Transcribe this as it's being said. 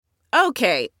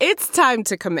Okay, it's time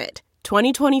to commit.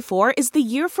 2024 is the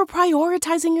year for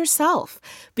prioritizing yourself.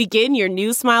 Begin your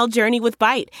new smile journey with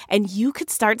Byte, and you could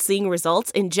start seeing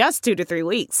results in just 2 to 3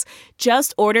 weeks.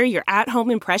 Just order your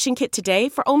at-home impression kit today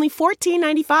for only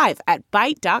 $14.95 at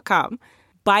Byte.com.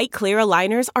 Byte Clear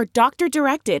aligners are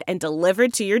doctor-directed and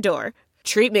delivered to your door.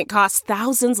 Treatment costs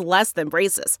thousands less than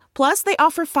braces. Plus, they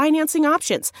offer financing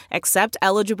options, accept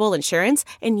eligible insurance,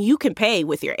 and you can pay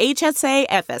with your HSA,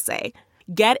 FSA.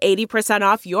 Get 80%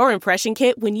 off your impression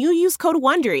kit when you use code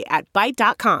WONDERY at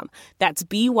Byte.com. That's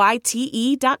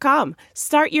BYTE.com.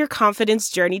 Start your confidence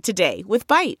journey today with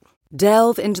Byte.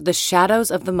 Delve into the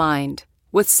shadows of the mind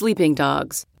with Sleeping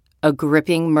Dogs, a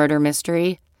gripping murder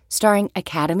mystery starring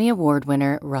Academy Award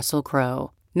winner Russell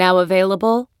Crowe. Now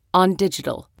available on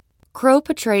digital. Crowe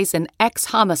portrays an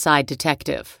ex-homicide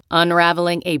detective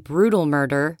unraveling a brutal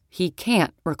murder he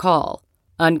can't recall.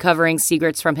 Uncovering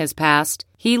secrets from his past,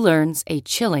 he learns a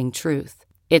chilling truth.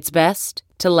 It's best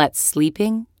to let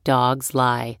sleeping dogs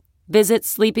lie. Visit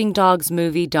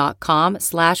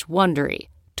sleepingdogsmovie.com/Wondery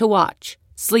to watch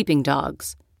Sleeping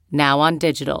Dogs, now on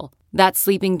digital. That's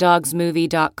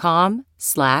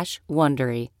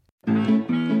sleepingdogsmovie.com/Wondery.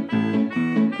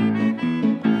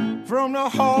 From the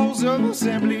halls of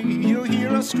assembly, you'll hear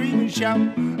us scream and shout.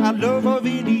 Our love of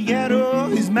Indiana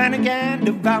is manic and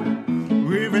devout.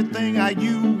 Everything I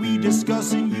you we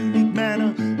discuss in unique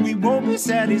manner. We won't be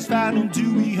satisfied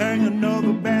until we hang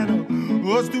another banner.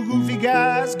 Us two goofy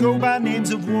guys go by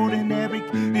names of Ward and Eric,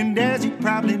 and as you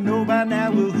probably know by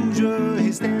now, we're Hoosier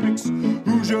Hysterics.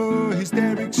 Hoosier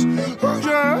Hysterics.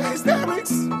 Hoosier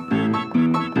Hysterics.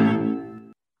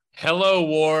 Hello,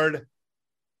 Ward.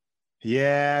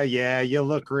 Yeah, you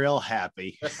look real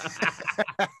happy.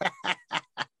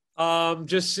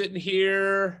 Just sitting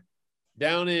here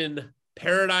down in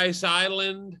Paradise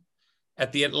Island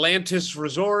at the Atlantis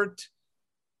Resort.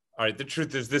 All right, the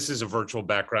truth is this is a virtual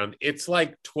background. It's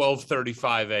like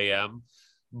 12:35 a.m.,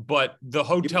 but the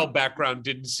hotel background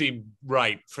didn't seem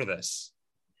right for this.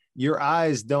 Your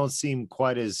eyes don't seem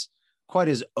quite as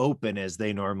open as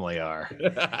they normally are.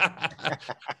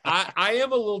 I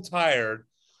am a little tired.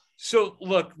 So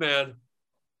look, man,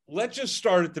 let's just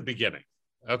start at the beginning,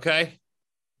 okay?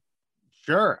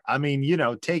 Sure. I mean,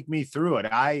 take me through it.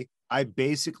 I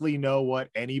basically know what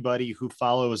anybody who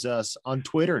follows us on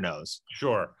Twitter knows.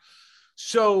 Sure.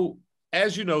 So,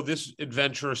 as you know, this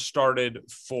adventure started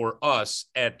for us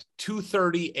at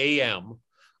 2:30 a.m.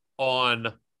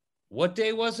 on what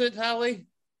day was it, Hallie?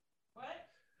 What?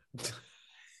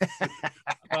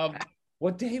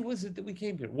 What day was it that we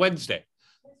came here? Wednesday.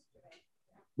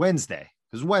 It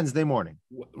was Wednesday morning.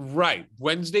 Right.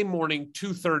 Wednesday morning,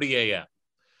 2:30 a.m.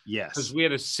 Yes. Because we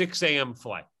had a 6 a.m.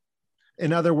 flight.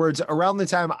 In other words, around the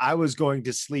time I was going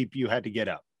to sleep, you had to get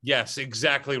up. Yes,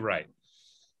 exactly right.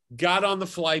 Got on the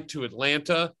flight to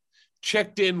Atlanta,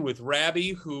 checked in with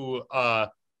Rabbi, who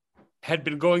had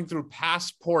been going through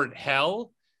passport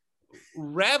hell.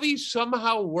 Rabbi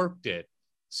somehow worked it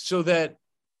so that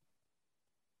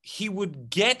he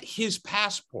would get his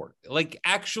passport, like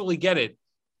actually get it,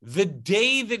 the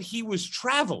day that he was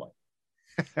traveling,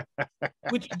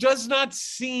 which does not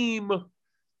seem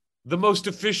the most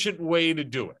efficient way to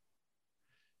do it.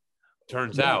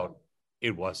 Turns out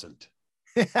it wasn't.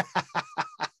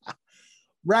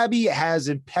 Rabbi has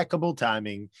impeccable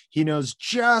timing. He knows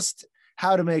just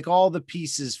how to make all the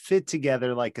pieces fit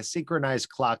together like a synchronized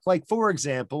clock. Like, for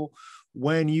example,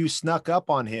 when you snuck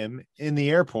up on him in the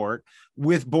airport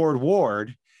with Board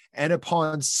Ward, and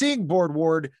upon seeing Board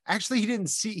Ward, actually,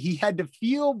 he had to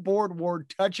feel Board Ward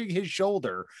touching his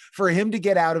shoulder for him to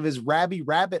get out of his Rabbi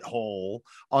rabbit hole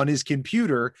on his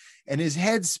computer, and his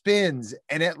head spins.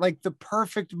 And at like the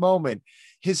perfect moment,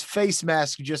 his face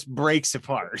mask just breaks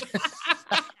apart.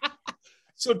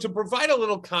 So to provide a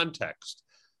little context,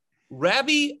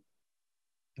 Rabbi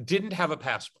didn't have a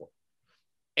passport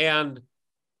and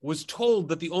was told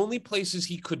that the only places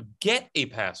he could get a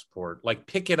passport, like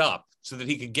pick it up so that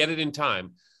he could get it in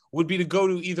time, would be to go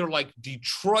to either like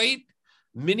Detroit,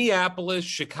 Minneapolis,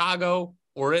 Chicago,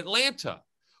 or Atlanta.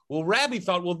 Well, Rabbi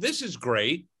thought, well, this is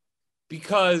great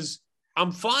because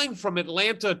I'm flying from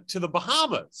Atlanta to the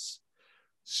Bahamas.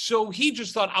 So he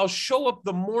just thought, I'll show up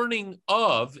the morning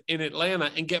of in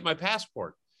Atlanta and get my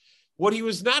passport. What he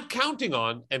was not counting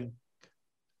on, and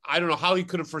I don't know how he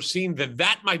could have foreseen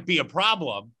that might be a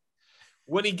problem.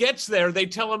 When he gets there, they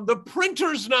tell him the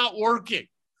printer's not working.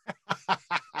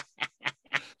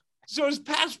 So his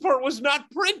passport was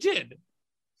not printed.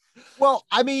 Well,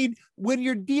 I mean, when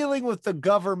you're dealing with the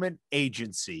government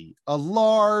agency, a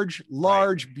large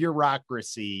right.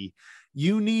 bureaucracy,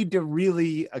 you need to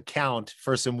really account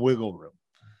for some wiggle room.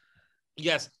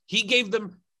 Yes, he gave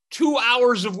them 2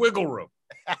 hours of wiggle room.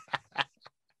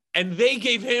 And they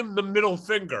gave him the middle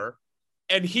finger,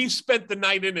 and he spent the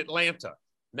night in Atlanta.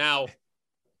 Now,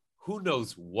 who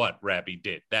knows what Rabbi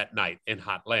did that night in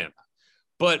Hotlanta?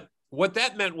 But what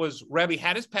that meant was Rabbi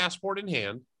had his passport in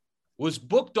hand, was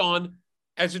booked on,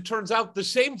 as it turns out, the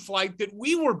same flight that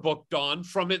we were booked on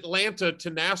from Atlanta to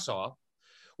Nassau,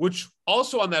 which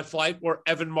also on that flight were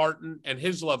Evan Martin and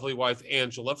his lovely wife,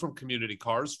 Angela, from Community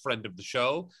Cars, friend of the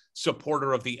show,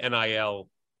 supporter of the NIL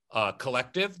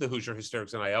collective, the Hoosier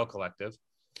Hysterics NIL collective.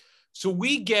 So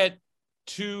we get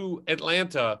to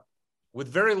Atlanta with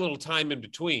very little time in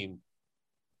between.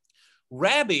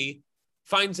 Rabbi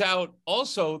finds out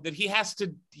also that he has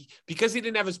to, because he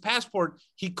didn't have his passport,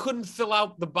 he couldn't fill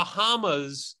out the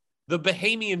Bahamas, the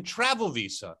Bahamian travel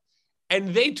visa.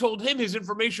 And they told him his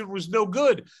information was no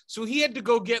good. So he had to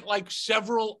go get like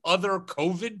several other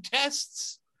COVID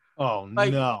tests. Oh,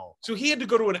 like, no. So he had to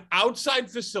go to an outside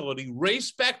facility,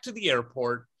 race back to the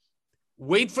airport,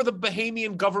 wait for the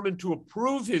Bahamian government to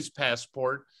approve his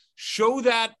passport, show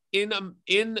that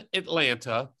in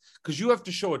Atlanta, because you have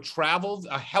to show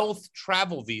a health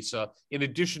travel visa in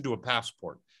addition to a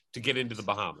passport to get into the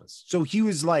Bahamas. So he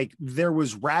was like, there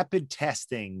was rapid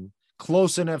testing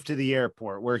close enough to the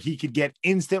airport where he could get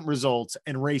instant results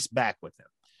and race back with him.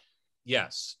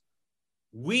 Yes.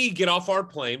 We get off our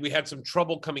plane. We had some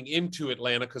trouble coming into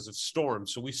Atlanta because of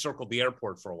storms. So we circled the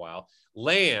airport for a while.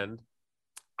 Land.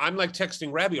 I'm like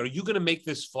texting Rabbi, are you going to make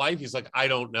this flight? He's like, I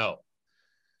don't know.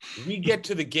 We get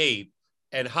to the gate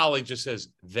and Holly just says,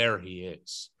 there he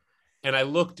is. And I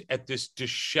looked at this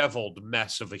disheveled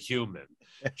mess of a human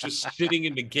just sitting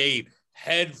in the gate,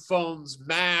 headphones,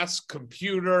 mask,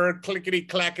 computer, clickety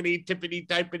clackety, tippity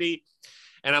typity.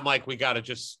 And I'm like,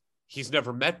 he's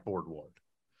never met Board Ward.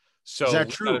 So is that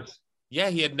true? Yeah,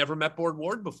 he had never met Board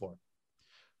Ward before.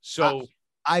 So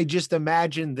I just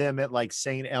imagine them at like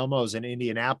St. Elmo's in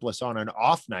Indianapolis on an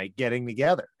off night getting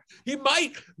together. He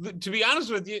might, to be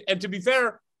honest with you, and to be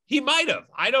fair, he might have.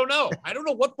 I don't know. I don't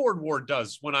know what Board Ward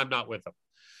does when I'm not with him.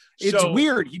 It's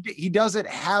weird. He doesn't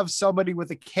have somebody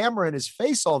with a camera in his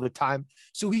face all the time,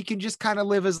 so he can just kind of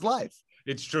live his life.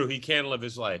 It's true. He can live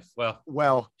his life.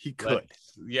 Well, he could.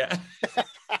 Yeah.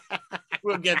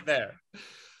 We'll get there.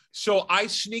 So I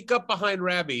sneak up behind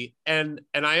Rabbi and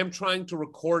I am trying to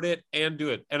record it and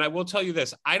do it. And I will tell you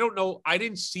this. I don't know. I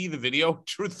didn't see the video.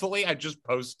 Truthfully, I just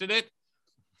posted it.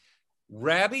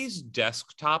 Rabbi's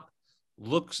desktop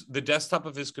the desktop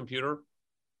of his computer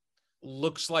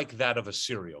looks like that of a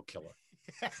serial killer.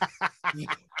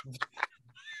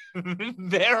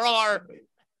 There are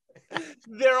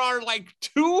like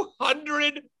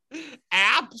 200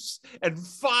 apps and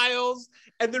files,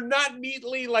 and they're not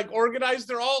neatly like organized.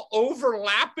 They're all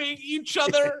overlapping each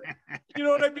other. You know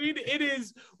what I mean? It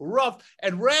is rough.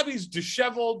 And Rabbi's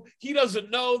disheveled. He doesn't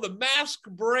know. The mask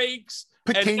breaks.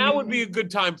 And now would be a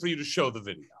good time for you to show the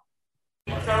video.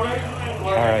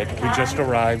 All right, we just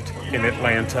arrived in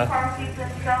Atlanta.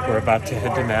 We're about to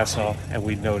head to Nassau, and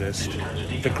we noticed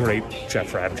the great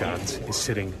Jeff Rabjohns is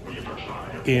sitting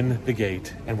in the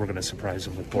gate, and we're going to surprise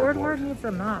him with Board Ward. Board needs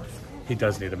a mask. He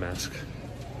does need a mask.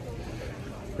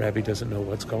 Rabbi doesn't know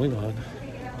what's going on.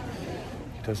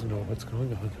 He doesn't know what's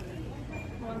going on.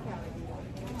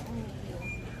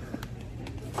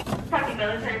 Kentucky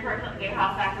military personnel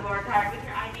gatehouse back to Lord Tire with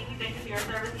your ID. We thank you for your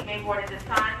service. You may board at this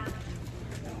time.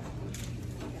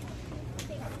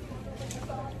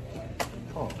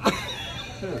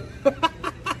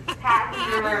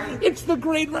 It's the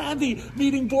great Rabbi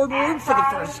meeting Board Ward for the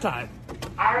first time.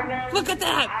 Look at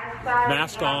that.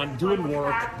 Mask on, doing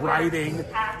work, writing,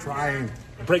 Trying.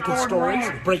 breaking stories.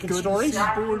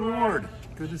 Board Ward.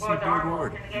 Good to see Board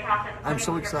Ward. I'm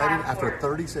so excited after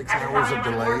 36 hours of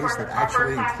delays that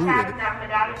actually included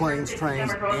planes,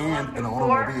 trains, and an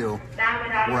automobile.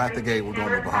 We're at the gate. We're going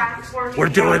to the Bahamas. We're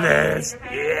doing this.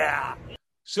 Yeah.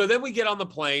 So then we get on the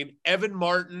plane. Evan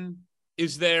Martin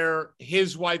is there.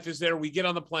 His wife is there. We get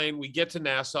on the plane. We get to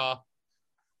Nassau.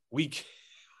 We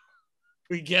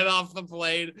get off the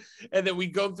plane, and then we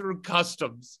go through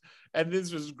customs. And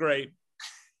this was great.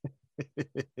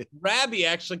 Rabbi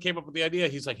actually came up with the idea.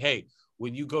 He's like, hey,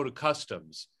 when you go to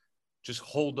customs, just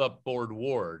hold up Board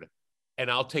Ward, and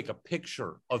I'll take a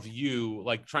picture of you,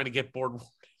 like trying to get Board Ward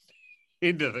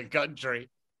into the country.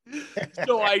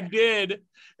 So I did.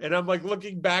 And I'm like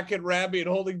looking back at Rabbi and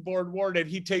holding Board Ward, and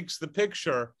he takes the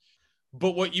picture.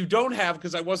 But what you don't have,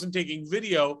 because I wasn't taking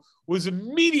video, was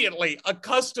immediately a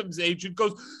customs agent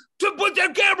goes, to put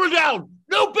that camera down.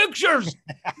 No pictures.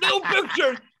 No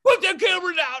pictures. Put that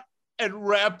camera down. and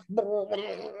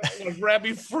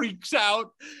Rabbi freaks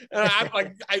out. And I'm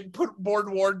like, I put Board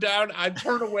Ward down. I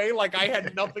turn away like I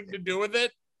had nothing to do with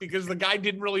it because the guy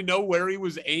didn't really know where he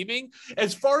was aiming.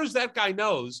 As far as that guy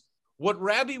knows, what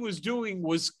Rabbi was doing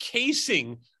was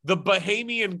casing the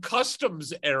Bahamian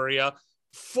customs area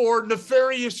for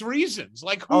nefarious reasons.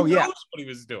 Like, who knows what he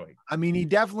was doing? I mean, he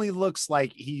definitely looks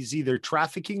like he's either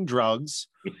trafficking drugs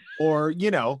or,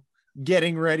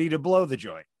 getting ready to blow the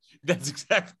joint. That's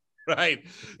exactly right.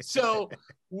 So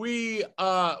we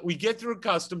get through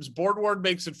customs. Board Ward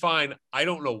makes it fine. I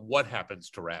don't know what happens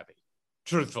to Rabbi,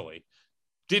 truthfully.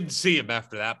 Didn't see him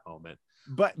after that moment.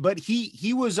 But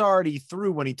he was already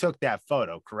through when he took that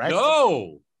photo, correct?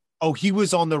 No. Oh, he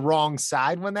was on the wrong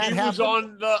side when that happened? He was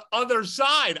on the other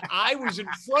side. I was in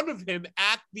front of him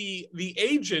at the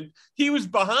agent. He was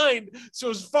behind. So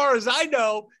as far as I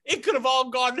know, it could have all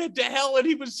gone to hell and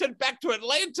he was sent back to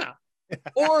Atlanta.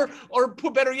 or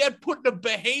better yet, put in a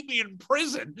Bahamian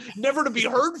prison, never to be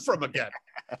heard from again.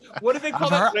 What do they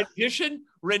call that?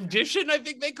 Rendition, I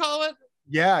think they call it.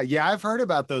 Yeah, I've heard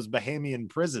about those Bahamian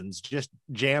prisons just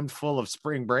jammed full of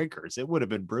spring breakers. It would have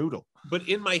been brutal. But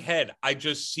in my head, I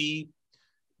just see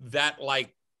that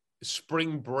like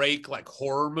spring break, like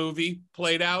horror movie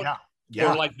played out.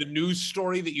 Yeah. Or like the news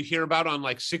story that you hear about on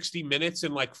like 60 Minutes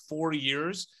in like 4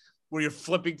 years, where you're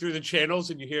flipping through the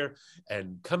channels and you hear,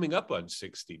 and coming up on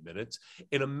 60 Minutes,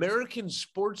 an American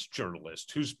sports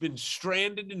journalist who's been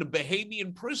stranded in a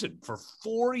Bahamian prison for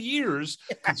 4 years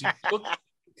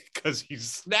because he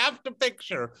snapped a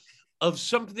picture of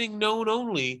something known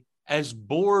only as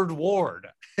Board Ward.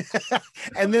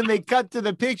 And then they cut to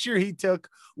the picture he took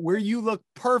where you look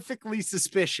perfectly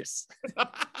suspicious.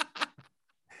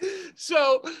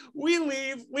 So we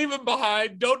leave him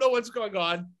behind, don't know what's going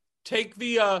on, take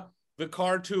the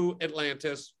car to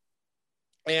Atlantis.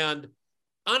 And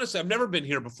honestly, I've never been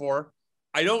here before.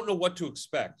 I don't know what to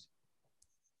expect.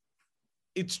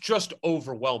 It's just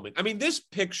overwhelming. I mean, this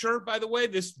picture, by the way,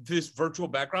 this virtual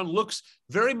background looks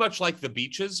very much like the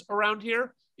beaches around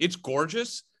here. It's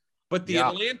gorgeous, but the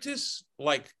Atlantis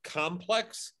like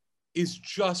complex is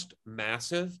just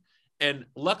massive. And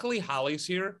luckily Holly's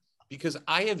here because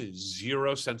I have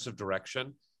zero sense of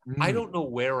direction. I don't know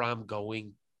where I'm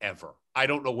going ever. I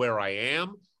don't know where I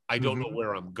am. I don't know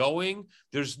where I'm going.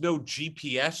 There's no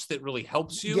GPS that really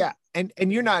helps you. Yeah. And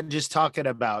you're not just talking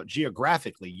about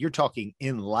geographically, you're talking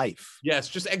in life. Yes,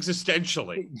 just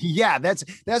existentially. Yeah, that's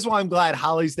why I'm glad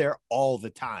Holly's there all the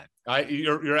time.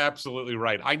 You're absolutely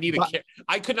right.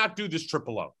 I could not do this trip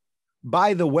alone.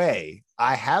 By the way,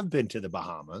 I have been to the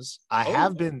Bahamas. I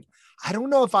don't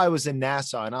know if I was in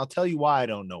Nassau, and I'll tell you why I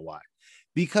don't know why.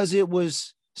 Because it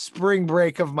was spring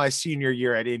break of my senior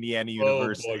year at Indiana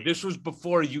University. Oh boy, this was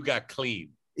before you got clean.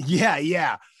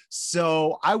 Yeah.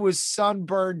 So I was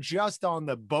sunburned just on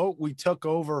the boat we took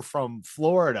over from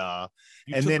Florida.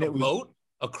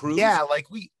 A cruise? Yeah, like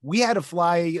we had to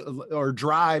fly or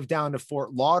drive down to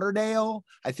Fort Lauderdale.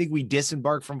 I think we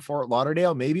disembarked from Fort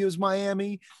Lauderdale. Maybe it was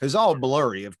Miami. It was all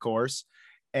blurry, of course.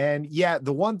 And yeah,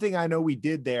 the one thing I know we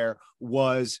did there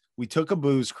was we took a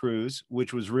booze cruise,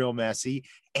 which was real messy.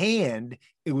 And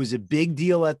it was a big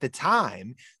deal at the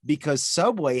time because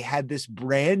Subway had this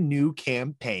brand new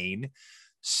campaign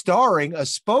starring a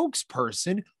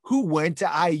spokesperson who went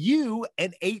to IU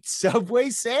and ate Subway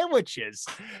sandwiches.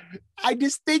 I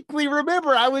distinctly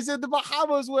remember I was in the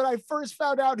Bahamas when I first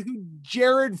found out who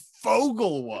Jared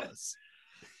Fogle was.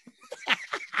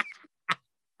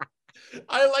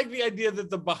 I like the idea that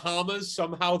the Bahamas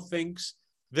somehow thinks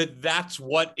that that's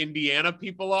what Indiana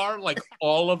people are. Like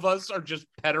all of us are just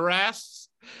pederasts.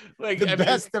 Like the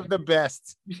best of the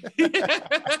best.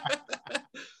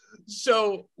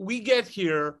 So we get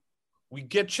here, we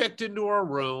get checked into our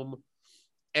room,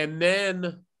 and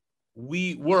then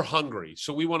we're hungry.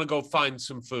 So we want to go find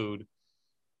some food.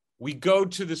 We go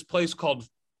to this place called,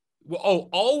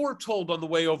 all we're told on the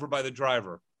way over by the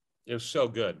driver, it was so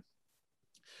good.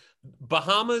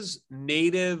 Bahamas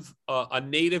native, a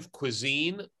native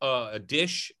cuisine, a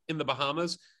dish in the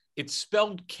Bahamas. It's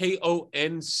spelled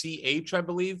Konch, I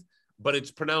believe, but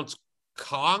it's pronounced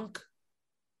conch.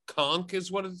 Conch is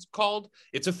what it's called.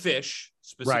 It's a fish,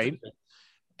 specifically. Right.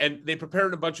 And they prepare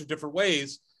it a bunch of different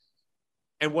ways.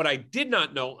 And what I did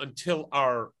not know until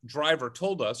our driver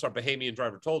told us, our Bahamian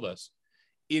driver told us,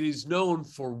 it is known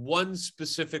for one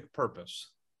specific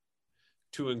purpose: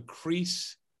 to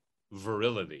increase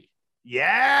virility.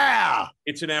 Yeah.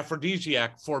 It's an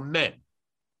aphrodisiac for men.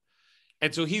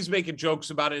 And so he's making jokes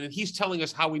about it, and he's telling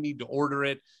us how we need to order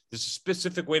it. There's a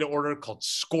specific way to order it called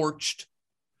scorched.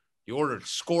 You order it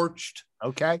scorched.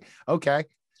 Okay.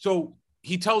 So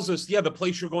he tells us, yeah, the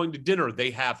place you're going to dinner,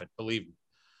 they have it, believe me.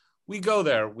 We go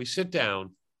there, we sit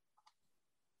down.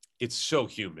 It's so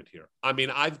humid here. I mean,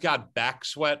 I've got back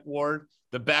sweat, Ward.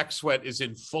 The back sweat is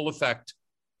in full effect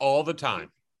all the time.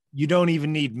 You don't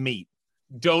even need meat.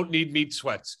 Don't need meat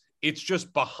sweats. It's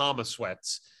just Bahama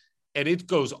sweats. And it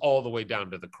goes all the way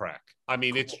down to the crack. I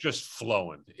mean, it's just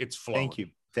flowing. It's flowing. Thank you.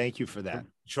 Thank you for that.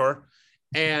 Sure.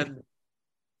 And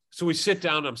so we sit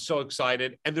down. I'm so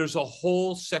excited. And there's a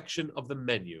whole section of the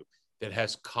menu that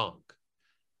has conch.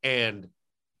 And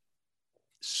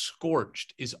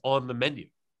scorched is on the menu.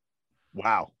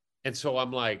 Wow. And so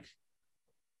I'm like,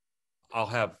 I'll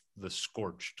have the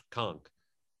scorched conch.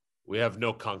 We have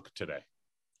no conch today.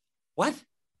 What?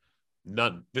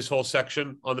 None. This whole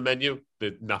section on the menu,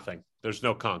 nothing. There's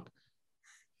no conch.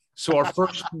 So our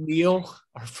first meal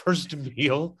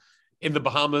in the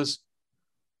Bahamas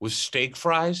was steak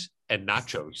fries and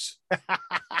nachos.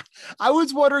 I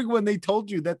was wondering when they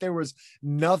told you that there was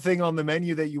nothing on the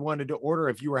menu that you wanted to order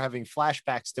if you were having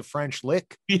flashbacks to French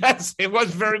lick. Yes, it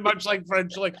was very much like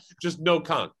French lick, just no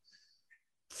conch.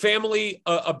 Family,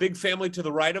 a big family to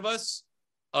the right of us,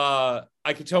 I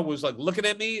could tell was like looking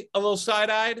at me a little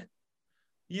side-eyed.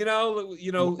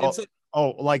 It's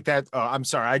like that. I'm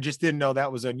sorry. I just didn't know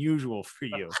that was unusual for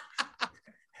you.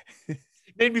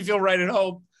 Made me feel right at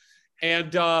home.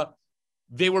 And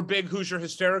they were big Hoosier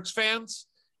Hysterics fans.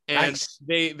 And nice.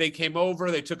 they came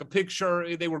over, they took a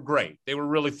picture. They were great. They were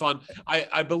really fun.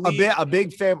 I believe a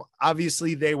big family.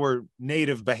 Obviously, they were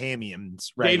native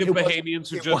Bahamians, right?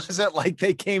 Bahamians it wasn't like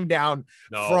they came down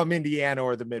from Indiana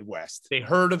or the Midwest. They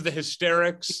heard of the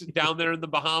Hysterics down there in the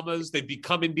Bahamas. They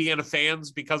become Indiana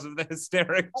fans because of the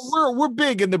Hysterics. We're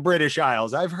big in the British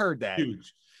Isles. I've heard that.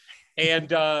 Huge.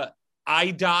 And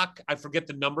IDOC, I forget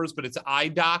the numbers, but it's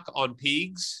IDOC on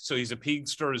Pigs. So he's a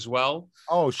Pigster as well.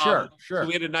 Oh, sure. So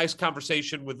we had a nice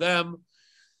conversation with them.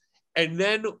 And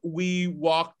then we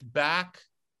walked back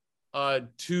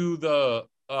to the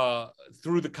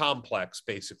through the complex,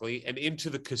 basically, and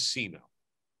into the casino.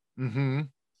 Mm-hmm.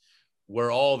 Where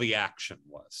all the action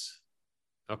was.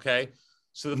 Okay.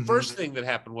 So the first thing that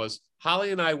happened was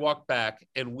Holly and I walked back,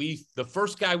 and the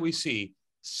first guy we see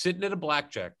sitting at a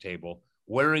blackjack table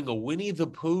wearing a Winnie the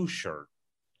Pooh shirt,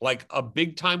 like a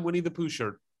big time Winnie the Pooh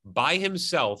shirt, by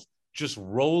himself, just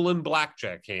rolling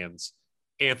blackjack hands,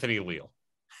 Anthony Leal.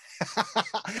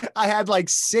 I had like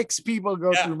 6 people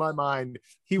go through my mind.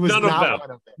 He was not one of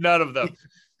them. None of them.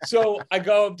 So I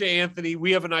go up to Anthony.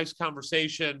 We have a nice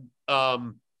conversation.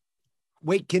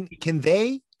 Wait, can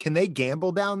they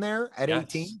gamble down there at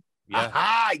 18? Yeah.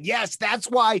 Aha, yes, that's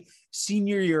why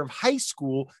senior year of high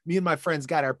school, me and my friends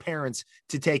got our parents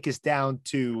to take us down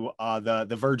to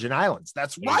the Virgin Islands.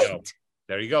 That's right.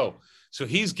 There you go. So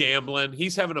he's gambling.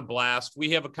 He's having a blast. We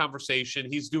have a conversation.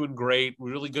 He's doing great.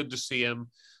 Really good to see him.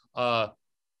 By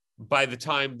the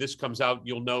time this comes out,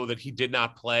 you'll know that he did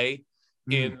not play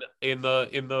in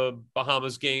the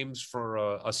Bahamas games for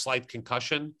a slight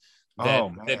concussion.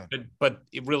 But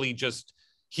it really just.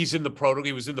 He's in the protocol.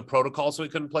 He was in the protocol, so he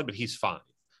couldn't play, but he's fine.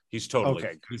 He's totally,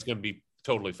 he's going to be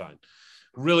totally fine.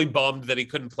 Really bummed that he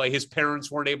couldn't play. His parents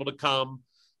weren't able to come,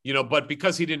 but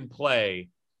because he didn't play,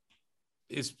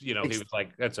 he was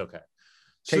like, that's okay.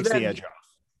 Takes the edge off.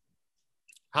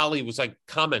 Holly was like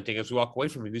commenting as we walk away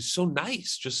from him. He's so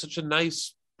nice, just such a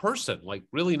nice person, like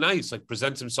really nice, like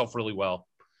presents himself really well.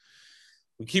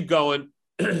 We keep going.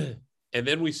 And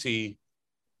then we see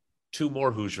 2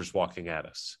 more Hoosiers walking at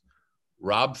us.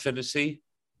 Rob Finnessy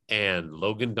and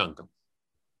Logan Duncan.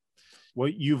 Well,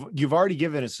 you've already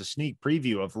given us a sneak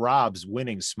preview of Rob's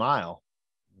winning smile.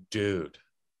 Dude.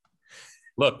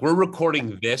 Look, we're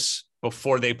recording this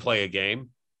before they play a game.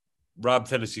 Rob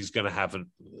Finnessy's going to have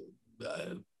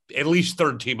at least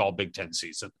 3rd team all Big Ten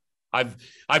season. I've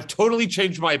totally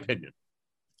changed my opinion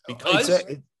because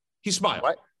he smiled.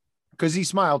 What? Because he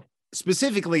smiled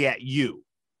specifically at you,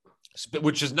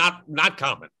 which is not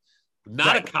common.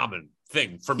 Not a common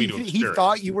thing for me to experience. He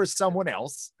thought you were someone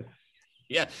else.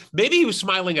 Yeah, maybe he was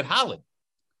smiling at Holly.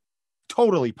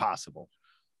 Totally possible.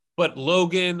 But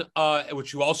Logan,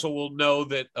 which you also will know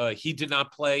that he did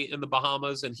not play in the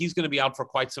Bahamas, and he's going to be out for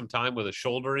quite some time with a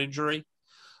shoulder injury.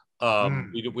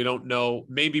 We don't know.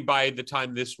 Maybe by the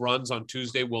time this runs on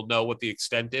Tuesday, we'll know what the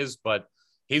extent is, but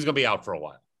he's going to be out for a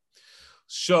while.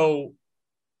 So,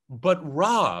 but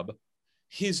Rob,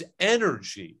 his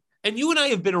energy, and you and I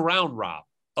have been around Rob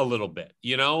a little bit,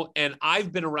 and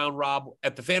I've been around Rob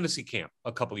at the fantasy camp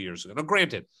a couple of years ago. Now,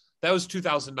 granted, that was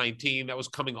 2019. That was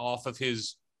coming off of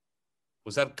his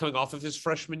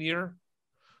freshman year?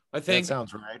 I think. That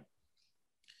sounds right.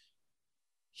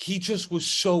 He just was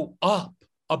so up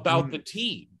about the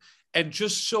team and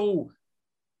just so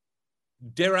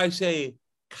dare I say,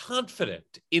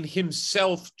 confident in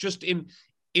himself, just in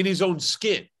his own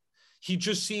skin. He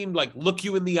just seemed like look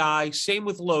you in the eye. Same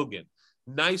with Logan.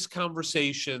 Nice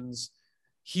conversations.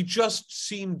 He just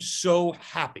seemed so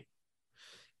happy.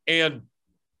 And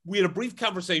we had a brief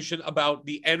conversation about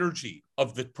the energy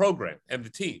of the program and the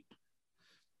team.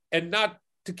 And not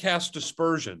to cast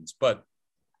aspersions, but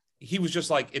he was just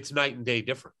like, it's night and day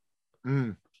different.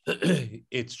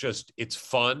 It's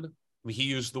fun. I mean, he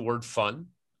used the word fun.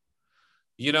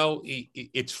 You know,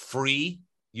 it's free.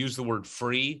 Use the word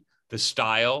free, the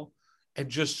style, and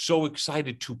just so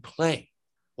excited to play.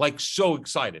 Like so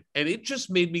excited. And it just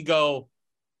made me go,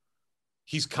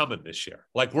 he's coming this year.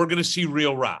 Like we're going to see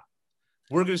real Rob.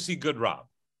 We're going to see good Rob.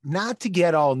 Not to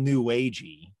get all new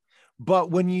agey, but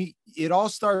it all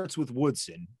starts with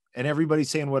Woodson and everybody's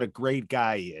saying what a great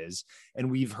guy he is. And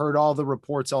we've heard all the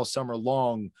reports all summer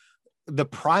long. The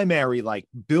primary like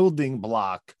building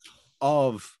block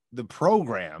of the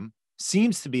program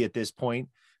seems to be at this point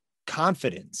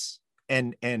confidence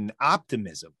and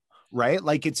optimism, right?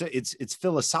 Like it's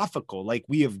philosophical. Like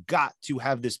we have got to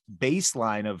have this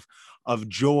baseline of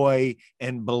joy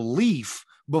and belief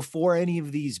before any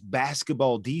of these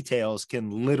basketball details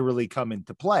can literally come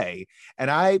into play. And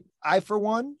I for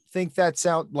one think that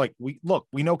sound like we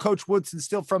know Coach Woodson's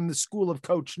still from the school of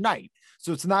Coach Knight.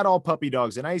 So it's not all puppy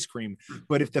dogs and ice cream,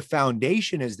 but if the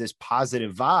foundation is this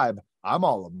positive vibe, I'm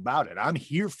all about it. I'm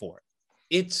here for it.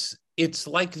 It's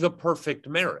like the perfect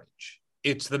marriage.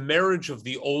 It's the marriage of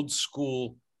the old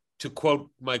school, to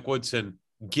quote Mike Woodson,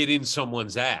 get in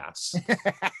someone's ass,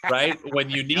 right?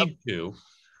 When you need to.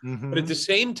 Mm-hmm. But at the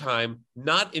same time,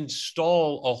 not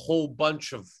install a whole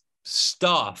bunch of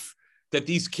stuff that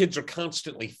these kids are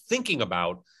constantly thinking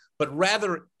about, but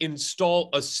rather install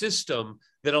a system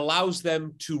that allows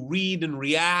them to read and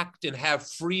react and have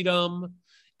freedom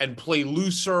and play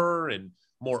looser and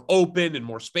more open and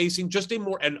more spacing, just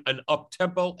an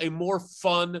up-tempo, a more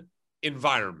fun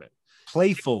environment.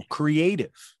 Playful,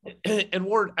 creative. And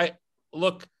Ward,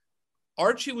 look,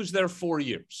 Archie was there 4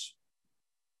 years.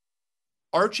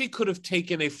 Archie could have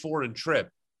taken a foreign trip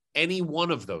any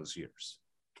one of those years.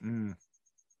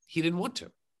 He didn't want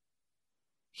to.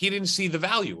 He didn't see the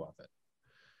value of it.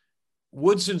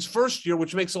 Woodson's first year,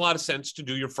 which makes a lot of sense to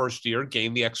do your first year,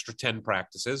 gain the extra 10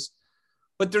 practices,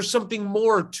 but there's something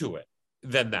more to it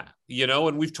than that, you know,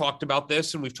 and we've talked about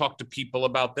this and we've talked to people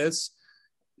about this.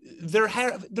 They're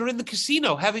in the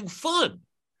casino having fun.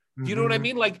 Do you know what I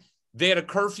mean? Like they had a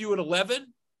curfew at 11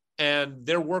 and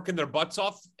they're working their butts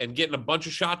off and getting a bunch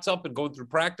of shots up and going through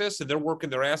practice and they're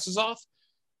working their asses off,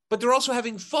 but they're also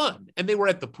having fun. And they were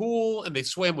at the pool and they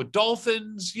swam with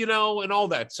dolphins, you know, and all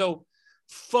that. So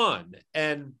fun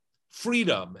and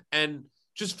freedom and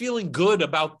just feeling good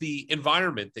about the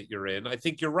environment that you're in. I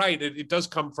think you're right. It does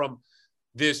come from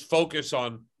this focus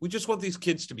on, we just want these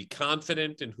kids to be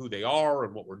confident in who they are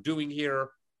and what we're doing here.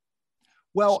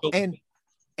 Well,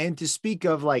 and to speak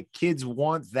of like kids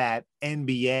want that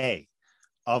NBA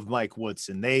of Mike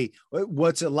Woodson.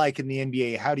 What's it like in the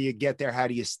NBA? How do you get there? How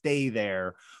do you stay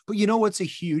there? But you know what's a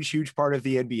huge, huge part of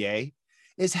the NBA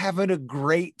is having a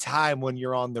great time when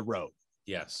you're on the road.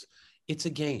 Yes. It's a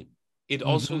game. It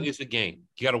also is a game.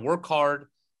 You got to work hard,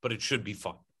 but it should be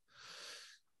fun.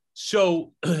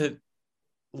 So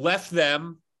left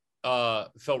them,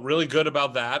 felt really good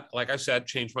about that. Like I said,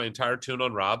 changed my entire tune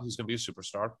on Rob. He's going to be a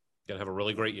superstar. Going to have a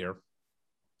really great year.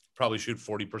 Probably shoot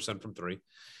 40% from three.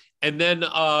 And then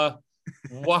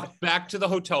walk back to the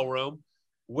hotel room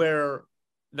where,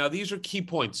 now these are key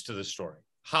points to the story.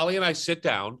 Holly and I sit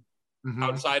down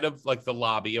outside of like the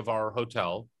lobby of our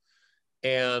hotel.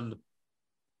 And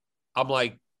I'm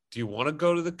like, do you want to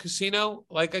go to the casino?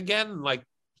 Like again, like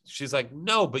she's like,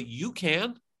 no, but you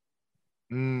can.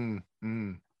 And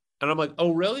I'm like,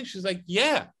 oh, really? She's like,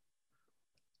 yeah.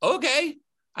 Okay.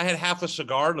 I had half a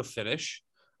cigar to finish.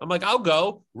 I'm like, I'll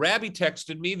go. Rabbi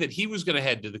texted me that he was going to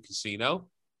head to the casino.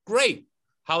 Great.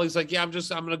 Holly's like, yeah, I'm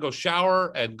going to go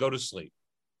shower and go to sleep.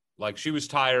 Like she was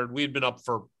tired. We had been up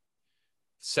for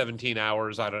 17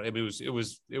 hours. It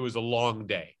was a long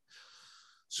day.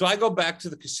 So I go back to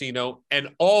the casino and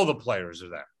all the players are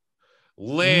there.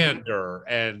 Lander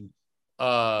and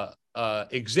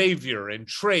Xavier and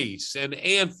Trace and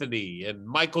Anthony and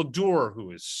Michael Doerr,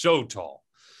 who is so tall.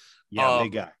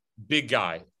 Yeah, big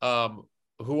guy.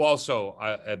 Who also,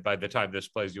 by the time this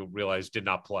plays, you'll realize did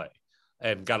not play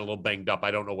and got a little banged up.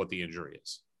 I don't know what the injury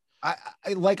is.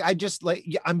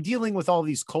 I'm dealing with all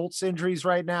these Colts injuries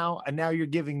right now. And now you're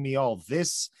giving me all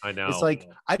this. I know. It's like,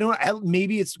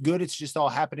 maybe it's good. It's just all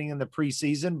happening in the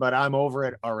preseason, but I'm over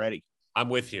it already. I'm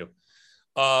with you.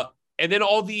 And then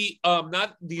all the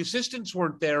not the assistants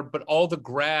weren't there, but all the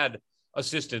grad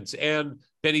assistants, and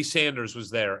Benny Sanders was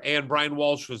there, and Brian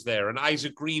Walsh was there, and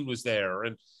Isaac Green was there,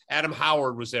 and Adam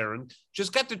Howard was there, and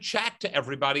just got to chat to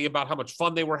everybody about how much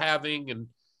fun they were having. And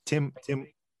Tim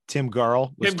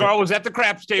Garl. Tim Garl was at the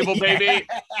craps table, baby.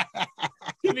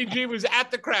 Timmy G was at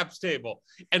the craps table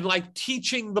and like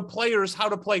teaching the players how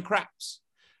to play craps.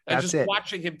 And That's just it.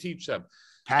 watching him teach them.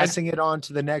 Passing it on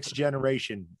to the next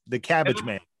generation, the Cabbage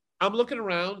Man. I'm looking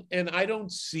around and I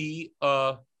don't see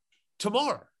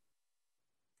Tamar.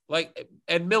 Like,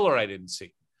 and Miller I didn't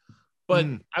see. But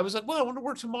I was like, well, I wonder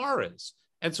where Tamar is.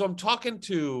 And so I'm talking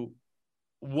to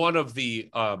one of the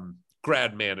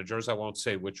grad managers. I won't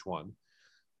say which one,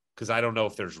 because I don't know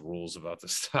if there's rules about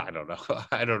this. I don't know.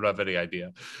 I don't have any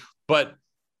idea. But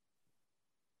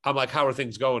I'm like, how are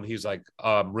things going? He's like,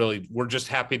 really, we're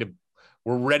just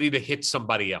we're ready to hit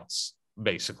somebody else,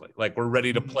 basically. Like, we're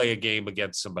ready to play a game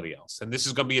against somebody else. And this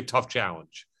is going to be a tough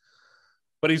challenge.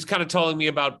 But he's kind of telling me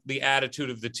about the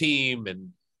attitude of the team.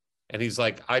 And he's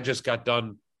like, I just got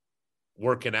done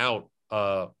working out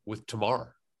with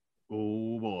Tamar.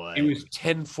 Oh, boy. It was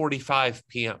 10:45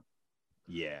 p.m.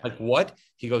 Yeah. Like, what?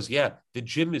 He goes, yeah, the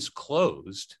gym is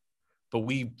closed, but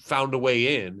we found a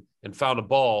way in and found a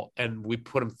ball, and I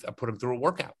put him through a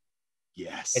workout.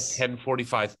 Yes. At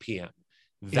 10:45 p.m.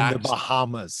 In the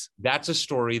Bahamas. That's a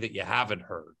story that you haven't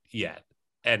heard yet.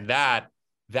 And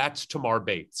that's Tamar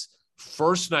Bates.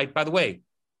 First night, by the way,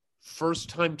 first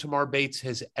time Tamar Bates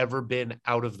has ever been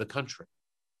out of the country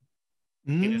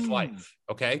in his life.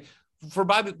 Okay.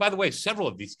 By the way, several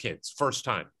of these kids, first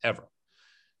time ever.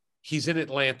 He's in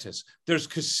Atlantis. There's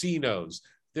casinos.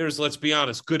 There's, let's be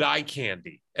honest, good eye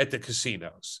candy at the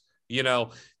casinos. You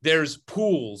know, there's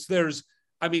pools. There's,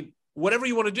 I mean, whatever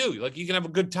you want to do. Like, you can have a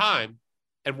good time.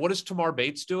 And what is Tamar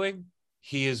Bates doing?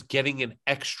 He is getting an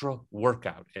extra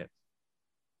workout in.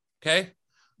 Okay?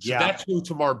 So that's who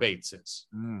Tamar Bates is.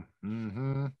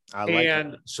 I like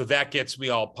it. So that gets me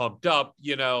all pumped up,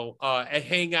 you know, I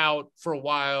hang out for a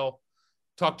while,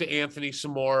 talk to Anthony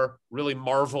some more, really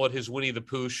marvel at his Winnie the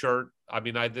Pooh shirt. I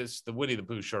mean, the Winnie the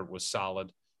Pooh shirt was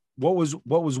solid. What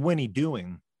was Winnie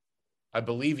doing? I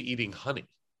believe eating honey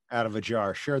out of a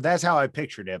jar. Sure. That's how I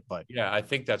pictured it, but yeah, I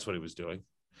think that's what he was doing.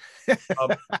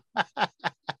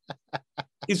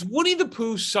 Is Winnie the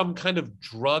Pooh some kind of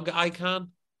drug icon?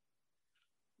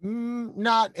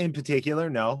 Not in particular,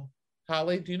 no.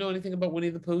 Holly, do you know anything about Winnie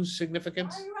the Pooh's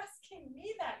significance? Why are you asking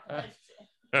me that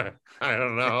question? I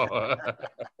don't know.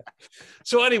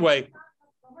 So anyway,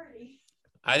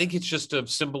 I think it's just a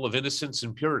symbol of innocence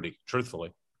and purity,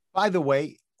 truthfully. By the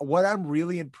way, what I'm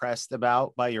really impressed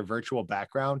about by your virtual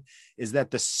background is that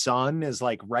the sun is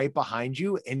like right behind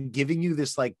you and giving you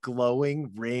this like glowing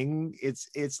ring.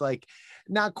 It's like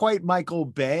not quite Michael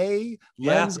Bay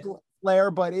lens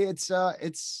flare, but it's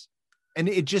and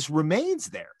it just remains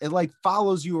there. It like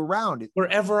follows you around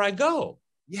wherever I go.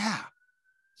 Yeah.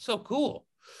 So cool.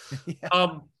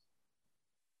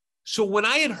 So when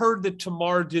I had heard that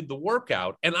Tamar did the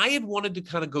workout and I had wanted to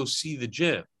kind of go see the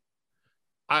gym,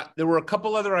 there were a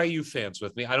couple other IU fans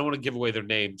with me. I don't want to give away their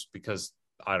names because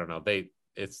I don't know.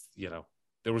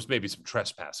 There was maybe some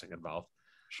trespassing involved.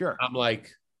 Sure. I'm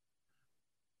like,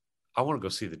 I want to go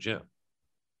see the gym.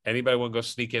 Anybody want to go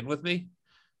sneak in with me?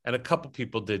 And a couple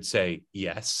people did say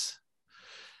yes.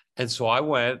 And so I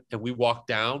went and we walked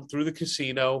down through the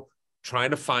casino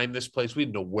trying to find this place. We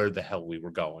didn't know where the hell we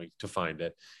were going to find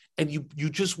it. And you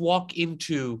just walk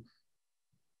into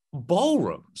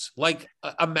ballrooms. Like,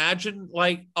 imagine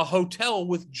like a hotel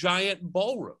with giant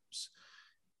ballrooms.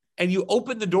 And you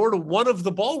open the door to one of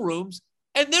the ballrooms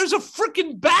and there's a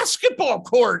freaking basketball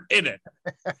court in it.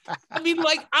 I mean,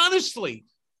 like, honestly,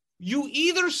 you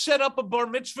either set up a bar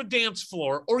mitzvah dance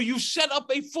floor or you set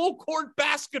up a full court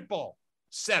basketball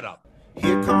setup.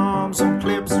 Here come some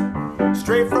clips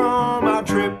straight from our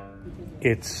trip.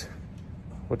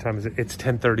 What time is it? It's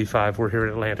 10:35. We're here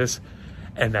in Atlantis.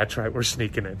 And that's right, we're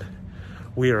sneaking in.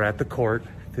 We are at the court.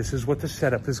 This is what the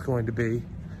setup is going to be.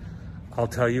 I'll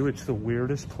tell you, it's the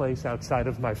weirdest place outside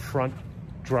of my front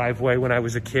driveway when I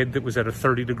was a kid that was at a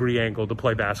 30-degree angle to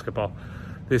play basketball.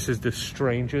 This is the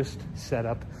strangest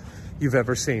setup you've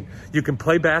ever seen. You can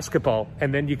play basketball,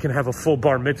 and then you can have a full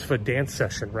bar mitzvah dance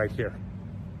session right here.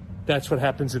 That's what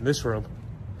happens in this room.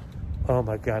 Oh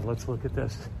my God, let's look at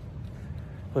this.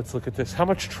 Let's look at this. How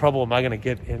much trouble am I going to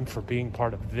get in for being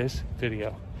part of this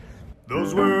video?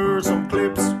 Those were some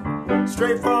clips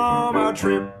straight from our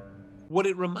trip. What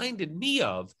it reminded me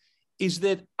of is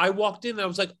that I walked in and I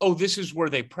was like, oh, this is where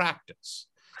they practice.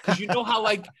 Because you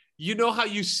know how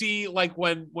you see like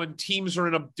when teams are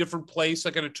in a different place,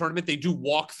 like in a tournament, they do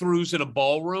walkthroughs in a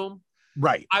ballroom.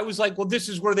 Right. I was like, well, this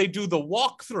is where they do the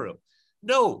walkthrough.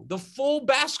 No, the full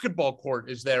basketball court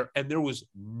is there, and there was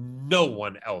no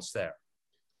one else there.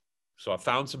 So I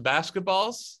found some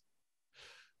basketballs.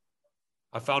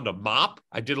 I found a mop.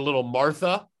 I did a little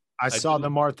Martha. I saw the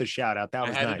Martha shout out. That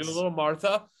was nice. I had to do a little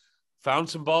Martha. Found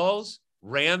some balls.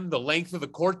 Ran the length of the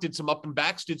court. Did some up and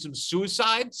backs. Did some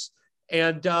suicides.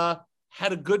 And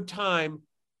had a good time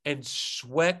and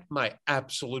sweat my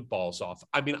absolute balls off.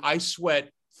 I mean, I sweat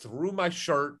through my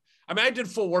shirt. I mean, I did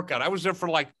full workout. I was there for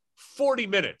like 40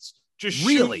 minutes. Just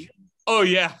really? Shooting. Oh,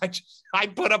 yeah. I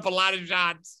put up a lot of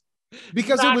shots.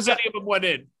 Because Not it was many of them went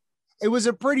in. It was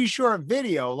a pretty short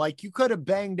video. Like, you could have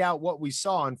banged out what we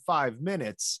saw in 5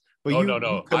 minutes. But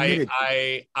no.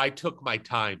 I took my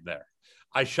time there.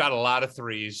 I shot a lot of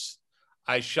threes.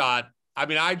 I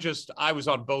was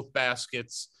on both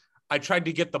baskets. I tried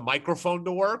to get the microphone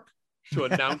to work to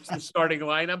announce the starting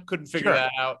lineup. Couldn't figure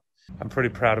that out. I'm pretty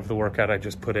proud of the workout I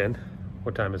just put in.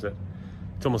 What time is it?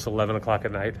 It's almost 11 o'clock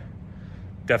at night.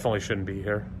 Definitely shouldn't be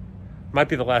here. Might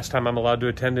be the last time I'm allowed to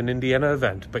attend an Indiana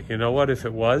event, but you know what? If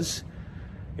it was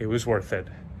worth it.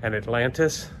 And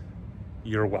Atlantis,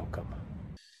 you're welcome.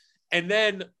 And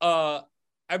then I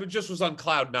just was on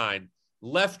cloud 9,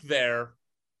 left there,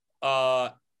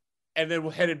 and then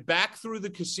headed back through the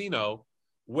casino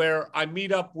where I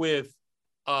meet up with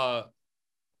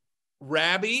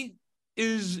Rabbi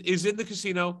is in the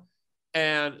casino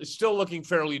and still looking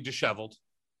fairly disheveled,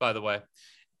 by the way.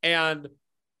 And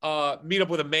meet up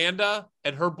with Amanda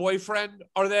and her boyfriend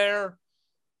are there.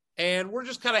 And we're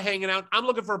just kind of hanging out. I'm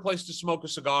looking for a place to smoke a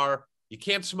cigar. You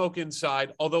can't smoke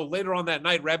inside. Although later on that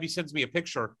night, Rabbi sends me a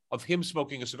picture of him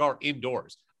smoking a cigar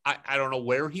indoors. I don't know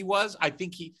where he was. I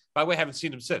think by the way, I haven't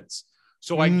seen him since.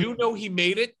 So I do know he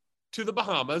made it to the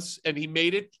Bahamas and he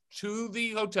made it to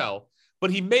the hotel,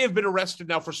 but he may have been arrested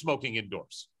now for smoking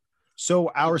indoors.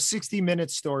 So our 60-minute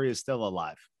story is still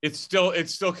alive. It still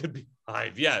could be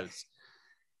alive. Yes.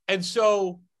 And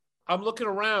so I'm looking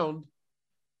around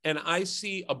and I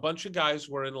see a bunch of guys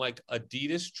wearing like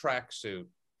Adidas tracksuit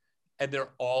and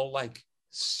they're all like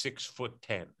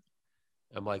 6'10".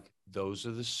 I'm like, those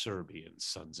are the Serbian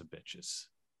sons of bitches.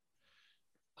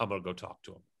 I'm going to go talk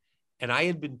to them. And I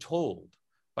had been told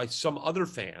by some other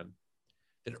fan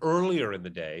that earlier in the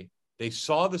day, they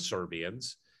saw the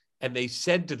Serbians and they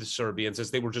said to the Serbians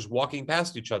as they were just walking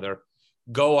past each other,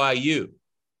 go IU.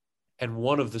 And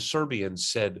one of the Serbians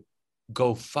said,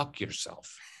 go fuck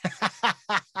yourself.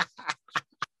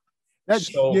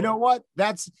 You know what?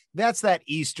 That's that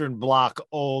Eastern Bloc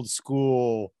old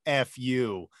school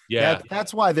FU. Yeah.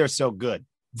 That's why they're so good.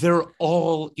 They're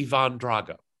all Ivan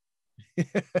Drago.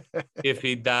 If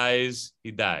he dies,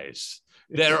 he dies.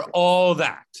 They're all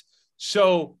that.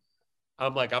 So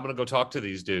I'm like, I'm going to go talk to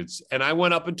these dudes. And I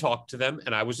went up and talked to them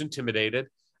and I was intimidated.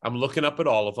 I'm looking up at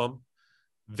all of them.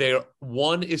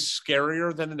 One is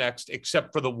scarier than the next,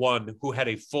 except for the one who had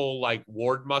a full like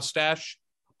Ward mustache.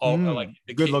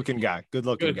 Good looking guy. Good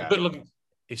looking.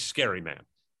 A scary man.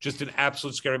 Just an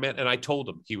absolute scary man. And I told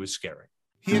him he was scary.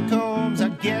 Here comes our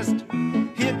guest.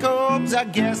 Here comes our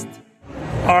guest.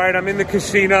 All right, I'm in the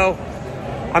casino.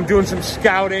 I'm doing some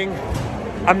scouting.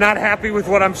 I'm not happy with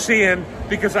what I'm seeing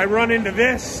because I run into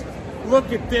this.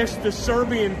 Look at this, the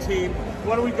Serbian team.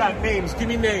 What do we got? Names. Give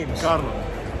me names. Carlo.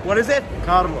 What is it?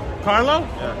 Carlo. Carlo?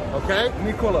 Yeah. Okay.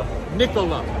 Nicola.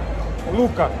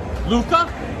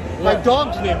 Luca? My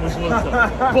dog's name was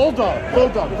Luca.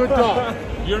 Bulldog. Good dog.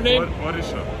 Your name?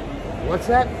 Borisha. What's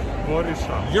that?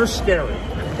 Borisha. You're scary.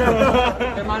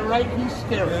 Am I right? He's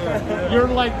scary. Yeah. You're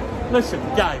like, listen,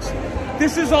 guys,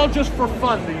 this is all just for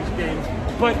fun, these games,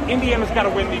 but Indiana's got to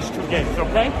win these 2 games,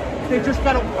 okay? They just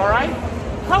got to, all right?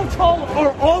 How tall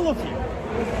are all of you?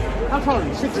 How tall are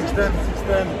you? 6'10"?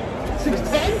 6'10"?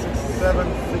 6'7",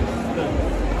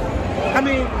 6'10". I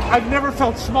mean, I've never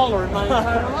felt smaller in my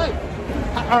entire life.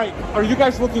 All right, are you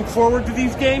guys looking forward to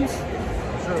these games?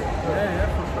 Sure.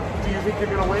 Yeah. Do you think you're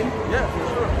going to win? Yeah, for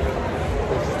sure.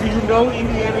 Do you know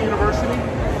Indiana University?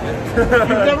 You've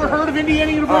never heard of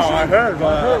Indiana University? Oh, I heard,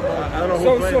 but I don't know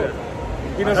who played it.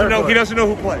 He doesn't know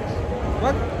who plays.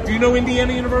 What? Do you know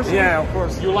Indiana University? Yeah, of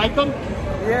course. You like them?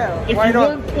 Yeah. If you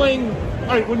weren't playing, all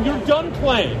right, when you're done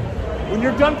playing,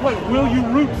 will you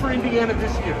root for Indiana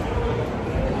this year?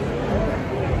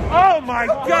 Oh my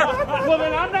God! Well,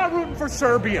 then I'm not rooting for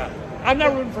Serbia.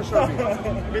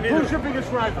 Who's your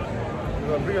biggest rival?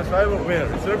 The biggest rival? Where?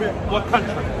 Serbia? What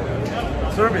country?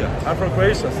 Serbia. I'm from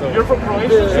Croatia, so. You're from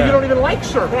Croatia, Yeah. so you don't even like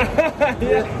Serbia.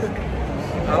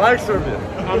 I like Serbia.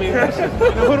 I mean,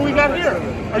 who do we got here?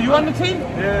 Are you on the team?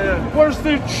 Yeah. Where's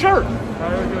the shirt?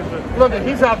 Look,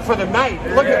 he's out for the night.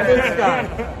 Look at this guy,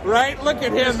 right? Look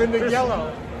at him in the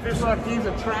yellow. fish marquees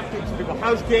attracting people.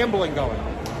 How's gambling going?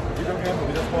 We don't gamble,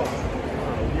 we just watch.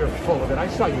 You're full of it. I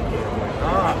saw you gambling.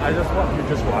 I just watch. You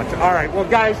just watch. All right. Well,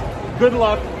 guys, good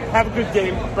luck. Have a good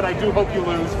game, but I do hope you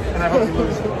lose, and I hope you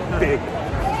lose big.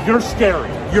 You're scary.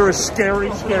 You're a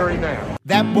scary, scary man.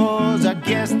 That was a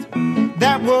guest.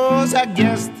 That was a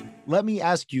guest. Let me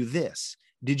ask you this.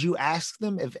 Did you ask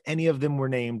them if any of them were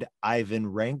named Ivan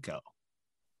Renko?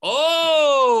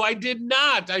 Oh, I did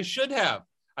not. I should have.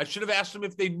 I should have asked them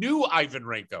if they knew Ivan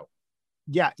Renko.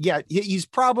 Yeah. He's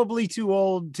probably too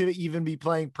old to even be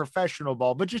playing professional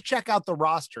ball, but just check out the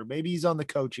roster. Maybe he's on the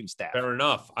coaching staff. Fair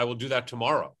enough. I will do that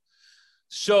tomorrow.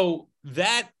 So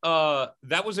that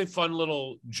was a fun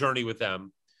little journey with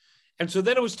them. And so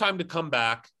then it was time to come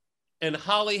back. And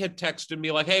Holly had texted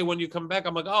me like, hey, when you come back,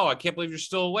 I'm like, oh, I can't believe you're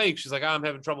still awake. She's like, I'm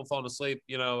having trouble falling asleep.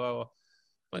 I'm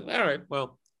like, all right,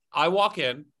 well, I walk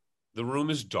in, the room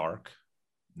is dark.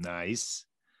 Nice.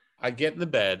 I get in the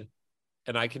bed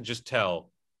and I can just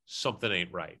tell something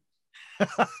ain't right.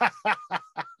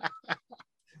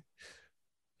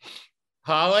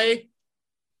 Holly,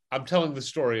 I'm telling the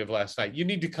story of last night. You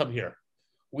need to come here.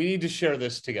 We need to share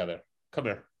this together. Come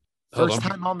here. First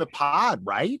time on the pod,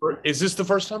 right? Is this the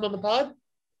first time on the pod?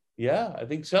 Yeah, I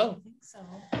think so.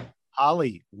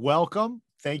 Holly, welcome.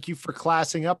 Thank you for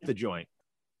classing up the joint.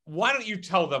 Why don't you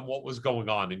tell them what was going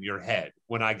on in your head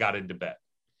when I got into bed?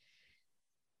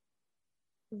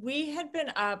 We had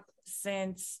been up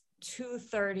since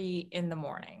 2:30 in the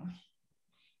morning.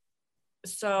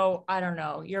 So I don't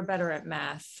know. You're better at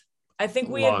math. I think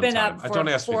we had been up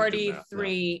for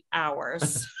 43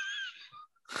 hours.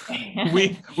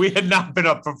 we had not been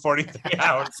up for 43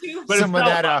 hours. But some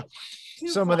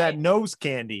of that nose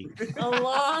candy.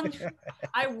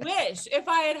 I wish if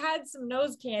I had had some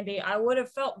nose candy, I would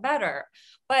have felt better.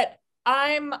 But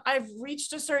I've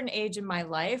reached a certain age in my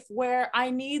life where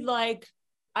I need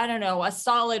a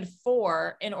solid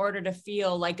 4 in order to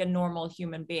feel like a normal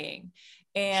human being.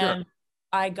 And sure.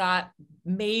 I got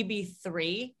maybe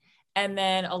 3, and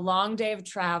then a long day of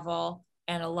travel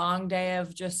and a long day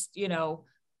of just,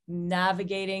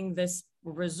 navigating this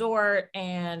resort.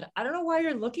 And I don't know why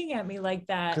you're looking at me like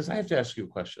that. Because I have to ask you a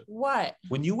question. What?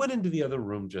 When you went into the other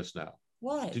room just now,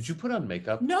 what? Did you put on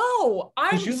makeup? No,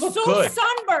 I'm so good.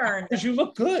 Sunburned. Because you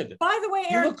look good. By the way,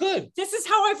 Eric, you look good. This is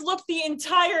how I've looked the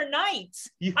entire night.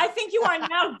 I think you are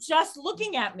now just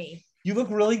looking at me. You look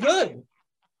really good.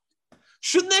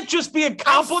 Shouldn't that just be a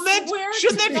compliment?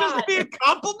 Shouldn't that just be a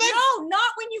compliment? No, not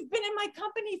when you've been in my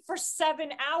company for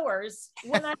 7 hours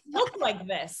when I look like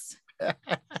this. That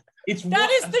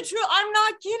is the truth. I'm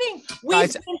not kidding.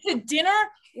 We've been to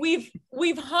dinner.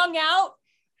 We've hung out.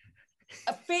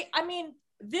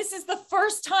 This is the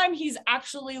first time he's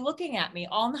actually looking at me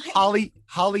all night.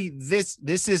 Holly, this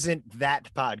isn't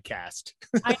that podcast.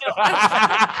 I know.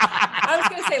 I was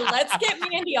going to say, let's get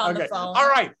Mandy on the phone. All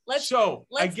right. Let's call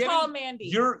Mandy.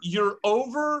 You're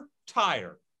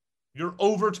overtired. You're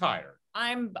overtired.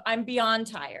 I'm beyond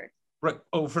tired. Right.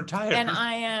 Overtired. And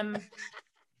I am.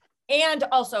 And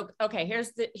also, okay,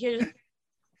 here's the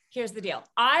deal.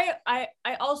 I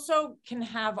also can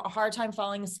have a hard time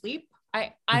falling asleep.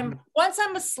 Once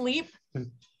I'm asleep,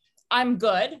 I'm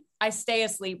good. I stay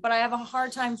asleep, but I have a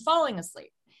hard time falling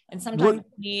asleep. And sometimes I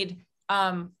need,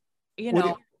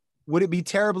 Would it be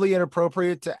terribly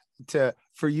inappropriate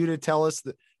for you to tell us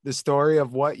the story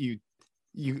of what you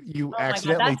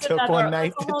accidentally took one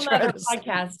night to try to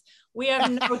podcast? We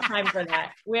have no time for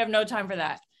that.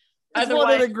 It's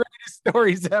one of the greatest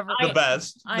stories ever. The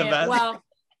best. Well,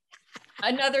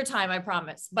 another time, I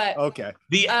promise. But okay.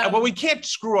 Well, we can't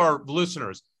screw our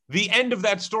listeners. The end of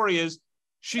that story is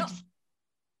she. No.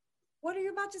 What are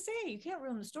you about to say? You can't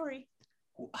ruin the story.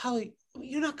 Holly,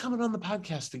 you're not coming on the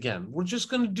podcast again. We're just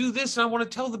going to do this, and I want to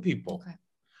tell the people. Okay.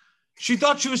 She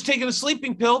thought she was taking a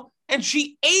sleeping pill, and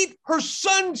she ate her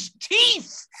son's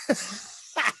teeth.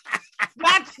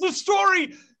 That's the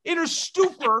story. In her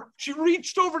stupor, she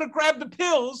reached over to grab the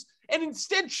pills, and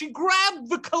instead she grabbed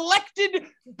the collected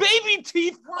baby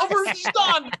teeth of her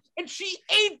son, and she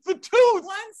ate the tooth.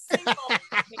 One single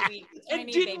baby, and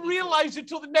didn't realize it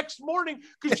till the next morning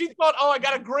because she thought, oh, I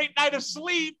got a great night of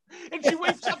sleep. And she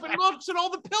wakes up and looks, and all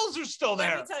the pills are still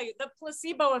there. Let me tell you, the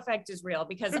placebo effect is real,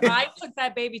 because I took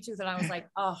that baby tooth and I was like,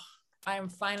 oh, I am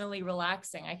finally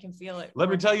relaxing. I can feel it. Let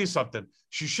me tell you something.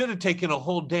 She should have taken a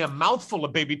whole damn mouthful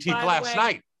of baby teeth last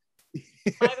night.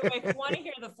 By the way, if you want to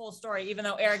hear the full story, even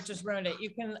though Eric just ruined it, you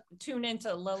can tune into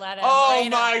Loletta. Oh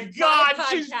my God,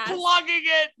 she's plugging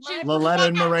it. Loletta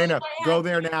and Morena, go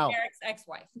there now. Eric's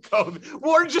ex-wife.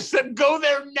 Warren just said, go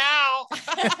there now.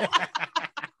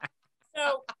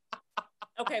 So,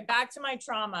 okay, back to my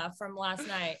trauma from last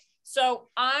night. So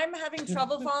I'm having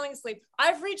trouble falling asleep.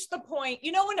 I've reached the point,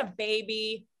 when a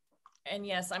baby, and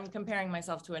yes, I'm comparing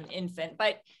myself to an infant,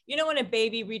 but when a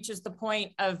baby reaches the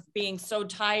point of being so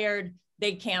tired,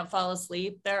 they can't fall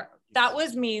asleep. That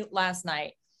was me last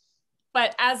night.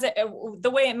 But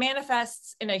the way it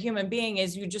manifests in a human being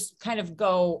is you just kind of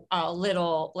go a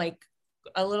little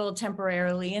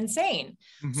temporarily insane.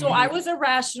 Mm-hmm. So I was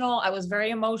irrational. I was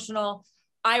very emotional.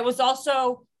 I was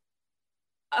also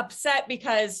upset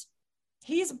because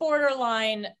he's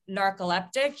borderline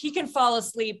narcoleptic. He can fall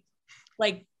asleep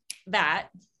like that.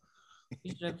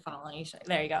 You should have fallen.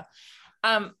 There you go.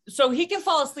 So he can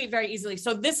fall asleep very easily.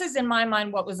 So this is in my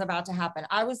mind what was about to happen.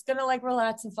 I was gonna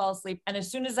relax and fall asleep. And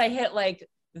as soon as I hit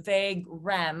vague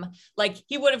REM,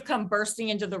 he would have come bursting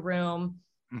into the room,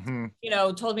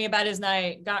 told me about his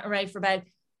night, gotten ready for bed,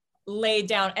 laid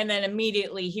down, and then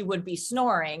immediately he would be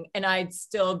snoring and I'd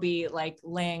still be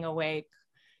laying awake,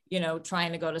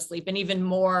 trying to go to sleep, and even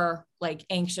more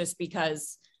anxious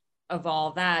because of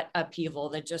all that upheaval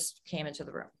that just came into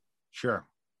the room. Sure.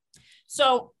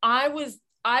 So I was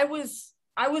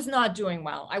not doing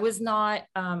well. I was not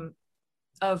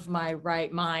of my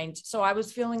right mind. So I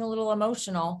was feeling a little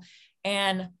emotional,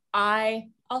 and I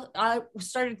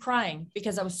started crying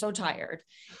because I was so tired.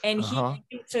 And he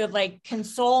came to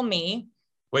console me.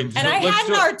 Wait, and I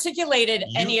hadn't articulated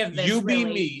any of this. You be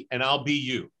really. me, and I'll be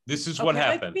you. This is what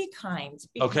happened. Be kind.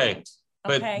 Okay.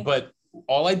 But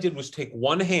all I did was take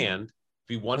one hand,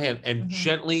 and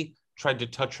gently tried to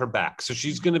touch her back. So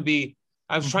she's going to be.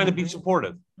 I was trying to be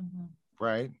supportive. Mm-hmm.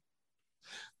 Right.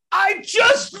 I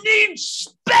just need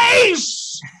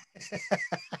space.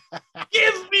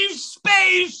 Give me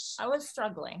space. I was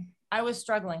struggling.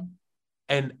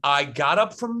 And I got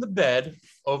up from the bed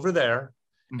over there,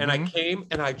 and I came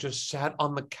and I just sat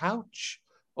on the couch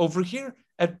over here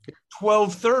at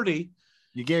 12:30.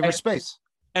 You gave her space.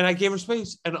 And I gave her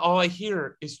space. And all I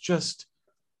hear is just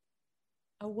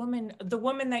the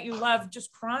woman that you love,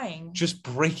 just crying, just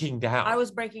breaking down. I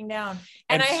was breaking down.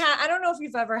 And I don't know if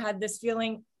you've ever had this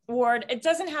feeling, Ward. It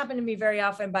doesn't happen to me very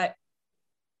often, but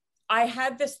I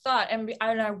had this thought, and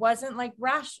I wasn't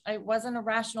it wasn't a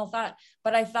rational thought,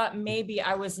 but I thought maybe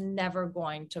I was never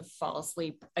going to fall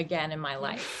asleep again in my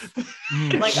life.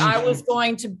 I was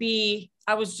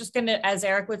just going to, as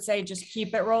Eric would say, just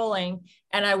keep it rolling,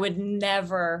 and I would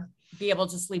never be able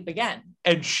to sleep again.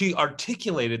 And she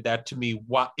articulated that to me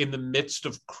in the midst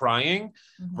of crying.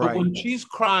 Right. But when she's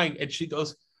crying and she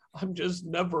goes, I'm just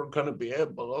never going to be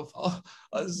able to fall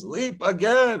asleep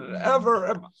again,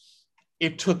 ever.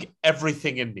 It took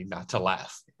everything in me not to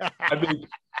laugh. I mean,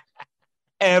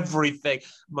 everything.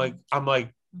 I'm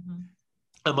like,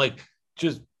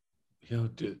 just,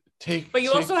 take. But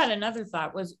you also had another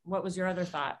thought. What was your other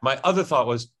thought? My other thought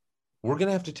was, we're going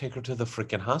to have to take her to the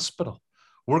freaking hospital.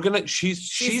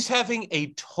 She's having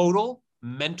a total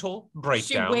mental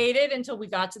breakdown. She waited until we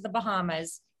got to the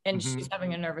Bahamas, and she's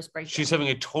having a nervous breakdown. She's having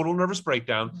a total nervous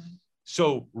breakdown. Mm-hmm.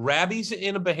 So Rabbi's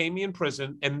in a Bahamian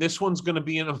prison, and this one's going to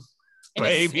be in a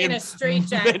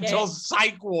mental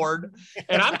psych ward,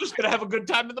 and I'm just going to have a good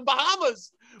time in the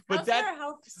Bahamas. But how's their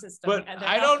health system? But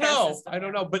I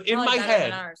don't know. But in my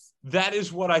head, that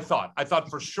is what I thought. I thought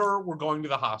for sure we're going to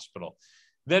the hospital.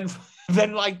 Then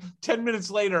 10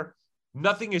 minutes later,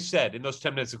 nothing is said in those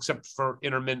 10 minutes except for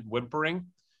intermittent whimpering.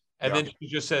 And then she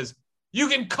just says, you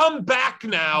can come back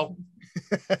now.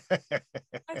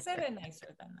 I said it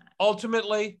nicer than that.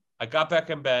 Ultimately, I got back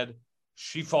in bed.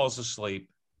 She falls asleep.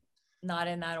 Not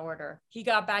in that order. He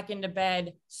got back into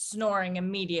bed, snoring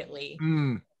immediately.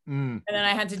 And then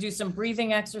I had to do some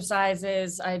breathing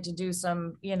exercises. I had to do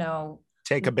some,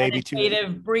 take a baby tooth.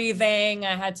 Meditative breathing.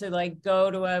 I had to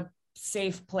go to a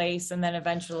safe place, and then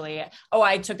eventually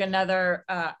I took another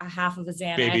a half of a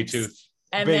Xanax, baby tooth,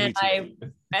 and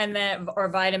then or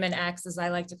vitamin X as I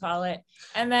like to call it,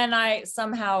 and then I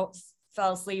somehow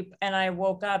fell asleep, and I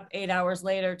woke up 8 hours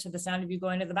later to the sound of you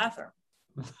going to the bathroom.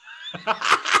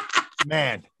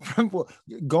 Man, from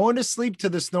going to sleep to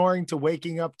the snoring to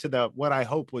waking up to what I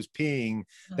hope was peeing,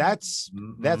 that's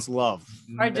love.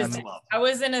 Or just love. I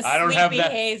was in a sleepy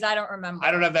haze. I don't remember.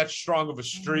 I don't have that strong of a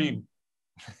stream.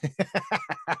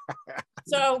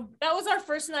 So that was our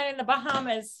first night in the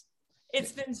Bahamas.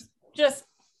 It's been just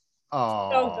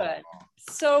so good,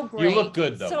 so great. You look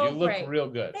good though. So you look great. Real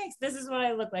good. Thanks. This is what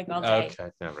I look like all day.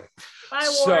 Okay, never. Bye,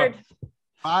 Ward.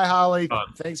 Bye, Holly.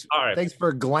 Thanks. All right. Thanks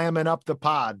for glamming up the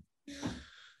pod.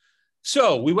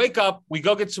 So we wake up, we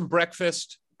go get some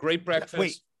breakfast. Great breakfast.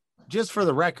 Wait, just for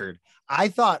the record, I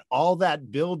thought all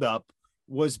that buildup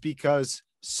was because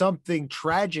something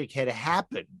tragic had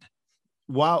happened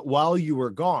while you were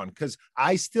gone, because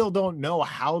I still don't know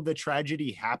how the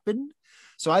tragedy happened.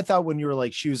 So I thought when you were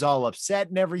like, she was all upset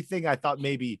and everything, I thought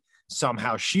maybe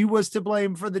somehow she was to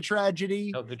blame for the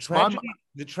tragedy. No, the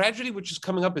tragedy which is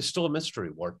coming up is still a mystery,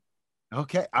 Ward.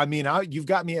 Okay. I mean, you've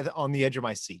got me on the edge of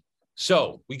my seat.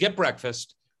 So we get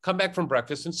breakfast, come back from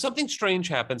breakfast, and something strange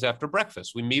happens after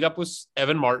breakfast. We meet up with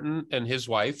Evan Martin and his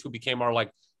wife, who became our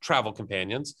like travel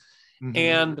companions. Mm-hmm.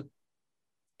 And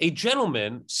a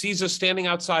gentleman sees us standing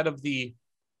outside of the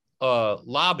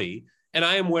lobby, and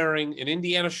I am wearing an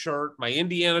Indiana shirt, my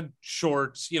Indiana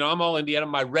shorts. You know, I'm all Indiana,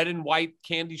 my red and white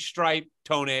candy stripe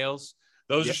toenails.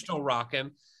 Those are still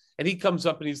rocking. And he comes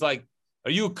up and he's like,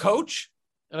 "Are you a coach?"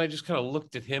 And I just kind of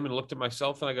looked at him and looked at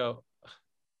myself, and I go,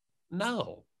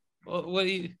 "No. Well,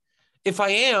 if I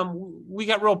am, we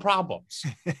got real problems."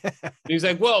 He's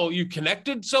like, "Well, you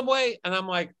connected some way?" And I'm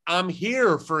like, "I'm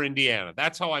here for Indiana.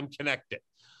 That's how I'm connected."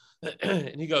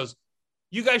 And he goes,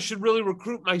 "You guys should really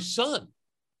recruit my son."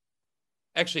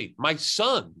 Actually, my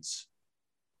sons.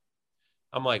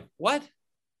 I'm like, "What?"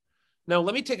 Now,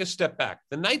 let me take a step back.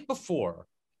 The night before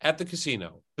at the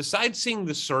casino, besides seeing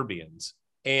the Serbians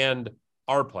and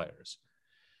our players,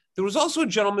 there was also a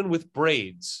gentleman with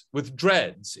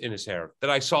dreads in his hair that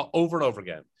I saw over and over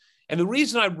again. And the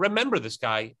reason I remember this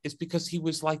guy is because he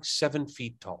was like 7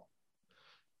 feet tall.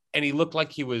 And he looked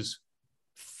like he was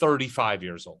 35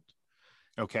 years old.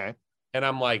 Okay. And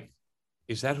I'm like,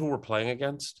 is that who we're playing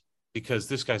against? Because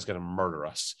this guy's going to murder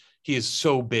us. He is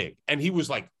so big. And he was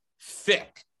like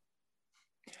thick.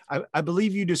 I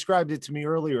believe you described it to me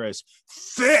earlier as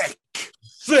thick.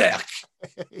 Yeah.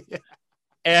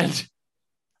 And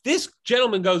this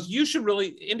gentleman goes,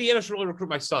 Indiana should really recruit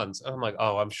my sons. And I'm like,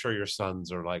 "Oh, I'm sure your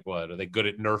sons are like, what? Are they good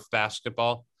at Nerf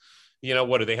basketball? You know,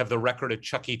 what do they have the record at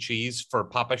Chuck E. Cheese for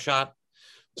Papa Shot?"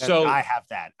 So I have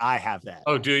that.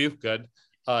 Oh, do you? Good.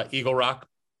 Eagle Rock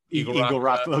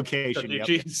location.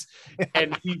 Yep.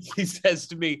 And he says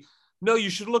to me, "No, you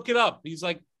should look it up." He's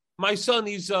like, "My son,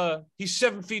 he's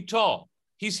 7 feet tall.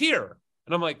 He's here."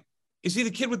 And I'm like, "Is he the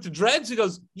kid with the dreads?" He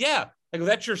goes, "Yeah." I go,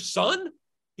 "That's your son?"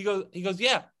 He goes,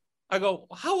 "Yeah." I go,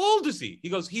 "How old is he?" He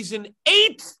goes, "He's in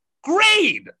 8th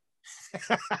grade.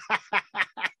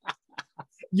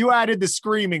 You added the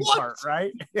screaming part,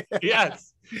 right?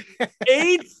 Yes.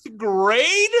 8th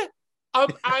grade?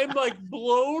 I'm like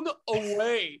blown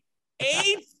away.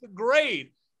 8th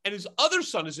grade. And his other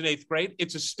son is in 8th grade.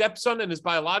 It's a stepson and his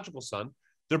biological son.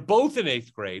 They're both in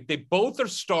 8th grade. They both are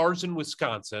stars in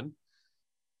Wisconsin.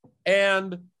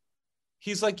 And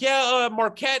he's like, "Yeah,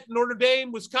 Marquette, Notre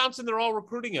Dame, Wisconsin, they're all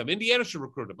recruiting him. Indiana should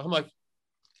recruit him." I'm like,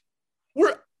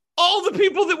 all the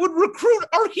people that would recruit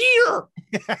are here.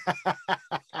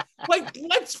 Like,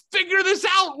 let's figure this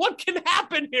out. What can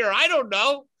happen here? I don't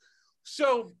know.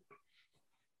 So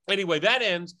anyway, that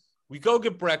ends. We go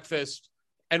get breakfast,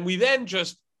 and we then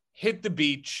just hit the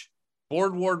beach.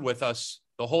 Board Ward with us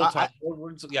the whole time.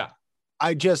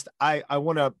 I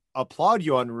want to applaud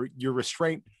you on your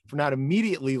restraint for not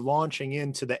immediately launching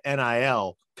into the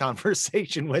NIL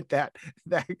conversation with that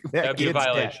That'd be a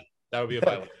violation. That would be a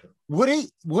violation. Would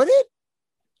it?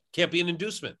 Can't be an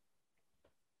inducement.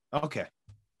 Okay.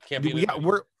 Can't be.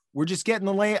 We're just getting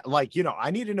the lay. Like, you know,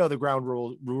 I need to know the ground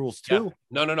rules too.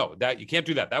 Yeah. No. That you can't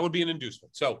do that. That would be an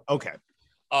inducement. So okay.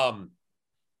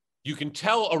 You can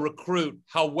tell a recruit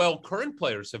how well current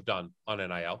players have done on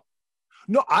NIL.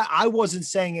 No, I wasn't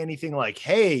saying anything like,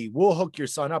 "Hey, we'll hook your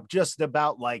son up." Just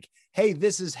about like, "Hey,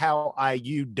 this is how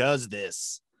IU does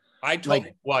this." I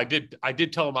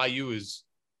did tell him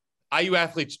IU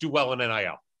athletes do well in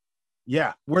NIL.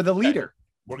 Yeah, we're the leader.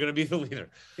 We're going to be the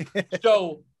leader.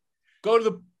 So go to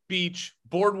the beach.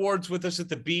 Board Ward's with us at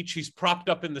the beach. He's propped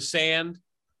up in the sand.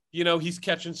 You know, he's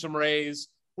catching some rays.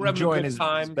 We're enjoying having a good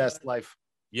time. His best life.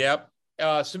 Yep.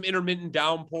 Some intermittent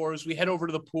downpours. We head over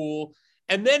to the pool.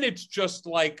 And then it's just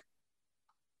like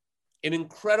an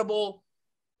incredible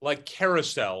like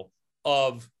carousel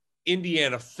of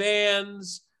Indiana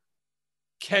fans,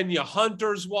 Kenya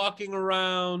Hunters walking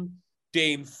around,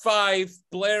 Dane Fife,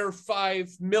 Blair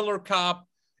Fife, Miller Kopp,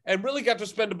 and really got to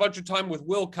spend a bunch of time with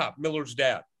Will Kopp, Miller's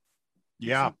dad.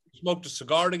 Yeah. Smoked a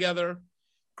cigar together.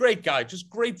 Great guy, just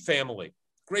great family.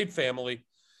 Great family.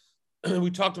 We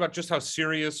talked about just how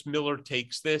serious Miller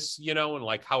takes this, you know, and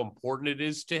like how important it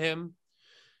is to him.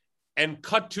 And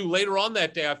cut to later on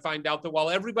that day, I find out that while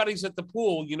everybody's at the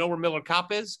pool, you know where Miller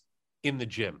Kopp is? In the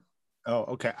gym. Oh,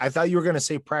 okay. I thought you were going to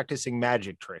say practicing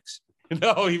magic tricks.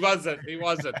 No, he wasn't.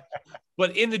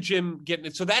 But in the gym getting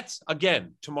it. So that's,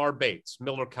 again, Tamar Bates,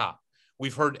 Miller Kopp.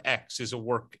 We've heard X is a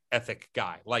work ethic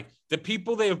guy. Like the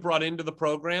people they have brought into the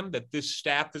program that this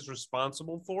staff is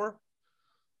responsible for,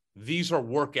 these are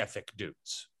work ethic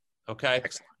dudes. Okay.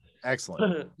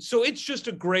 Excellent. So it's just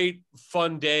a great,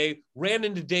 fun day. Ran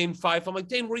into Dane Fife. I'm like,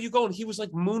 Dane, where are you going? He was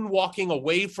like moonwalking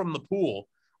away from the pool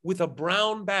with a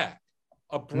brown bag,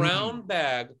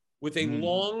 with a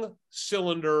long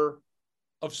cylinder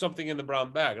of something in the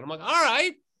brown bag. And I'm like, all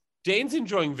right, Dane's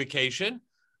enjoying vacation.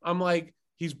 I'm like,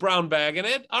 he's brown bagging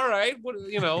it. All right. What,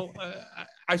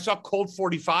 I saw Colt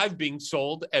 45 being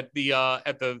sold at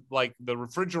the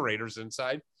refrigerators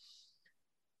inside.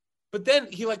 But then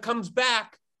he like comes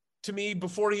back to me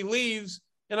before he leaves,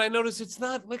 and I notice it's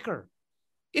not liquor.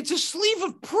 It's a sleeve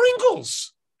of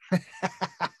Pringles.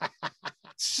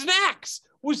 Snacks,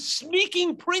 was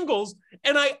sneaking Pringles,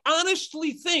 and I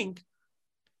honestly think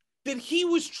that he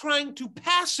was trying to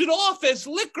pass it off as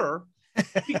liquor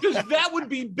because that would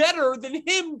be better than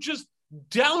him just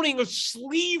downing a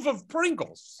sleeve of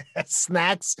Pringles.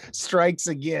 Snacks strikes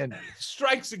again.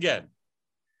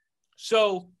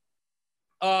 So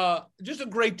just a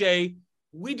great day.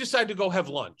 We decided to go have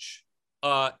lunch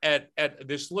at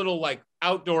this little like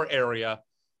outdoor area.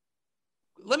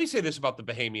 Let me say this about the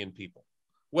Bahamian people,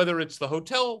 whether it's the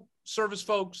hotel service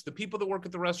folks, the people that work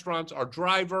at the restaurants, our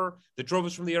driver that drove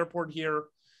us from the airport here,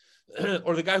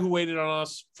 or the guy who waited on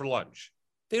us for lunch.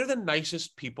 They're the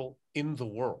nicest people in the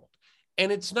world.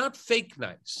 And it's not fake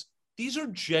nice. These are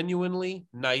genuinely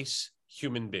nice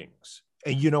human beings.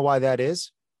 And you know why that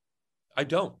is? I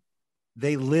don't.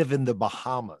 They live in the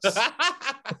Bahamas.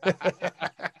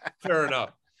 Fair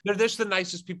enough. They're just the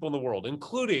nicest people in the world,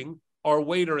 including our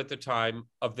waiter at the time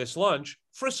of this lunch,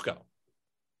 Frisco.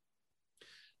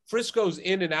 Frisco's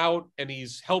in and out, and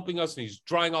he's helping us, and he's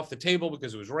drying off the table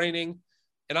because it was raining.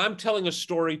 And I'm telling a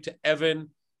story to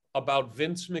Evan about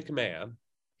Vince McMahon.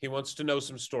 He wants to know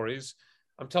some stories.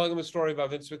 I'm telling him a story about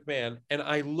Vince McMahon, and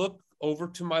I look over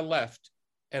to my left,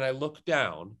 and I look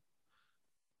down,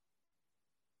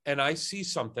 and I see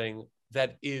something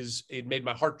it made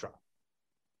my heart drop.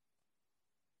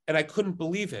 And I couldn't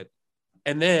believe it.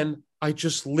 And then I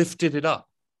just lifted it up.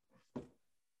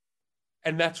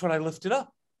 And that's when I lifted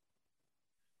up.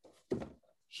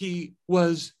 He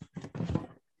was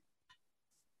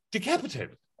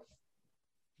decapitated.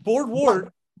 Board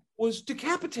Ward was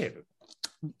decapitated.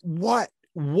 What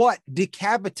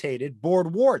decapitated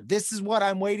Board Ward? This is what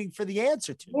I'm waiting for the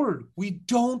answer to. Ward, we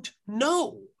don't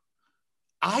know.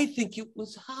 I think it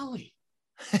was Holly.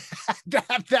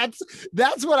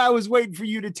 That's what I was waiting for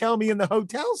you to tell me in the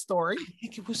hotel story. I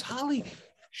think it was Holly.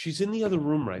 She's in the other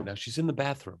room right now. She's in the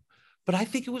bathroom. But I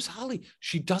think it was Holly.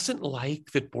 She doesn't like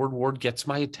that Board Ward gets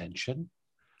my attention.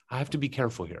 I have to be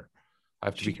careful here.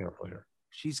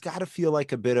 She's got to feel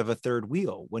like a bit of a third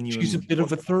wheel when you. She's a bit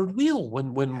of a third wheel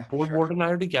when Board Ward and I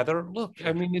are together. Look,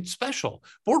 I mean, it's special.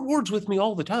 Board Ward's with me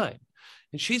all the time,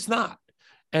 and she's not.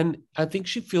 And I think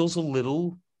she feels a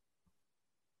little,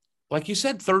 like you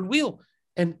said, third wheel.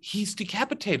 And he's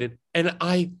decapitated, and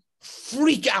I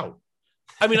freak out.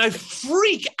 I mean, I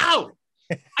freak out.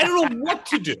 I don't know what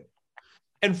to do.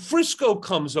 And Frisco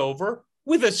comes over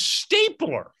with a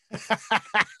stapler.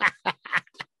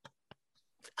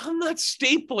 I'm not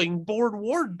stapling Board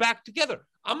Ward back together.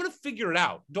 I'm going to figure it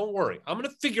out. Don't worry. I'm going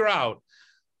to figure out.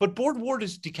 But Board Ward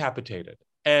is decapitated.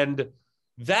 And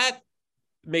that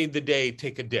made the day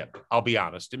take a dip. I'll be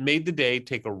honest. It made the day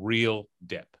take a real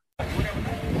dip.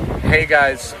 Hey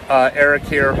guys, Eric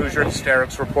here, Hoosier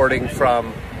Hysterics, reporting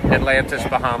from Atlantis,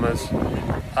 Bahamas.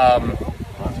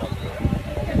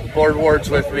 Board Ward's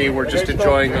with me. We're just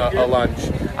enjoying a lunch.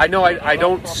 I know I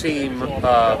don't seem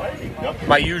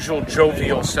my usual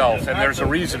jovial self, and there's a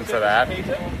reason for that.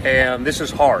 And this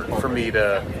is hard for me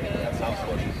to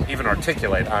even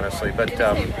articulate, honestly. But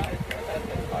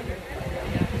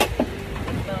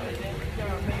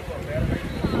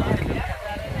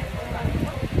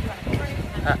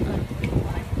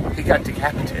he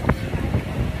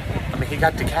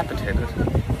got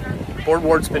decapitated. Board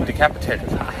Ward's been decapitated.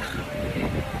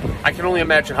 I can only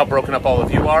imagine how broken up all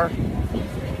of you are,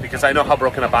 because I know how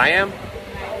broken up I am,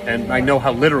 and I know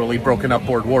how literally broken up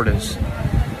Board Ward is.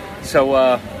 So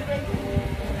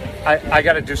I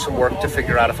got to do some work to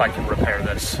figure out if I can repair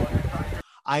this.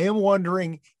 I am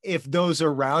wondering if those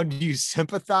around you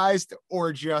sympathized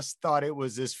or just thought it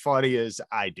was as funny as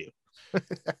I do.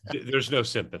 There's no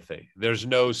sympathy.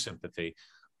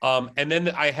 And then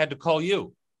I had to call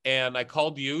you, and I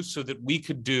called you so that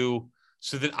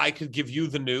I could give you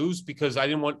the news, because I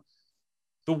didn't want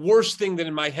the worst thing that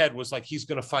in my head was like, he's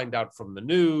going to find out from the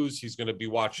news. He's going to be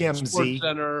watching TMZ. Sports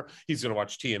Center. He's going to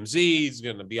watch TMZ. He's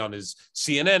going to be on his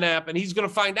CNN app, and he's going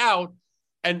to find out.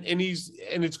 And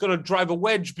it's going to drive a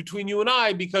wedge between you and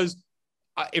I, because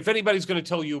if anybody's going to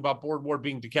tell you about Board Ward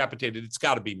being decapitated, it's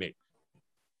got to be me.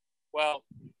 Well,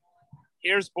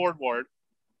 here's Board Ward.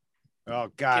 Oh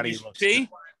God, Can he you looks see? good.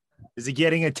 Is he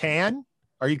getting a tan?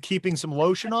 Are you keeping some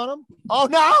lotion on him? Oh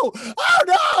no! Oh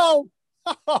no!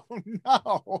 Oh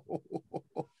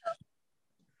no!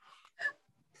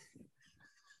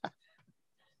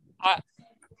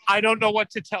 I don't know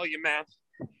what to tell you, man.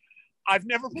 I've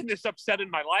never been this upset in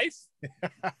my life.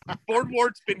 Board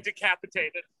Ward's been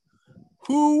decapitated.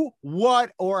 Who,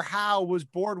 what, or how was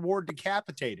Board Ward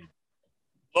decapitated?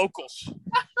 Locals.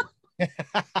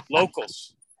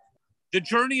 Locals. The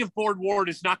journey of Board Ward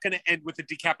is not going to end with a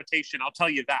decapitation. I'll tell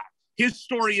you that. His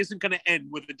story isn't going to end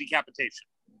with a decapitation.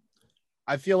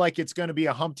 I feel like it's going to be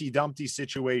a Humpty Dumpty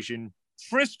situation.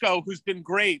 Frisco, who's been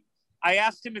great. I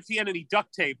asked him if he had any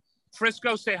duct tape.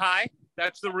 Frisco, say hi.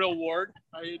 That's the real Ward.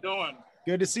 How you doing?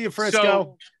 Good to see you, Frisco.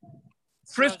 So,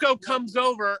 Frisco comes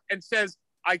over and says,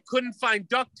 I couldn't find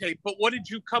duct tape, but what did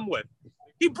you come with?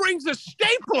 He brings a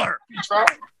stapler.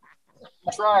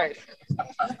 Try.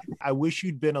 I wish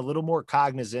you'd been a little more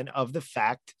cognizant of the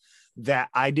fact that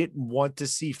I didn't want to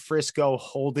see Frisco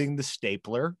holding the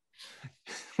stapler.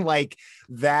 Like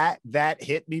that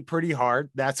hit me pretty hard.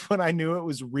 That's when I knew it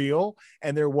was real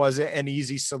and there wasn't an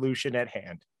easy solution at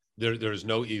hand. There's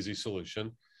no easy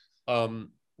solution.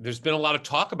 There's been a lot of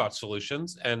talk about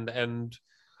solutions, and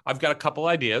I've got a couple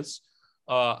ideas.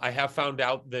 I have found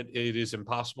out that it is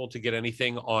impossible to get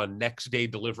anything on next day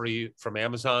delivery from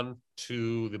Amazon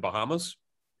to the Bahamas.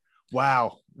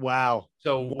 Wow.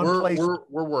 So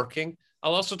we're working.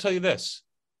 I'll also tell you this.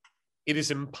 It is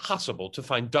impossible to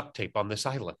find duct tape on this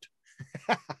island.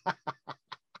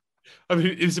 I mean,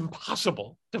 it is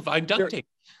impossible to find duct tape.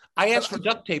 I asked for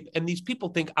duct tape, and these people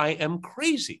think I am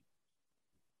crazy.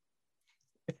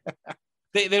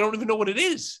 They don't even know what it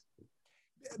is.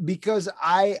 Because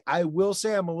I will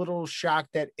say I'm a little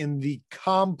shocked that in the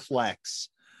complex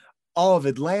of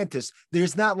Atlantis,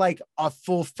 there's not like a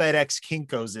full FedEx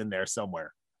Kinko's in there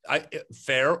somewhere.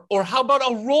 Fair. Or how about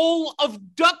a roll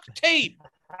of duct tape?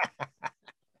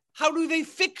 How do they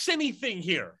fix anything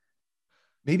here?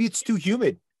 Maybe it's too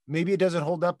humid. Maybe it doesn't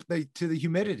hold up to the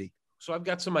humidity. So I've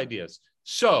got some ideas.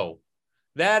 So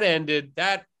that ended.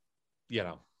 That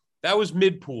was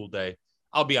mid-pool day.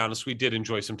 I'll be honest, we did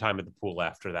enjoy some time at the pool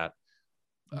after that.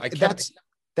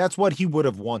 That's what he would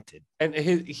have wanted. And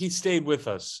he stayed with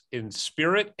us in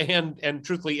spirit and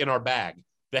truthfully in our bag.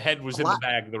 The head was in the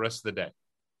bag the rest of the day.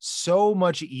 So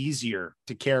much easier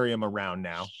to carry him around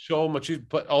now. So much,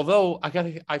 but although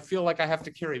I feel like I have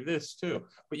to carry this too.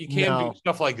 But you can't do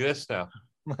stuff like this now.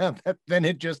 Then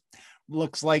it just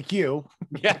looks like you.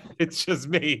 Yeah, it's just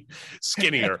me,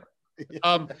 skinnier.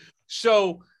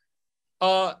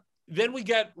 Then we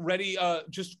get ready,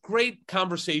 just great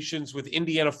conversations with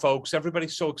Indiana folks.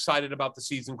 Everybody's so excited about the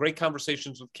season. Great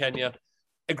conversations with Kenya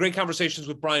and great conversations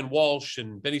with Brian Walsh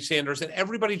and Benny Sanders. And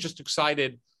everybody's just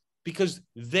excited because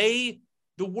the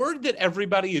word that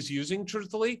everybody is using,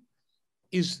 truthfully,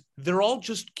 is they're all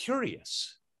just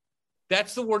curious.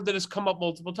 That's the word that has come up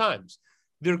multiple times.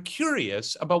 They're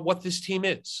curious about what this team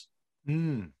is.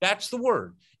 That's the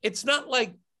word. It's not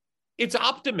like it's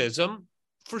optimism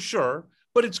for sure,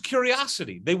 but it's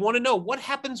curiosity. They want to know what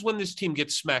happens when this team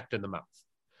gets smacked in the mouth.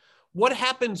 What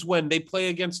happens when they play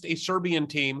against a Serbian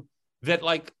team that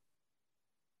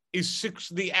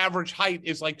the average height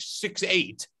is like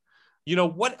 6'8".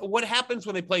 What happens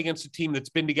when they play against a team that's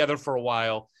been together for a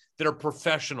while, that are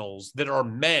professionals, that are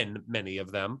men, many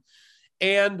of them.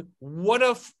 And what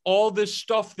if all this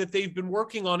stuff that they've been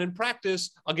working on in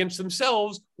practice against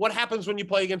themselves, what happens when you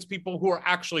play against people who are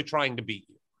actually trying to beat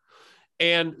you?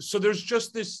 And so there's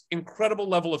just this incredible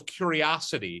level of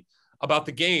curiosity about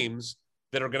the games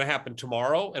that are going to happen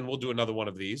tomorrow. And we'll do another one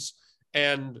of these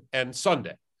and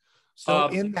Sunday. So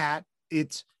in that,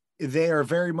 they are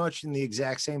very much in the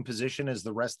exact same position as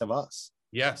the rest of us.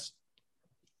 Yes,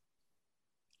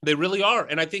 they really are.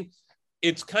 And I think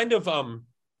it's kind of,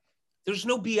 there's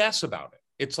no BS about it.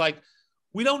 It's like,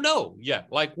 we don't know yet.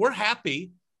 Like, we're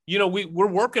happy. We're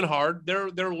working hard. They're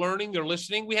learning, they're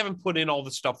listening. We haven't put in all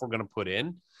the stuff we're going to put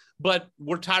in, but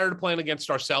we're tired of playing against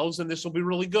ourselves, and this will be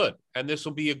really good. And this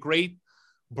will be a great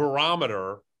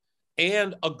barometer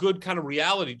and a good kind of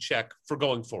reality check for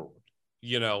going forward,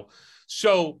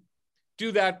 So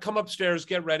do that, come upstairs,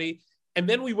 get ready. And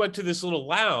then we went to this little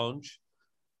lounge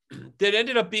that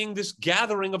ended up being this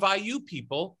gathering of IU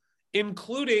people,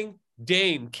 including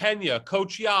Dane, Kenya,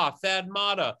 Coach Ya, Thad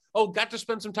Mata. Oh, got to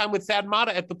spend some time with Thad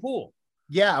Mata at the pool.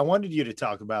 Yeah, I wanted you to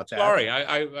talk about that. Sorry,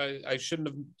 I shouldn't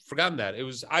have forgotten that.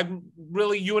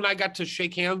 You and I got to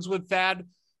shake hands with Thad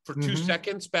for 2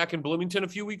 seconds back in Bloomington a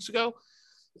few weeks ago,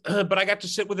 but I got to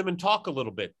sit with him and talk a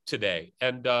little bit today.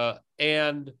 And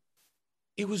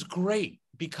it was great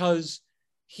because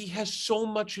he has so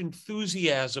much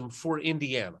enthusiasm for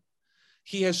Indiana.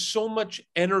 He has so much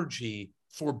energy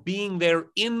for being there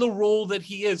in the role that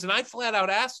he is. And I flat out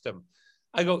asked him,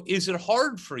 I go, is it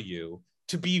hard for you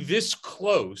to be this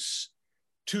close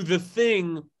to the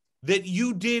thing that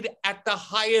you did at the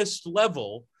highest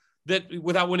level, that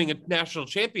without winning a national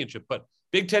championship, but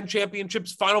Big Ten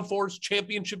championships, Final Fours,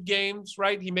 championship games,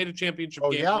 right? He made a championship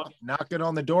game. Yeah, knocking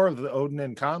on the door of the Odin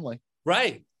and Conley.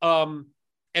 Right.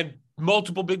 And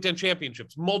multiple Big Ten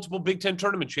championships, multiple Big Ten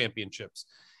tournament championships.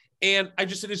 And I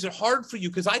just said, is it hard for you?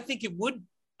 Because I think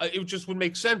it just would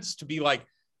make sense to be like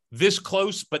this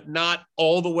close, but not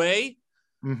all the way.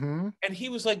 Mm-hmm. And he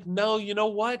was like, no, you know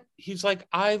what? He's like,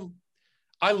 I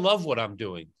love what I'm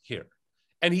doing here.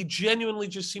 And he genuinely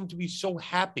just seemed to be so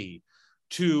happy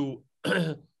to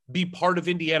be part of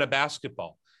Indiana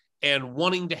basketball and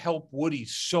wanting to help Woody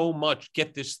so much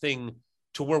get this thing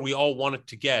to where we all want it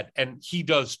to get. And he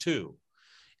does too.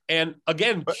 And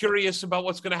again, curious about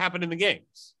what's going to happen in the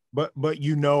games. But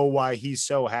you know why he's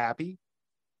so happy?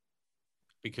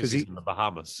 Because he's in the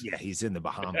Bahamas. Yeah, he's in the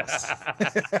Bahamas.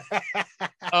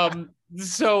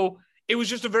 So it was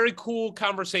just a very cool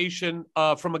conversation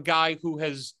from a guy who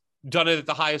has done it at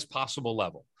the highest possible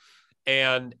level.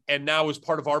 And now is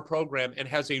part of our program and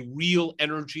has a real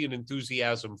energy and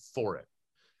enthusiasm for it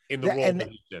in the role that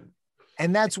he's in.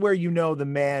 And that's where, you know, the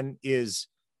man is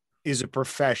a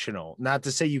professional. Not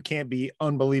to say you can't be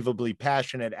unbelievably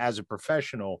passionate as a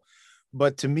professional,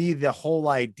 but to me, the whole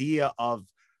idea of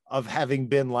having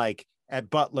been like at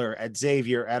Butler, at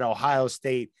Xavier, at Ohio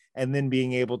State, and then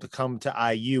being able to come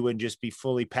to IU and just be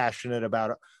fully passionate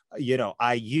about, you know,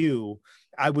 IU,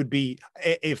 I would be,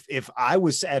 if I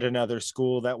was at another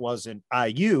school that wasn't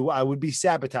IU, I would be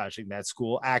sabotaging that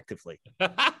school actively.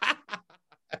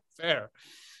 Fair.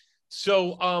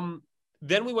 So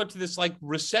then we went to this like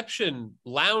reception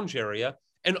lounge area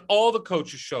and all the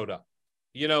coaches showed up,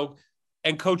 you know,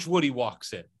 and Coach Woody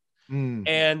walks in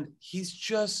and he's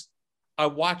just, I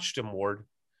watched him, Ward.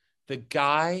 The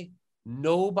guy,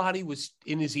 nobody was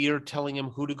in his ear telling him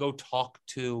who to go talk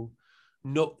to.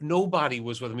 No, nobody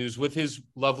was with him. He was with his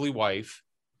lovely wife,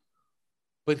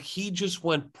 but he just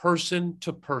went person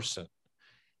to person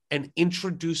and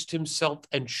introduced himself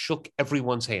and shook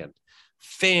everyone's hand.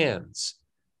 Fans,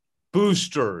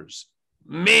 boosters,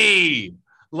 me,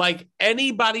 like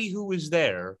anybody who was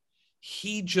there,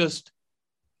 he just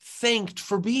thanked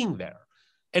for being there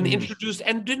and introduced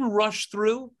and didn't rush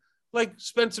through, like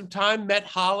spent some time, met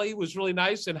Holly, was really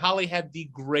nice. And Holly had the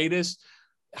greatest.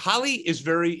 Holly is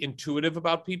very intuitive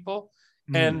about people.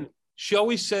 And she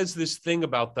always says this thing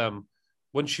about them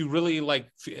when she really like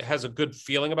has a good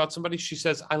feeling about somebody. She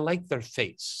says, I like their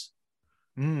face.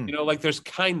 You know, like there's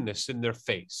kindness in their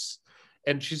face.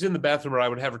 And she's in the bathroom, or I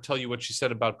would have her tell you what she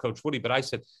said about Coach Woody. But I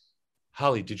said,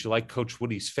 Holly, did you like Coach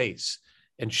Woody's face?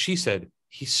 And she said,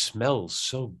 he smells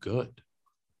so good.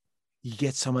 You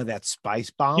get some of that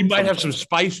spice bomb. He might have some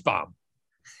spice bomb.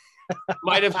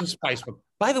 Might have some spice bomb.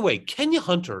 By the way, Kenya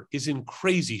Hunter is in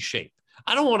crazy shape.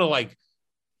 I don't want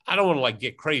to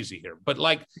get crazy here, but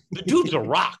like the dude's a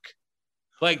rock.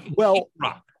 Like, well,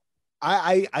 rock.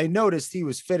 I noticed he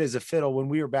was fit as a fiddle when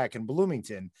we were back in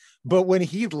Bloomington, but when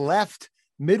he left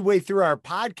midway through our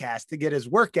podcast to get his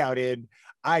workout in,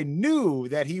 I knew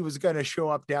that he was going to show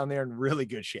up down there in really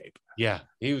good shape. Yeah,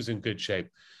 he was in good shape.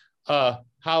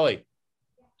 Holly,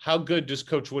 how good does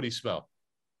Coach Woody smell?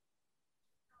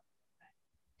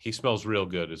 He smells real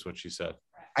good, is what she said.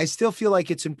 I still feel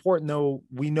like it's important, though.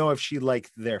 We know if she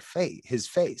liked his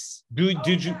face. Did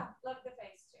you? Yeah. Love the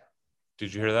face too.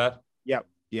 Did you hear that? Yep.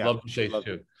 Yeah. Love the face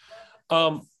too.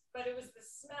 But it was the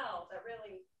smell that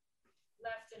really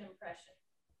left an impression.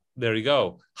 There you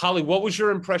go. Holly, what was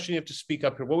your impression? You have to speak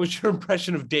up here. What was your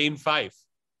impression of Dane Fife?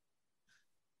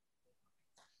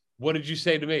 What did you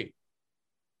say to me?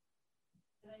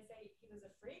 Did I say he was a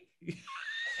freak?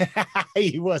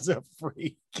 He was a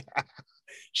freak.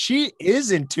 She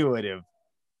is intuitive.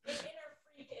 An inner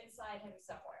freak inside him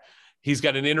somewhere. He's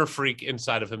got an inner freak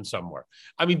inside of him somewhere.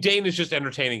 I mean, Dane is just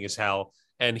entertaining as hell,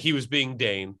 and he was being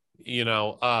Dane. You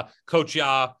know, Coach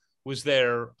Ya was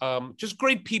there. Just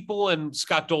great people, and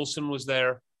Scott Dolson was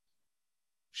there.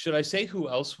 Should I say who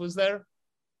else was there?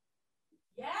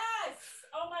 Yes.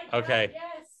 Oh my God. Okay.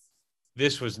 Yes.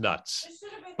 This was nuts.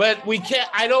 But we can't,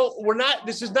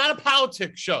 this is not a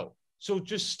politics show. So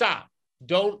just stop.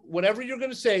 Don't, whatever you're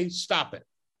going to say, stop it.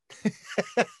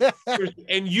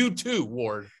 And you too,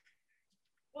 Ward.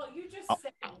 Well, you just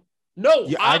said. No,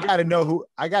 yeah, I gotta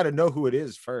know who it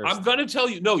is first. I'm going to tell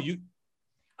you. No,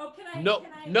 Oh, can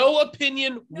I? No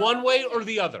opinion, one way or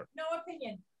the other. No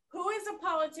opinion. Who who is a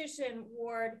politician,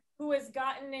 Ward, who has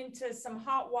gotten into some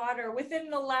hot water within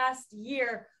the last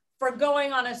year for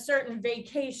going on a certain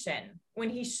vacation when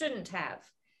he shouldn't have?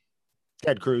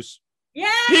 Ted Cruz.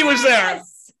 Yeah, He was there.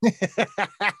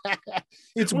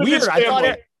 It's With weird. his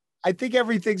family. I think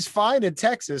everything's fine in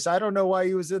Texas. I don't know why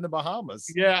he was in the Bahamas.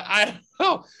 Yeah, I don't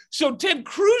know. So Ted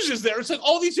Cruz is there. It's like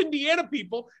all these Indiana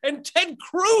people and Ted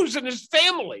Cruz and his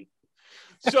family.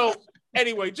 So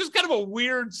anyway, just kind of a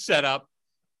weird setup,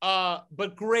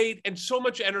 but great, and so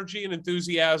much energy and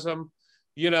enthusiasm.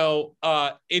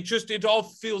 It all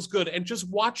feels good. And just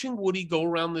watching Woody go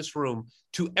around this room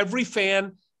to every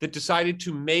fan that decided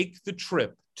to make the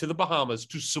trip to the Bahamas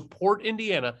to support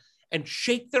Indiana and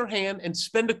shake their hand and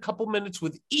spend a couple minutes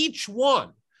with each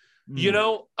one,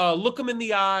 look them in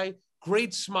the eye,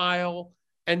 great smile,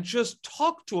 and just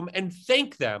talk to them and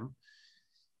thank them.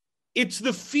 It's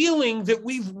the feeling that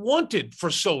we've wanted for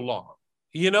so long,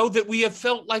 that we have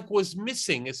felt like was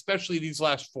missing, especially these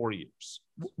last 4 years.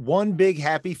 One big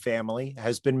happy family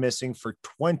has been missing for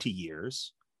 20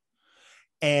 years.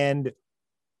 And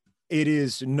it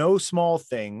is no small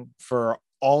thing for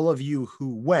all of you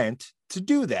who went to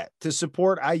do that, to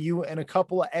support IU in a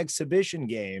couple of exhibition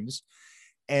games.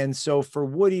 And so for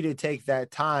Woody to take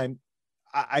that time,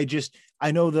 I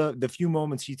know the few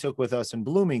moments he took with us in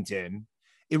Bloomington,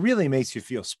 it really makes you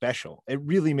feel special. It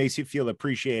really makes you feel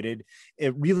appreciated.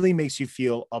 It really makes you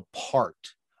feel a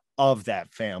part of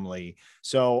that family.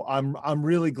 So I'm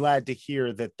really glad to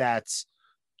hear that that's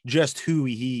just who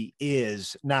he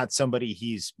is, not somebody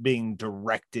he's being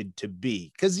directed to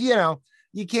be. Because,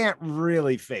 you can't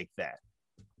really fake that.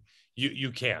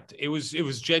 You can't. It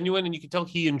was genuine, and you can tell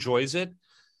he enjoys it.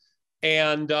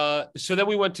 And so then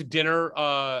we went to dinner,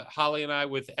 Holly and I,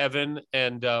 with Evan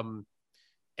and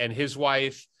his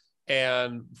wife,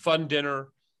 and fun dinner.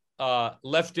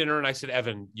 Left dinner, and I said,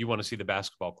 Evan, you want to see the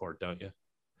basketball court, don't you?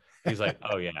 He's like,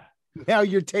 oh yeah. Now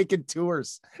you're taking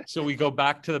tours. So we go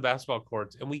back to the basketball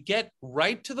courts, and we get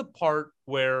right to the part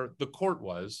where the court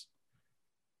was,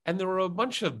 and there were a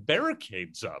bunch of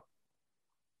barricades up.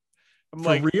 I'm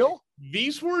For real?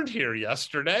 These weren't here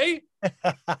yesterday.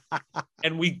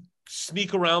 And we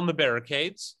sneak around the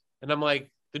barricades, and I'm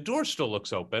like, the door still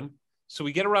looks open. So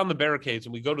we get around the barricades,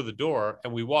 and we go to the door,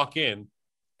 and we walk in,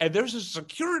 and there's a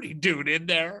security dude in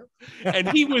there, and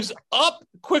he was up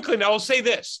quickly. Now I'll say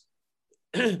this.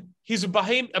 He's a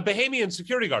Bahamian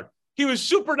security guard. He was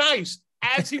super nice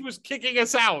as he was kicking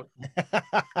us out.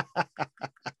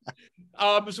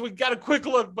 So we got a quick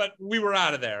look, but we were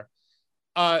out of there.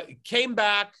 Came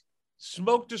back,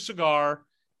 smoked a cigar,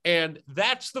 and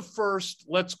that's the first,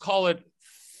 let's call it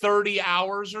 30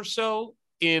 hours or so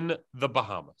in the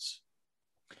Bahamas.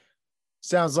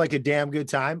 Sounds like a damn good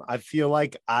time. I feel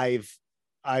like I've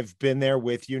been there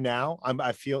with you now.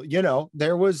 I feel,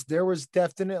 there was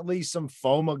definitely some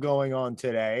FOMO going on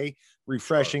today,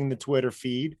 refreshing the Twitter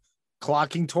feed,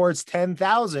 clocking towards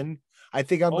 10,000. I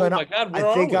think I'm going to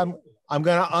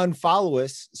unfollow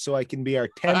us so I can be our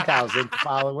 10,000th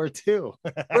follower too.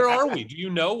 Where are we? Do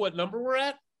you know what number we're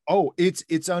at? Oh, it's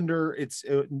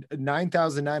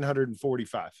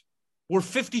 9,945. We're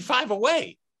 55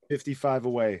 away. 55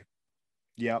 away.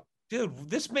 Yep. Dude,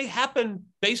 this may happen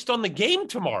based on the game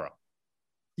tomorrow.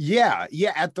 Yeah.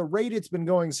 At the rate it's been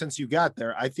going since you got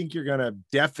there, I think you're going to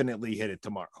definitely hit it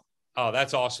tomorrow. Oh,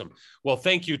 that's awesome. Well,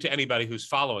 thank you to anybody who's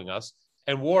following us.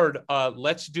 And Ward,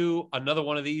 let's do another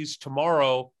one of these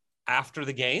tomorrow after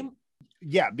the game.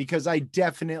 Yeah, because I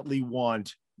definitely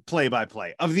want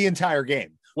play-by-play of the entire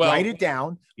game. Well, write it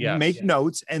down, make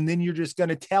notes, and then you're just going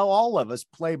to tell all of us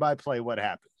play-by-play what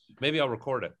happened. Maybe I'll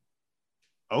record it.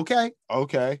 Okay.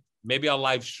 Maybe I'll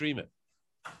live stream it.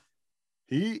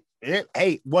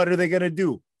 Hey, what are they going to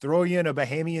do? Throw you in a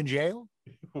Bahamian jail?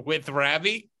 With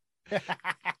Ravi?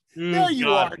 There you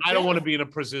are. I don't want to be in a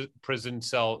prison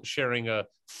cell sharing a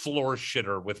floor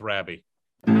shitter with Ravi.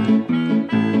 You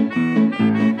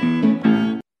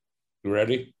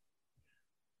ready?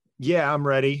 Yeah, I'm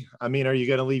ready. I mean, are you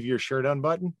going to leave your shirt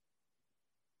unbuttoned?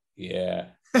 Yeah.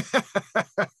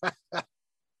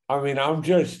 I mean,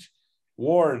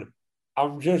 Ward,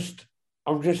 I'm just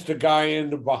a guy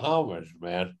in the Bahamas,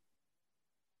 man.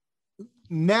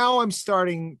 Now I'm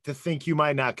starting to think you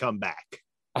might not come back.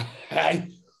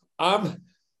 I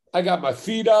got my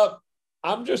feet up.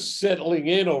 I'm just settling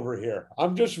in over here.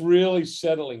 I'm just really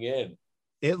settling in.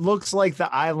 It looks like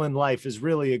the island life is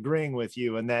really agreeing with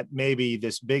you, and that maybe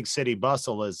this big city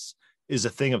bustle is a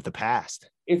thing of the past.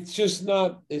 It's just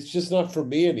not for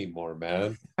me anymore,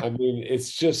 man. I mean,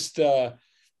 it's just I've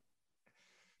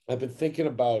been thinking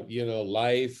about,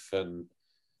 life and,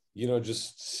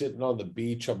 just sitting on the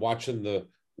beach. I'm watching the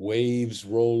waves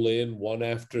roll in one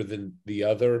after the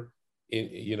other.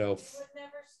 Would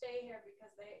never stay here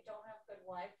because they don't have good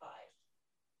Wi-Fi.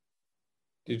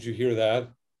 Did you hear that?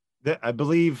 I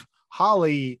believe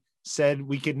Holly said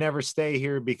we could never stay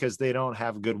here because they don't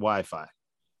have good Wi-Fi.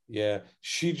 Yeah,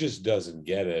 she just doesn't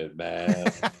get it,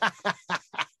 man.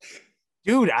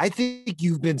 Dude, I think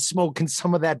you've been smoking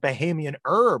some of that Bahamian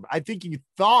herb. I think you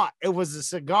thought it was a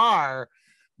cigar,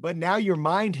 but now your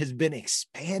mind has been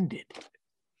expanded.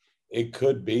 It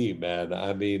could be, man.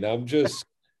 I mean, I'm just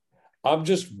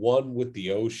one with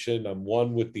the ocean. I'm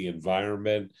one with the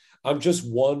environment. I'm just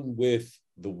one with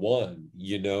the one,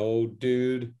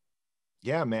 dude.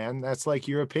 Yeah, man. That's like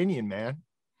your opinion, man.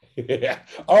 Yeah.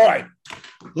 All right.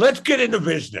 Let's get into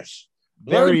business.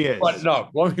 There he is.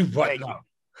 Let me button up.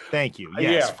 Thank you.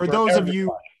 Yes. Yeah, for those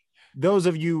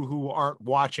of you who aren't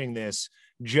watching this,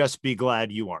 just be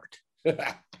glad you aren't.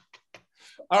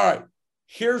 All right.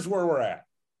 Here's where we're at.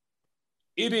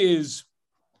 It is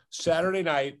Saturday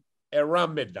night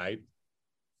around midnight.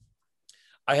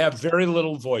 I have very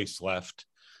little voice left,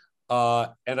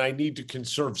 and I need to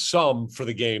conserve some for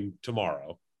the game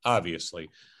tomorrow, obviously.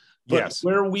 But yes.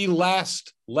 Where we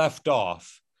last left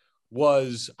off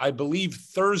was, I believe,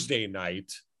 Thursday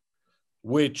night,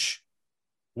 which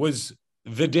was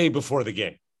the day before the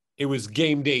game. It was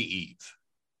game day eve.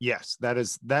 Yes, that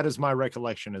is my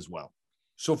recollection as well.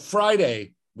 So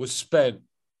Friday was spent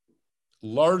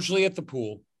largely at the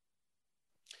pool,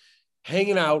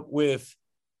 hanging out with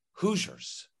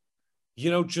Hoosiers,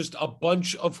 just a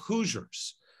bunch of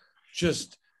Hoosiers.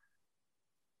 Just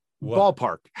what?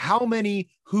 Ballpark. How many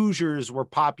Hoosiers were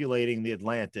populating the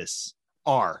Atlantis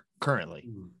currently?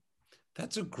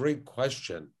 That's a great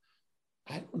question.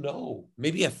 I don't know.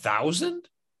 Maybe 1,000?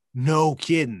 No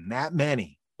kidding. That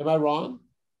many. Am I wrong?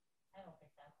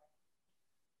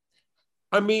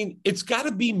 I mean, it's got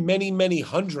to be many, many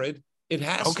hundred. It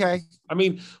has. Okay. To. I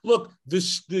mean, look,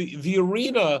 the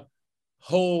arena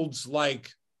holds like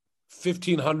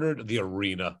 1,500. The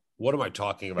arena. What am I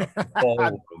talking about?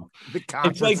 Ballroom.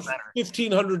 It's like center.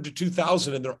 1,500 to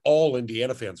 2,000, and they're all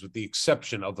Indiana fans, with the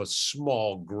exception of a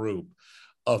small group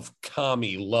of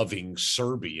commie-loving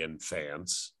Serbian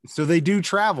fans. So they do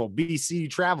travel.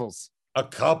 BC travels. A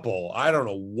couple. I don't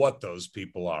know what those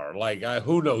people are. Like,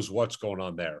 who knows what's going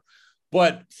on there.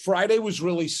 But Friday was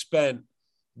really spent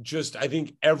just, I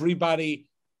think everybody,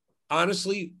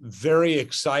 honestly, very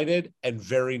excited and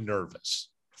very nervous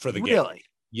for the game. Really?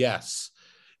 Yes.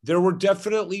 There were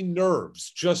definitely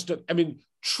nerves.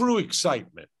 True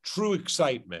excitement.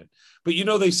 But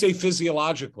they say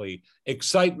physiologically,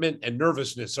 excitement and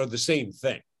nervousness are the same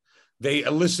thing. They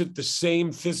elicit the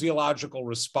same physiological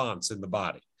response in the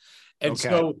body. And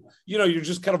so, you're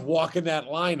just kind of walking that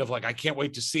line of like, I can't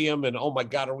wait to see him. And oh my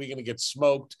God, are we going to get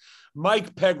smoked?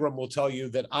 Mike Pegram will tell you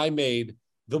that I made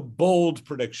the bold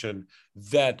prediction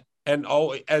that, and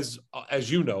as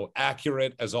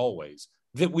accurate as always,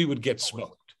 that we would get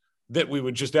smoked, that we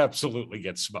would just absolutely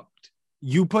get smoked.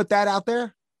 You put that out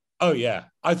there? Oh, yeah.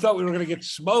 I thought we were going to get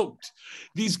smoked.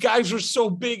 These guys are so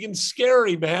big and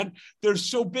scary, man. They're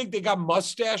so big. They got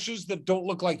mustaches that don't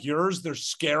look like yours. They're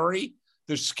scary.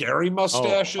 They're scary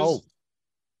mustaches. Oh,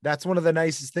 that's one of the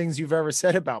nicest things you've ever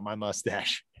said about my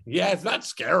mustache. Yeah, it's not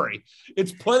scary.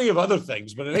 It's plenty of other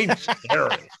things, but it ain't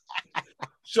scary.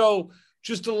 So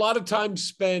just a lot of time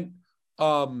spent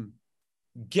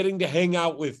getting to hang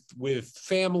out with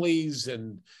families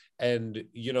and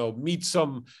meet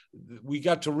some. We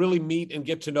got to really meet and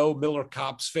get to know Miller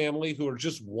Kopp's family, who are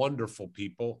just wonderful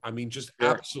people. I mean, just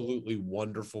absolutely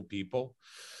wonderful people.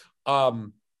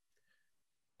 And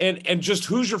just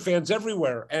Hoosier fans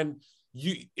everywhere. And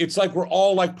it's like we're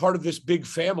all like part of this big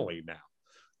family now,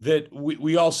 that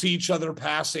we all see each other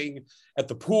passing at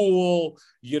the pool,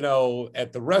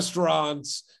 at the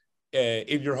restaurants,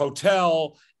 in your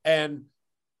hotel, and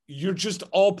you're just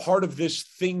all part of this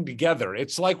thing together.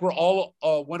 It's like we're all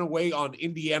went away on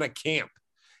Indiana camp.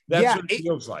 That's what it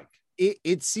feels like.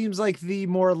 It seems like the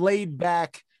more laid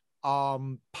back,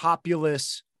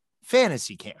 populous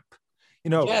fantasy camp,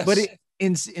 yes. But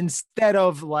instead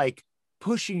of like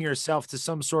pushing yourself to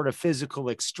some sort of physical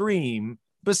extreme,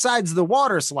 besides the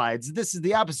water slides, this is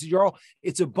the opposite.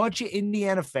 It's a bunch of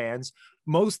Indiana fans,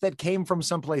 most that came from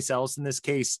someplace else. In this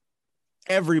case,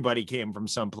 everybody came from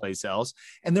someplace else,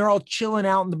 and they're all chilling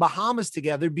out in the Bahamas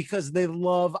together because they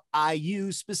love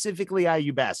IU, specifically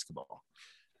IU basketball.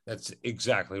 That's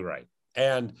exactly right.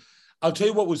 And I'll tell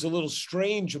you what was a little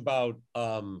strange about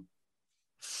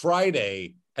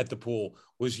Friday at the pool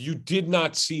was you did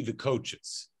not see the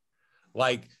coaches.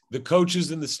 Like the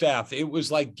coaches and the staff, it was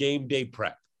like game day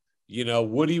prep.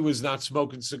 Woody was not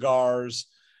smoking cigars,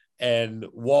 and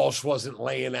Walsh wasn't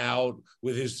laying out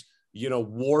with his,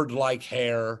 Ward-like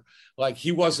hair. Like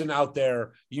he wasn't out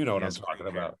there. You know what I'm talking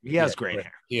about. He has great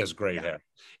hair. He has great hair.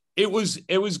 It was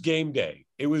game day.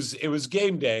 It was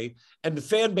game day, and the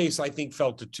fan base, I think,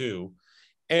 felt it too.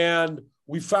 And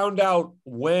we found out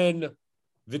when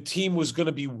the team was going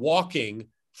to be walking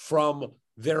from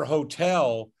their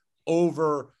hotel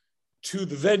over to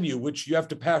the venue, which you have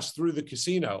to pass through the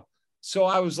casino. So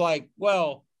I was like,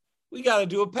 well, we got to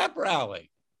do a pep rally,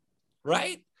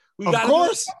 right? We got to do a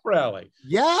pep rally.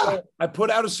 Yeah. So I put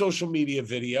out a social media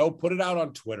video, put it out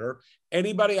on Twitter.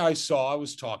 Anybody I saw, I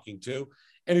was talking to,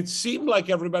 and it seemed like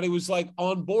everybody was like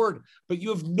on board, but you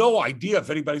have no idea if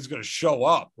anybody's going to show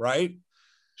up, right?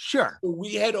 Sure. So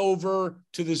we head over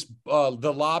to this,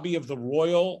 the lobby of the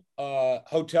Royal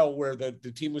Hotel where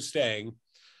the team was staying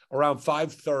around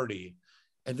 5:30.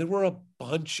 And there were a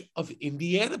bunch of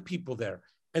Indiana people there.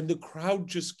 And the crowd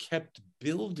just kept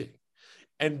building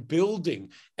and building.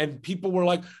 And people were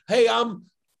like, hey, I'm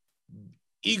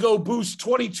Ego Boost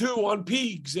 22 on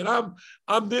Peegs. And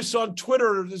I'm this on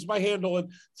Twitter. This is my handle.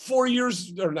 And 2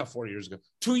 years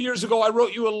ago, I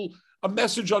wrote you a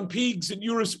message on Peegs and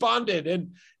you responded.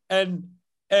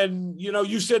 And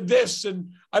you said this,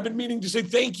 and I've been meaning to say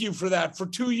thank you for that for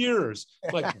 2 years.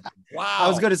 I'm like, wow. I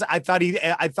was going to say, I thought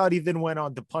he then went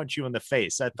on to punch you in the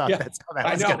face. I thought that's how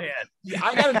that was going to end.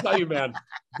 I got to tell you, man,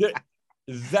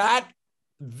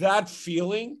 that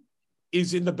feeling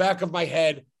is in the back of my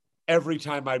head every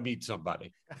time I meet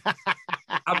somebody.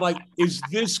 I'm like, is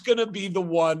this going to be the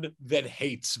one that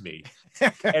hates me?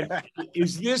 And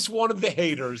is this one of the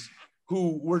haters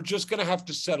who we're just going to have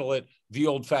to settle it the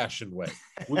old-fashioned way,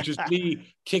 which is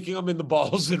me kicking them in the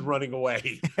balls and running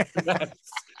away?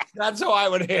 That's how I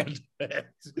would handle it.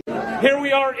 Here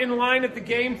we are in line at the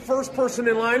game. First person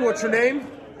in line. What's your name?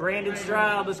 Brandon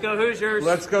Stroud. Let's go Hoosiers.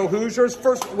 Let's go Hoosiers.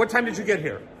 First, what time did you get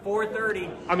here?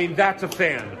 4:30. I mean, that's a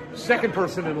fan. Second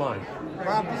person in line. Wait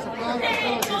a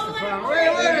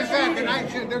second. I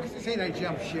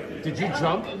jumped shit. Did you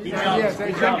jump? Yes, I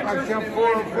jumped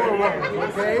four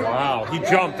okay? Wow, he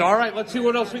jumped. All right, let's see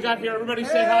what else we got here. Everybody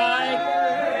say hi.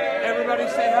 Everybody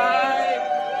say hi.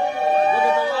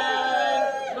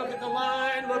 Look at the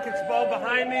line. Look, it's Bo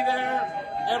behind me there.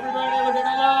 Everybody look at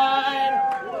the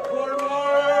line. Forward.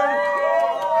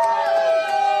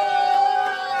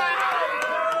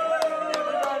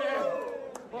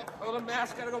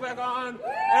 Mask gotta go back on.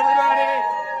 Everybody.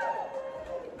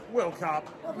 Will Cop,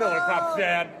 Miller Cop's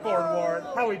dad, Ford Ward.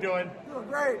 How we doing? Doing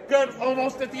great. Good.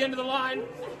 Almost at the end of the line.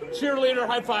 Cheerleader,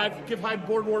 high five. Give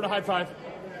Ford Ward a high five.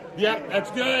 Yep, that's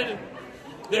good.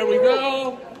 There we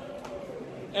go.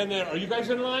 And then, are you guys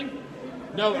in line?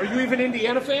 No. Are you even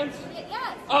Indiana fans?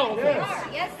 Yes. Oh, okay.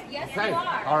 Yes, okay. you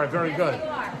are. All right, very yes, good. You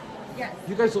are. Yes.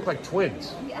 You guys look like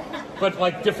twins, Yeah. but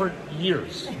like different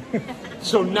years.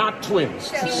 So not twins,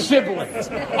 siblings.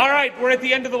 All right, we're at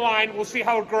the end of the line. We'll see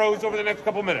how it grows over the next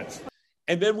couple minutes.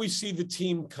 And then we see the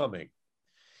team coming.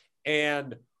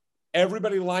 And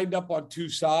everybody lined up on two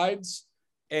sides.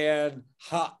 And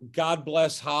God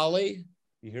bless Holly.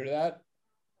 You hear that?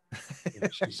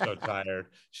 She's so tired.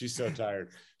 She's so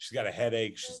tired. She's got a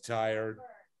headache. She's tired.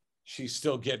 She's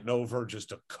still getting over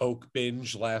just a Coke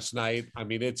binge last night. I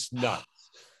mean, it's nuts.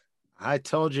 I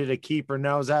told you to keep her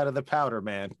nose out of the powder,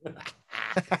 man.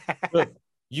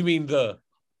 You mean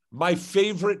my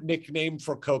favorite nickname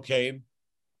for cocaine?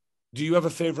 Do you have a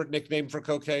favorite nickname for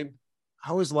cocaine? I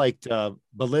always liked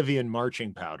Bolivian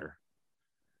marching powder.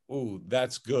 Ooh,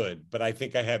 that's good, but I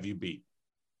think I have you beat.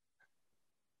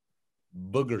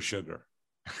 Booger sugar.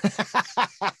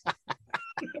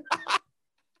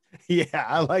 Yeah,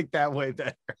 I like that way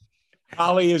better.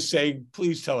 Holly is saying,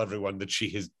 please tell everyone that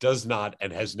she does not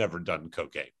and has never done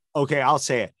cocaine. Okay, I'll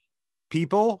say it.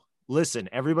 People, listen,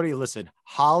 everybody listen.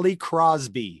 Holly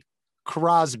Crosby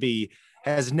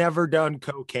has never done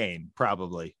cocaine,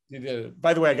 probably.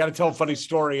 By the way, I got to tell a funny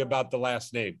story about the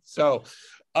last name. Well,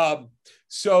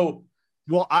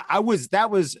 that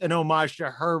was an homage to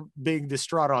her being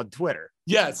distraught on Twitter.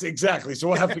 Yes, exactly. So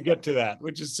we'll have to get to that,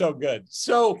 which is so good.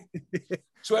 So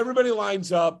everybody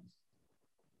lines up.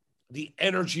 The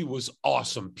energy was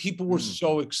awesome. People were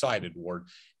so excited, Ward.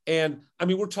 And I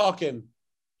mean, we're talking,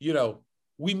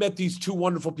 we met these two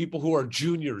wonderful people who are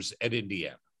juniors at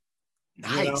Indiana.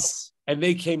 Nice. And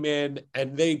they came in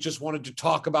and they just wanted to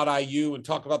talk about IU and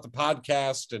talk about the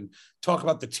podcast and talk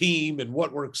about the team and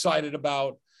what we're excited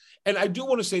about. And I do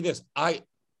want to say this. I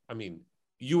mean,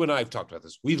 you and I have talked about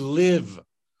this. We live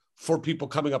for people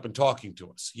coming up and talking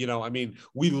to us.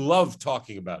 We love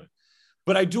talking about it.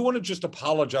 But I do want to just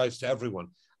apologize to everyone.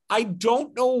 I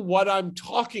don't know what I'm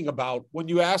talking about when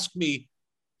you ask me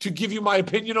to give you my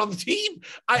opinion on the team.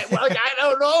 I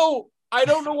don't know. I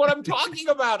don't know what I'm talking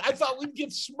about. I thought we'd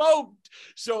get smoked.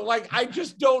 So I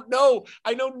just don't know.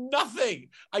 I know nothing.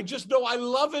 I just know I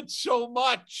love it so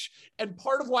much. And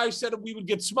part of why I said we would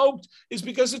get smoked is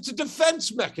because it's a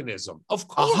defense mechanism. Of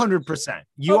course. 100%.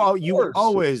 You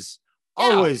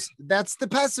always, that's the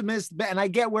pessimist. And I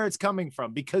get where it's coming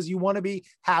from because you want to be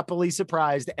happily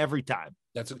surprised every time.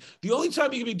 That's the only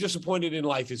time you can be disappointed in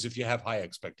life is if you have high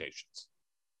expectations.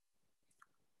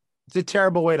 It's a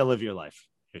terrible way to live your life.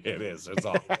 It is. It's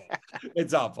awful.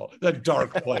 It's awful. The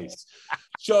dark place.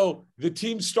 So the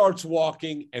team starts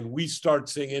walking and we start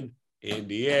singing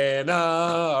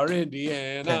Indiana or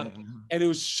Indiana. And it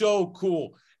was so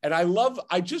cool. And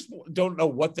I just don't know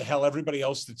what the hell everybody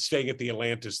else that's staying at the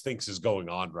Atlantis thinks is going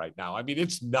on right now. I mean,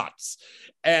 it's nuts.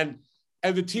 And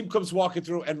the team comes walking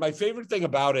through. And my favorite thing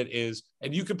about it is,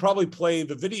 and you could probably play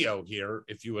the video here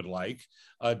if you would like,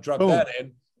 drop that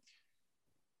in.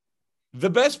 The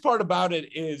best part about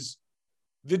it is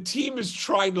the team is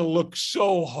trying to look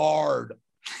so hard.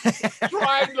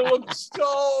 Trying to look so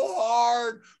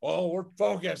hard. Oh, we're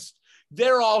focused.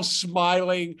 They're all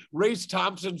smiling. Race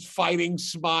Thompson's fighting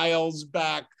smiles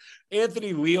back.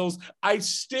 Anthony Leals. I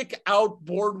stick out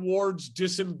Board Ward's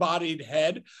disembodied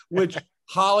head, which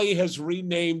Holly has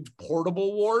renamed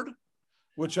Portable Ward.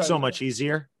 Which so much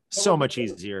easier. So much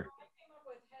easier.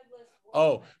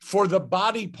 Oh, for the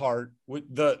body part,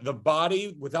 with the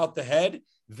body without the head,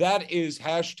 that is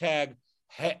hashtag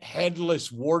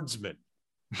headless wardsman,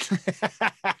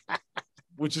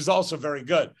 which is also very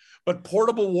good. But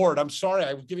Portable Ward, I'm sorry,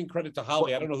 I was giving credit to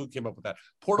Holly. I don't know who came up with that.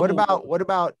 What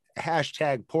about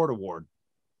hashtag Portaward?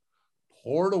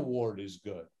 Portaward is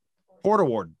good.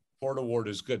 Portaward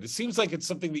is good. It seems like it's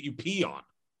something that you pee on.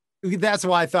 That's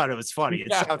why I thought it was funny.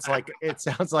 It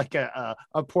sounds like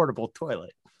a portable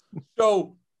toilet.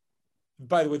 So,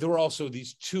 by the way, there were also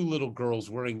these two little girls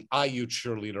wearing IU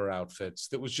cheerleader outfits.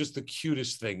 That was just the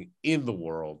cutest thing in the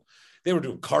world. They were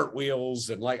doing cartwheels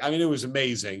and it was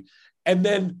amazing. And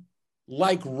then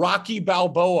like Rocky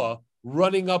Balboa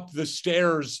running up the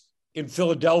stairs in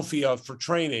Philadelphia for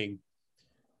training,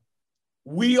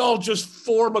 we all just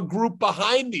form a group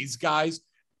behind these guys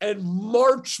and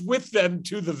march with them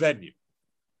to the venue.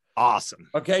 Awesome.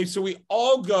 Okay, so we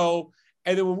all go.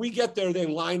 And then when we get there, they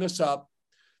line us up.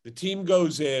 The team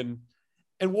goes in.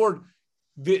 And Ward,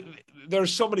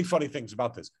 there's so many funny things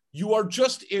about this. You are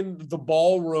just in the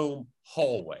ballroom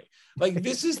hallway.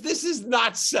 This is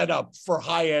not set up for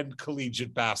high-end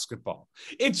collegiate basketball.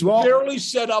 It's barely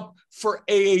set up for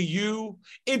AAU.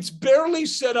 It's barely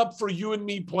set up for you and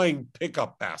me playing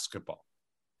pickup basketball.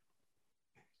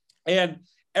 And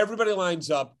everybody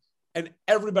lines up and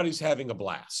everybody's having a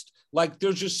blast.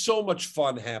 There's just so much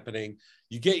fun happening.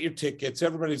 You get your tickets,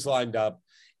 everybody's lined up,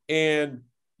 and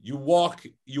you walk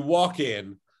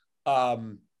in.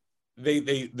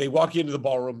 They walk into the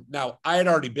ballroom. Now, I had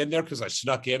already been there because I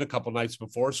snuck in a couple nights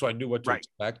before, so I knew what to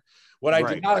expect. What I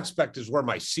did not expect is where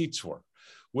my seats were,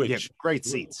 which great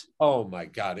seats. Oh my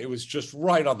God. It was just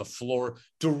right on the floor,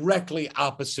 directly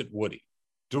opposite Woody,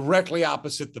 directly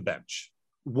opposite the bench.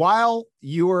 While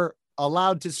you were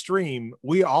allowed to stream,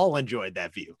 we all enjoyed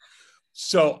that view.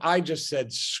 So I just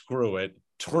said, screw it,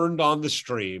 turned on the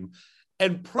stream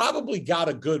and probably got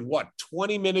a good,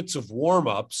 20 minutes of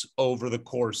warm-ups over the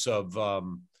course of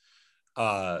the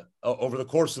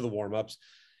warm-ups.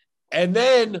 And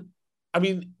then,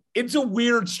 it's a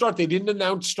weird start. They didn't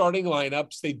announce starting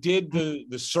lineups. They did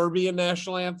the Serbian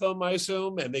national anthem, I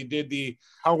assume. And they did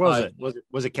how was it?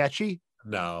 Was it catchy?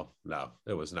 No,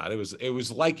 it was not. It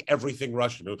was like everything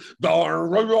Russian.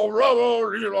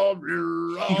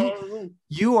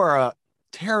 You are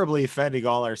terribly offending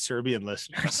all our Serbian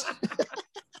listeners.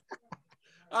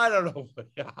 I don't know.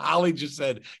 Holly just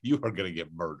said you are going to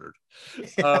get murdered.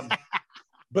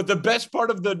 But the best part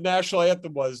of the national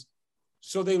anthem was,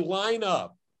 so they line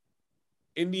up,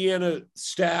 Indiana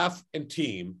staff and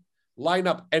team line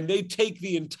up, and they take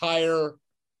the entire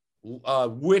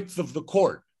width of the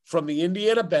court from the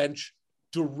Indiana bench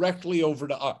directly over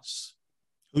to us.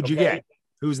 Who'd you get?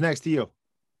 Who's next to you?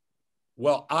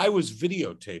 Well, I was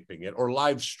videotaping it or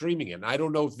live streaming it. And I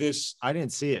don't know if I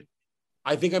didn't see it.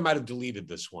 I think I might have deleted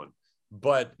this one,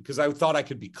 but because I thought I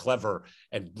could be clever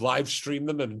and live stream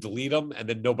them and delete them and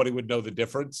then nobody would know the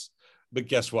difference. But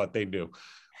guess what? They knew.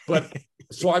 But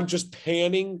so I'm just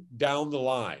panning down the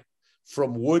line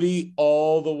from Woody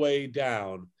all the way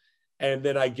down. And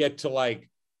then I get to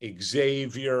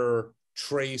Xavier,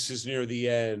 Trace is near the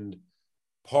end,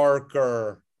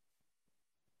 Parker,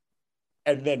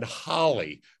 and then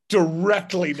Holly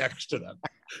directly next to them,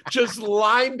 just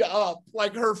lined up,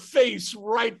 like her face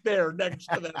right there next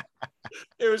to them.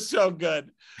 It was so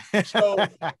good. So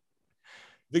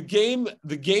the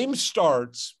game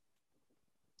starts,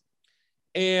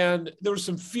 and there was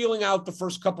some feeling out the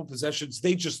first couple possessions.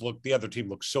 The other team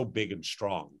looked so big and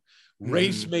strong.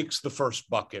 Race makes the first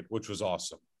bucket, which was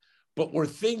awesome. But where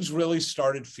things really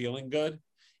started feeling good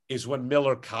is when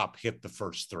Miller Kopp hit the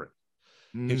first three.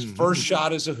 His first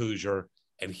shot as a Hoosier,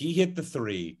 and he hit the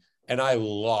three, and I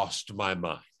lost my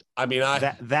mind. I mean, I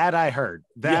heard. I heard.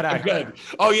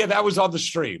 Oh, yeah, that was on the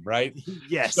stream, right?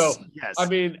 Yes. So, yes. I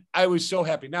mean, I was so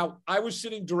happy. Now, I was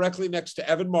sitting directly next to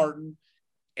Evan Martin.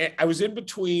 I was in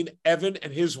between Evan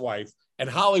and his wife, and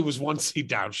Holly was one seat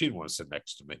down. She didn't want to sit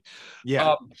next to me.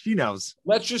 Yeah, she knows.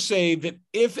 Let's just say that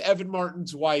if Evan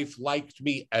Martin's wife liked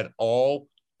me at all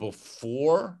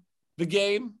before the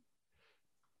game,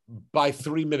 by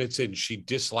 3 minutes in, she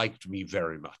disliked me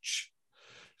very much.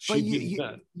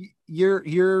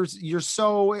 You're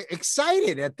so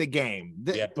excited at the game.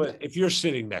 Yeah, but if you're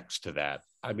sitting next to that,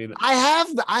 I mean, I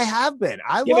have been.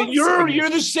 You're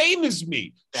the same as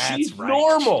me. She's right.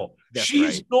 Normal.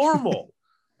 She's right. Normal.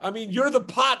 I mean, you're the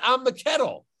pot, I'm the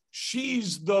kettle.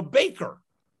 She's the baker.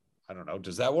 I don't know.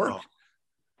 Does that work?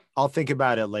 I'll think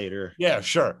about it later. Yeah,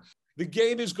 sure. The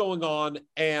game is going on,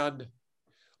 and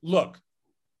look,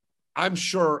 I'm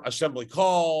sure Assembly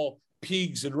Call,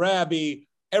 Peegs and Rabbi,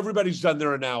 everybody's done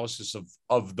their analysis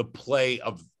of the play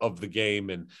of the game.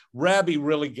 And Rabbi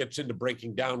really gets into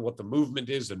breaking down what the movement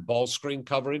is and ball screen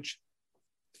coverage.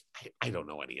 I don't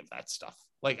know any of that stuff.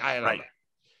 Like, I don't know.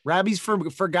 Rabbi's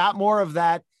forgot more of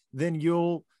that than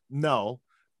you'll know.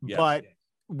 Yeah. But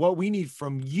what we need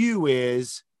from you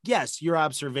is, yes, your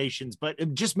observations,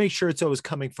 but just make sure it's always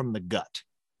coming from the gut.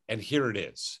 And here it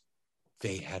is.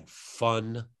 They had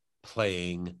fun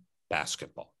playing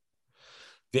basketball.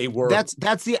 They were.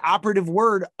 That's the operative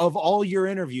word of all your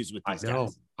interviews with these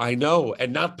guys. I know.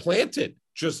 And not planted,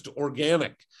 just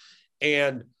organic.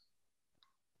 And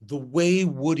the way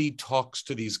Woody talks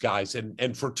to these guys,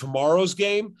 and for tomorrow's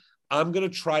game, I'm going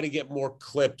to try to get more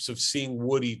clips of seeing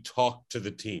Woody talk to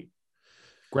the team.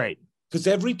 Great. Because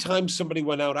every time somebody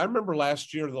went out, I remember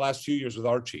last year, the last few years with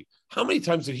Archie, how many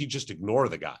times did he just ignore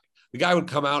the guy? The guy would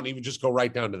come out and he would just go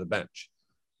right down to the bench.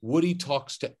 Woody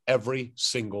talks to every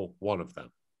single one of them.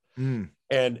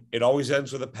 And it always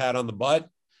ends with a pat on the butt.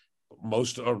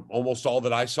 Most or almost all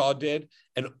that I saw did.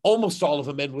 And almost all of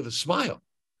them end with a smile.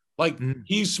 Like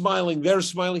he's smiling, they're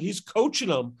smiling, he's coaching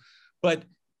them. But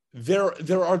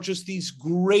there are just these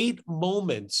great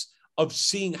moments of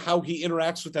seeing how he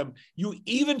interacts with them. You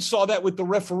even saw that with the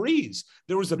referees.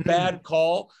 There was a bad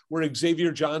call where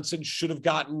Xavier Johnson should have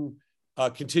gotten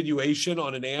a continuation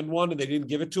on an and one, and they didn't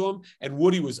give it to him. And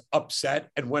Woody was upset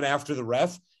and went after the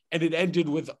ref. And it ended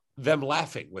with them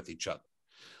laughing with each other.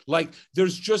 Like,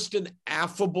 there's just an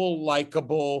affable,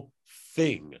 likable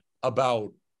thing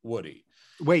about Woody.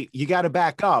 Wait, you got to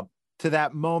back up to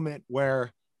that moment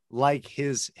where, like,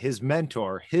 his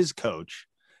mentor, his coach,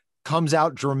 comes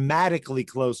out dramatically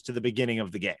close to the beginning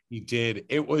of the game. He did.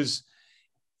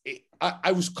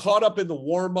 I was caught up in the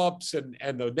warm-ups and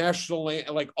the national,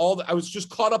 like I was just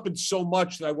caught up in so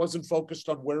much that I wasn't focused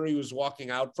on where he was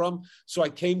walking out from. So I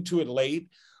came to it late.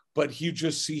 But you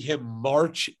just see him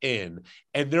march in,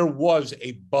 and there was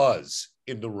a buzz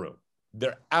in the room.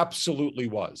 There absolutely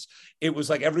was. It was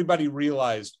like everybody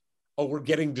realized, oh, we're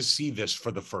getting to see this for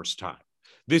the first time.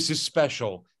 This is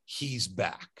special. He's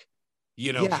back. He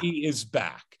is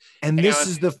back. And this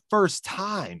is the first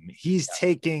time he's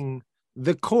taking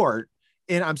the court.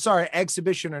 And I'm sorry,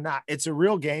 exhibition or not, it's a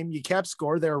real game. You kept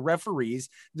score. There are referees.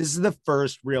 This is the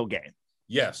first real game.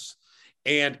 Yes.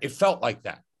 And it felt like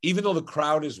that. Even though the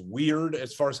crowd is weird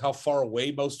as far as how far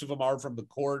away most of them are from the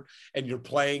court, and you're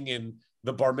playing in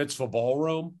the bar mitzvah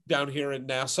ballroom down here in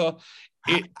Nassau,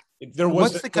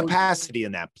 what's the capacity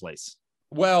in that place?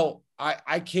 Well,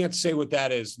 I can't say what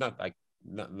that is.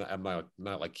 I'm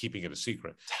not like keeping it a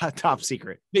secret. Top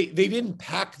secret. They didn't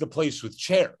pack the place with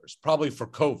chairs, probably for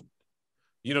COVID.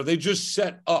 They just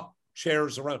set up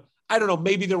chairs around. I don't know.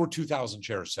 Maybe there were 2,000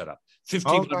 chairs set up,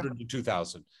 1,500 to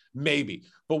 2,000. Maybe.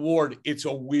 But Ward, it's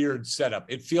a weird setup.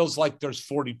 It feels like there's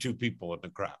 42 people in the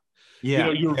crowd. Yeah.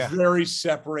 You're very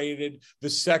separated. The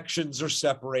sections are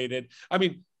separated. I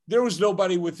mean, there was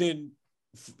nobody within,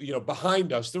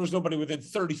 behind us. There was nobody within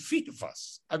 30 feet of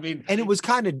us. I mean, and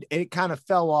it kind of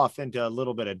fell off into a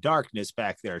little bit of darkness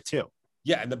back there too.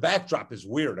 Yeah. And the backdrop is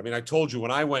weird. I mean, I told you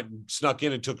when I went and snuck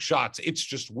in and took shots, it's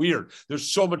just weird. There's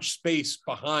so much space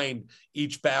behind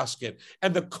each basket,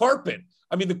 and the carpet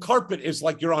is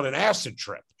like you're on an acid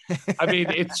trip. I mean,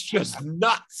 it's just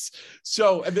nuts.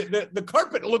 So and the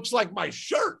carpet looks like my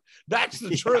shirt. That's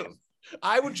the truth.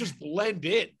 I would just blend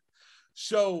in.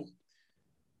 So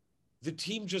the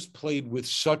team just played with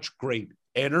such great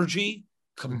energy,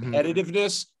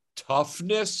 competitiveness,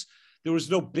 toughness. There was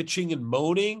no bitching and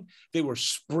moaning. They were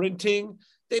sprinting.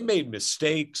 They made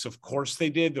mistakes. Of course they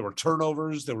did. There were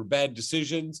turnovers. There were bad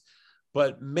decisions.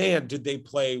 But man, did they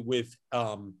play with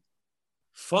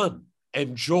fun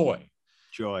and joy.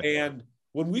 And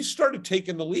when we started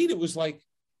taking the lead, it was like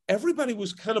everybody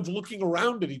was kind of looking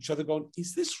around at each other going,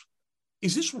 is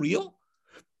this real?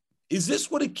 Is this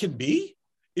what it can be?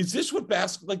 Is this what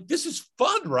basketball, like, this is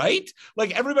fun, right?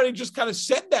 Like everybody just kind of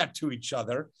said that to each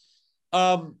other.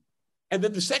 And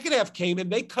then the second half came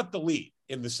and they cut the lead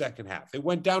in the second half. It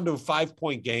went down to a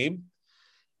 5-point game.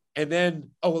 And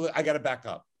then, I got to back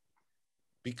up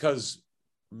because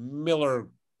Tamar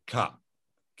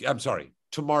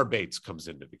Bates comes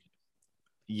into the game.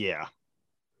 Yeah.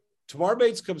 Tamar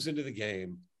Bates comes into the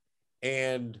game,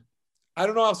 and I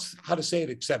don't know how to say it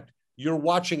except you're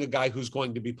watching a guy who's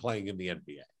going to be playing in the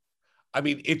NBA. I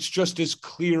mean, it's just as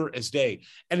clear as day.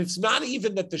 And it's not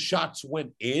even that the shots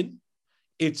went in,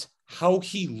 it's how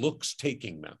he looks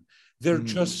taking them. They're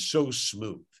just so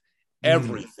smooth.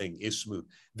 Everything is smooth.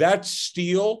 That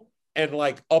steal and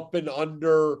like up and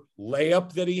under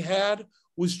layup that he had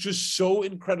was just so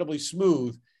incredibly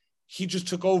smooth. He just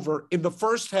took over. In the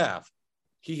first half,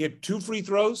 he hit 2 free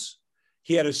throws.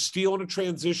 He had a steal and a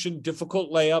transition,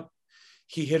 difficult layup.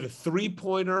 He hit a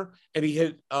 3-pointer, and he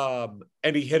hit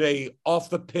a off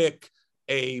the pick,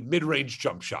 a mid-range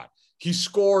jump shot. He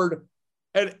scored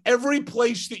at every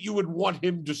place that you would want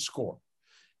him to score.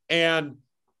 And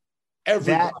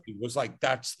everybody was like,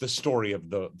 that's the story of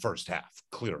the first half,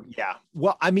 clearly. Yeah.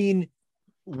 Well, I mean,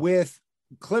 with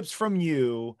clips from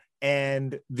you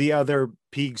and the other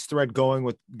Peaks thread going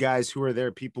with guys who were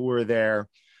there, people who were there,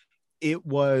 it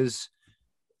was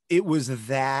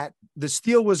that the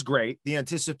steal was great. The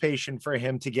anticipation for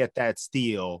him to get that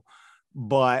steal,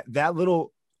 but that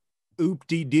little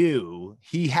oop-de-doo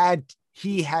he had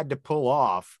to pull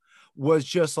off was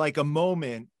just like a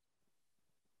moment.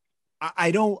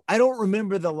 I don't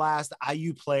remember the last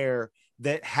IU player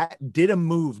that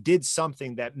did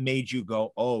something that made you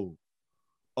go, oh,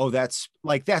 that's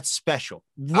special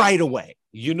right away.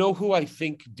 You know who I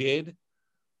think did?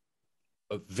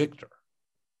 Victor.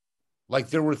 Like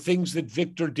there were things that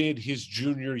Victor did his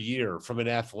junior year from an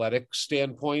athletic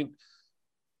standpoint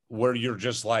where you're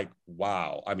just like,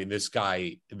 wow. I mean, this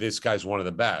guy's one of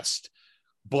the best.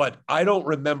 But I don't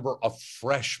remember a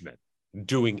freshman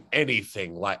doing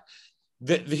anything like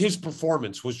his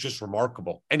performance was just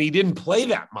remarkable. And he didn't play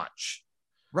that much.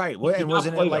 Right. Well, and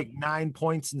wasn't it like 9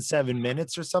 points in 7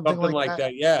 minutes or something like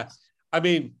that? Yeah. I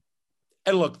mean,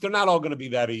 and look, they're not all going to be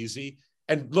that easy.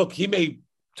 And look, he may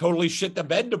totally shit the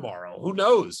bed tomorrow. Who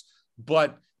knows?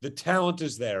 But the talent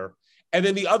is there. And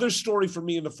then the other story for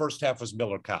me in the first half was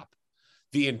Miller Kopp.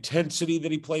 The intensity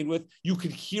that he played with. You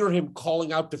could hear him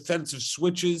calling out defensive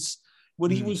switches. When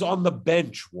he was on the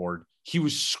bench, Ward, he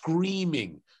was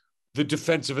screaming the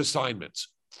defensive assignments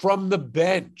from the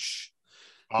bench.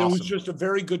 Awesome. There was just a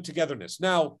very good togetherness.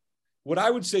 Now, what I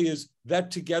would say is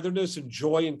that togetherness and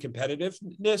joy and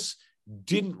competitiveness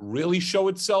didn't really show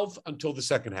itself until the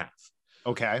second half.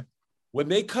 Okay. When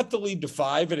they cut the lead to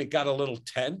 5 and it got a little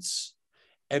tense,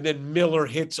 and then Miller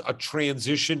hits a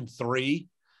transition 3,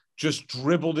 just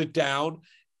dribbled it down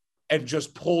and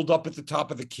just pulled up at the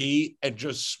top of the key and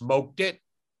just smoked it.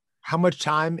 How much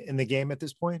time in the game at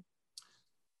this point?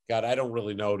 God, I don't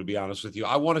really know, to be honest with you.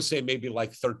 I want to say maybe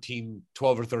like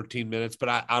 12 or 13 minutes, but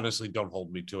I honestly don't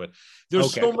hold me to it.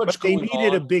 There's so much going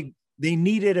on. They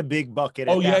needed a big bucket.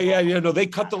 Oh, yeah. No, they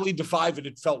cut the lead to 5 and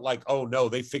it felt like, oh no,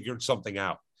 they figured something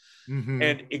out.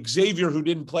 And Xavier, who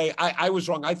didn't play, I was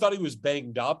wrong. I thought he was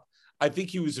banged up. I think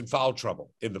he was in foul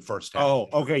trouble in the first half. Oh,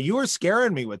 okay. You were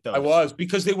scaring me with those. I was,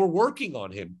 because they were working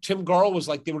on him. Tim Garl was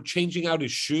like, they were changing out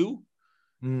his shoe.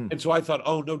 And so I thought,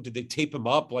 oh no, did they tape him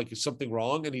up? Like, is something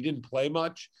wrong? And he didn't play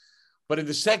much. But in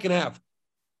the second half,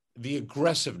 the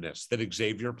aggressiveness that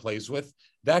Xavier plays with,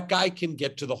 that guy can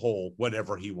get to the hole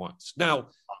whenever he wants. Now,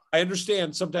 I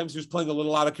understand sometimes he was playing a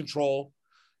little out of control,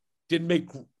 didn't make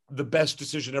the best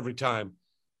decision every time,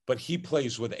 but he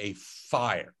plays with a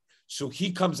fire. So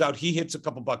he comes out, he hits a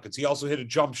couple buckets. He also hit a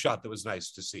jump shot that was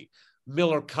nice to see.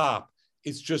 Miller Kopp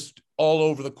is just all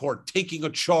over the court, taking a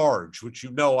charge, which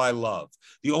you know I love.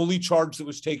 The only charge that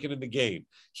was taken in the game,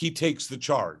 he takes the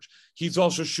charge. He's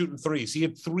also shooting threes. He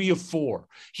had 3 of 4.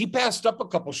 He passed up a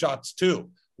couple shots too,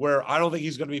 where I don't think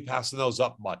he's going to be passing those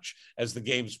up much as the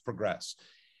games progress.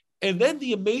 And then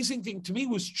the amazing thing to me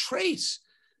was Trace.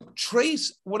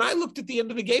 Trace, when I looked at the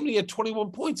end of the game and he had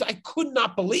 21 points, I could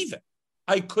not believe it.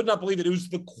 I could not believe it. It was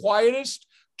the quietest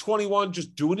 21,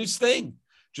 just doing his thing.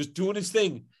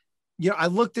 I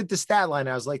looked at the stat line.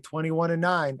 I was like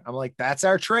 21-9. I'm like, that's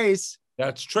our Trace.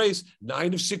 That's Trace.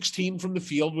 9 of 16 from the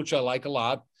field, which I like a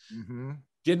lot. Mm-hmm.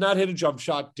 Did not hit a jump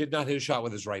shot. Did not hit a shot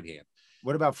with his right hand.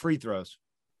 What about free throws?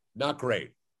 Not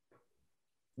great.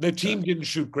 The team didn't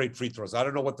shoot great free throws. I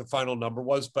don't know what the final number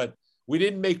was, but we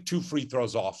didn't make 2 free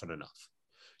throws often enough.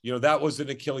 That was an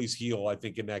Achilles heel, I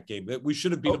think, in that game. We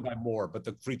should have beat them by more, but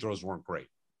the free throws weren't great.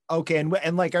 Okay,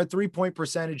 and like our 3-point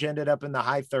percentage ended up in the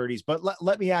high 30s. But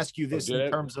let me ask you this in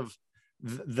terms of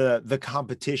the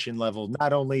competition level,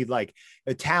 not only like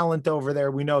a talent over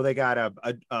there. We know they got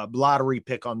a lottery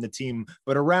pick on the team,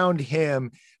 but around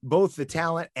him, both the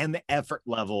talent and the effort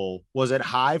level, was it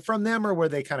high from them, or were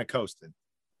they kind of coasting?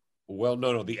 Well,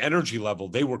 no, the energy level,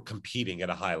 they were competing at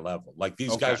a high level. Like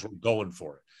these guys were going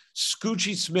for it.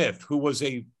 Scoochie Smith, who was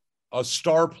a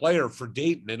star player for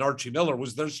Dayton, and Archie Miller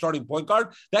was their starting point guard.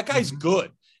 That guy's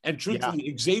good. And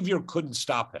truthfully, Xavier couldn't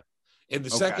stop him. In the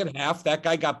second half, that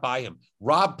guy got by him.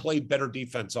 Rob played better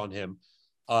defense on him,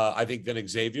 I think, than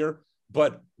Xavier.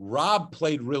 But Rob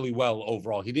played really well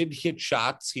overall. He didn't hit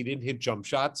shots. He didn't hit jump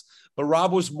shots. But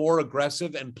Rob was more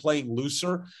aggressive and playing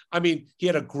looser. I mean, he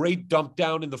had a great dump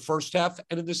down in the first half.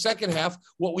 And in the second half,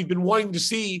 what we've been wanting to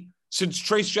see since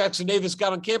Trace Jackson Davis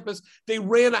got on campus, they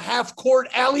ran a half-court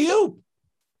alley-oop.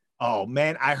 Oh,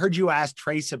 man, I heard you ask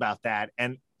Trace about that.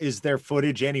 And is there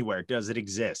footage anywhere? Does it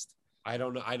exist? I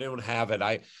don't know. I don't have it.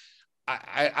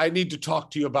 I need to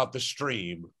talk to you about the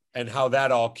stream and how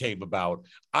that all came about.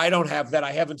 I don't have that.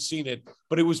 I haven't seen it,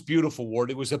 but it was beautiful, Ward.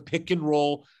 It was a pick and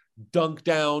roll, dunk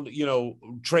down,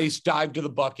 Trace dived to the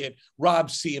bucket,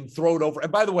 Rob see him, throw it over.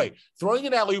 And by the way, throwing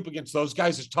an alley-oop against those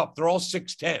guys is tough. They're all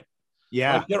 6'10".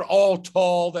 Yeah. Like, they're all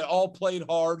tall. They all played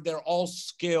hard. They're all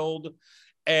skilled.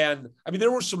 And I mean,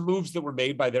 there were some moves that were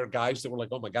made by their guys that were like,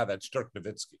 oh my God, that's Dirk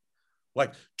Nowitzki.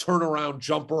 Like turnaround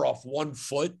jumper off 1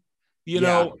 foot,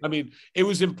 I mean, it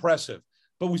was impressive,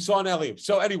 but we saw an alley-oop.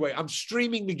 So anyway, I'm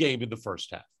streaming the game in the first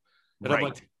half. And I'm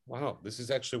like, wow, this is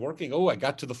actually working. Oh, I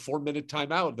got to the 4-minute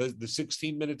timeout, the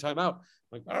 16-minute timeout. I'm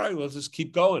like, all right, let's just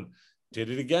keep going. Did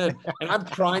it again. And I'm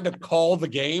trying to call the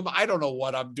game. I don't know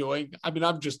what I'm doing. I mean,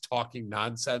 I'm just talking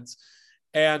nonsense.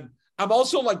 And I'm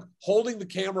also like holding the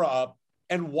camera up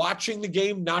and watching the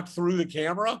game, not through the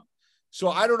camera. So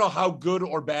I don't know how good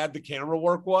or bad the camera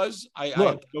work was. I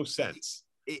have no sense.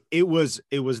 It was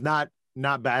not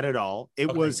bad at all.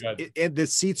 The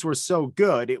seats were so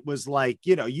good. It was like,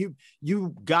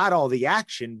 you got all the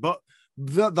action, but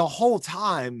the whole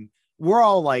time we're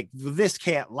all like, this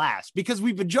can't last, because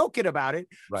we've been joking about it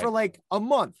for like a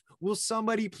month. Will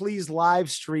somebody please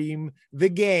live stream the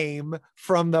game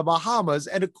from the Bahamas?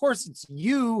 And of course it's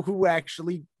you who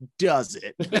actually does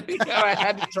it. I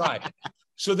had to try.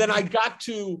 So then I got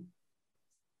to,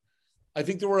 I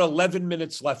think there were 11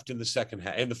 minutes left in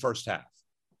the first half.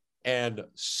 And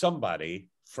somebody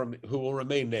who will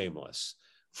remain nameless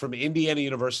from Indiana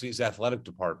University's athletic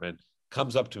department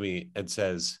comes up to me and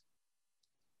says,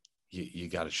 you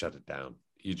got to shut it down.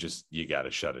 You got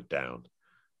to shut it down.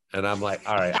 And I'm like,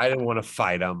 all right, I didn't want to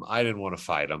fight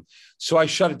him. So I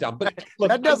shut it down. But look,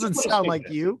 that doesn't sound like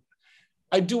you.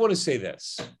 I do want to say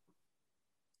this.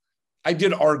 I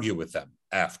did argue with them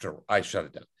after I shut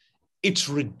it down. It's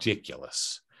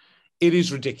ridiculous. It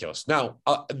is ridiculous. Now,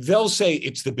 they'll say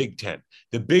it's the Big Ten.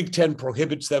 The Big Ten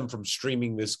prohibits them from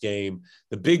streaming this game.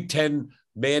 The Big Ten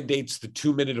mandates the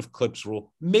 2-minute of clips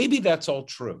rule. Maybe that's all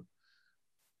true.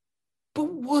 But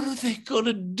what are they going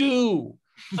to do?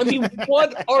 I mean,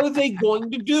 what are they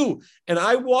going to do? And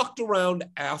I walked around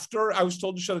after I was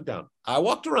told to shut it down. I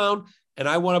walked around and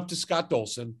I went up to Scott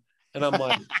Dolson and I'm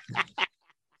like,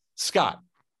 Scott,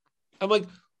 I'm like,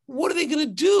 what are they going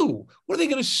to do? What are they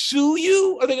going to sue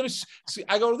you? Are they going to,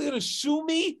 are they going to sue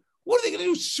me? What are they going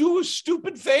to do? Sue a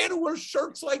stupid fan who wears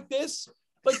shirts like this?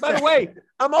 Like, by the way,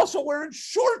 I'm also wearing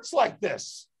shorts like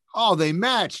this. Oh, they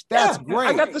match. That's great.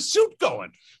 I got the suit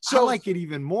going. So I like it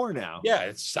even more now. Yeah,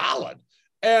 it's solid.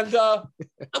 And I'm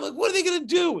like, what are they going to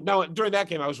do? Now, during that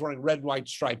game, I was wearing red, white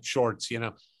striped shorts,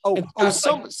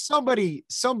 Somebody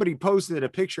posted a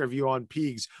picture of you on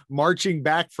Peegs marching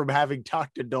back from having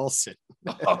talked to Dolson.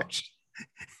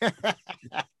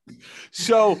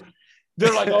 So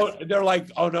they're like,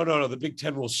 oh, no, the Big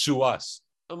Ten will sue us.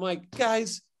 I'm like,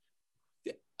 guys,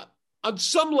 on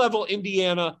some level,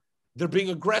 Indiana, they're being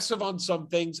aggressive on some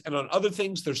things, and on other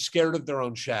things, they're scared of their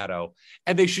own shadow.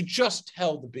 And they should just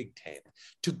tell the Big Ten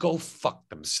to go fuck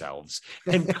themselves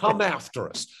and come after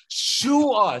us.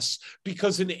 Sue us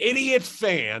because an idiot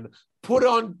fan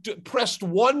pressed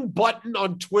one button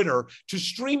on Twitter to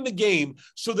stream the game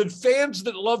so that fans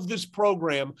that love this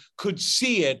program could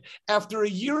see it after a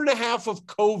year and a half of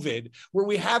COVID, where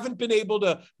we haven't been able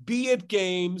to be at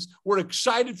games. We're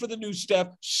excited for the new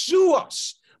stuff. Sue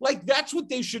us. Like, that's what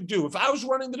they should do. If I was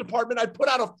running the department, I'd put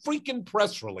out a freaking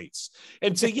press release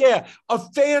and say, yeah, a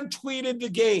fan tweeted the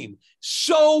game.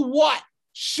 So what?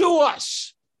 Sue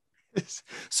us.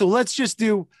 So let's just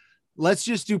do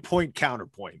point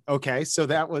counterpoint. Okay. So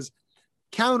that was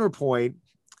counterpoint.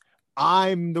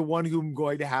 I'm the one who's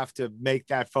going to have to make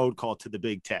that phone call to the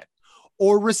Big Ten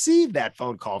or receive that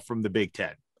phone call from the Big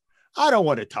Ten. I don't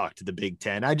want to talk to the Big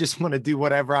Ten. I just want to do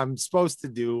whatever I'm supposed to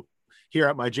do here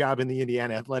at my job in the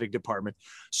Indiana athletic department.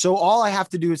 So all I have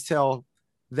to do is tell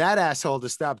that asshole to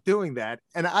stop doing that.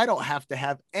 And I don't have to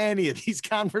have any of these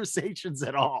conversations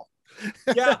at all.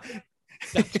 Yeah.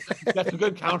 That's a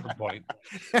good counterpoint.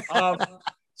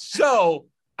 So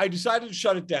I decided to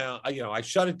shut it down. I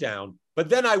shut it down, but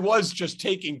then I was just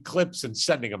taking clips and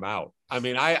sending them out. I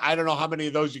mean, I don't know how many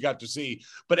of those you got to see,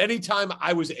 but anytime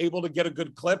I was able to get a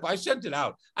good clip, I sent it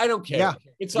out. I don't care. Yeah.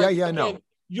 It's like, no.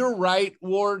 You're right,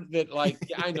 Ward, that like,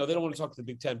 I know they don't want to talk to the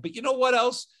Big Ten, but you know what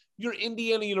else? You're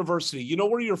Indiana University. You know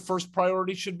where your first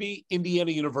priority should be?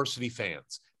 Indiana University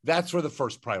fans. That's where the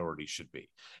first priority should be.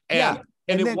 And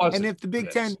if the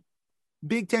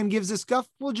Big Ten gives us guff,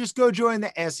 we'll just go join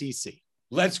the SEC.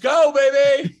 Let's go,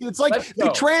 baby. It's like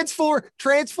the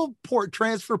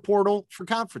transfer portal for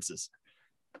conferences.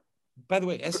 By the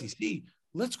way, SEC,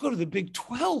 let's go to the Big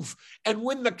 12 and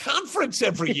win the conference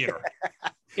every year.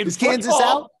 Is Kansas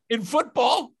out? In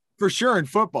football? For sure, in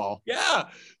football. Yeah.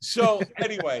 So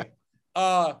anyway,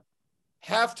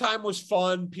 halftime was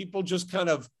fun. People just kind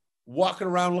of walking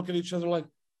around looking at each other like,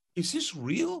 is this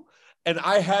real? And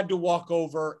I had to walk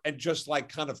over and just like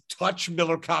kind of touch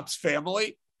Miller Kopp's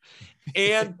family.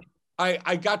 And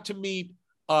I got to meet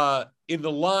in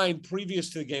the line previous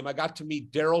to the game, I got to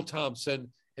meet Daryl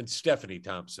Thompson and Stephanie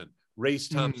Thompson, Race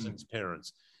Thompson's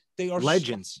parents. They are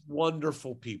legends,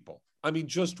 wonderful people. I mean,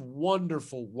 just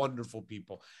wonderful, wonderful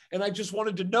people. And I just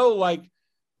wanted to know, like,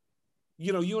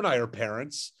 you and I are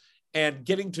parents, and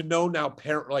getting to know now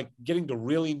getting to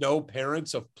really know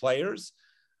parents of players,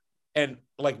 and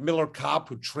like Miller Kopp,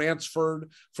 who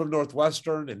transferred from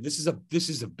Northwestern, and this is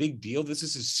a big deal. This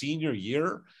is his senior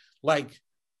year. Like,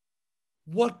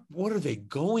 what are they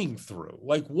going through?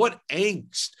 Like, what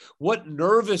angst, what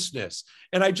nervousness?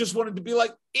 And I just wanted to be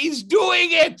like, he's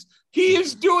doing it. He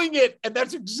is doing it. And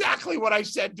that's exactly what I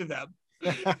said to them.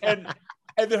 And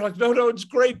they're like, no, it's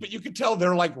great. But you could tell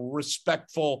they're like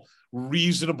respectful,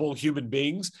 reasonable human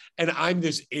beings. And I'm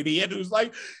this idiot who's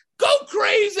like, go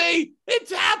crazy.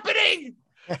 It's happening.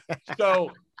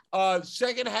 So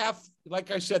second half,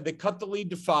 like I said, they cut the lead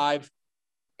to 5,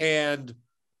 and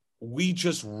we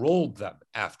just rolled them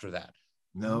after that.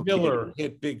 No, Miller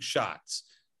hit big shots.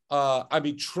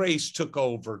 Trace took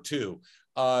over too.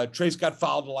 Trace got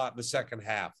fouled a lot in the second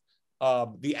half.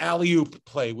 The alley-oop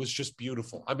play was just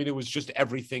beautiful. I mean, it was just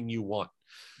everything you want.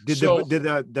 Did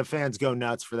the fans go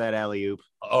nuts for that alley-oop?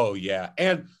 Oh, yeah.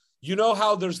 And you know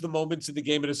how there's the moments in the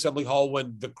game at Assembly Hall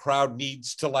when the crowd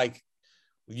needs to,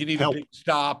 you need help. A big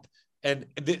stop. And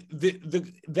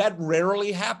that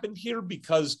rarely happened here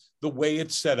because the way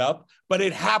it's set up, but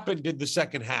it happened in the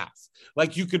second half.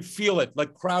 Like, you could feel it.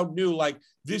 Like, crowd knew, like,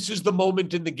 this is the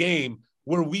moment in the game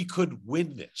where we could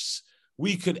win this.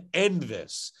 We could end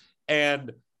this.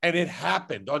 And it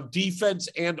happened on defense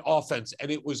and offense.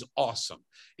 And it was awesome.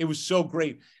 It was so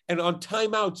great. And on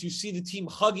timeouts, you see the team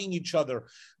hugging each other.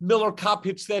 Miller Kopp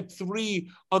hits that 3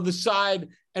 on the side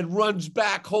and runs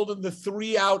back, holding the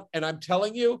 3 out. And I'm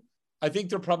telling you, I think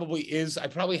there probably is. I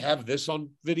probably have this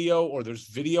on video, or there's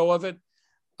video of it.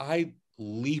 I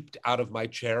leaped out of my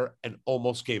chair and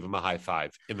almost gave him a high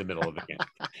five in the middle of the game.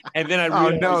 And then I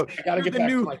realized I got to get back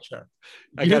to my chair.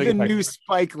 You're the new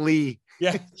Spike Lee.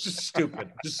 Yeah, it's just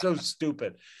stupid. Just so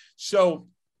stupid. So,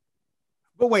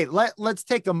 but wait, let's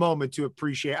take a moment to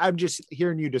appreciate. I'm just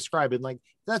hearing you describe it. Like,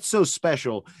 that's so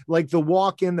special. Like the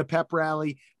walk in, the pep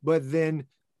rally, but then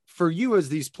for you as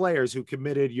these players who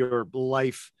committed your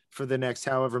life for the next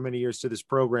however many years to this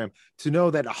program, to know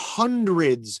that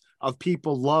hundreds of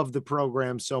people love the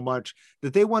program so much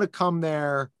that they want to come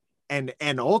there and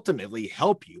ultimately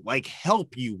help you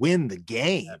win the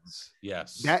game.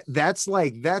 Yes. That's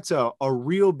a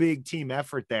real big team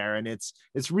effort there. And it's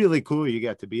really cool. You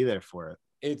got to be there for it.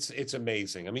 It's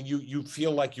amazing. I mean, you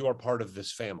feel like you are part of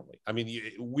this family. I mean,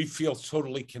 we feel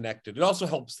totally connected. It also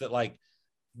helps that, like,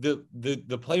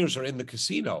 the players are in the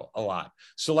casino a lot.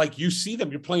 So like you see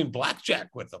them, you're playing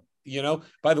blackjack with them, you know.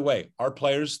 By the way, our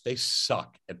players, they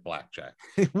suck at blackjack.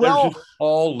 Well, they're just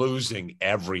all losing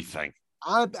everything.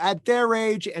 At their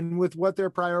age and with what their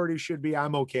priorities should be,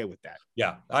 I'm okay with that.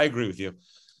 Yeah, I agree with you.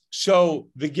 So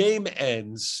the game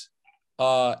ends.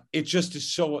 It just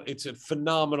is it's a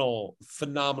phenomenal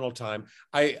time.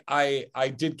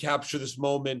 I did capture this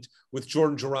moment with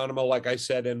Jordan Geronimo, like I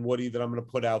said, and Woody, that I'm going to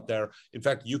put out there. In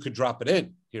fact, you could drop it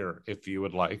in here if you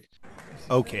would like.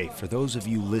 Okay, for those of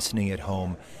you listening at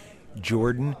home,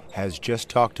 Jordan has just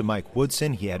talked to Mike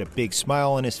Woodson. He had a big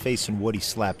smile on his face, and Woody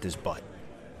slapped his butt.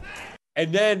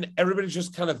 And then everybody's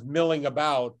just kind of milling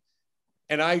about,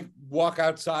 and I walk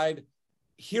outside.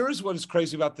 Here's what is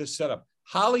crazy about this setup.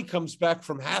 Holly comes back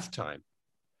from halftime,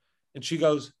 and she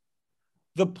goes,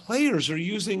 "The players are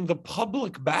using the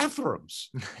public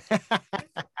bathrooms."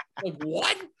 Like,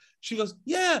 what? She goes,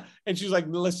 "Yeah." And she's like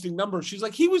listing numbers. She's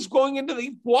like, he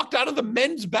walked out of the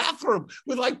men's bathroom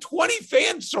with like 20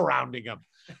 fans surrounding him.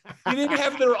 He didn't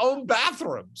have their own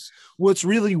bathrooms. What's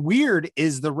really weird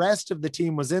is the rest of the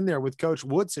team was in there with Coach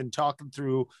Woodson talking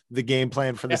through the game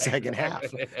plan for the second half.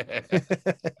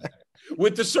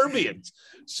 With the Serbians.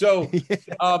 So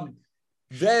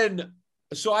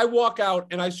so I walk out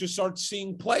and I just start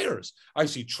seeing players. I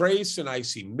see Trace and I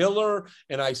see Miller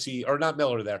and I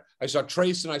saw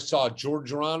Trace and I saw George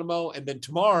Geronimo and then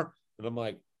Tamar. And I'm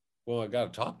like, well, I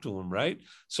got to talk to him, right?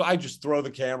 So I just throw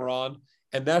the camera on.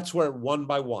 And that's where one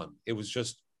by one, it was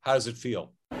just, how does it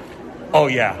feel? Oh,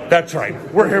 yeah, that's right.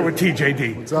 We're here with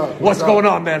TJD. What's up? What's going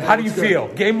on, man? How do you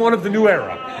feel? Game one of the new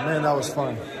era. Man, that was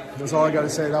fun. That's all I got to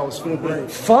say. That was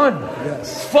great. Fun.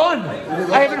 Yes. Fun.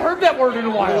 I haven't heard that word in a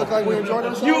while. We look like we enjoyed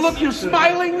ourselves. You're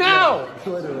smiling now.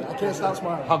 Literally. I can't stop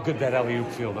smiling. How good that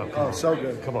alley-oop feel, though. Oh, so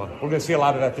good. Come on. We're going to see a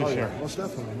lot of that this year. Most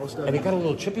definitely. And it got a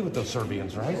little chippy with those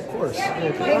Serbians, right? Of course.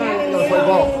 Gotta play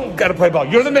ball. Got to play ball.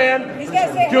 You're the man.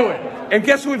 Do it. And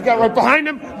guess who we've got right behind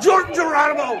him? Jordan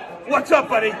Geronimo. What's up,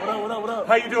 buddy? What up?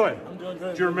 How you doing? I'm doing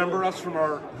great. Do you remember us from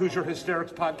our Hoosier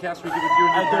Hysterics podcast we did with you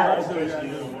and your parents? I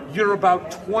do. You're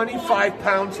about 25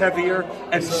 pounds heavier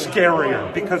and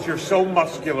scarier because you're so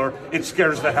muscular, it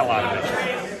scares the hell out of me.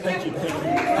 Thank you.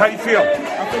 How you feel?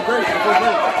 I feel great.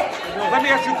 Let me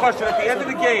ask you a question. At the end of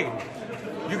the game,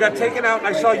 you got taken out, and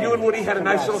I saw you and Woody had a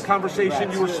nice little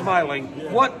conversation. You were smiling.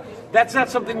 What? That's not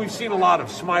something we've seen a lot of,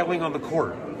 smiling on the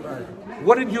court.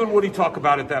 What did you and Woody talk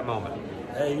about at that moment?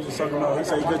 Hey, he just talking about. He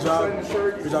said, "Good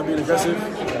job being aggressive,"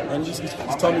 and he's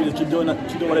told me to keep doing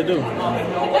what I do.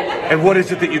 And what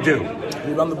is it that you do?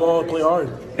 We run the ball, play hard,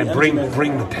 and bring the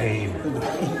pain.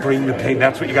 Bring the pain.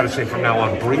 That's what you got to say from now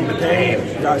on. Bring the pain.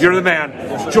 You're the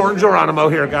man. Jordan Geronimo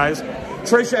here, guys.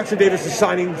 Trace Jackson Davis is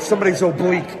signing somebody's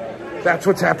oblique. That's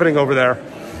what's happening over there.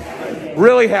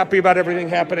 Really happy about everything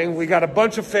happening. We got a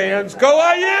bunch of fans. Go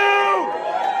IU!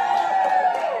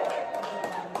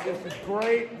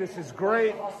 This is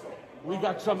great. We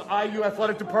got some IU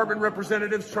athletic department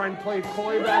representatives trying to play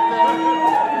coy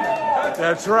back there.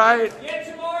 That's right. Get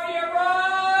some more, you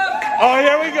Rob! Oh,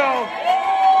 here we go.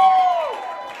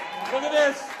 Look at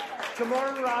this. Tamar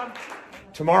and Rob.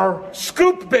 Tamar,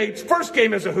 Scoop Bates, first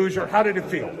game as a Hoosier. How did it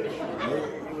feel?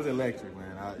 It was electric,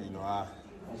 man. I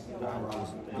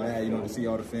was glad, to see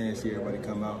all the fans here, everybody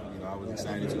come out. I was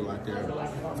excited to go out there,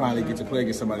 finally get to play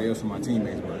against somebody else from my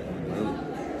teammates. But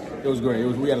it was great.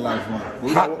 We had a lot of fun.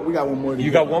 We got one more to go. You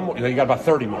got one more? You got about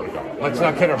 30 more to go. Let's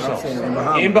not kid ourselves.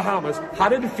 In Bahamas, how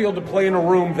did it feel to play in a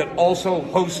room that also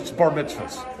hosts bar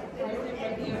mitzvahs?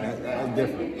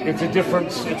 That's different.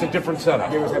 It's a different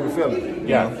setup. Give us a feeling.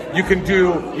 Yeah. You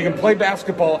can play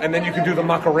basketball and then you can do the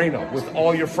Macarena with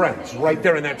all your friends right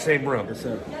there in that same room. Yes,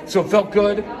 sir. So it felt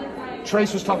good.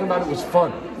 Trace was talking about it was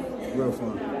fun. Real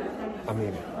fun. I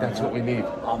mean, that's what we need.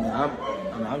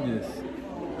 I'm just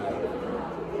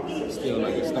still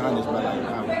astonished by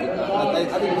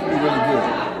I think we'll be really good.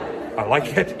 I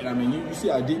like it. You see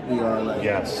how deep we are.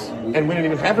 Yes. And we didn't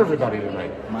even have everybody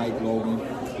tonight. Mike, Logan,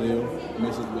 Lil,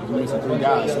 missing 3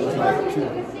 guys. So it's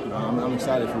I'm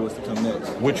excited for what's to come next.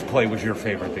 Which play was your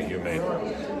favorite that you made?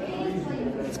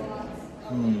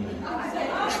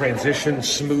 Transition,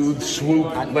 smooth, swoop,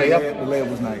 layup? The layup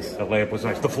was nice. The layup was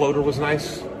nice. The floater was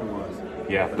nice? It was.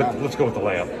 Yeah, but let's go with the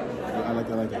layup. I like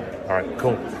that. All right,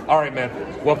 cool. All right, man.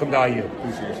 Welcome to IU.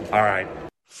 Appreciate you. All right.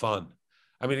 Fun.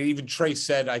 Even Trace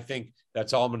said, I think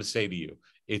that's all I'm going to say to you.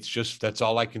 That's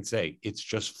all I can say. It's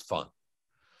just fun.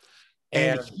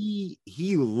 And he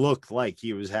looked like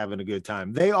he was having a good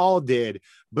time. They all did,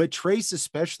 but Trace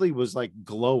especially was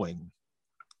glowing.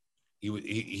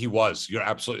 He was. You're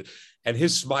absolutely. And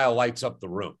his smile lights up the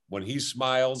room. When he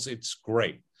smiles, it's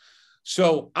great.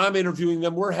 So I'm interviewing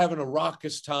them. We're having a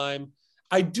raucous time.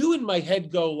 I do in my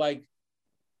head go like,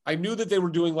 I knew that they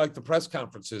were doing like the press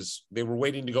conferences. They were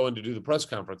waiting to go in to do the press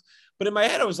conference. But in my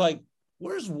head, I was like,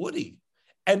 where's Woody?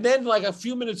 And then like a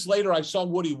few minutes later, I saw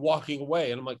Woody walking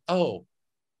away. And I'm like, oh,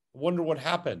 I wonder what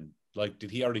happened. Like,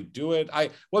 did he already do it? I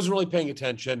wasn't really paying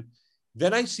attention.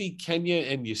 Then I see Kenya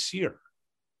and Yasir.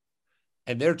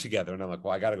 And they're together. And I'm like,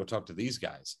 well, I got to go talk to these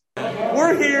guys.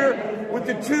 We're here with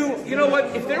the two. You know what?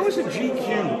 If there was a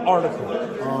GQ article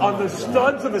on the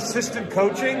studs of assistant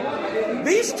coaching,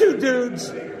 these two dudes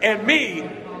and me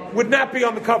would not be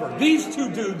on the cover. These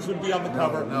two dudes would be on the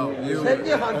cover.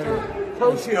 Kenya Hunter,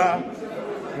 Coach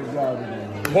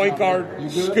point guard,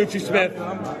 Scoochie Smith.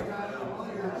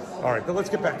 All right, but let's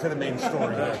get back to the main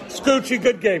story. Scoochie,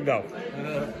 good game, though.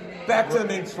 Back to the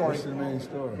main story. What's the main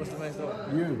story?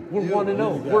 You. We're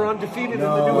 1-0. We're undefeated in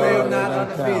the new era. We're not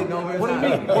undefeated. No, what do you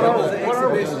mean? What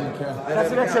are we?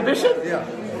 That's an exhibition? Yeah.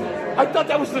 I thought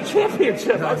that was the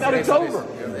championship. I thought it's over.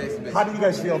 How do you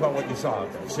guys feel about what you saw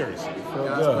out there? Seriously.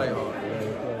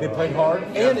 They played hard,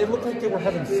 and it looked like they were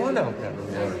having fun out there.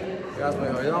 Guys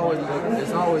play hard.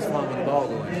 It's always fun with the ball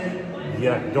going.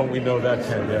 Yeah, don't we know that,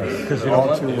 Ken? Yes. Because you know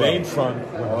what? It ain't fun.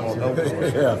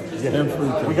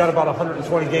 We got about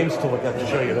 120 games to look at to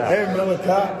show you that. Hey, Miller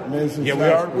Cott.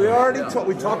 Yeah, we already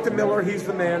talked to Miller. He's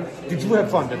the man. Did you have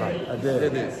fun tonight? I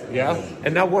did. Yeah?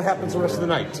 And now what happens the rest of the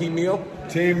night? Team meal?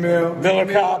 Team meal. Miller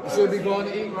Cott. Should be going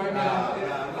to eat right now.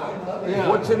 Yeah.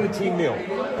 What's in the team meal?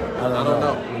 I don't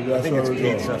know. I think it's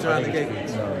pizza. Trying to get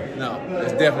pizza. No,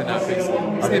 it's definitely not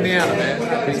pizza. It's Indiana,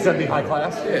 man. It's going to be high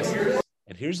class? Yes.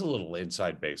 And here's a little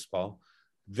inside baseball.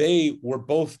 They were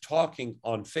both talking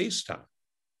on FaceTime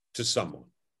to someone.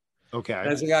 Okay. And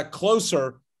as I got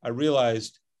closer, I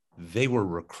realized they were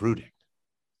recruiting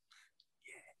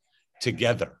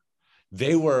together.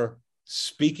 They were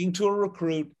speaking to a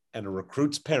recruit and a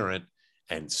recruit's parent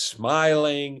and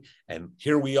smiling. And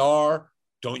here we are.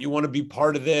 Don't you want to be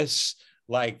part of this?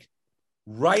 Like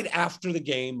right after the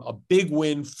game, a big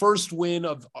win, first win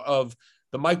of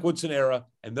the Mike Woodson era,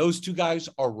 and those two guys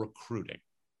are recruiting.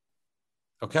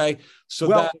 Okay, so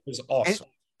that is awesome.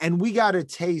 And we got a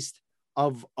taste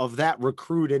of that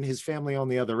recruit and his family on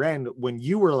the other end when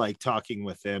you were like talking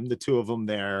with them, the two of them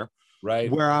there,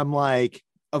 right? Where I'm like,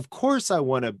 of course I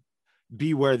want to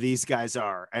be where these guys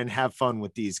are and have fun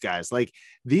with these guys. Like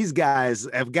these guys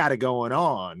have got it going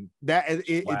on. That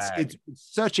it's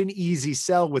such an easy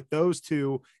sell with those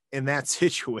two in that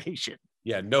situation.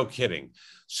 Yeah, no kidding.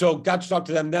 So got to talk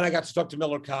to them. Then I got to talk to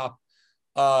Miller Kopp.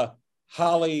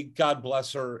 Holly, God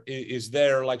bless her, is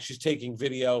there. Like she's taking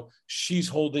video. She's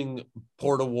holding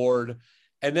Port Award.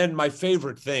 And then my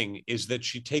favorite thing is that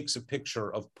she takes a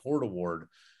picture of Port Award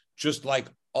just like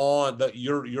on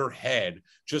your head,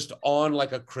 just on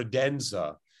like a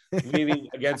credenza, leaning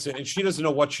against it. And she doesn't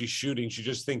know what she's shooting. She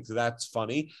just thinks that's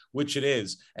funny, which it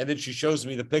is. And then she shows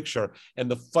me the picture. And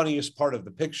the funniest part of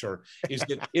the picture is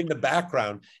that in the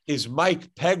background is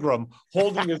Mike Pegram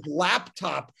holding his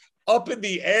laptop up in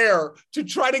the air to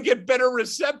try to get better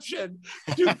reception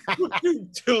to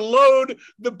load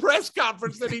the press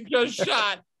conference that he just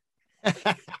shot.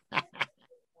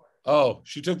 Oh,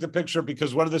 she took the picture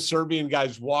because one of the Serbian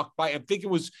guys walked by. I think it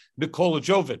was Nikola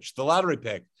Jovic, the lottery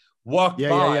pick. Walked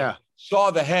by,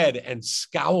 saw the head, and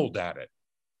scowled at it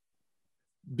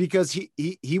because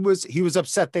he was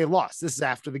upset they lost. This is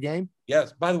after the game.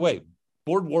 Yes. By the way,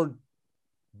 Board Ward,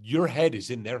 your head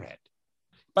is in their head.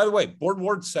 By the way, Board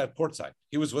Ward sat courtside.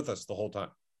 He was with us the whole time.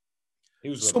 He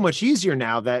was so much easier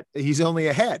now that he's only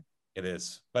ahead. It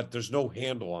is, but there's no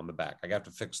handle on the back. I got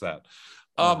to fix that.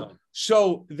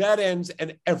 So that ends,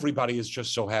 and everybody is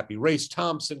just so happy. Race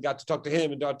Thompson, got to talk to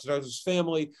him and got to talk to his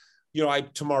family. You know,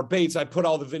 Tamar Bates, I put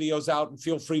all the videos out, and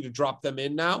feel free to drop them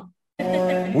in now.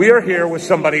 We are here with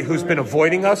somebody who's been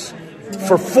avoiding us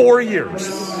for 4 years.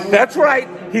 That's right.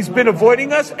 He's been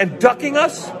avoiding us and ducking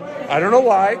us. I don't know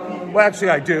why. Well,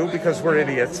 actually, I do, because we're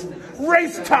idiots.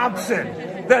 Race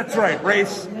Thompson. That's right,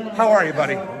 Race. How are you,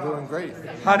 buddy? I'm doing great.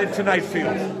 How did tonight feel?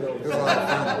 It was a lot of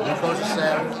fun. The coach is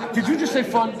sad. Did you just say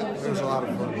fun? It was a lot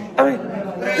of fun. I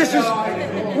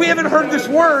mean, we haven't heard this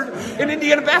word in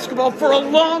Indiana basketball for a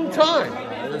long time.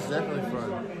 It was definitely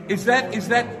fun. Is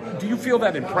that, do you feel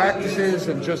that in practices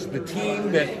and just the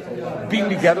team that being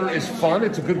together is fun?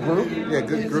 It's a good group? Yeah,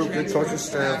 good group, good coaching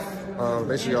staff.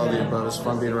 Basically all the above. It's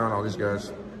fun being around all these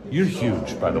guys. You're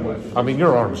huge, by the way. I mean,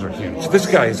 your arms are huge. This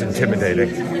guy is intimidating.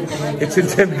 It's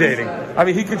intimidating. I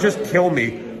mean, he could just kill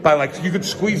me by you could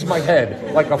squeeze my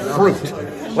head like a fruit.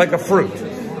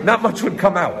 not much would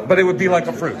come out, but it would be like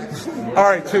a fruit. All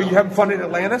right, so you having fun in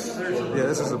Atlantis? Yeah,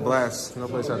 this is a blast. No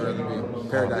place I'd rather be.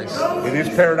 Paradise. It is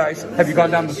paradise. Have you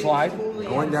gone down the slide?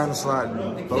 I went down the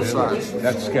slide, both sides.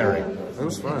 That's scary. It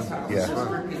was fun.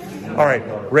 Yeah. All right,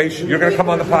 Raish, you're going to come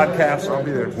on the podcast. I'll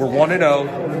be there. We're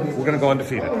 1-0. We're going to go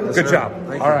undefeated. Yes, good sir. job.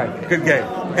 Thank All you. right, good game.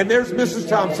 And there's Mrs.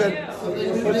 Thompson.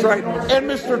 That's right. And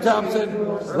Mr. Thompson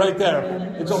right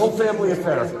there. It's a whole family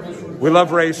affair. We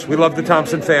love Raish. We love the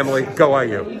Thompson family. Go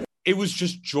IU. It was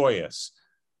just joyous.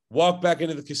 Walked back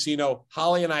into the casino.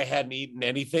 Holly and I hadn't eaten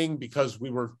anything because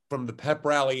we were from the pep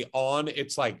rally on.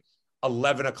 It's like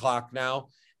 11 o'clock now.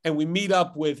 And we meet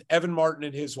up with Evan Martin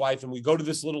and his wife, and we go to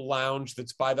this little lounge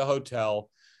that's by the hotel.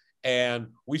 And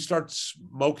we start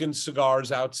smoking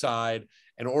cigars outside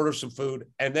and order some food.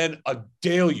 And then a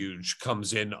deluge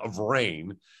comes in of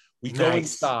rain. We go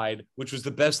inside, which was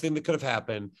the best thing that could have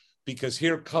happened, because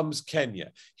here comes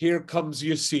Kenya. Here comes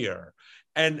Yasir.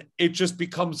 And it just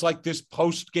becomes like this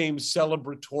post-game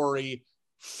celebratory,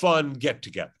 fun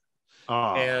get-together.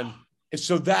 Oh. And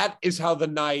so that is how the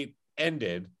night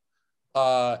ended.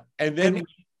 And then,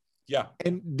 yeah.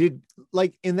 And did,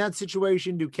 like, in that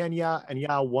situation, do Kenya and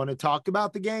Yao want to talk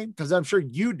about the game? Because I'm sure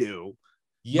you do.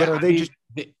 Yeah, but are they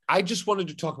I just wanted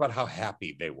to talk about how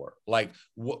happy they were. Like,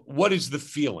 what is the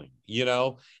feeling, you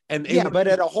know? And but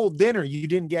at a whole dinner, you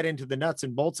didn't get into the nuts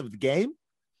and bolts of the game.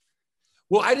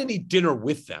 Well, I didn't eat dinner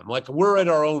with them. Like, we're at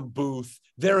our own booth.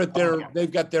 They're at their,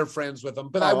 they've got their friends with them.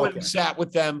 But I went and sat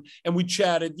with them and we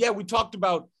chatted. Yeah, we talked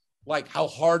about like how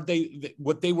hard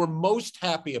what they were most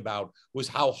happy about was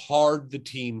how hard the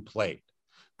team played.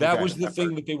 That was the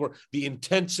thing that the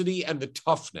intensity and the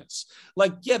toughness.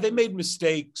 Like, yeah, they made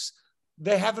mistakes.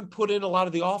 They haven't put in a lot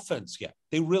of the offense yet.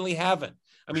 They really haven't.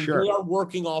 I mean, we are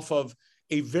working off of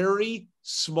a very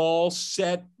small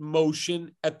set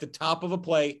motion at the top of a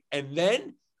play, and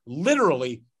then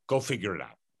literally go figure it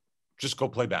out. Just go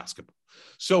play basketball.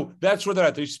 So that's where they're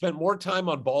at. They spent more time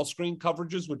on ball screen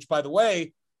coverages, which, by the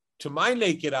way, to my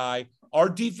naked eye, our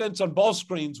defense on ball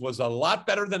screens was a lot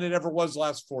better than it ever was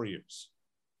last 4 years.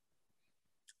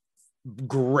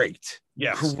 Great.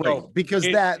 Yes. Great. So because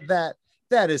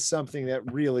that is something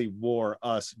that really wore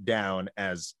us down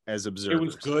as observers. It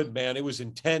was good, man. It was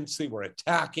intense. They were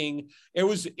attacking. It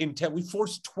was intense. We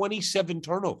forced 27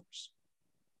 turnovers.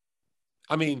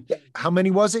 I mean, how many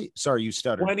was it? Sorry, you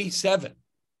stuttered. 27.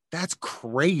 That's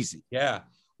crazy. Yeah.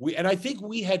 And I think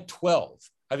we had 12.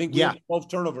 I think we had 12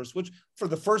 turnovers, which for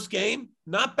the first game,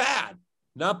 not bad.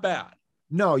 Not bad.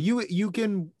 No, you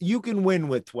can win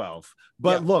with 12.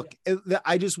 But look,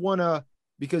 I just want to,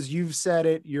 because you've said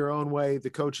it your own way, the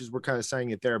coaches were kind of saying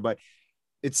it there, but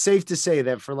it's safe to say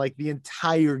that for like the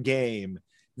entire game,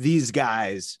 these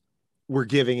guys were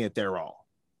giving it their all.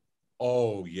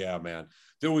 Oh, yeah, man.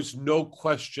 There was no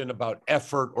question about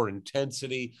effort or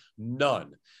intensity.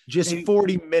 None. Just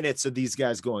 40 minutes of these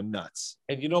guys going nuts.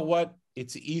 And you know what?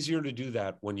 It's easier to do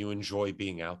that when you enjoy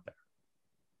being out there.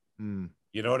 Mm.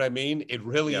 You know what I mean? It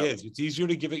really is. It's easier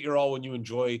to give it your all when you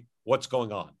enjoy what's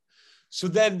going on. So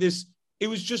then it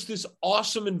was just this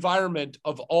awesome environment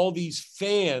of all these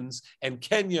fans and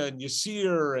Kenya and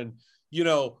Yasir and, you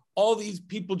know, all these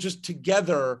people just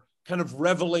together kind of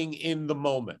reveling in the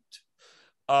moment.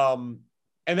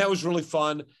 And that was really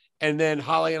fun. And then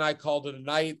Holly and I called it a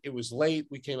night. It was late.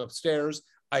 We came upstairs.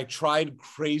 I tried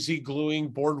crazy gluing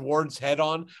Board Ward's head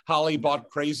on. Holly bought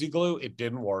crazy glue. It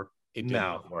didn't work. It did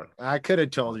not work. I could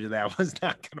have told you that was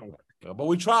not going to work. No, but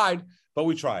we tried.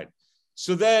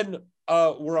 So then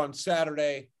we're on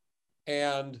Saturday,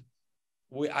 and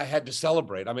I had to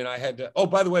celebrate. I mean, I had to. Oh,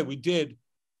 by the way, we did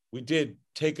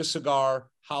take a cigar.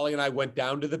 Holly and I went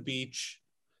down to the beach,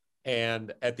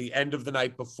 and at the end of the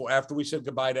night, after we said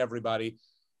goodbye to everybody,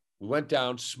 we went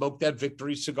down, smoked that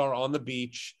victory cigar on the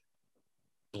beach,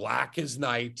 black as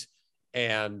night,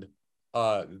 and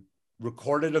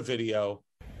recorded a video.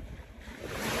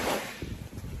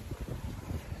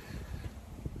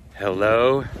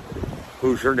 Hello,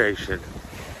 Hoosier Nation.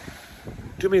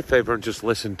 Do me a favor and just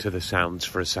listen to the sounds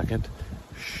for a second.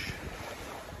 Shh.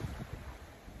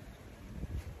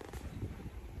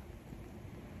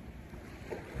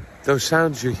 Those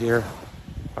sounds you hear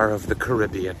are of the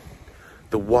Caribbean.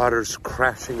 The waters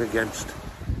crashing against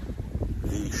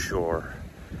the shore.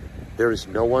 There is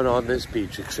no one on this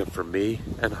beach except for me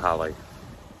and Holly.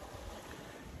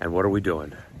 And what are we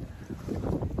doing?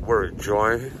 We're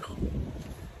enjoying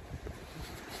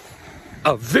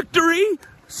a victory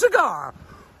cigar.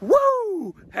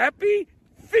 Woo! Happy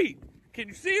feet. Can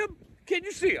you see them? Can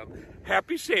you see them?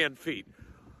 Happy sand feet.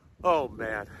 Oh,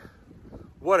 man.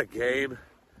 What a game.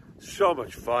 So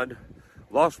much fun.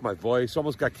 Lost my voice.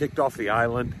 Almost got kicked off the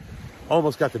island.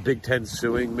 Almost got the Big Ten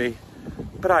suing me,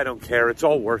 but I don't care. It's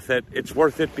all worth it. It's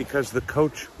worth it because the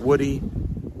Coach Woody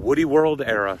World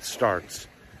era starts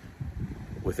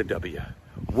with a W.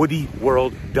 Woody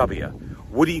World W.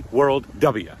 Woody World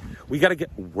W. We got to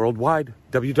get worldwide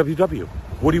WWW.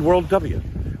 Woody World W.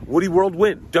 Woody World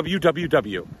win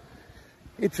WWW.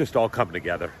 It's just all coming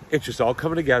together. It's just all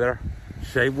coming together.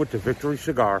 Same with the Victory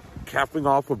Cigar, capping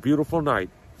off a beautiful night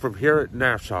from here at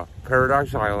Nassau,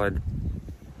 Paradise Island,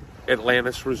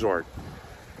 Atlantis Resort.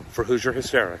 For Hoosier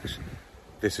Hysterics,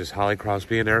 this is Holly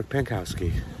Crosby and Eric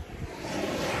Pankowski.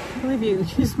 I believe you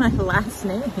used my last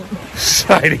name.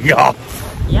 Signing off.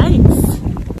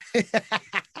 Yikes.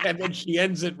 And then she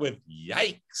ends it with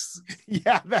yikes.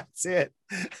 Yeah, that's it.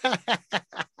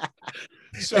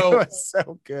 So it was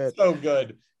so good. So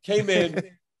good. Came in,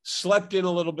 slept in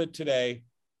a little bit today,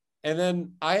 and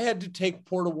then I had to take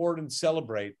Port Award and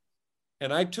celebrate,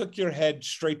 and I took your head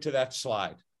straight to that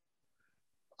slide.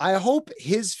 I hope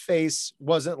his face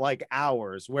wasn't like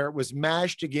ours, where it was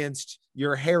mashed against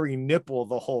your hairy nipple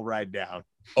the whole ride down.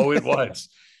 Oh, it was.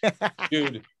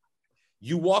 Dude,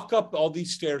 you walk up all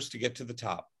these stairs to get to the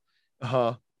top.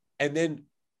 Uh-huh. And then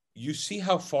you see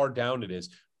how far down it is.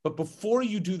 But before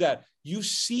you do that, you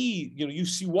see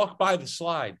walk by the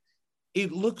slide.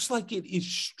 It looks like it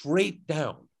is straight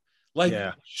down. Like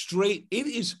straight. It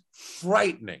is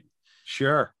frightening.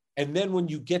 Sure. And then when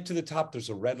you get to the top, there's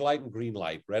a red light and green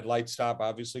light. Red light, stop,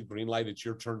 obviously. Green light, it's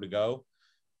your turn to go.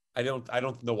 I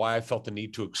don't know why I felt the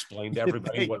need to explain to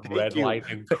everybody what red light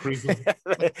and green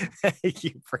light. Thank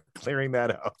you for clearing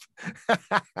that up.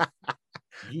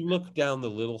 You look down the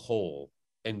little hole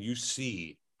and you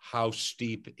see how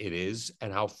steep it is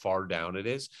and how far down it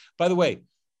is. By the way,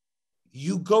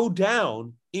 you go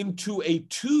down into a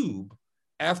tube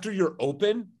after you're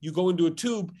open. You go into a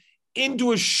tube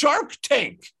into a shark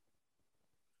tank.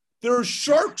 There are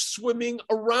sharks swimming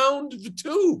around the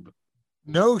tube.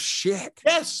 No shit.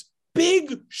 Yes,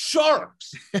 big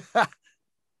sharks.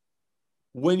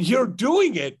 When you're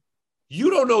doing it, you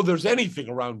don't know there's anything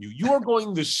around you. You are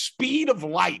going the speed of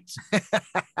light.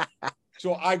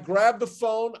 So I grab the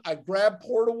phone, I grab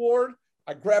Port Award,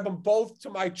 I grab them both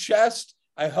to my chest.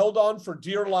 I held on for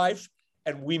dear life,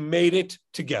 and we made it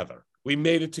together. We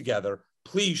made it together.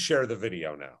 Please share the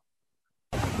video now.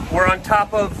 We're on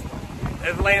top of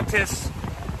Atlantis,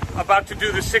 about to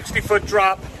do the 60-foot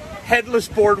drop. Headless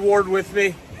boardward with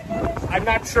me. I'm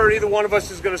not sure either one of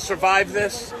us is going to survive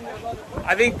this.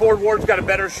 I think boardward's got a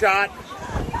better shot,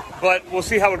 but we'll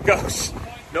see how it goes.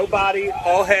 No body,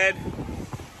 all head.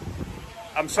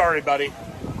 I'm sorry, buddy,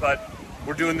 but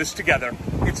we're doing this together.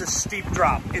 It's a steep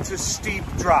drop. It's a steep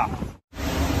drop.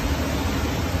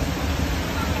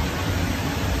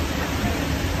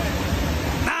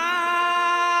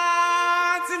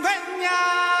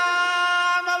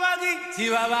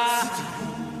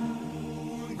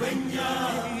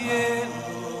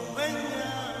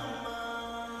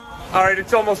 All right,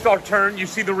 it's almost our turn. You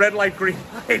see the red light, green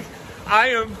light. I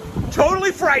am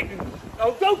totally frightened.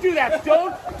 Oh, don't do that.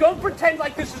 Don't pretend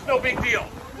like this is no big deal.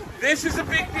 This is a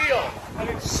big deal, and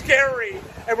it's scary,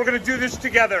 and we're going to do this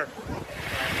together.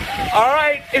 All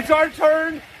right, it's our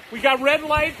turn. We got red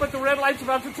light, but the red light's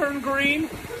about to turn green.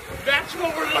 That's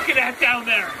what we're looking at down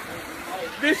there.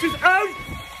 This is,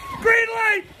 green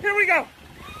light. Here we go.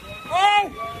 Oh,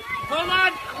 hold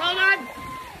on.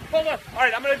 All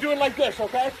right, I'm going to do it like this,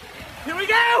 okay? Here we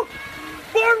go.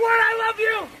 Boardward, I love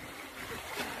you.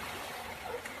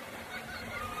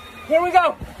 Here we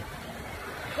go.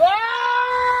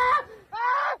 Ah!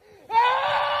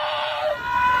 Ah!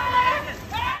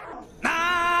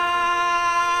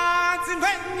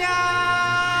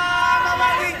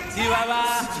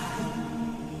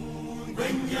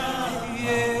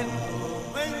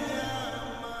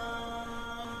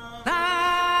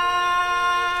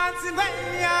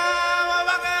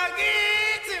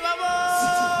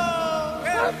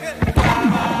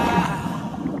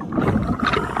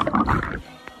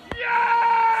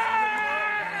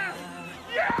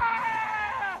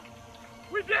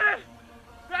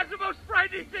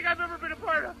 Thing I've ever been a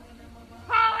part of.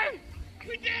 Holly,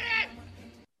 we did it!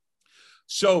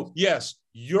 So, yes,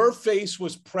 your face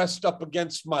was pressed up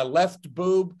against my left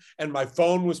boob and my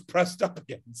phone was pressed up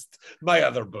against my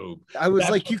other boob. I was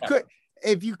like,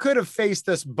 if you could have faced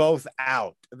us both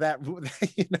out, that would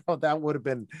have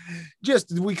been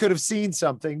we could have seen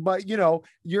something, but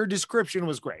your description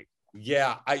was great.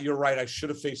 Yeah, you're right. I should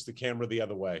have faced the camera the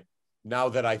other way now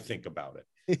that I think about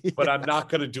it, but I'm not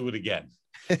going to do it again.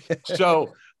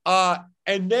 So,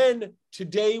 and then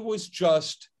today was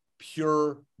just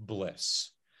pure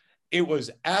bliss. It was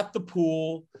at the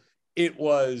pool.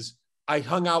 I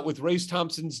hung out with Race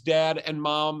Thompson's dad and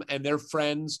mom and their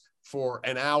friends for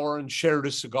an hour and shared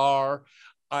a cigar.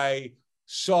 I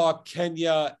saw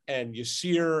Kenya and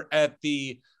Yasir at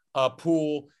the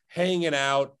pool hanging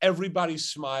out. Everybody's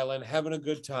smiling, having a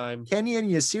good time. Kenya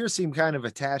and Yasir seem kind of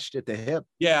attached at the hip.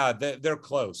 Yeah, they're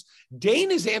close.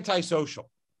 Dane is antisocial.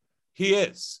 He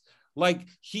is. Like,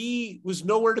 he was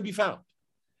nowhere to be found.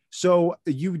 So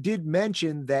you did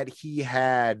mention that he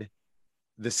had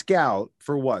the scout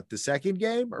for what, the second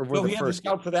game, or No, the he had the first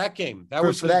scout for that game. That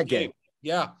was for that game.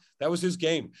 Yeah, that was his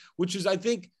game, which is, I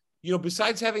think, you know,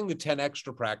 besides having the 10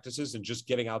 extra practices and just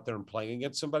getting out there and playing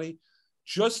against somebody,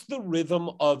 just the rhythm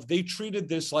of, they treated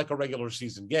this like a regular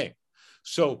season game.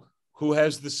 So who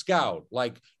has the scout,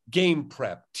 like game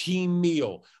prep, team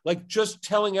meal, like just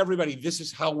telling everybody, this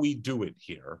is how we do it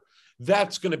here.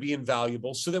 That's going to be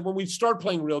invaluable so that when we start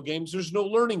playing real games, there's no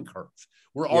learning curve.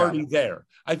 We're already there.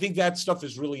 I think that stuff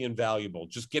is really invaluable,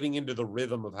 just getting into the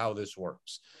rhythm of how this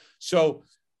works. So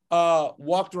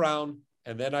walked around,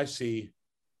 and then I see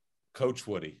Coach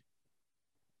Woody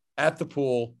at the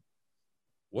pool.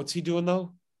 What's he doing,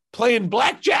 though? Playing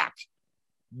blackjack.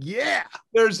 Yeah.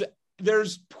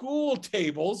 There's pool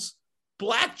tables,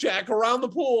 blackjack around the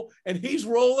pool, and he's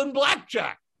rolling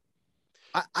blackjack.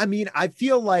 I mean, I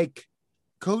feel like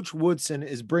Coach Woodson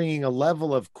is bringing a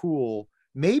level of cool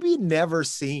maybe never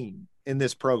seen in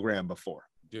this program before.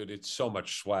 Dude, it's so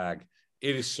much swag.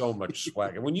 It is so much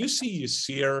swag. And when you see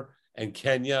Yasir and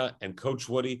Kenya and Coach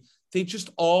Woody, they just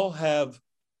all have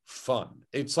fun.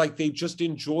 It's like they just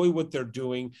enjoy what they're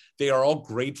doing. They are all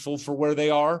grateful for where they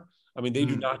are. I mean, they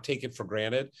do not take it for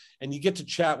granted. And you get to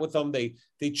chat with them. They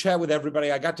chat with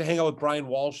everybody. I got to hang out with Brian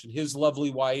Walsh and his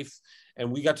lovely wife,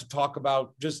 and we got to talk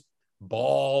about just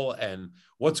ball and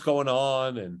what's going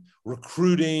on and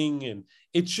recruiting. And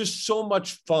it's just so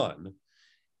much fun.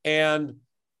 And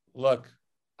look,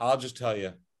 I'll just tell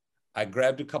you, I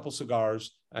grabbed a couple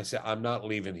cigars. I said, I'm not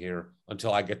leaving here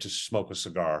until I get to smoke a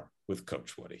cigar with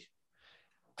Coach Woody.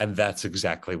 And that's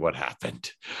exactly what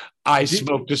happened. I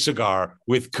smoked a cigar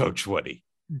with Coach Woody.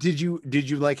 Did you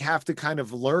like have to kind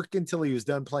of lurk until he was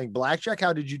done playing blackjack?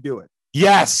 How did you do it?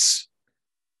 Yes.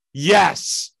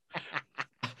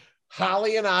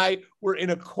 Holly and I were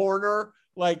in a corner,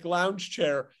 like lounge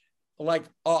chair, like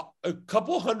a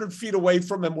couple 100 feet away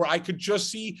from him, where I could just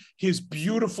see his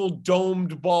beautiful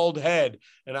domed bald head.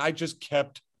 And I just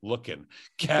kept looking.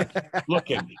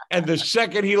 And the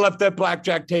second he left that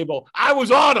blackjack table, I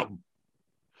was on him.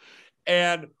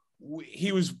 And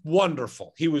he was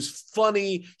wonderful. He was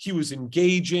funny. He was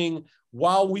engaging.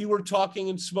 While we were talking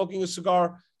and smoking a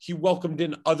cigar, he welcomed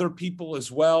in other people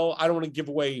as well. I don't want to give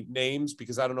away names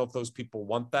because I don't know if those people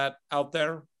want that out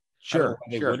there. Sure.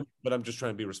 But I'm just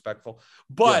trying to be respectful.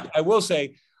 But I will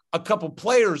say a couple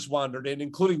players wandered in,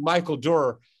 including Michael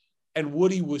Durer, and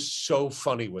Woody was so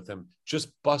funny with him, just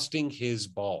busting his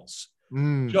balls.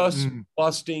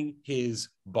 Busting his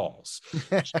balls.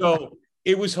 So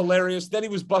it was hilarious. Then he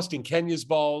was busting Kenya's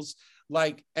balls.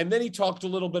 And then he talked a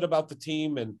little bit about the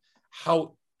team and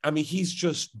how, I mean, he's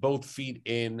just both feet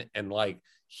in, and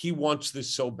he wants this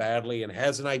so badly and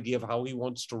has an idea of how he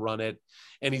wants to run it.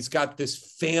 And he's got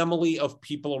this family of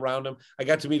people around him. I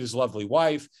got to meet his lovely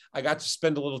wife. I got to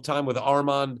spend a little time with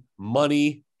Armand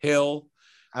Money Hill.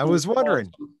 I was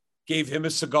wondering. Gave him a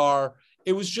cigar.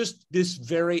 It was just this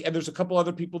and there's a couple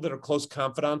other people that are close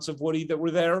confidants of Woody that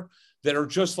were there that are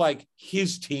just like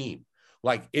his team.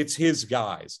 Like, it's his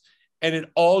guys. And it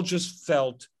all just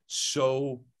felt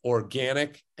so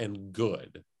organic and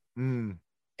good.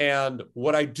 And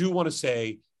what I do want to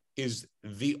say is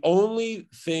the only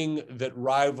thing that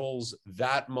rivals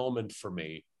that moment for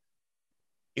me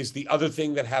is the other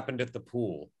thing that happened at the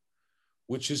pool,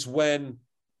 which is when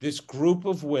this group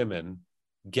of women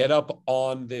get up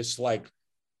on this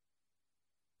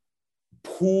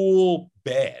pool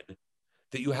bed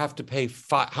that you have to pay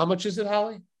how much is it,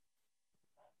 Holly?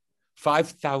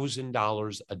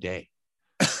 $5,000 a day.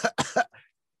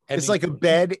 And it's like a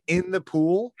bed in the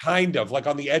pool? Kind of, like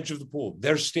on the edge of the pool.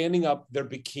 They're standing up. Their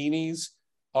bikinis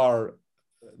are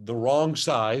the wrong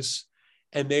size,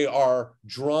 and they are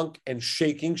drunk and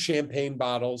shaking champagne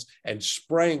bottles and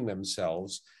spraying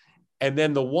themselves. And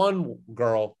then the one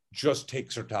girl just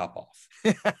takes her top off.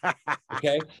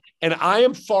 Okay. And I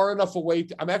am far enough away.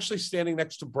 I'm actually standing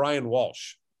next to Brian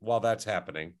Walsh while that's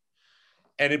happening.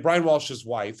 And Brian Walsh's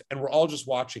wife, and we're all just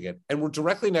watching it. And we're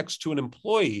directly next to an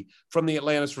employee from the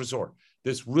Atlantis Resort,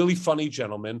 this really funny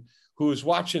gentleman who is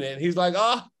watching it. And he's like,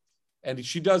 and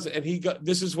she does it. And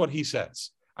this is what he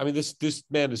says. I mean, this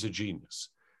man is a genius.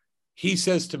 He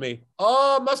says to me,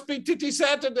 must be Titty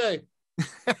Saturday.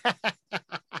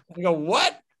 I go,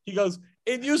 what? He goes,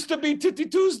 It used to be Titty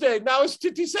Tuesday. Now it's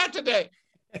Titty Saturday.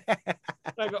 And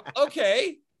I go,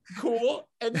 okay, cool.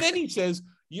 And then he says,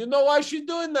 you know why she's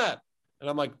doing that? And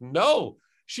I'm like, no,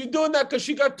 she's doing that because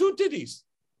she got 2 titties.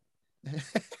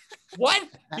 What?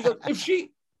 He goes,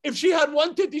 if she had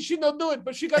 1 titty, she'd not do it,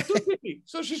 but she got 2 titties,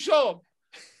 so she show them.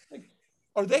 Like,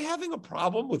 are they having a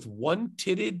problem with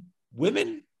 1-titted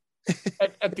women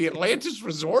at the Atlantis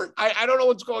Resort? I don't know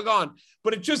what's going on,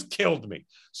 but it just killed me.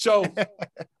 So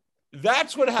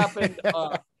that's what happened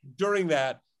during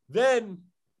that. Then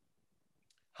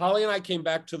Holly and I came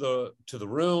back to the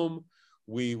room.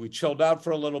 We chilled out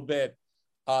for a little bit.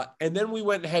 And then we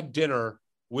went and had dinner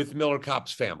with Miller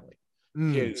Kopp's family.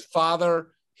 His father,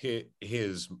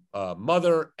 his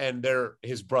mother, and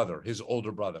his brother, his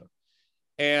older brother.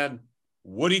 And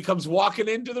Woody comes walking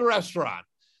into the restaurant,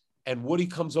 and Woody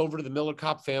comes over to the Miller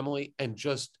Kopp family and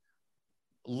just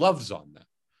loves on them.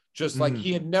 Just like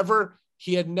he had never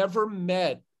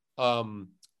met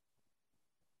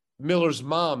Miller's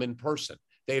mom in person.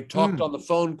 They had talked on the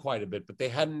phone quite a bit, but they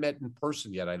hadn't met in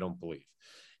person yet, I don't believe.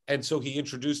 And so he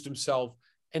introduced himself,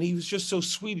 and he was just so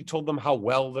sweet. He told them how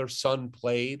well their son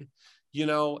played, you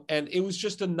know, and it was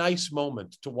just a nice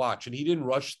moment to watch. And he didn't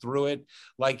rush through it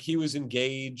like he was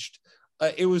engaged.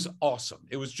 It was awesome.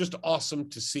 It was just awesome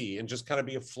to see and just kind of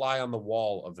be a fly on the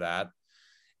wall of that.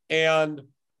 And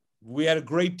we had a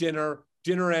great dinner.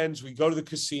 Dinner ends. We go to the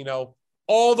casino.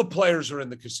 All the players are in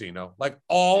the casino. Like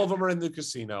all of them are in the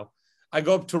casino. I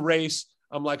go up to Race.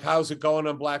 I'm like, how's it going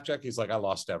on blackjack? He's like, I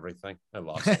lost everything. I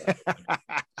lost everything.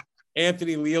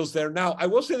 Anthony Leo's there. Now, I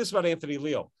will say this about Anthony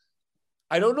Leo.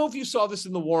 I don't know if you saw this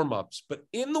in the warm-ups, but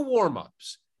in the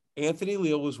warm-ups, Anthony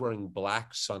Leo was wearing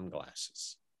black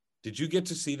sunglasses. Did you get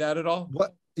to see that at all?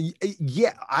 What?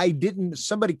 Yeah, I didn't.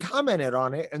 Somebody commented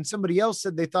on it, and somebody else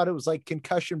said they thought it was like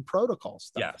concussion protocol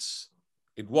stuff. Yes,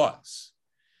 it was.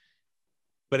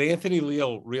 But Anthony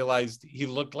Leo realized he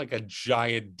looked like a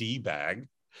giant D-bag.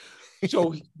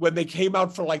 So when they came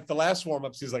out for like the last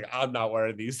warm-ups, he's like, I'm not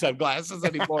wearing these sunglasses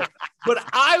anymore. But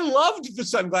I loved the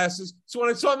sunglasses. So when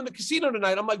I saw him in the casino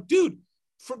tonight, I'm like, dude,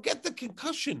 forget the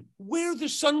concussion. Wear the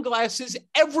sunglasses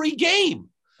every game.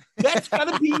 That's got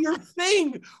to be your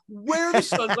thing. Wear the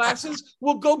sunglasses.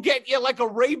 We'll go get you like a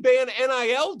Ray-Ban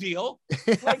NIL deal.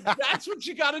 Like, that's what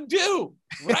you got to do,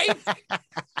 right?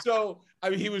 So, I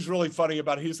mean, he was really funny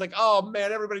about it. He was like, oh,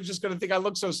 man, everybody's just going to think I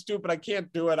look so stupid. I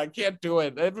can't do it. I can't do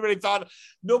it. Everybody thought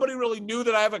nobody really knew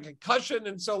that I have a concussion.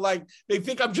 And so, like, they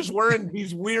think I'm just wearing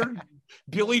these weird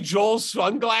Billy Joel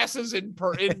sunglasses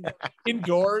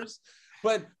indoors.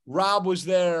 But Rob was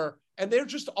there. And they're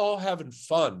just all having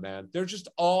fun, man. They're just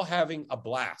all having a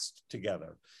blast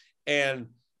together. And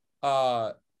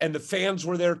the fans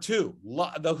were there too.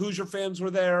 The Hoosier fans were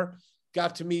there.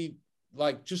 Got to meet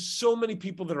like just so many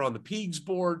people that are on the Peegs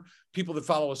board, people that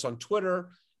follow us on Twitter,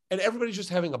 and everybody's just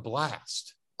having a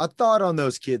blast. A thought on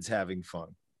those kids having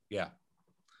fun. Yeah.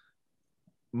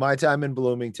 My time in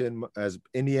Bloomington as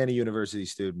Indiana University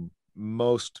student,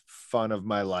 most fun of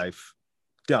my life.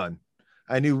 Done.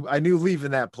 I knew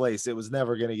leaving that place, it was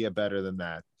never going to get better than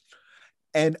that.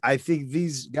 And I think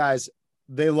these guys,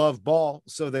 they love ball.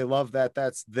 So they love that.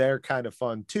 That's their kind of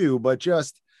fun too. But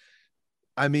just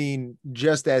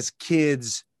as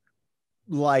kids,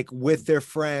 like with their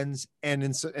friends and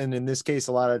in this case,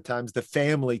 a lot of times the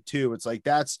family too, it's like,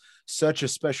 that's such a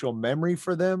special memory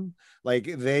for them. Like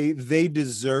they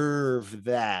deserve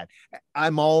that.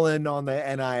 I'm all in on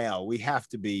the NIL. We have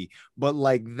to be, but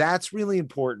like, that's really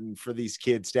important for these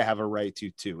kids to have a right to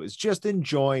too, is just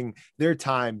enjoying their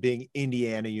time being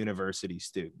Indiana University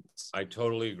students. I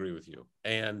totally agree with you.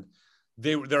 And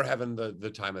they're having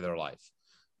the time of their life.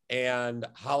 And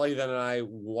Holly then and I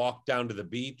walked down to the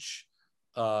beach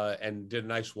and did a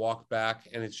nice walk back.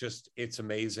 And it's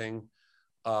amazing.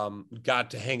 Got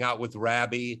to hang out with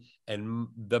Rabbi and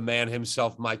the man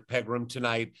himself, Mike Pegram,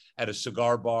 tonight at a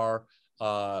cigar bar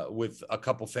with a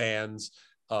couple fans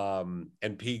and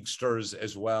Peegsters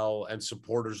as well, and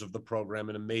supporters of the program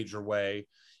in a major way,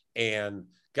 and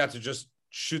got to just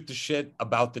shoot the shit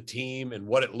about the team and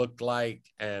what it looked like.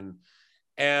 And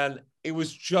it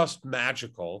was just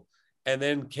magical. And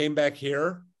then came back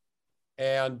here.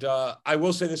 And I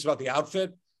will say this about the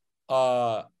outfit.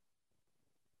 I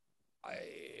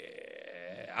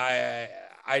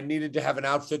needed to have an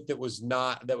outfit that was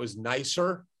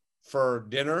nicer for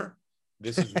dinner.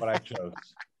 This is what I chose.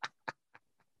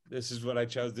 This is what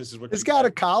it's got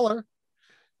a collar.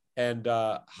 And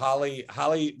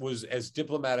Holly was as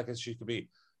diplomatic as she could be.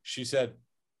 She said,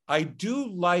 I do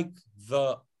like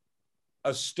the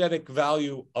aesthetic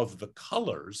value of the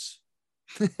colors.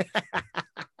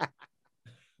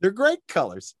 They're great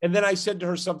colors. And then I said to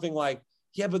her something like,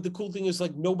 yeah, but the cool thing is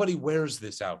like nobody wears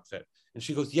this outfit. And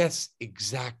she goes, yes,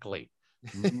 exactly.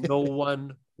 No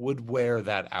one would wear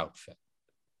that outfit.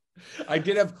 I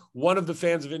did have one of the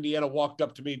fans of Indiana walked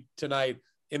up to me tonight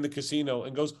in the casino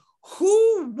and goes,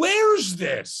 who wears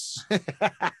this?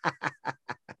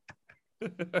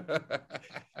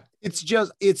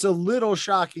 It's a little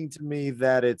shocking to me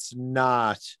that it's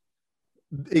not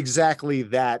exactly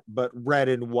that, but red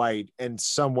and white, and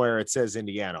somewhere it says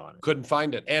Indiana on it. Couldn't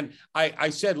find it. And I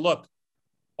said, look,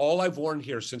 all I've worn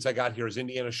here since I got here is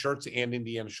Indiana shirts and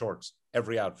Indiana shorts,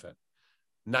 every outfit.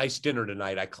 Nice dinner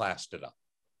tonight. I classed it up.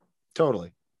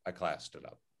 Totally. I classed it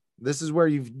up. This is where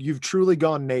you've truly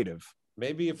gone native.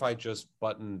 Maybe if I just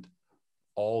buttoned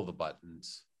all the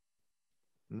buttons.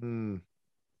 Well,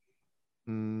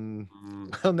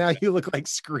 now you look like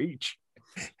Screech.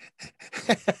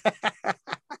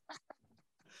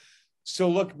 So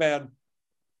look, man,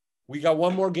 we got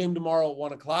one more game tomorrow at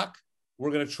 1:00.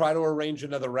 We're going to try to arrange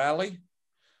another rally.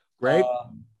 Right.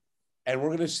 And we're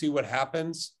going to see what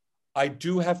happens. I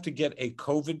do have to get a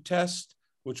COVID test,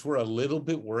 which we're a little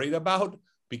bit worried about,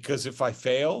 because if I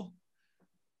fail,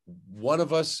 if one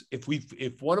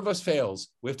of us fails,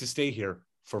 we have to stay here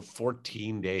for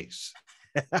 14 days.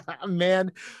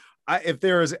 Man, if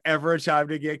there was ever a time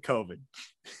to get COVID.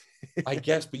 I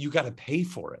guess, but you got to pay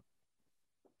for it.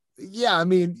 Yeah, I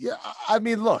mean,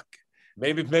 look.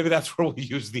 Maybe that's where we'll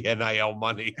use the NIL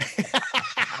money.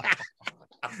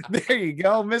 There you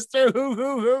go, Mr.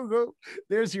 Who.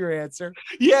 There's your answer.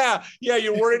 Yeah,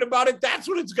 you're worried about it. That's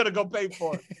what it's going to go pay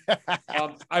for.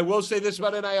 I will say this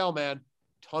about NIL, man.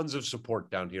 Tons of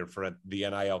support down here for the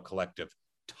NIL collective.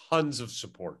 Tons of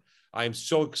support. I am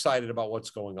so excited about what's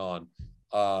going on.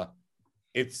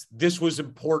 This was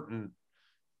important.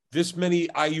 This many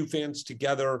IU fans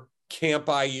together, Camp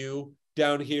IU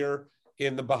down here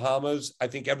in the Bahamas. I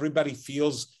think everybody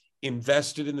feels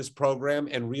invested in this program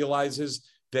and realizes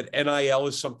that NIL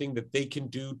is something that they can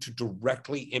do to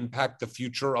directly impact the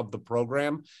future of the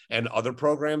program and other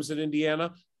programs in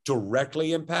Indiana,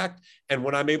 directly impact. And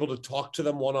when I'm able to talk to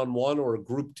them one-on-one or a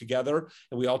group together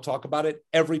and we all talk about it,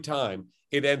 every time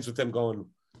it ends with them going,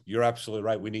 you're absolutely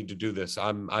right. We need to do this.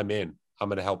 I'm in. I'm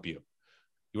going to help you.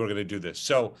 We're going to do this.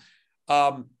 So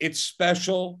it's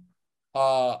special.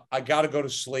 I got to go to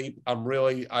sleep. I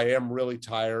am really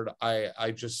tired.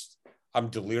 I'm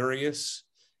delirious,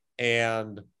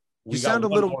 and we got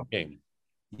one more game.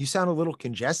 You sound a little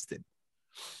congested.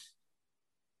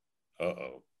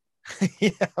 Uh-oh.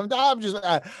 Yeah,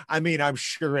 I'm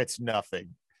sure it's nothing.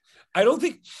 I don't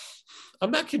think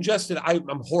I'm not congested.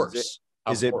 I'm hoarse.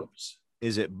 Was it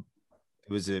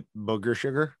booger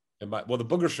sugar? Well, the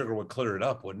booger sugar would clear it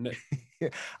up, wouldn't it?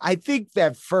 I think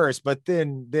that first, but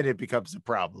then it becomes a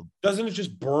problem. Doesn't it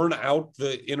just burn out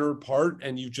the inner part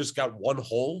and you just got one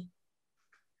hole?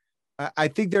 I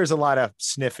think there's a lot of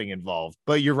sniffing involved,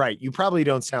 but you're right. You probably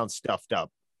don't sound stuffed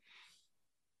up.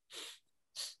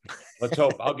 Let's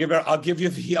hope. I'll give you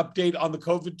the update on the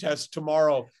COVID test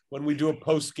tomorrow when we do a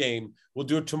post game. We'll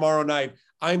do it tomorrow night.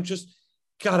 I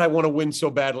want to win so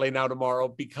badly now tomorrow,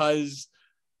 because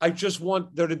I just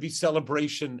want there to be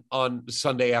celebration on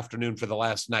Sunday afternoon for the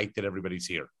last night that everybody's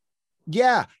here.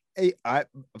 Yeah, I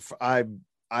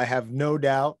have no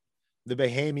doubt the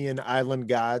Bahamian island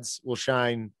gods will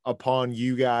shine upon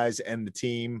you guys and the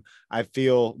team. I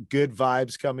feel good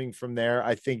vibes coming from there.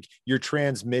 I think you're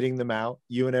transmitting them out,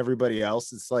 you and everybody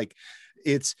else.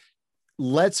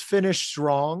 Let's finish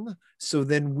strong, so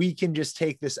then we can just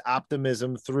take this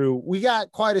optimism through. We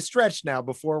got quite a stretch now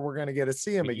before we're going to get to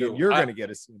see him again. You're going to get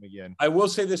to see him again. I will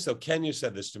say this, though. Kenya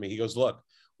said this to me. He goes, look,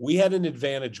 we had an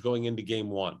advantage going into game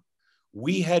one.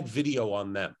 We had video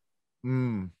on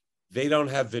them. They don't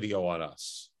have video on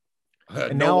us.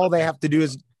 And now all they have to do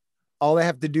is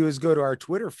go to our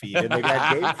Twitter feed and they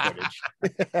got game footage.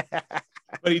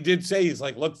 But he did say, he's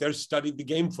like, look, they're studying the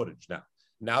game footage now.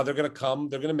 Now they're going to come,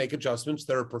 they're going to make adjustments.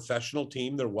 They're a professional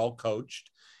team. They're well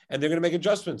coached, and they're going to make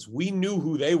adjustments. We knew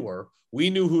who they were. We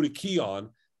knew who to key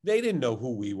on. They didn't know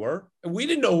who we were, and we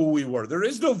didn't know who we were. There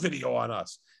is no video on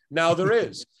us. Now there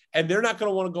is, and they're not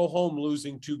going to want to go home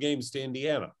losing 2 games to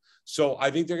Indiana. So I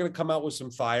think they're going to come out with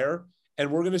some fire, and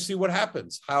we're going to see what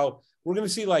happens. How we're going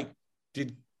to see, like,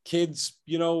 did kids,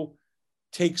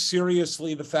 take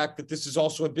seriously the fact that this is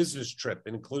also a business trip,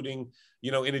 including,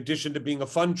 in addition to being a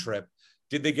fun trip,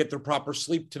 did they get their proper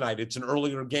sleep tonight? It's an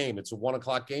earlier game. It's a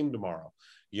 1:00 game tomorrow,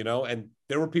 and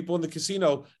there were people in the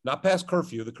casino, not past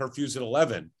curfew. The curfew's at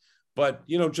 11, but,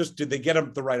 just did they get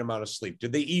them the right amount of sleep?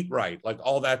 Did they eat right? Like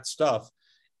all that stuff.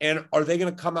 And are they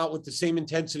going to come out with the same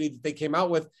intensity that they came out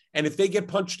with? And if they get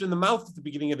punched in the mouth at the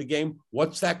beginning of the game,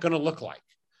 what's that going to look like?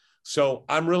 So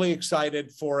I'm really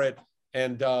excited for it.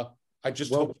 And I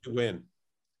just hope to win.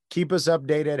 Keep us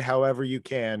updated however you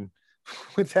can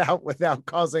without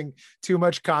causing too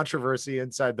much controversy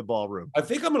inside the ballroom. I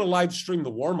think I'm going to live stream the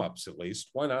warm-ups at least.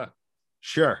 Why not?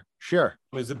 Sure.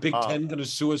 Is the Big Ten going to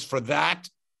sue us for that?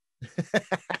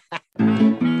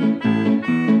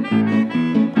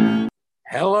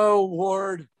 Hello,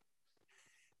 Ward.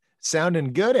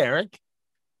 Sounding good, Eric.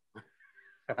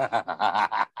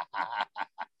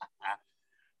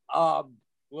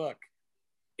 Look,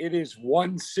 it is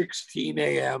 1:16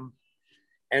 a.m.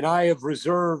 and I have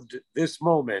reserved this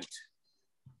moment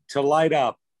to light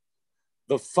up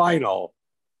the final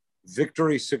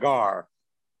victory cigar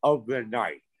of the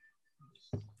night.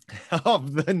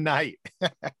 Of the night.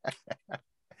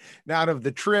 Not of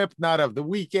the trip, not of the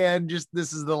weekend. Just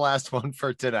this is the last one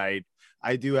for tonight.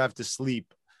 I do have to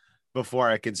sleep before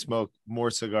I can smoke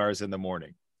more cigars in the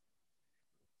morning.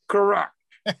 Correct.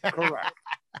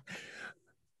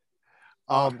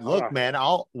 Look, man,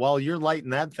 while you're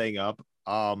lighting that thing up,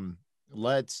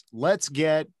 let's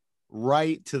get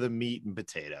right to the meat and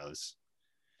potatoes.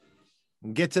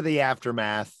 Get to the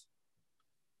aftermath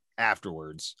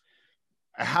afterwards.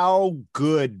 How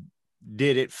good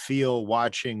did it feel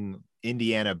watching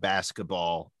Indiana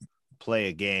basketball play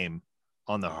a game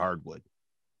on the hardwood?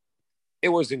 It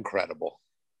was incredible.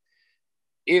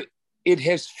 It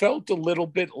has felt a little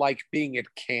bit like being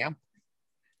at camp.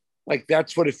 Like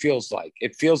that's what it feels like.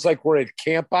 It feels like we're at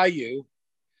Camp IU.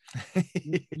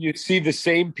 You see the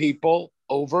same people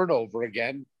over and over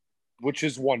again, which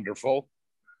is wonderful.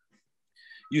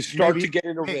 You start to get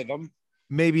in a rhythm.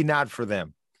 Maybe not for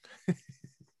them.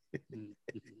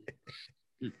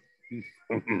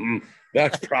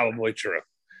 That's probably true.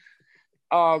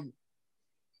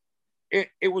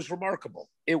 It was remarkable.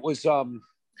 It was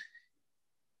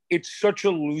it's such a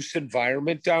loose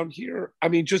environment down here. I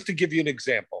mean, just to give you an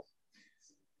example,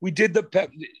 we did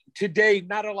today.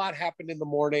 Not a lot happened in the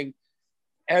morning.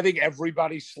 I think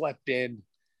everybody slept in.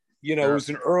 You know, it was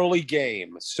an early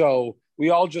game, so we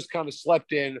all just kind of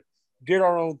slept in, did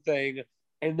our own thing,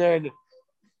 and then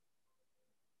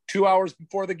 2 hours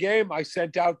before the game, I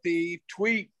sent out the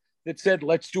tweet that said,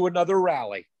 "Let's do another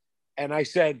rally," and I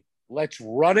said, "Let's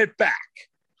run it back,"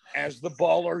 as the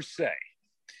ballers say.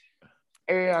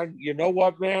 And you know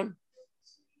what, man?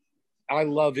 I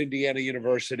love Indiana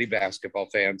University basketball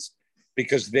fans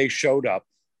because they showed up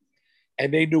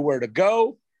and they knew where to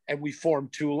go. And we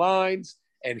formed two lines,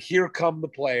 and here come the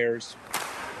players.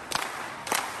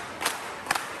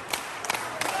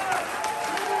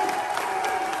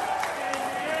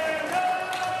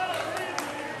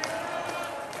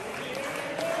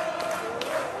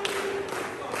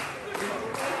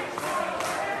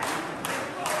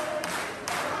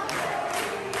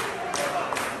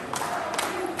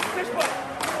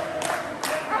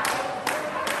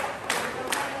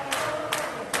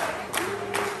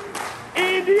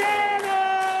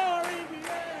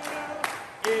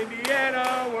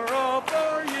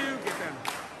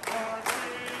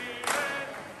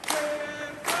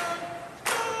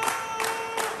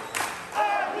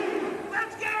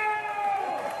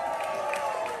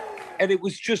 And it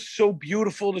was just so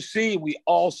beautiful to see. We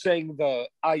all sang the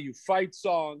IU fight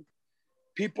song.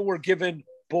 People were giving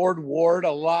Board Ward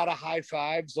a lot of high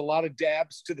fives, a lot of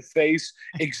dabs to the face.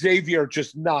 Xavier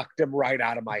just knocked him right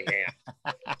out of my hand.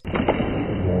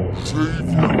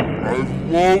 Xavier, I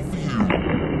love you.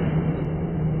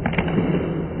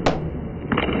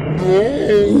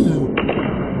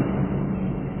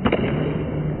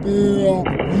 No.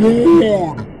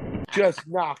 Board. Just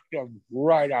knocked him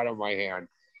right out of my hand.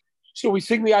 So we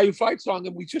sing the IU fight song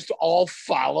and we just all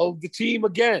follow the team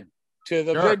again to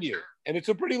the venue. And it's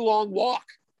a pretty long walk.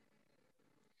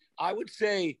 I would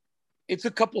say it's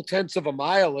a couple tenths of a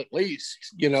mile at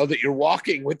least, you know, that you're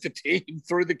walking with the team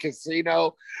through the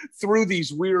casino, through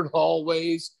these weird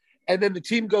hallways. And then the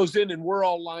team goes in and we're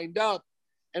all lined up.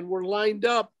 And we're lined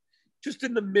up just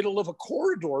in the middle of a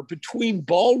corridor between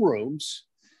ballrooms.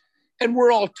 And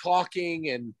we're all talking.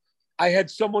 And I had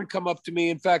someone come up to me.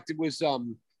 In fact, it was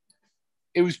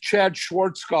Chad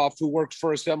Schwarzkopf, who works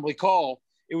for Assembly Call.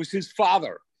 It was his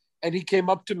father. And he came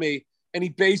up to me and he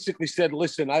basically said,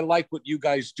 "Listen, I like what you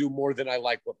guys do more than I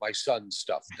like what my son's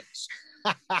stuff is."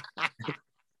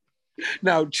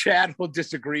 Now, Chad will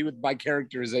disagree with my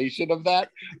characterization of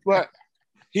that, but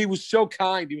he was so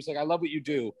kind. He was like, "I love what you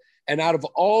do. And out of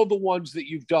all the ones that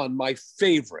you've done, my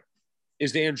favorite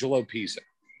is Angelo Pisa."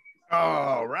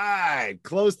 All right.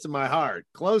 Close to my heart.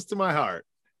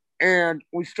 And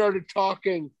we started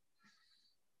talking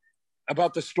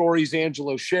about the stories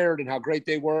Angelo shared and how great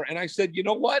they were. And I said, you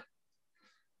know what?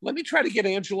 Let me try to get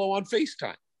Angelo on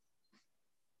FaceTime.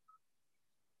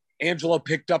 Angelo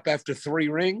picked up after 3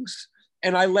 rings.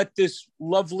 And I let this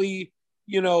lovely,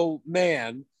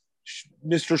 man,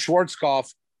 Mr.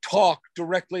 Schwarzkopf, talk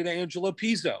directly to Angelo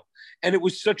Pizzo. And it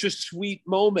was such a sweet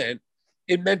moment.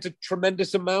 It meant a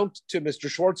tremendous amount to Mr.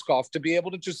 Schwarzkopf to be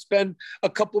able to just spend a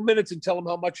couple minutes and tell him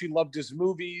how much he loved his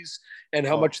movies and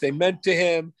how much they meant to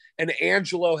him. And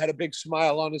Angelo had a big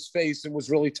smile on his face and was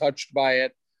really touched by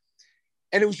it.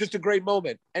 And it was just a great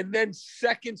moment. And then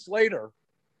seconds later,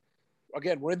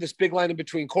 again, we're in this big line in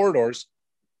between corridors,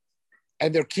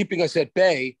 and they're keeping us at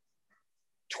bay.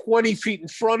 20 feet in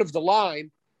front of the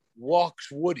line walks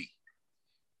Woody.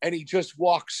 And he just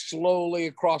walks slowly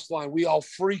across the line. We all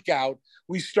freak out.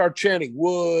 We start chanting,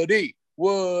 Woody,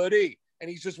 Woody. And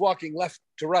he's just walking left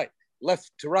to right,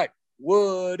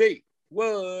 Woody,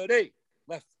 Woody,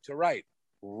 left to right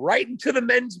into the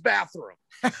men's bathroom.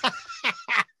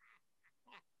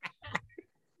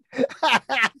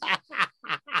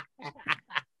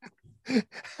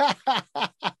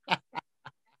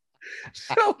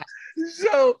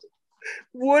 So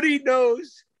Woody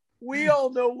knows, we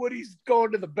all know Woody's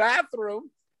going to the bathroom.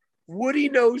 Woody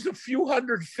knows a few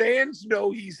hundred fans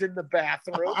know he's in the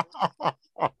bathroom.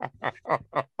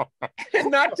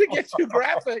 And not to get too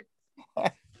graphic,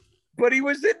 but he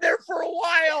was in there for a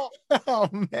while. Oh,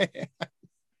 man.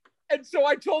 And so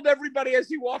I told everybody as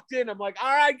he walked in, I'm like,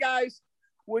 all right, guys,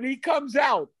 when he comes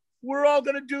out, we're all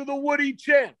going to do the Woody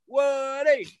chant.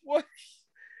 Woody, Woody.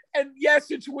 And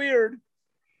yes, it's weird.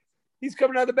 He's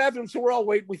coming out of the bathroom, so we're all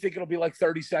waiting. We think it'll be like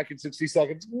 30 seconds, 60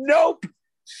 seconds. Nope,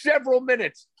 several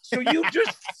minutes. So you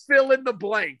just fill in the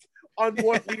blank on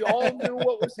what we all knew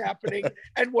what was happening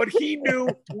and what he knew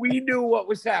we knew what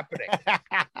was happening.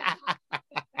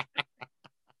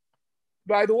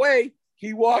 By the way,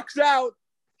 he walks out.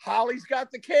 Holly's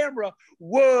got the camera.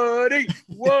 Woody,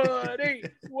 Woody,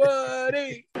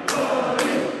 Woody.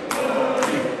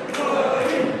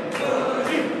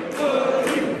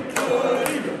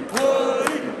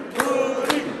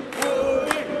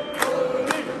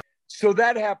 So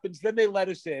that happens. Then they let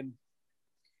us in.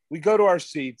 We go to our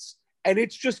seats, and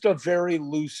it's just a very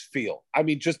loose feel. I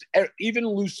mean, just even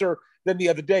looser than the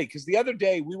other day, because the other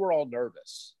day we were all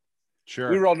nervous. Sure.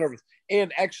 We were all nervous.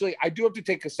 And actually, I do have to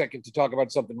take a second to talk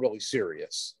about something really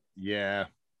serious. Yeah.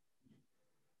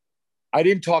 I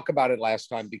didn't talk about it last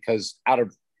time because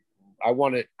I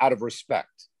want it out of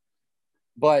respect.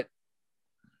 But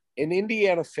an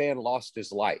Indiana fan lost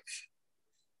his life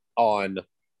on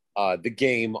the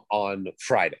game on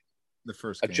Friday. The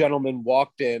first game. A game. gentleman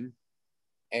walked in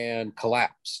and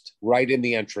collapsed right in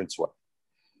the entranceway,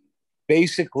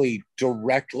 basically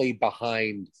directly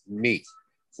behind me,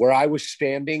 where I was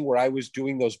standing, where I was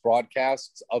doing those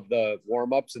broadcasts of the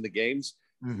warm-ups and the games,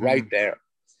 right there.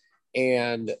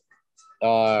 And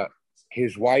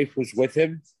his wife was with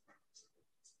him,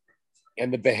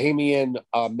 and the Bahamian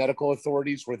medical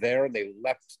authorities were there, and they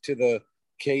leapt to the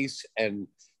case and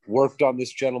worked on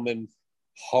this gentleman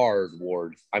hard,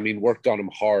 Ward. I mean, worked on him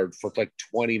hard for like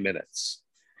 20 minutes.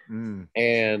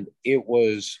 And it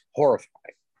was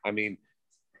horrifying. I mean,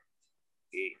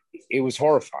 it was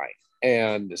horrifying.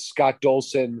 And Scott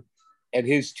Dolson and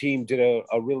his team did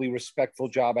a really respectful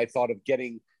job, I thought, of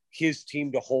getting his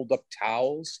team to hold up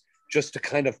towels just to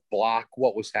kind of block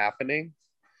what was happening.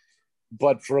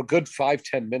 But for a good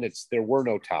 5-10 minutes, there were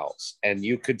no towels, and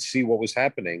you could see what was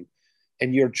happening.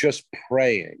 And you're just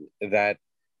praying that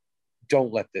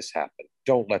don't let this happen.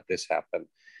 Don't let this happen.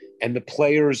 And the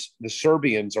players, the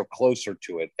Serbians, are closer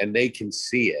to it, and they can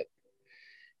see it.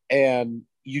 And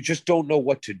you just don't know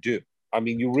what to do. I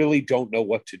mean, you really don't know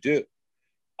what to do.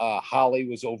 Holly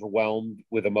was overwhelmed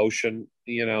with emotion,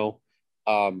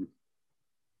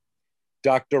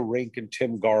 Dr. Rink and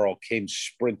Tim Garl came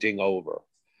sprinting over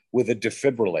with a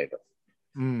defibrillator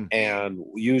and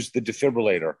used the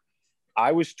defibrillator.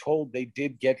 I was told they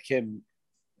did get him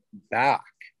back.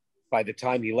 By the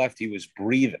time he left, he was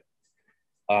breathing.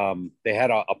 They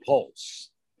had a pulse,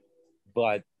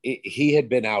 but he had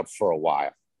been out for a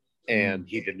while, and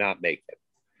he did not make it.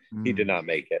 He did not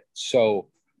make it. So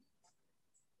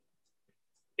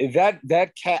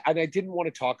that cat, and I didn't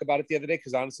want to talk about it the other day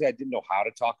because honestly, I didn't know how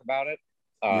to talk about it.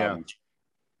 And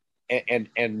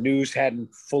news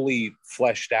hadn't fully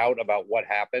fleshed out about what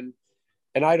happened.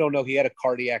 And I don't know, he had a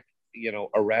cardiac,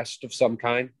 arrest of some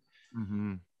kind.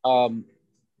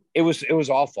 It was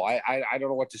awful. I don't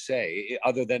know what to say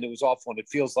other than it was awful. And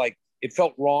it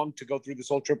felt wrong to go through this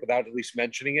whole trip without at least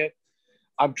mentioning it.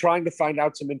 I'm trying to find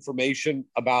out some information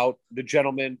about the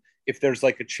gentleman, if there's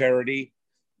like a charity,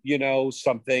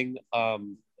 something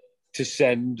to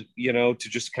send, to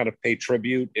just kind of pay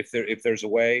tribute if there's a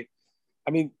way.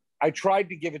 I mean, I tried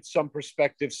to give it some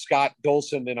perspective. Scott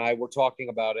Dolson and I were talking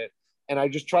about it, and I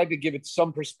just tried to give it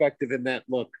some perspective in that,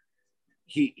 look,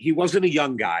 he wasn't a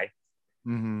young guy,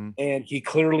 and he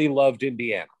clearly loved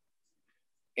Indiana.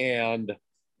 And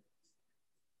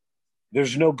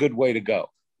there's no good way to go.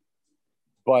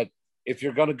 But if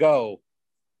you're going to go,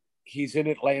 he's in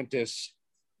Atlantis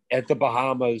at the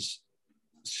Bahamas,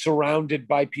 surrounded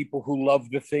by people who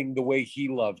love the thing the way he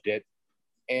loved it.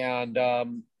 And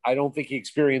I don't think he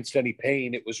experienced any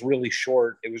pain. It was really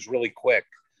short. It was really quick.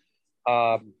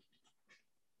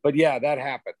 But yeah, that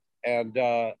happened. And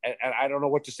I don't know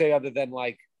what to say other than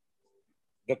like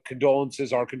our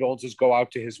condolences go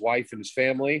out to his wife and his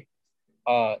family.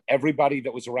 Everybody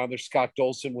that was around there, Scott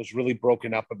Dolson was really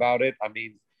broken up about it. I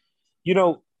mean, you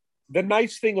know, the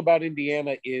nice thing about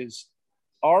Indiana is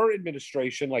our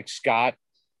administration, like Scott,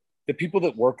 the people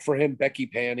that work for him, Becky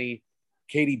Panny,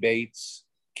 Katie Bates,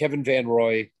 Kevin Van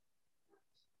Roy,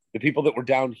 the people that were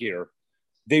down here,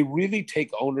 they really take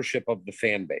ownership of the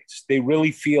fan base. They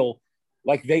really feel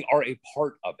like they are a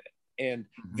part of it, and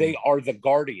they are the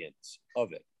guardians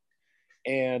of it.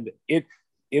 And it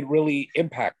really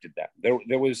impacted them.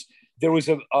 There was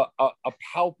a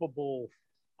palpable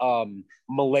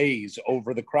malaise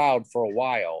over the crowd for a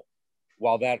while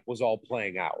that was all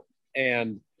playing out.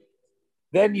 And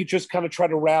then you just kind of try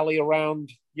to rally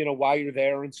around, you know, while you're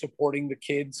there and supporting the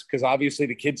kids, because obviously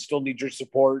the kids still need your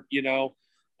support, you know,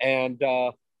 and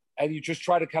you just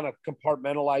try to kind of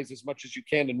compartmentalize as much as you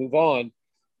can and move on,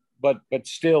 but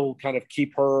still kind of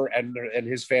keep her and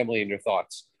his family in your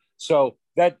thoughts. So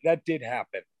that did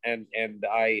happen. And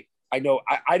I know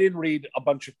I didn't read a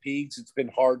bunch of peaks. It's been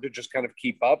hard to just kind of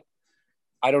keep up.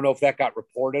 I don't know if that got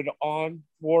reported on,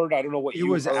 Ward. I don't know what it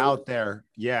was heard. Out there.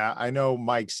 Yeah, I know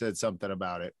Mike said something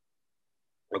about it.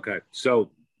 Okay,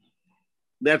 so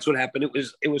that's what happened.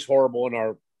 It was horrible, and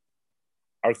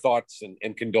our thoughts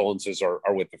and condolences are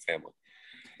with the family.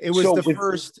 It was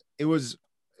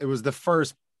it was the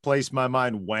first place my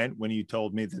mind went when you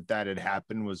told me that had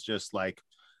happened. Was just like,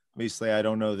 obviously I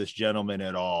don't know this gentleman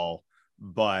at all,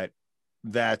 but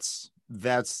that's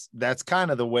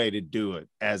kind of the way to do it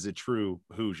as a true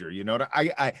Hoosier. You know,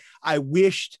 I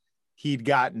wished he'd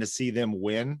gotten to see them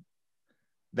win.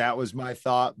 That was my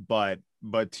thought, but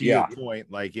to your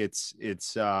point, like it's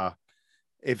if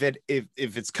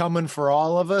it's coming for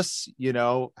all of us, you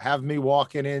know, have me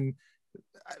walking in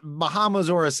Bahamas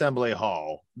or Assembly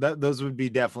Hall. Those would be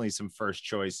definitely some first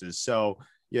choices. So,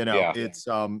 you know, it's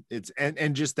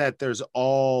just that there's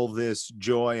all this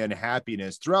joy and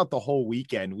happiness throughout the whole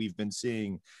weekend we've been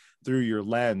seeing through your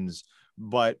lens,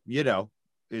 but you know,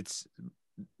 it's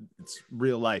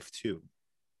real life too.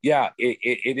 Yeah,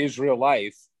 it is real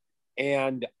life.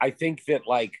 And I think that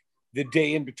like the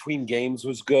day in between games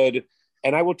was good.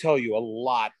 And I will tell you, a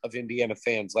lot of Indiana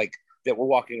fans like that were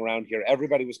walking around here,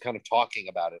 everybody was kind of talking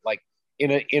about it, like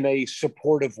in a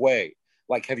supportive way.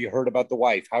 Like, have you heard about the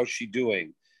wife? How's she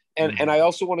doing? And I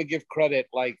also want to give credit,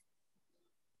 like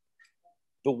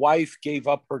the wife gave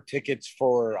up her tickets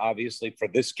for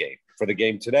this game, for the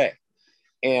game today.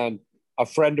 And a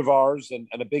friend of ours and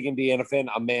a big Indiana fan,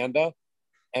 Amanda,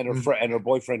 and her friend and her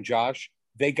boyfriend, Josh,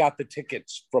 they got the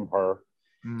tickets from her.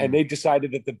 And they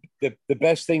decided that the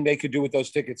best thing they could do with those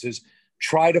tickets is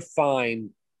try to find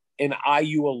an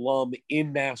IU alum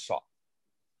in Nassau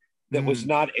that was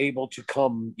not able to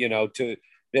come, you know,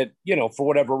 for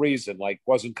whatever reason, like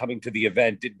wasn't coming to the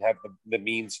event, didn't have the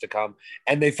means to come.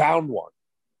 And they found one.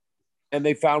 And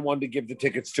they found one to give the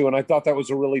tickets to. And I thought that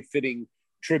was a really fitting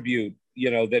tribute,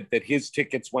 you know, that his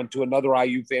tickets went to another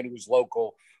IU fan who was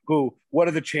local, who, what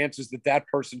are the chances that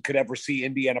person could ever see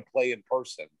Indiana play in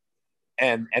person?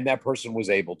 And that person was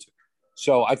able to.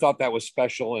 So I thought that was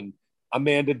special. And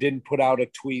Amanda didn't put out a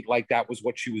tweet like that was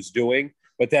what she was doing,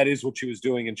 but that is what she was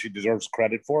doing, and she deserves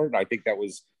credit for it. I think that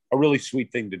was a really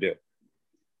sweet thing to do.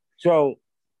 So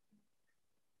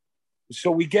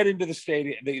we get into the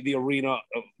stadium, the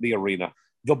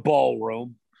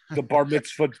ballroom, the bar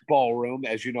mitzvah ballroom,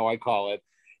 as you know, I call it.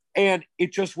 And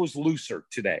it just was looser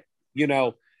today. You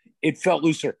know, it felt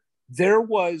looser.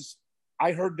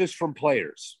 I heard this from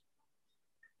players.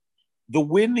 The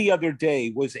win the other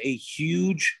day was a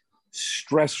huge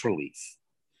stress relief.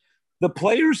 The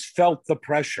players felt the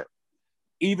pressure,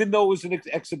 even though it was an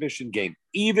exhibition game,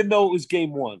 even though it was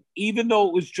game one, even though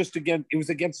it was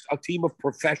against a team of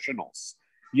professionals,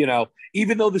 you know,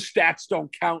 even though the stats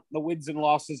don't count, the wins and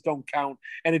losses don't count,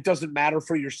 and it doesn't matter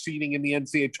for your seeding in the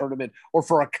NCAA tournament or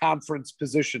for a conference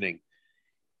positioning.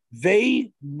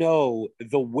 They know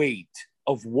the weight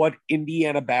of what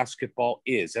Indiana basketball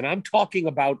is. And I'm talking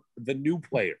about the new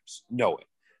players know it.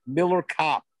 Miller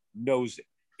Kopp knows it.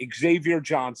 Xavier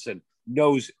Johnson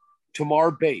knows it.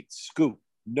 Tamar Bates, Scoop,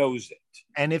 knows it.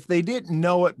 And if they didn't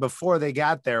know it before they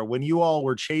got there, when you all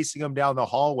were chasing them down the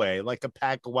hallway like a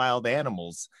pack of wild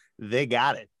animals, they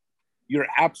got it. You're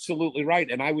absolutely right.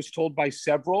 And I was told by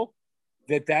several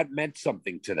that meant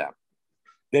something to them,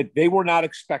 that they were not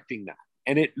expecting that.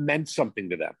 And it meant something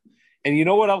to them. And you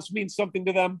know what else means something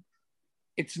to them?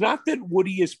 It's not that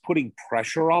Woody is putting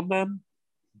pressure on them,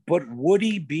 but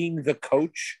Woody being the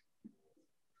coach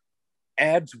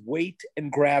adds weight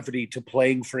and gravity to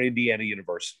playing for Indiana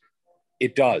University.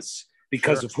 It does,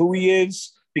 because of who he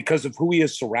is, because of who he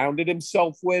has surrounded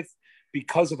himself with,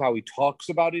 because of how he talks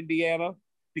about Indiana,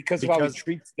 because of how he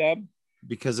treats them.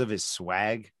 Because of his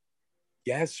swag.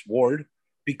 Yes, Ward,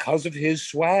 because of his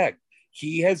swag.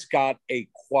 He has got a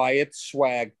quiet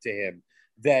swag to him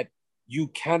that you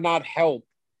cannot help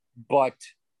but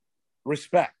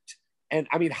respect. And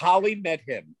I mean, Holly met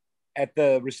him at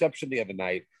the reception the other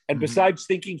night. And besides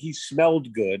thinking he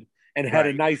smelled good and had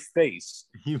a nice face,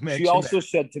 she also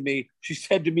said to me,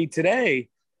 today,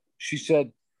 she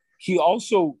said,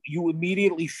 you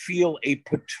immediately feel a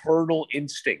paternal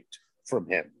instinct from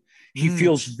him. He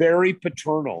feels very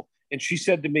paternal. And she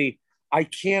said to me, I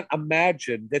can't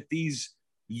imagine that these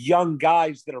young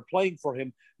guys that are playing for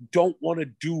him don't want to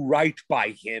do right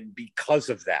by him because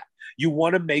of that. You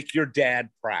want to make your dad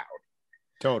proud.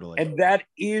 Totally. And that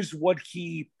is what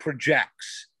he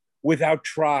projects without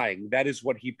trying. That is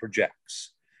what he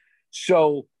projects.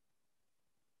 So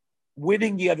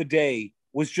winning the other day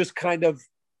was just kind of,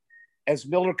 as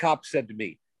Miller Kopp said to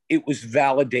me, it was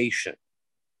validation.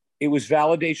 It was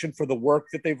validation for the work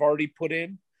that they've already put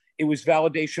in. It was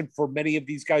validation for many of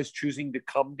these guys choosing to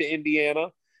come to Indiana.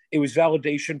 It was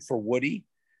validation for Woody,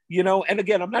 and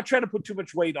again, I'm not trying to put too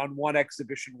much weight on one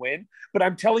exhibition win, but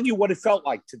I'm telling you what it felt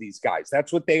like to these guys.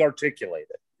 That's what they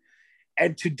articulated.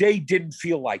 And today didn't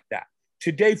feel like that.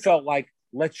 Today felt like,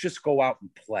 let's just go out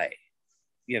and play,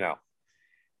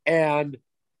 and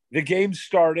the game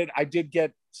started. I did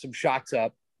get some shots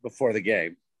up before the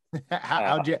game.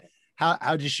 How'd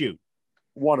you shoot?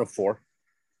 1 of 4.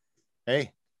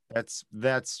 Hey, that's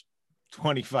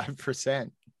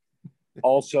 25%.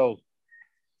 Also,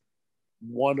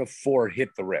 1 of 4 hit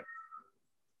the rim.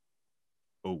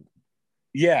 Oh,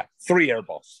 yeah, 3 air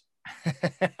balls.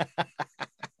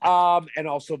 And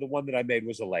also the one that I made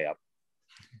was a layup.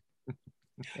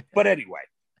 But anyway,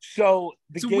 so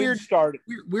the game started.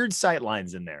 Weird sight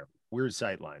lines in there. Weird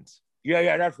sight lines.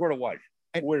 Yeah, that's what it was.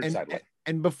 Weird sight lines.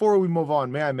 And before we move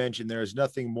on, may I mention there is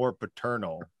nothing more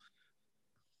paternal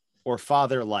or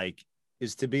father-like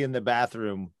is to be in the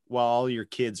bathroom while all your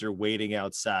kids are waiting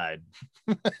outside.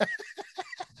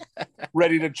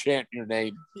 Ready to chant your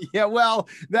name. Yeah, well,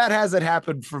 that hasn't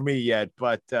happened for me yet,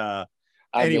 but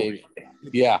anyway.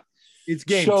 Yeah. It's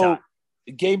game time.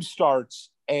 The game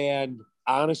starts, and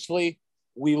honestly,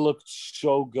 we looked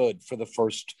so good for the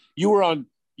first. You were on,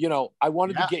 I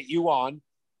wanted to get you on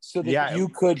so that you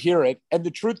could hear it. And the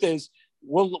truth is,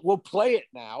 we'll play it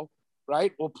now,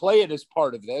 right? We'll play it as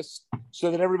part of this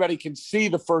so that everybody can see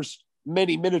the first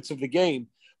many minutes of the game.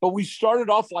 But we started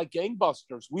off like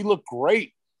gangbusters. We looked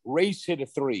great. Race hit a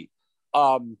 3.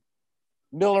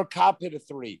 Miller Kopp hit a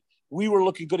 3. We were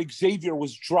looking good. Xavier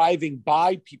was driving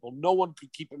by people. No one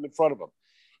could keep him in front of him.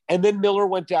 And then Miller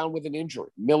went down with an injury.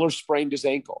 Miller sprained his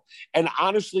ankle. And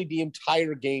honestly, the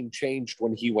entire game changed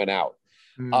when he went out.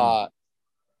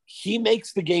 He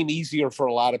makes the game easier for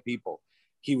a lot of people.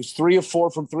 He was 3 of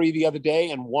 4 from 3 the other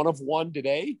day and 1 of 1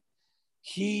 today.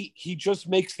 He just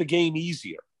makes the game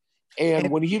easier.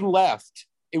 And when he left,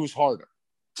 it was harder.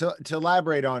 To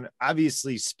elaborate on,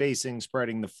 obviously spacing,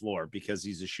 spreading the floor because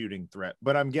he's a shooting threat.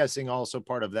 But I'm guessing also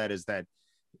part of that is that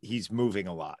he's moving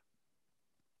a lot.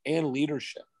 And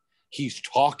leadership. He's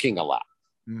talking a lot.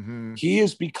 Mm-hmm. He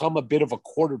has become a bit of a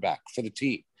quarterback for the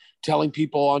team, telling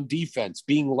people on defense,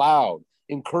 being loud,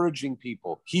 encouraging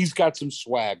people. He's got some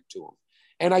swag to him.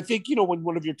 And I think, when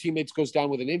one of your teammates goes down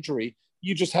with an injury,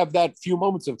 you just have that few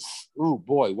moments of, oh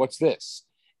boy, what's this?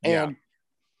 And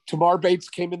Tamar Bates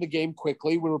came in the game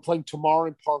quickly. We were playing Tamar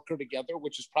and Parker together,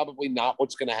 which is probably not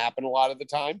what's going to happen a lot of the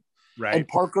time. Right. And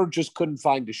Parker just couldn't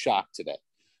find a shot today.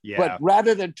 Yeah. But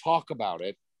rather than talk about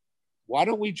it, why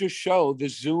don't we just show the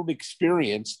Zoom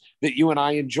experience that you and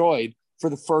I enjoyed for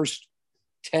the first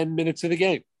 10 minutes of the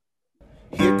game?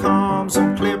 Here comes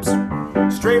some clips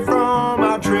straight from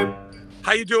our trip.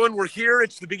 How you doing? We're here.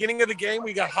 It's the beginning of the game.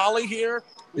 We got Holly here.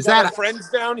 We Is got that our friends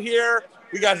down here?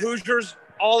 We got Hoosiers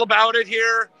all about it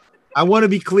here. I want to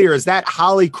be clear. Is that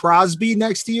Holly Crosby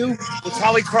next to you? It's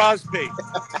Holly Crosby.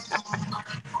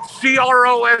 Crosby.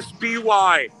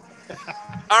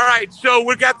 All right, so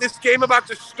we got this game about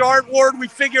to start, Ward. We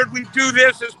figured we'd do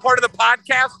this as part of the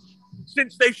podcast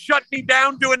since they shut me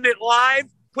down doing it live,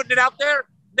 putting it out there.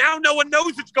 Now no one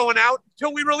knows it's going out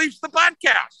until we release the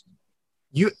podcast.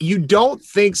 You don't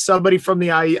think somebody from the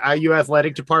IU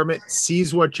athletic department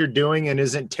sees what you're doing and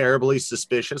isn't terribly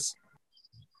suspicious?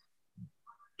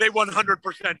 They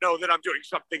 100% know that I'm doing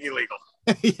something illegal.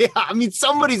 Yeah, I mean,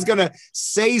 somebody's going to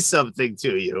say something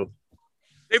to you.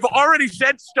 They've already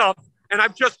said stuff, and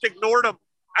I've just ignored them.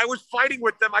 I was fighting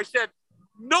with them. I said,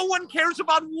 no one cares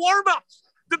about warm-ups.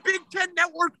 The Big Ten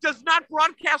Network does not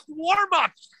broadcast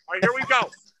warm-ups. All right, here we go.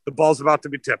 The ball's about to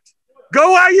be tipped.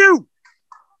 Go IU!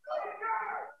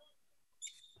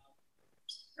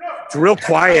 It's real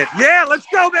quiet. Yeah, let's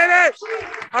go, baby.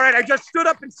 All right, I just stood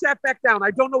up and sat back down.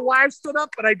 I don't know why I stood up,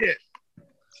 but I did.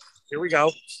 Here we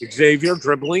go. Xavier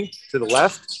dribbling to the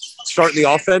left. Starting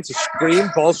the offense, a screen,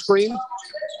 ball screen.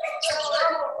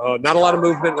 Not a lot of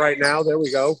movement right now. There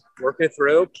we go. Working it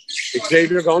through.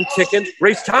 Xavier going, kicking.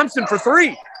 Race Thompson for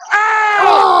three.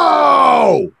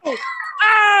 Oh!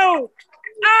 Oh!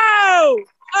 Oh!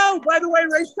 Oh! By the way,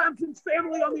 Race Thompson's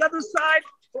family on the other side.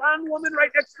 Blonde woman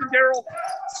right next to Daryl.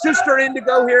 Sister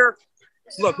Indigo here.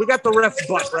 Look, we got the ref's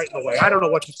butt right in the way. I don't know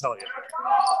what to tell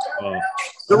you.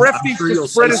 The ref needs to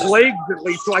spread his legs at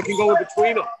least so I can go in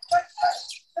between them.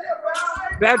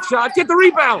 Bad shot. Get the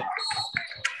rebound.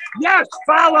 Yes,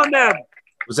 foul on them.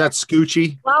 Was that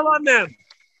Scoochie? Foul on them.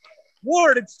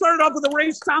 Ward, it started off with a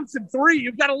Race Thompson three.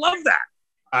 You've got to love that.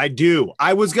 I do.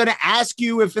 I was going to ask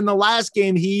you if in the last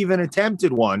game he even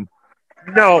attempted one.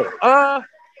 No. I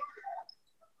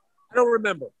don't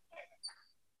remember.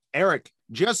 Eric,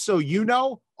 just so you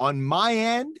know, on my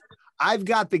end, I've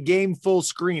got the game full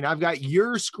screen. I've got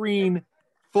your screen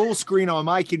full screen on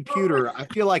my computer. I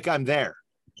feel like I'm there.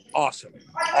 Awesome.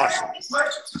 Awesome.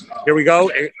 Here we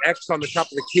go. X on the top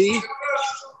of the key.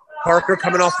 Parker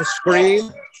coming off the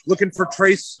screen, looking for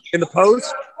Trace in the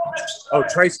post. Oh,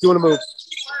 Trace doing a move.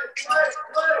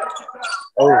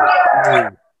 Oh.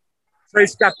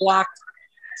 Trace got blocked.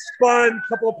 Spun,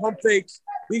 couple of pump fakes.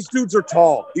 These dudes are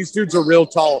tall. These dudes are real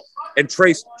tall. And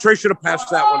Trace should have passed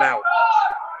that one out.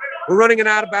 We're running an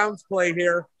out-of-bounds play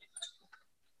here.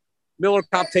 Miller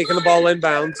Kopp taking the ball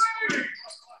inbounds.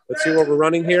 Let's see what we're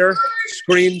running here.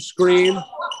 Screen.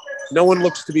 No one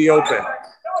looks to be open.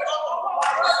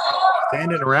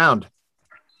 Standing around.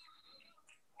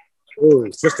 Ooh,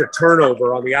 it's just a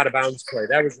turnover on the out-of-bounds play.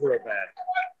 That was real bad.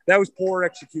 That was poor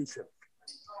execution.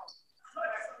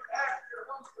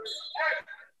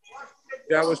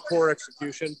 That was poor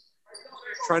execution.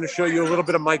 Trying to show you a little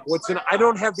bit of Mike Woodson. I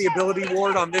don't have the ability,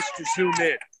 Ward, on this to zoom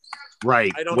in.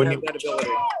 Right. I don't have that ability.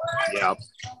 Yeah.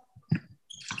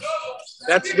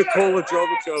 That's Nikola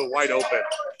Jovic wide open.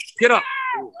 Get up.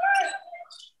 Ooh.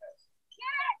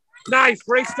 Nice.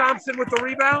 Race Thompson with the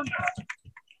rebound.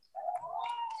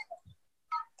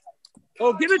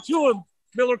 Oh, give it to him.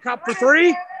 Miller Kopp for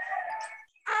three.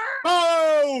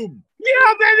 Boom!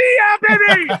 Yeah,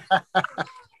 baby!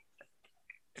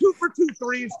 2 for 2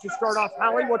 threes to start off.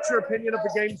 Holly, what's your opinion of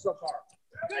the game so far?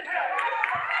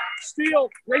 Steal.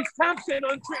 Race Thompson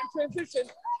on transition.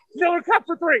 Miller Kopp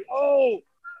for three. Oh,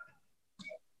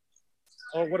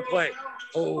 what a play.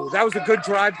 Oh, that was a good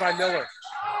drive by Miller.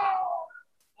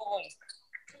 Oh.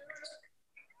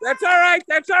 That's all right.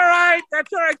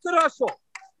 Good hustle.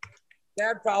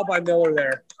 Bad foul by Miller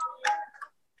there.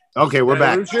 Okay, we're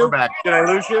back. Did I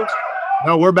lose you?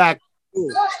 No, we're back. Ooh.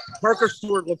 Parker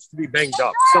Stewart looks to be banged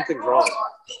up. Something's wrong.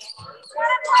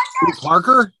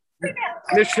 Parker?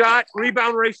 Missed shot.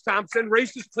 Rebound, Race Thompson.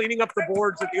 Race is cleaning up the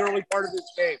boards at the early part of this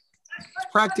game. He's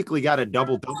practically got a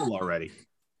double-double already.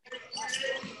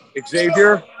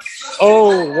 Xavier.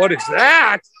 Oh, what is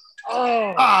that?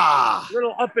 Oh,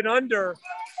 little up and under,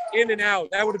 in and out.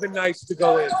 That would have been nice to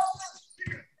go in.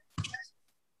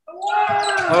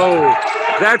 Oh,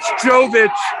 that's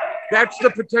Jovic. That's the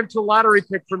potential lottery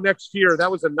pick for next year.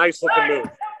 That was a nice looking move.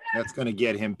 That's going to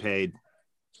get him paid.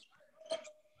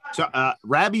 So,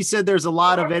 Rabbi said there's a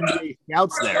lot of NBA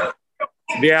scouts there.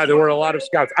 Yeah, there were a lot of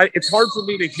scouts. It's hard for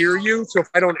me to hear you, so if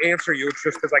I don't answer you, it's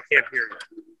just because I can't hear you.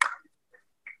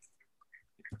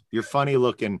 You're funny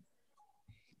looking.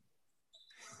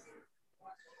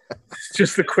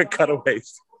 Just the quick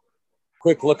cutaways.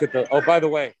 Quick look at the. Oh, by the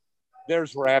way,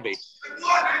 there's Rabbi.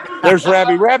 There's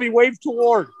Rabbi. Rabbi, wave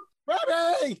toward.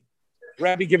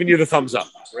 Rabbi giving you the thumbs up.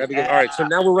 All right, so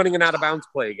now we're running an out-of-bounds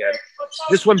play again.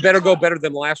 This one better go better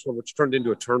than the last one, which turned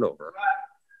into a turnover.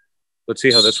 Let's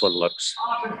see how this one looks.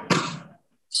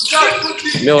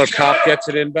 Miller Kopp gets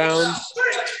it inbounds.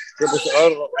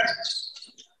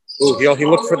 Ooh, he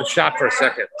looked for the shot for a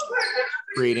second.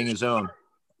 Creating his own.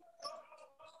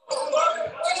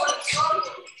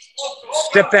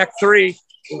 Step back three.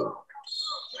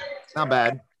 Not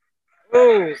bad.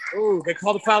 Oh, they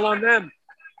called a foul on them.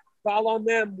 Foul on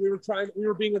them. We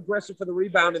were being aggressive for the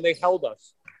rebound, and they held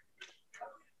us.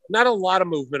 Not a lot of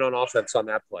movement on offense on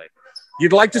that play.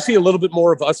 You'd like to see a little bit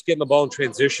more of us getting the ball in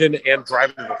transition and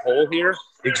driving to the hole here.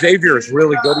 Xavier is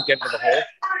really good at getting to the hole.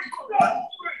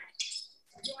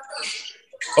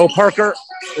 Oh, Parker.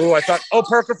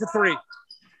 Parker for three.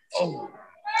 Oh.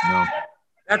 No.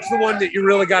 That's the one that you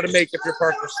really got to make if you're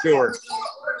Parker Stewart.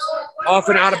 Off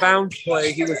an out of bounds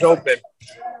play, he was open.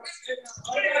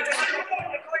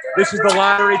 This is the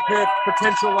lottery pick,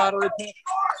 potential lottery pick.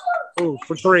 Ooh,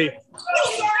 for three.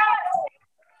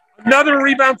 Another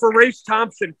rebound for Race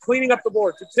Thompson, cleaning up the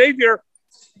boards. Xavier.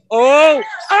 Oh,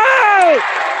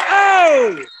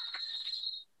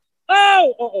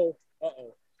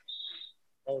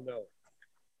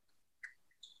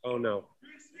 no.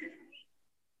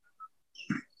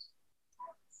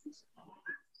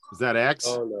 Is that X?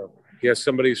 Oh, no. Yeah,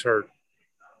 somebody's hurt.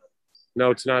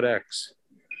 No, it's not X.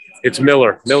 It's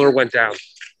Miller. Miller went down.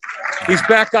 He's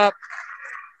back up.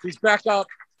 He's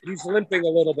limping a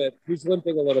little bit.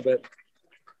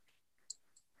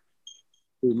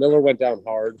 Ooh, Miller went down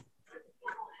hard.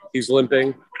 He's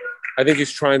limping. I think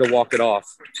he's trying to walk it off.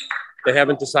 They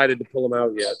haven't decided to pull him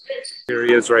out yet. Here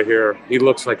he is right here. He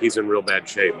looks like he's in real bad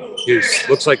shape.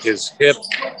 Looks like his hip.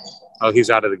 Oh, he's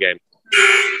out of the game.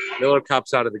 Miller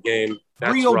Cop's out of the game.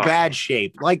 That's real rough. Bad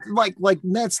shape. Like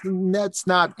that's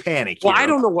not panic. Well, I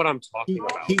don't know what I'm talking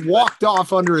about. He walked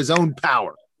off under his own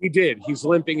power. He did. He's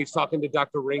limping. He's talking to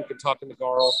Dr. Rink and talking to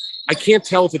Garl. I can't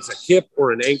tell if it's a hip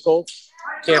or an ankle.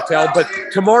 Can't tell. But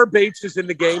Tamar Bates is in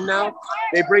the game now.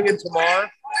 They bring in Tamar,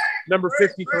 number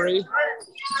 53.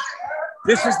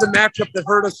 This is the matchup that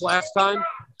hurt us last time.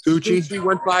 Gucci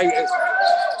went by.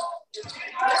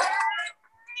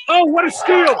 Oh, what a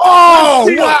steal!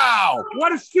 Oh, wow!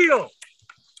 What a steal!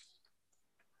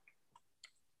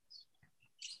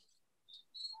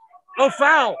 Oh,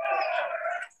 foul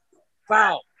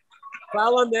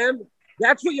on them.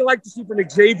 That's what you like to see from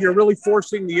Xavier, really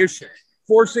forcing the issue,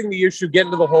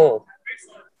 getting to the hole.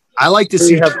 I like to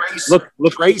see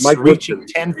Trace reaching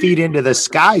 10 feet into the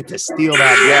sky to steal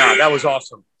that. Yeah, that was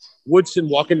awesome. Woodson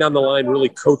walking down the line, really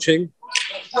coaching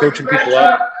people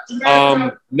up.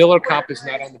 Miller Kopp is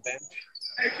not on the bench.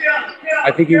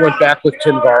 I think he went back with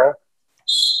Tim Garl.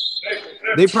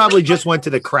 They probably just went to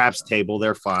the craps table.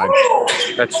 They're fine.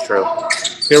 That's true.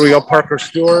 Here we go, Parker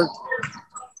Stewart.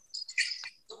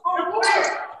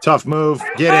 Tough move.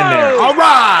 Get in there. All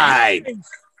right.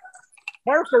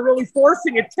 Parker really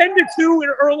forcing it. 10-2 in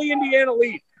early Indiana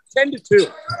lead.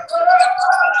 10-2.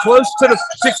 Close to the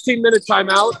 16-minute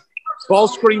timeout. Ball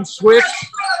screen switch.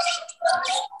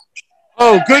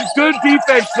 Oh, good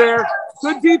defense there.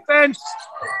 Good defense.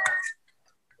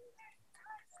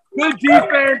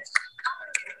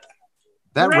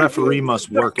 That referee must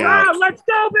work out. Let's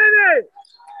go, baby.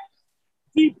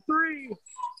 Deep three.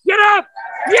 Get up.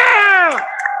 Yeah.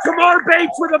 Tamar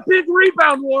Bates with a big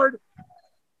rebound, Ward.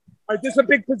 All right, this is a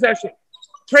big possession.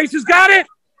 Trace has got it.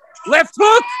 Left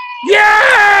hook.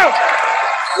 Yeah.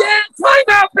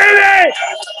 Timeout, baby.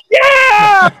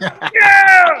 Yeah.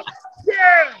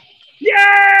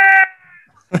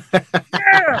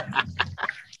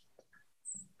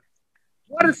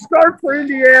 What a start for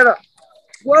Indiana.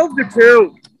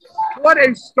 12-2. What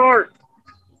a start.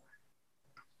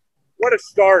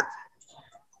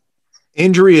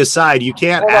 Injury aside, you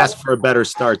can't ask for a better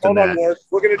start than that. Ward.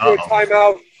 We're going to do a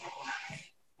timeout.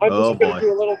 I'm just going to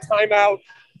do a little timeout.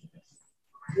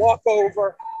 Walk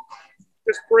over.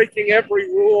 Just breaking every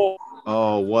rule.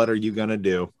 Oh, what are you going to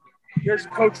do? Here's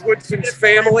Coach Woodson's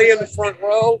family in the front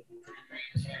row.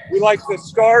 We like the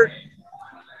start.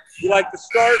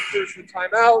 Here's the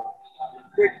timeout.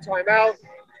 Quick timeout.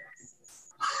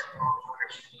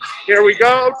 Here we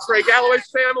go. Trey Galloway's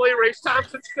family, Race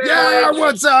Thompson's family. Yeah,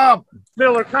 what's up?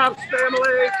 Miller Kopp's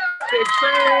family. Big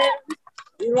fan.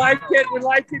 We like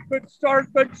it. Good start.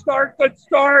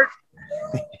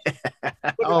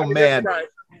 Oh, man.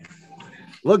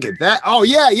 Look at that. Oh,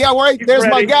 yeah, right. There's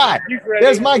my guy.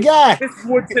 There's my guy. This is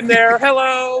Woodson there.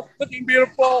 Hello. Looking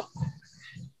beautiful.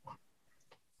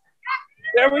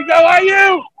 There we go.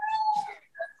 IU.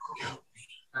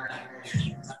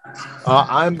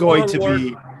 I'm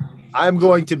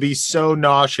going to be so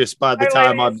nauseous by the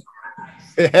time I'm.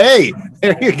 Hey,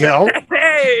 there you go.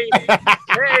 Hey,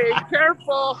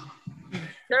 careful.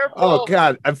 Oh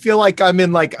God, I feel like I'm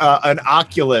in like an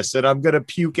Oculus and I'm gonna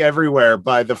puke everywhere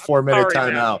by the 4-minute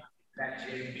timeout.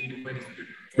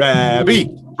 Rabby.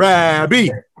 What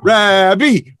do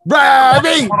you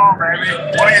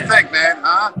think, man?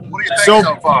 Huh? What do you think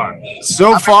so far?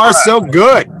 So far, so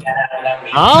good.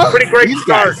 Huh? Pretty great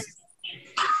start.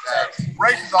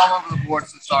 Races all over the board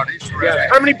since start. He's terrific. Yeah.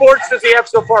 How many boards does he have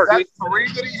so far? That 3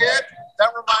 that he hit,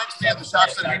 that reminds me of the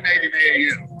shots that he made in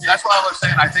AAU. That's why I was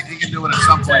saying I think he can do it at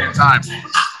some point in time.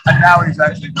 And now he's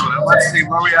actually doing it. Let's see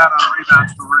where we at on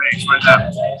rebounds for Rays right now.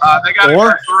 They got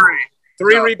 4.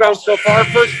 3 rebounds so far.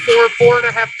 First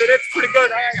 4.5 minutes. Pretty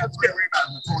good. That's 3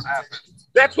 rebounds in 4.5 minutes.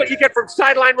 That's what you get from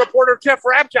sideline reporter Jeff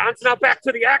Rabjohns. Now back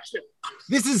to the action.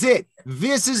 This is it.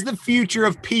 This is the future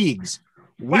of Peegs.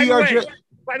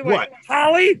 By the way,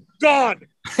 Holly, gone.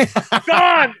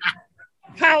 Gone.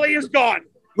 Holly is gone.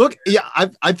 Look, yeah,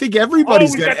 I think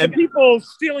everybody's got some people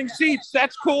stealing seats.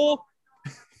 That's cool.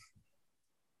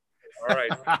 All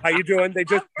right. How you doing?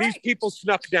 These people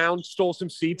snuck down, stole some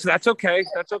seats. That's okay.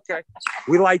 That's okay.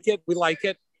 We like it. We like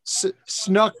it.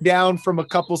 Snuck down from a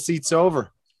couple seats over.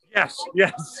 Yes.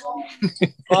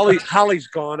 Holly's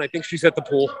gone. I think she's at the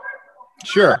pool.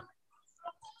 Sure.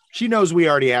 She knows we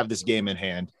already have this game in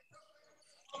hand.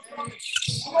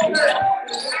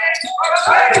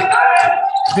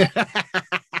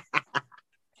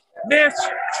 Miss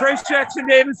Trace Jackson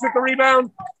Davis with the rebound.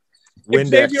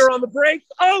 Windex. Xavier on the break.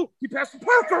 Oh, he passed to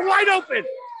Parker, wide open.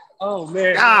 Oh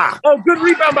man. Oh, good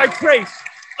rebound by Trace.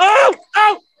 Oh.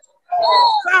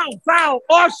 Foul.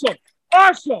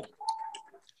 Awesome.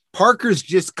 Parker's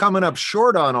just coming up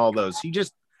short on all those.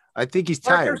 I think he's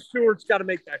tired. Parker Stewart's got to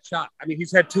make that shot. I mean,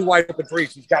 he's had 2 wide open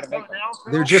threes. He's got to make them.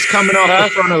 They're just coming off the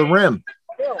front of the rim.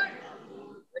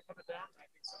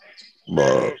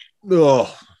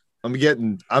 Oh, I'm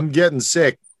getting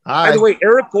sick. By the way,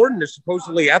 Eric Gordon is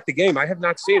supposedly at the game. I have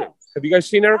not seen him. Have you guys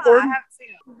seen Eric Gordon? I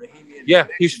haven't seen him. Yeah,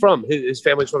 he's from his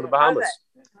family's from the Bahamas.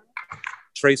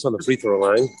 Trace on the free throw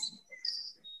line.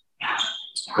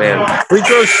 Man, free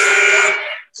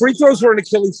throws were an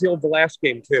Achilles heel the last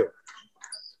game too.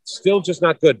 Still just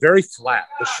not good. Very flat.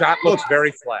 The shot looks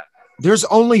very flat. There's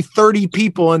only 30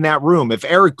 people in that room. If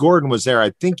Eric Gordon was there,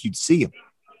 I think you'd see him.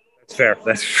 That's fair.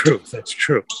 That's true.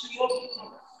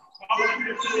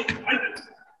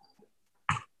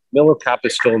 Miller Kopp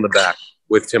is still in the back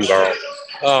with Tim Garl.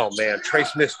 Oh, man.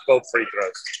 Trace missed both free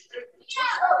throws.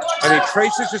 I mean,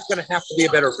 Trace is just going to have to be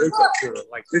a better free throw shooter.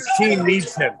 Like, this team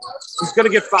needs him. He's going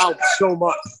to get fouled so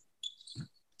much.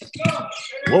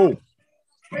 Whoa.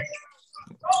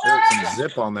 There's some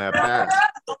zip on that pass.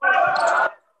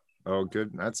 Oh,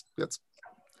 good. That's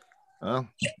well,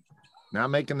 not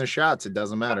making the shots. It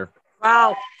doesn't matter.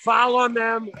 Foul on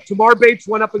them. Tamar Bates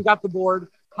went up and got the board.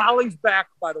 Holly's back,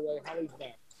 by the way. Holly's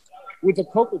back with the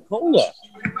Coca-Cola.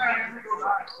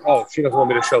 Oh, she doesn't want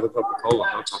me to show the Coca-Cola.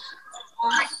 Okay.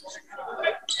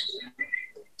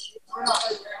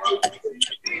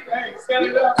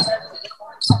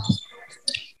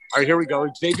 All right, here we go.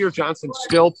 Xavier Johnson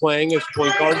still playing as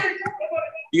point guard.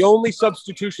 The only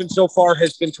substitution so far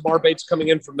has been Tamar Bates coming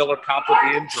in for Miller Kopp with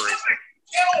the injury.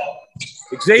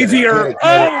 Xavier,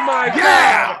 oh my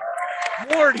God.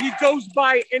 Ward, he goes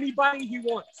by anybody he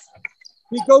wants.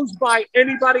 He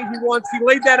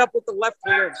laid that up with the left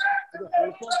hand.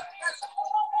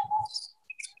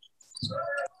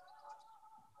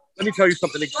 Let me tell you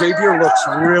something. Xavier looks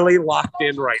really locked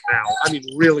in right now. I mean,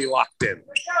 really locked in.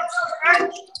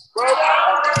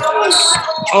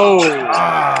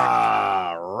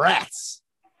 Rats.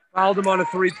 Fouled him on a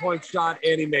 3-point shot,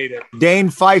 and he made it. Dane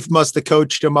Fife must have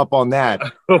coached him up on that.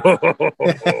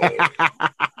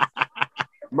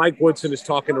 Mike Woodson is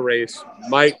talking to Race.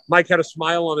 Mike had a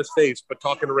smile on his face, but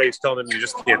talking to Race, telling him you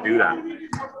just can't do that.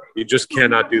 You just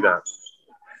cannot do that.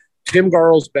 Tim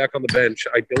Garl's back on the bench.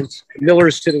 Miller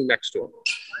is sitting next to him.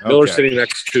 Okay. Miller's sitting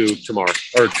next to Tim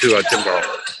Garl.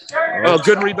 Oh,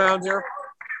 good rebound here.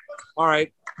 All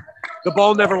right. The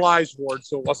ball never lies, Ward,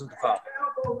 so it wasn't the foul.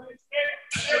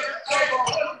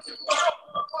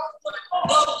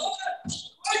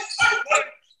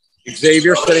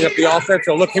 Xavier setting up the offense.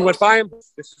 Oh, look, he went by him.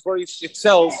 This is where he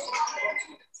excels.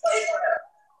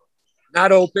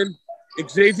 Not open.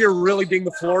 Xavier really being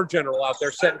the floor general out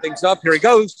there, setting things up. Here he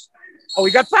goes. Oh,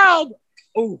 he got fouled.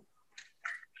 Oh,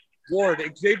 Ward,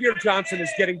 Xavier Johnson is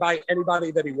getting by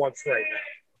anybody that he wants right now.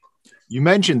 You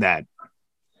mentioned that.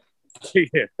 I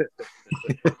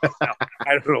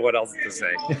don't know what else to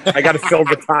say. I got to fill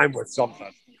the time with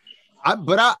something. I've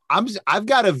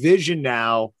got a vision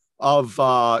now of,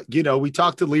 we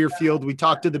talked to Learfield, we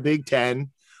talked to the Big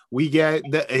Ten, we get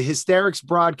the Hysterics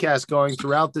broadcast going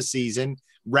throughout the season.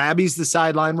 Rabby's the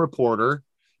sideline reporter.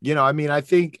 I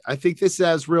think this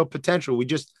has real potential. We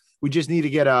just need to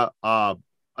get a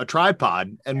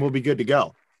tripod and we'll be good to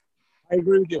go. I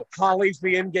agree with you. Holly's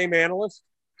the in-game analyst.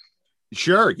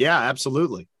 Sure. Yeah,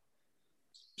 absolutely.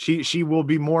 She will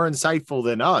be more insightful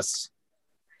than us.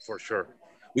 For sure.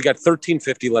 We got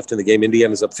 13:50 left in the game.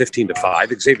 Indiana's up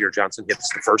 15-5. Xavier Johnson hits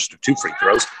the first of 2 free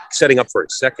throws, setting up for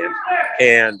his second,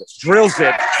 and drills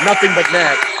it. Nothing but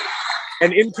net.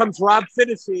 And in comes Rob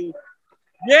Finney.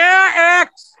 Yeah,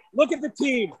 X! Look at the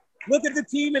team. Look at the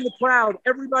team in the crowd.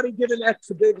 Everybody giving X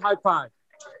a big high five.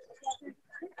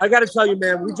 I got to tell you,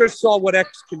 man, we just saw what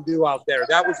X can do out there.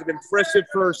 That was an impressive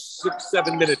first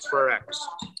 6-7 minutes for X.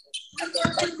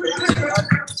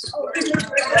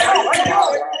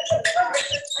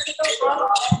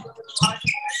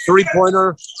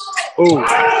 Three-pointer. Ooh,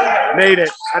 made it.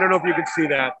 I don't know if you can see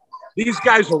that. These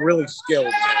guys are really skilled,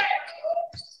 man.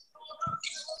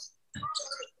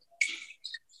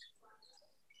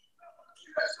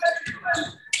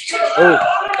 Oh,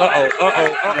 uh-oh.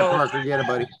 Parker, get it,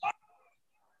 buddy.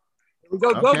 Here we go,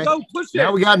 Okay. go, push it.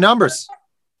 Now we got numbers.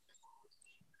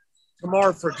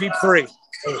 Kamar for deep three.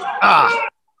 Ah.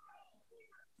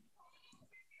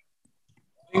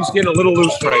 Things getting a little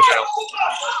loose right now.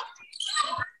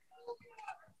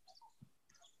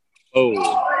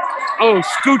 Oh,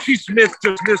 Scoochie Smith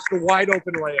just missed the wide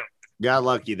open layup. Got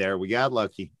lucky there. We got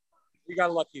lucky. We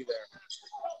got lucky there.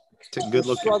 Take a good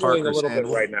look at Struggling Parker's a little bit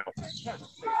handle. right now.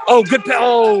 Oh, good.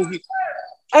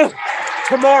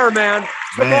 Kamar, man.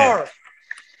 Kamar.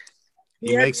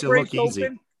 He had makes it look Trace easy.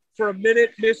 open for a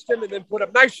minute, missed him, and then put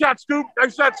up. Nice shot, Scoop.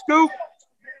 Nice shot, Scoop.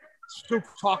 Scoop's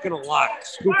talking a lot.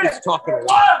 Scoop is talking a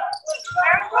lot.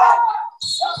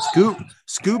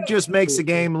 Scoop just makes the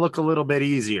game look a little bit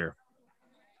easier.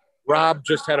 Rob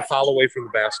just had a foul away from the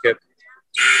basket.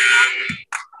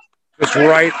 Just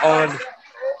right on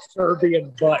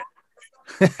Serbian butt.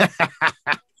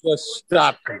 Just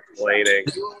stop complaining.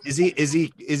 Is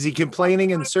he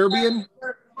complaining in Serbian?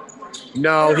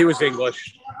 No, he was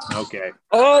English. Okay.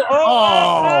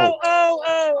 Oh!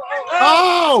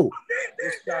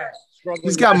 This guy struggling.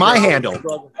 He's got my handle.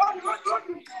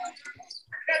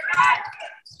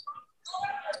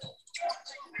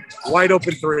 Wide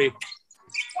open three.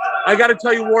 I got to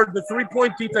tell you, Ward, the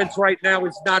three-point defense right now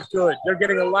is not good. They're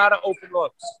getting a lot of open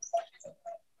looks.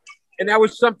 And that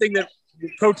was something that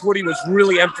Coach Woody was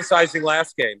really emphasizing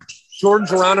last game. Jordan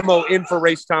Geronimo in for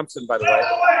Race Thompson, by the way.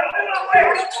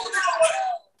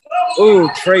 Ooh,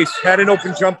 Trace had an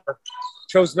open jumper.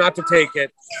 Chose not to take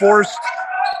it. Forced.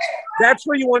 That's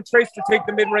where you want Trace to take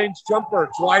the mid-range jumper.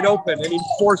 It's wide open, and he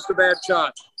forced a bad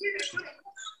shot.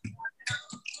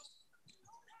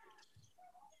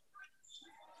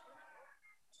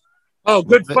 Oh,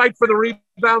 good fight for the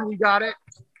rebound. We got it.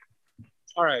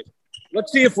 All right.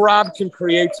 Let's see if Rob can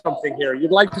create something here.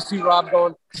 You'd like to see Rob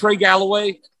going. Trey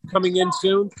Galloway coming in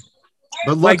soon.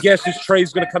 But my guess is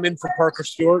Trey's going to come in for Parker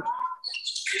Stewart.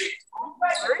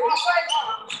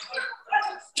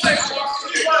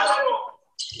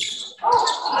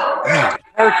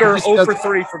 Parker 0 for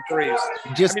 3 from threes.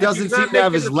 He just doesn't seem to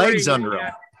have his legs under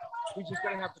him. He's just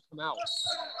going to have to come out.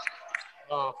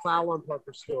 Foul on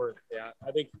Parker Stewart. Yeah,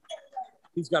 I think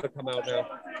he's got to come out now.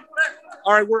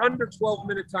 All right, we're under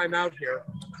 12-minute timeout here.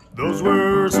 Those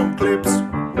were some clips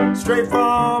straight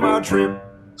from our trip.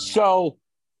 So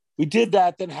we did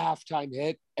that, then halftime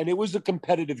hit, and it was a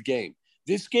competitive game.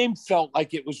 This game felt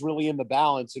like it was really in the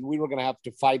balance, and we were going to have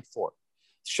to fight for it.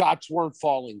 Shots weren't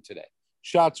falling today.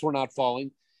 Shots were not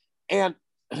falling. And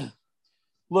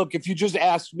look, if you just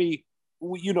ask me,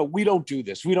 we don't do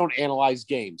this. We don't analyze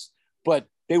games. But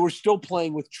they were still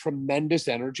playing with tremendous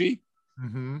energy.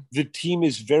 Mm-hmm. The team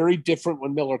is very different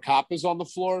when Miller Kopp is on the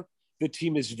floor. The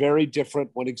team is very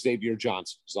different when Xavier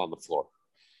Johnson is on the floor.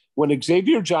 When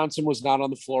Xavier Johnson was not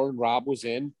on the floor and Rob was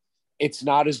in, it's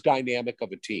not as dynamic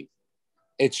of a team.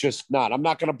 It's just not. I'm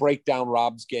not going to break down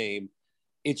Rob's game.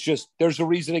 It's just there's a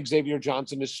reason Xavier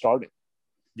Johnson is starting.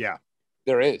 Yeah.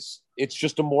 There is. It's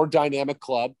just a more dynamic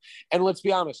club. And let's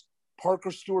be honest,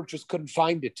 Parker Stewart just couldn't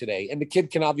find it today. And the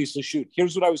kid can obviously shoot.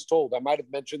 Here's what I was told. I might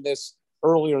have mentioned this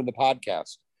earlier in the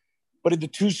podcast. But in the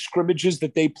two scrimmages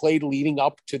that they played leading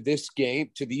up to this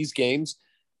game, to these games,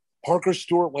 Parker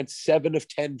Stewart went 7 of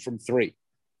 10 from 3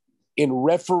 in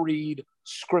refereed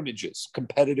scrimmages,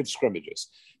 competitive scrimmages.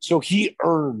 So he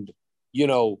earned,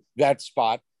 that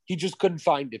spot. He just couldn't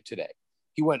find it today.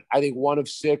 He went, I think, 1 of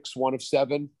 6, 1 of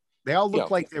 7. They all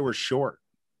looked like they were short.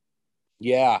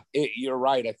 Yeah, you're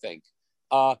right, I think.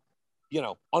 On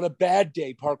a bad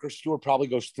day, Parker Stewart probably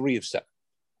goes 3 of 7.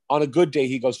 On a good day,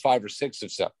 he goes 5 or 6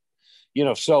 of 7.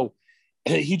 So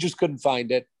he just couldn't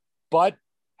find it. But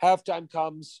halftime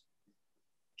comes,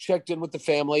 checked in with the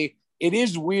family. It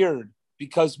is weird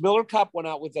because Miller Kopp went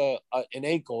out with an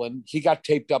ankle and he got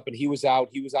taped up and he was out.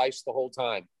 He was iced the whole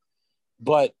time.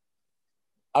 But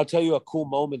I'll tell you a cool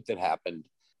moment that happened.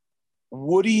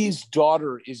 Woody's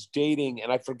daughter is dating,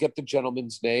 and I forget the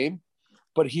gentleman's name,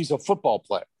 but he's a football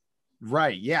player.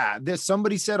 Right. Yeah.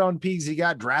 Somebody said on Peaks he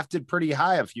got drafted pretty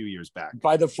high a few years back.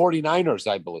 By the 49ers,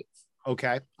 I believe.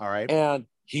 Okay. All right. And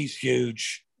he's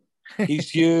huge. He's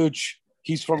huge.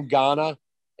 He's from Ghana,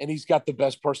 and he's got the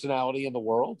best personality in the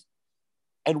world.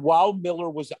 And while Miller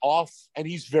was off, and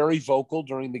he's very vocal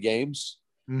during the games,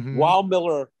 while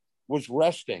Miller was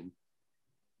resting,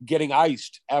 getting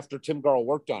iced after Tim Garl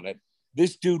worked on it,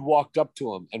 this dude walked up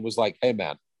to him and was like, hey,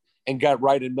 man, and got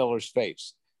right in Miller's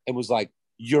face and was like,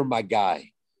 you're my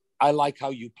guy. I like how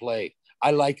you play.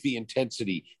 I like the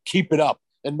intensity. Keep it up.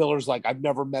 And Miller's like, I've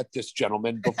never met this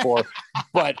gentleman before,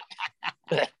 but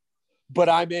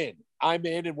I'm in.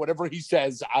 And whatever he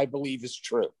says, I believe is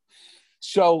true.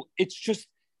 So it's just,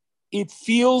 it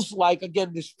feels like,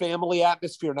 again, this family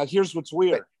atmosphere. Now, here's what's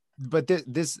weird. But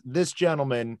this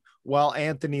gentleman, while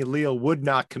Anthony Leal would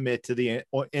not commit to the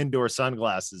indoor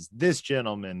sunglasses, this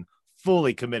gentleman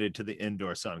fully committed to the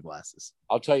indoor sunglasses.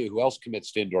 I'll tell you who else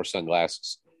commits to indoor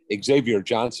sunglasses. Xavier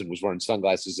Johnson was wearing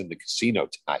sunglasses in the casino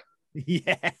tonight.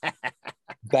 Yeah.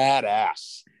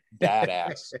 Badass.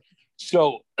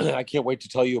 So I can't wait to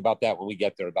tell you about that when we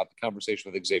get there, about the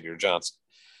conversation with Xavier Johnson.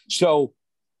 So,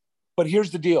 but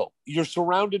here's the deal. You're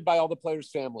surrounded by all the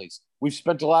players' families. We've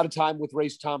spent a lot of time with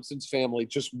Race Thompson's family,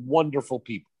 just wonderful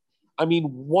people. I mean,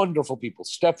 wonderful people.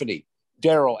 Stephanie,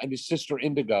 Daryl, and his sister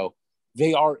Indigo.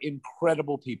 They are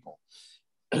incredible people.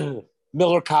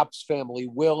 Miller Kopp's family,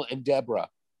 Will and Deborah,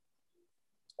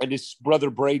 and his brother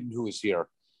Braden, who is here.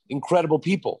 Incredible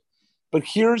people. But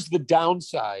here's the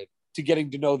downside to getting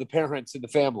to know the parents and the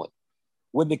family.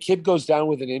 When the kid goes down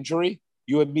with an injury,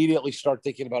 you immediately start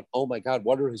thinking about, oh my God,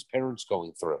 what are his parents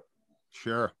going through?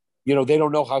 Sure. You know, they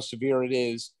don't know how severe it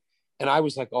is. And I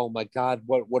was like, oh my God,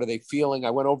 what are they feeling?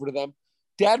 I went over to them.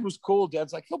 Dad was cool.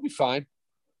 Dad's like, he'll be fine.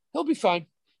 He'll be fine.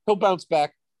 He'll bounce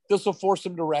back. This will force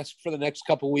him to rest for the next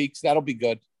couple of weeks. That'll be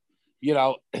good. You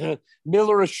know,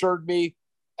 Miller assured me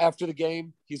after the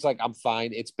game, he's like, I'm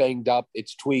fine. It's banged up.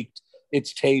 It's tweaked.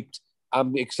 It's taped.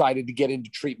 I'm excited to get into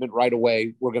treatment right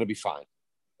away. We're going to be fine.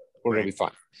 We're going to be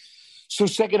fine. So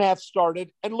second half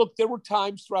started. And look, there were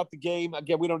times throughout the game.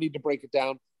 Again, we don't need to break it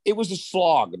down. It was a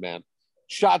slog, man.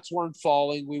 Shots weren't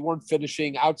falling. We weren't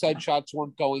finishing. Outside shots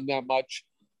weren't going that much.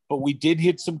 But we did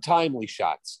hit some timely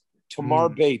shots. Tamar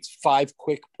Bates, 5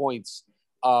 quick points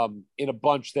in a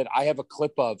bunch that I have a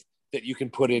clip of that you can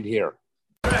put in here.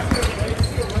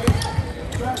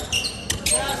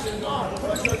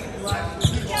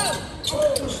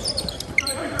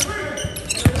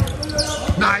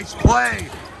 Nice play.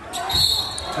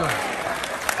 Good.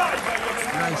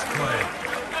 Nice play.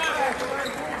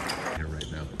 Here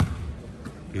right now.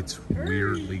 It's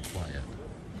weirdly quiet.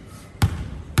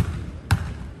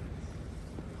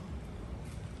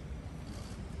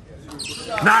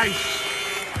 Nice.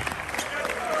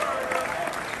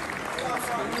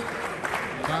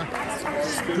 Huh?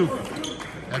 Scoop.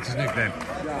 That's his nickname.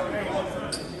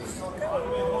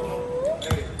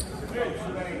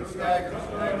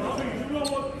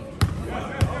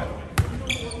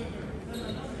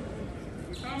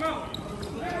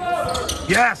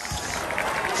 Yes.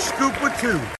 Scoop with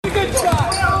 2. Good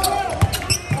shot.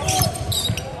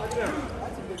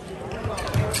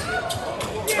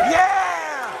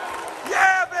 Yeah!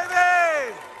 Yeah,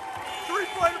 baby!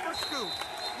 3-pointer for Scoop.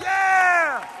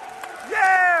 Yeah!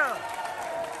 Yeah!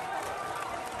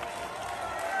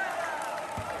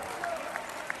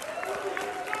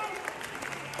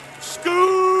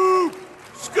 Scoop!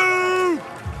 Scoop!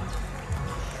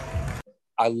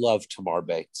 I love Tamar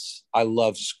Bates. I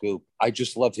love Scoop. I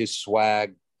just love his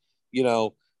swag. You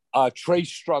know, Trey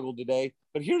struggled today,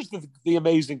 but here's the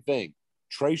amazing thing.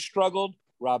 Trey struggled,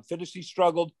 Rob Finney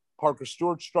struggled, Parker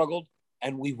Stewart struggled,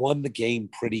 and we won the game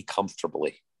pretty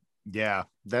comfortably. Yeah,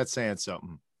 that's saying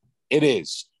something. It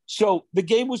is. So the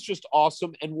game was just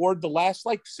awesome. And Ward, the last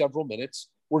like several minutes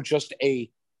were just a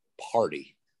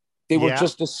party. They were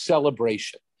just a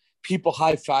celebration. People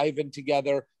high-fiving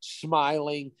together,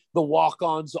 smiling. The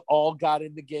walk-ons all got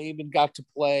in the game and got to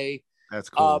play. That's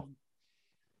cool.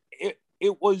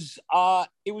 It was a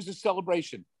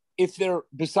celebration. If there,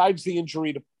 besides the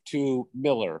injury to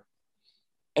Miller,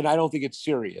 and I don't think it's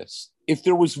serious, if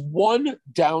there was one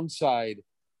downside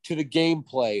to the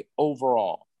gameplay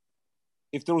overall,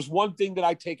 if there was one thing that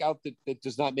I take out that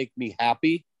does not make me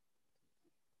happy,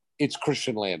 it's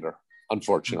Christian Lander,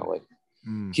 unfortunately.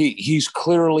 He's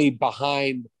clearly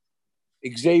behind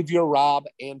Xavier, Rob,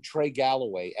 and Trey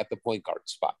Galloway at the point guard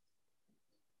spot.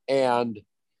 And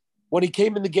when he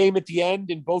came in the game at the end,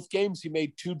 in both games, he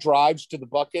made 2 drives to the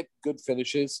bucket, good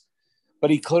finishes. but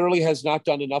he clearly has not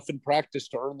done enough in practice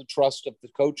to earn the trust of the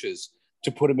coaches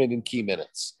to put him in key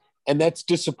minutes. And that's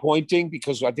disappointing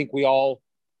because I think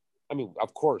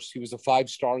of course, he was a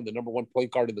 5-star and the number 1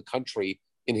 point guard in the country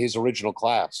in his original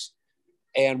class.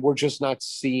 And we're just not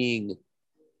seeing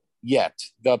yet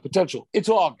the potential. It's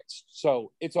August.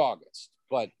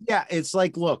 But yeah, it's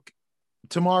like, look,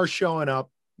 Tamar's showing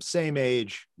up, same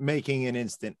age, making an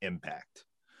instant impact.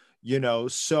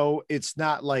 So it's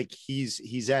not like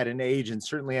he's at an age, and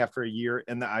certainly after a year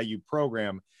in the IU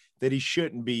program, that he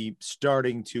shouldn't be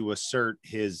starting to assert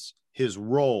his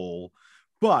role.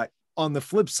 But on the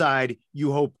flip side,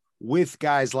 you hope with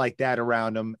guys like that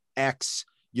around him,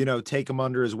 take him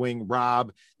under his wing,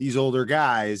 Rob, these older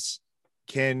guys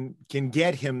can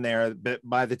get him there. But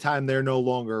by the time they're no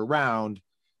longer around,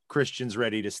 Christian's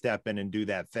ready to step in and do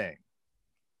that thing.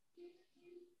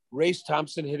 Race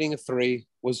Thompson hitting a 3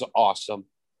 was awesome.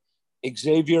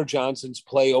 Xavier Johnson's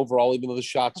play overall, even though the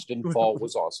shots didn't fall,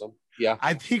 was awesome. Yeah.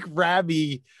 I think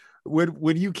Rabbi,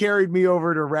 when you carried me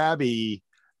over to Rabbi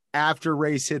after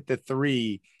Race hit the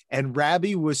 3, and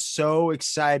Rabbi was so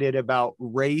excited about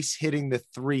Race hitting the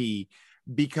 3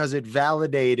 because it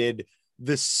validated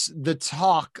the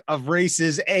talk of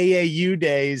Race's AAU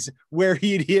days where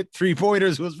he'd hit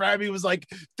 3-pointers. Rabbi was like,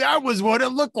 that was what it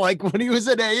looked like when he was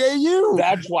at AAU.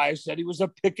 That's why I said he was a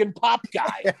pick and pop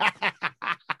guy.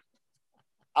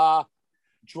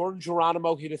 Jordan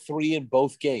Geronimo hit a 3 in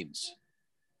both games.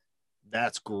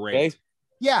 That's great. Okay?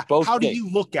 Yeah. How do you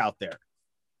look out there?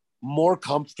 More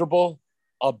comfortable,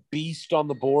 a beast on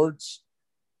the boards.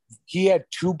 He had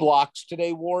 2 blocks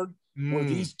today, Ward, where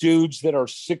these dudes that are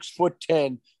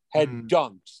 6'10" had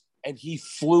dunks, and he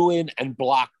flew in and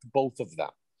blocked both of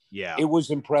them. Yeah. It was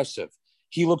impressive.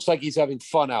 He looks like he's having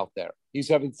fun out there. He's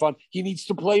having fun. He needs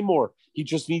to play more. He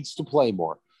just needs to play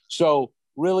more. So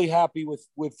really happy with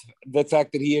the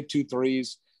fact that he had 2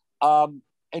 threes, and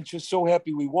just so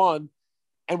happy we won.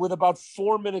 And with about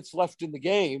 4 minutes left in the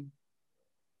game,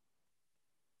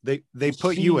 they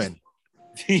put you in.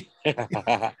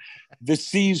 The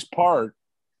C's part,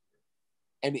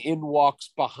 and in walks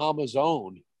Bahamas'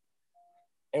 own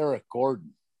Eric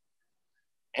Gordon.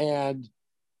 And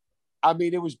I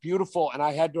mean, it was beautiful. And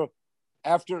I had to,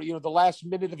 after, the last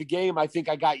minute of the game, I think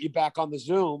I got you back on the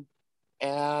Zoom,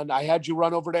 and I had you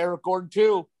run over to Eric Gordon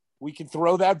too. We can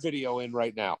throw that video in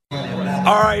right now.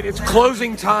 All right, it's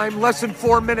closing time, less than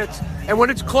 4 minutes. And when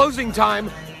it's closing time,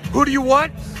 who do you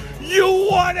want? You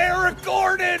want Eric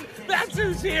Gordon. That's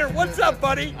who's here. What's up,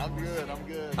 buddy? I'm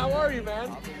good. How are you, man?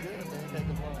 I'm good.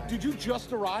 Did you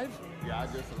just arrive? Yeah, I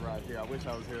just arrived here. I wish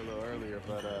I was here a little earlier,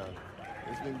 but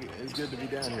it's good to be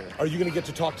down here. Are you going to get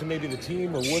to talk to maybe the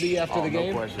team or Woody after the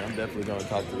game? No question. I'm definitely going to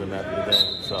talk to them after the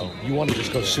game. So you want to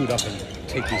just go suit up and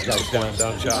take these guys down,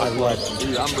 don't you? I love it.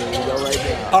 Dude, I'm ready to go right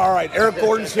now. All right, Eric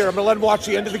Gordon's here. I'm going to let him watch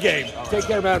the end of the game. Take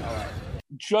care, man.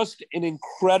 Just an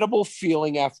incredible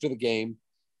feeling after the game.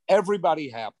 Everybody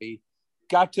happy.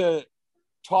 Got to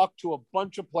talk to a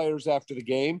bunch of players after the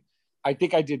game. I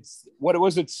think I did,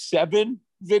 7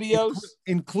 videos?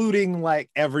 Including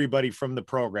like everybody from the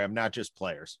program, not just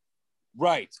players.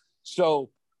 Right.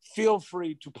 So feel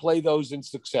free to play those in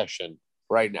succession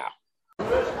right now.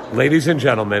 Ladies and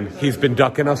gentlemen, he's been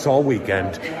ducking us all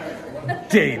weekend.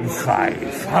 Dayton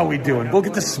 5. How we doing? Look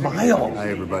at the smile. Hi,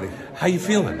 everybody. How you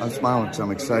feeling? I'm smiling because I'm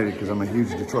excited because I'm a huge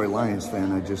Detroit Lions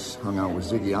fan. I just hung out with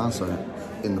Ziggy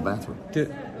Ansah in the bathroom.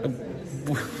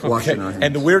 Okay.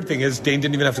 And the weird thing is Dane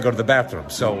didn't even have to go to the bathroom.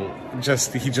 So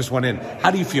he just went in.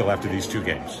 How do you feel after these 2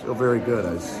 games? I feel very good.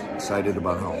 I was excited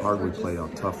about how hard we played, how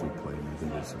tough we played. I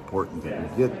think it's important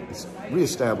that we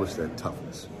reestablish that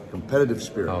toughness, competitive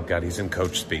spirit. Oh, God, he's in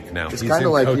coach speak now. It's kind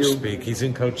of like you. He's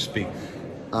in coach speak.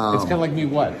 It's kind of like me,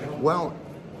 what? Well,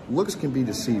 looks can be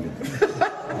deceiving,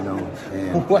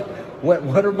 And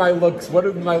what are my looks? What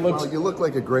are my looks? Well, you look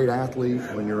like a great athlete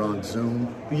when you're on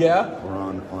Zoom. Yeah. Or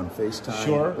on FaceTime.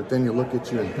 Sure. But then you look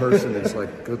at you in person, it's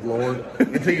like, good Lord.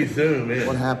 Until you zoom in.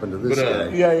 What happened to this guy?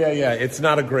 Yeah. It's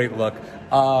not a great look.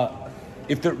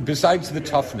 Besides the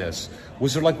toughness,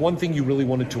 was there like one thing you really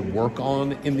wanted to work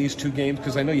on in these 2 games?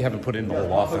 Because I know you haven't put in the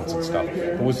whole offense and stuff.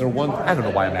 But was there one? I don't know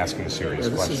why I'm asking a serious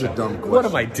question. This is a dumb question. What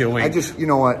am I doing? You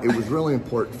know what? It was really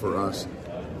important for us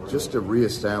just to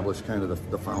reestablish kind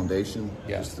of the foundation,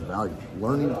 just the value,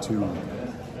 learning to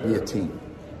be a team,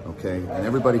 okay? And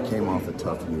everybody came off a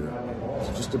tough year,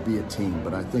 so just to be a team.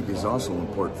 But I think it's also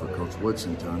important for Coach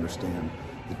Woodson to understand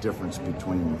the difference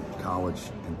between college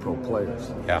and pro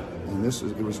players. Yeah. And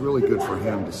it was really good for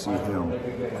him to see him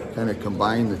kind of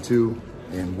combine the two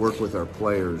and work with our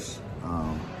players,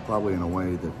 probably in a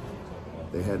way that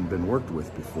they hadn't been worked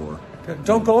with before.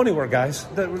 Don't go anywhere, guys.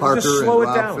 Parker just slow and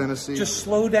it Rob down. Fennessy. Just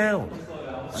slow down.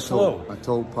 I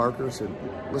told Parker, I said,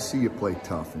 let's see you play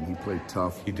tough. And he played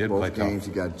tough. He did both play games.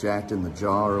 tough. He got jacked in the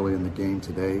jaw early in the game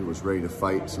today. He was ready to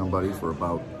fight somebody for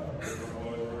about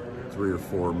 3 or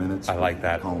 4 minutes. I like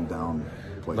that. Calm down.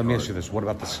 Let me ask you this. What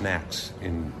about the snacks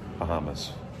in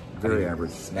Bahamas? Very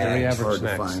average. Very average Hard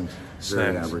snacks. to find.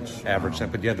 Very average. Average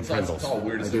snack, but you had the Pringles. I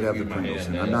did have the Pringles.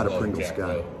 And I'm not a Pringles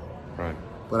guy. Right.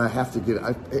 But I have to get.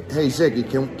 Hey,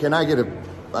 Ziggy, can I get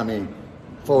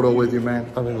photo with you,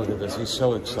 man? I mean, look at this. He's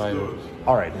so excited.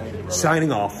 All right.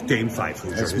 Signing off. Game 5.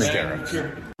 Hoosier Hysterics.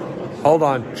 Hold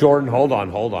on, Jordan. Hold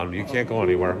on. You can't go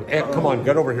anywhere. Come on,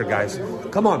 get over here, guys.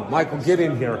 Come on, Michael, get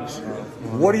in here.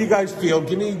 What do you guys feel?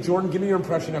 Jordan, give me your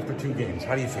impression after 2 games.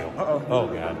 How do you feel? Oh,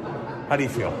 God. How do you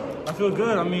feel? I feel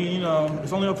good. I mean,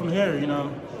 it's only up from here,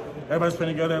 Everybody's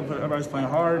playing together, but everybody's playing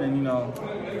hard, and, I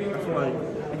feel like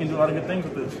we can do a lot of good things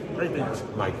with this. Great things.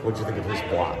 Mike, what'd you think of his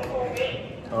block?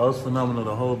 Oh, it was phenomenal.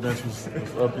 The whole bench was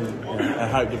up and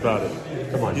hyped about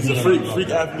it. Come on. He's a freak athlete. We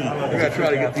got to try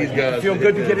to get these guys. Feel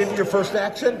good to get into your first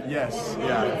action? Yes.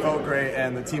 Yeah, it felt great,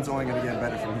 and the team's only going to get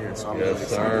better from here. So I'm really excited.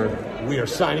 Sir. We are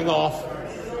signing off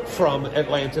from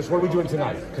Atlantis. What are we doing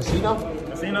tonight?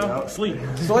 Casino? Sleep.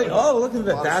 Oh, look at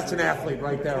that. That's an athlete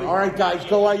right there. All right, guys,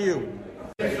 go IU.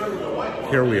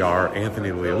 Here we are,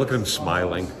 Anthony Leah. Look at him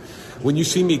smiling. When you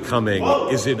see me coming,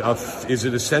 is it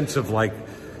a sense of like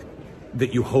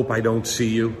that you hope I don't see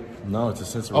you? No, it's a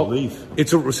sense of relief.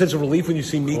 It's a sense of relief when you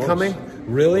see me coming?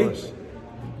 Really?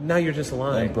 Now you're just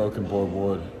lying. And Broken Board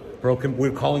Ward.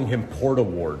 We're calling him Porta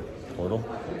Ward. Porta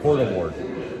Ward.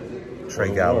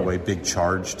 Trey Galloway, big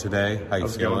charge today. How you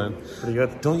feeling? Pretty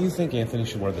good. Don't you think Anthony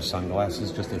should wear the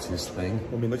sunglasses just as his thing?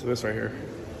 I mean, look at this right here.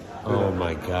 Oh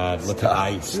my God! Look at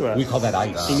ice. We call that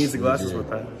ice. He needs the glasses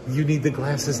with that. You need the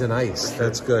glasses and ice.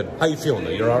 That's good. How you feeling? Though?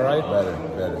 You're all right?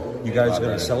 Better. You guys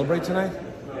going to celebrate tonight?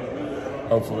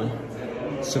 Hopefully.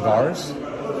 Cigars?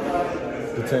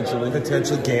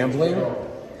 Potentially gambling?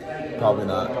 Probably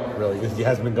not. Really? It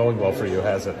hasn't been going well for you,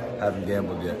 has it? Haven't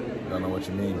gambled yet. Don't know what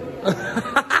you mean.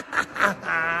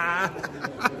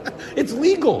 It's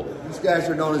legal. These guys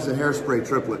are known as the hairspray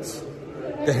triplets.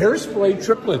 The hairspray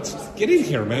triplets. Get in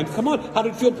here, man. Come on. How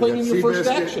did it feel playing in your first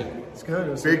action? It's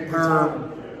good. Big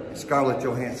Perm, Scarlett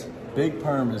Johansson. Big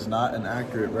Perm is not an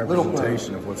accurate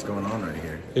representation of what's going on right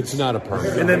here. It's not a perm.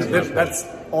 And then that's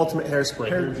ultimate hairspray.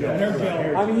 Hair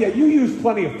gel. I mean, yeah, you use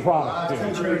plenty of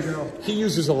product, dude. He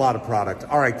uses a lot of product.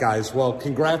 All right, guys. Well,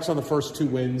 congrats on the first 2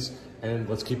 wins, and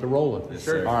let's keep it rolling. Yes,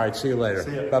 sir. All right, see you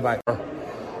later. Bye-bye.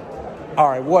 All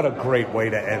right, what a great way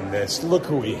to end this. Look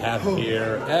who we have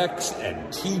here, X and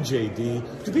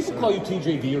TJD. Do people call you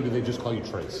TJD or do they just call you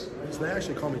Trace? They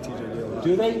actually call me TJD a lot.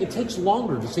 Do they? It takes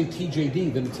longer to say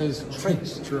TJD than it says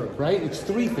Trace. True. Right? It's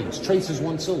 3 things. Trace is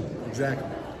 1 syllable. Exactly.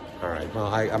 All right. Well,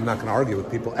 I'm not going to argue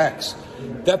with people. X,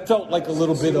 that felt like a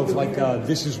little bit of like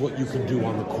this is what you can do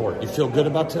on the court. You feel good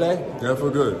about today? Yeah, I feel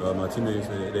good. My teammates,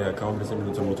 they had confidence in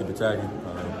me. They told me to keep attacking.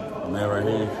 Man right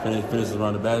here finishes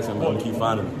around the basket. I'm going to keep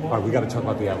finding them. All right, we got to talk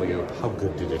about the alley-oop. How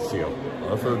good did it feel?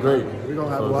 I feel great. We're going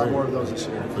to have a lot more of those this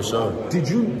year. For sure. Did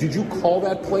you call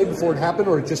that play before it happened,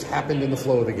 or it just happened in the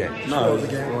flow of the game? No, it was the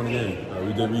flow of the game.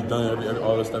 We done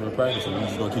all this stuff in practice, and we're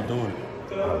just going to keep doing it.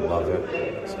 I love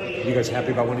it. You guys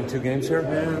happy about winning 2 games here?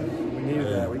 Man, we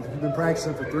needed that. We've been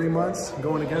practicing for 3 months,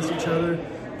 going against each other,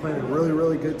 playing a really,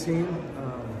 really good team,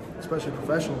 especially a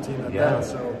professional team at that.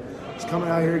 So just coming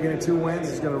out here, getting 2 wins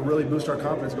is going to really boost our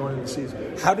confidence going into the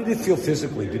season. How did it feel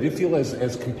physically? Did it feel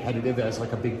as competitive as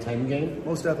like a Big Ten game?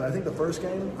 Most definitely. I think the first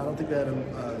game, I don't think they had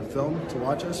a film to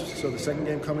watch us. So the second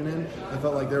game coming in, I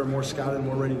felt like they were more scouted,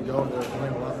 more ready to go. They were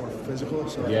playing a lot more physical.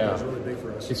 So that was really big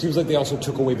for us. It seems like they also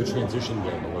took away the transition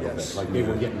game a little bit. Like they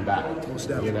were getting back. Most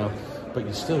definitely. You know? But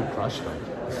you still crushed them.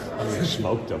 I mean, you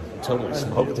smoked them. Totally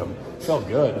smoked them. Felt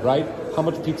good, right? How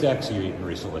much Pizza X have you eaten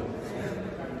recently?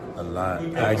 A lot.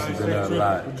 I actually been there a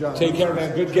lot. Take care,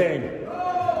 man. Good game.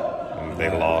 They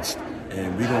lost.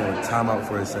 And we're going to time out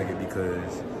for a second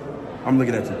because I'm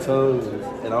looking at your toes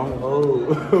and I'm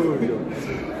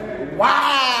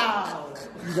Wow!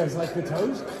 You guys like the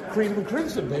toes? Cream and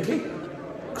crimson, baby.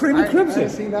 Cream and crimson. I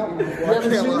haven't seen that one before. You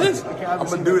haven't seen this? I'm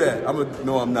going to do that.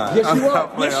 No, I'm not. Yes, you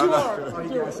are. Yes, you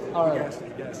are. All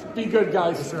right. Be good,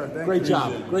 guys. Yes, sir. Great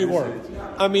job. Great work.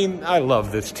 I mean, I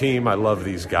love this team. I love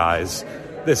these guys.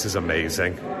 This is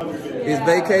amazing. It's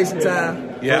vacation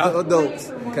time for the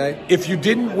adults, okay? If you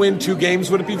didn't win 2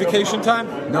 games, would it be vacation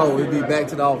time? No, we'd be back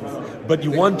to the office. But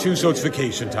you won 2, so it's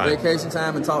vacation time. Vacation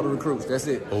time and talk to recruits. That's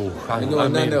it. Oh, I mean,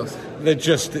 nothing else. That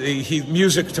just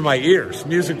music to my ears.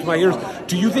 Music to my ears.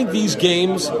 Do you think these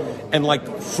games and like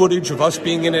footage of us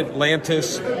being in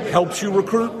Atlantis helps you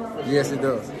recruit? Yes, it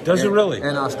does. Does it really?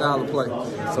 And our style of play.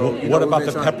 So, what about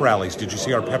the pep rallies? Did you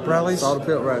see our pep rallies? Saw the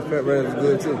pep rallies. Pep rallies are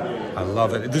good too. I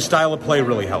love it. The style of play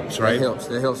really helps, right?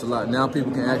 That helps a lot. Now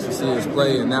people can actually see us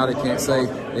play, and now they can't say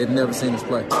they've never seen us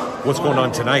play. What's going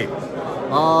on tonight?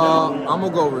 I'm going to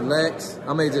go relax.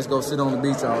 I may just go sit on the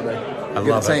beach all day. I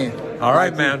love it. All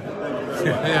right, man.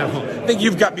 I think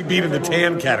you've got me beat in the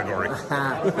tan category.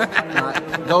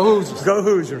 Go Hoosiers. Go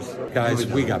Hoosiers. Guys,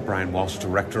 we got Brian Walsh,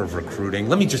 Director of Recruiting.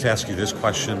 Let me just ask you this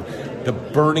question. The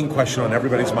burning question on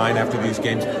everybody's mind after these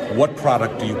games. What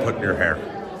product do you put in your hair?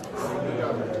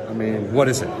 I mean... What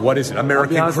is it?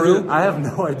 American Crew? I have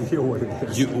no idea what it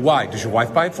is. Why? Does your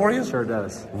wife buy it for you? Sure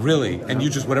does. Really? Yeah. And you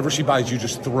just, whatever she buys, you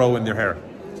just throw in their hair?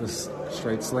 Just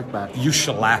straight slick back. You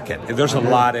shellac it. There's a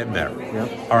lot in there.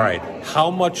 Yep. All right.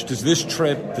 How much does this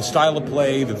trip, the style of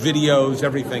play, the videos,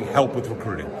 everything help with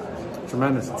recruiting?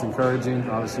 Tremendous. It's encouraging.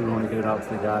 Obviously, we want to get it out to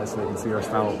the guys so they can see our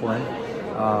style of play.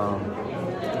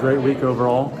 Great week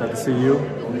overall. Got to see you.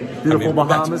 Beautiful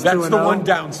Bahamas. That's the one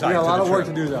downside. We got a lot of trip. work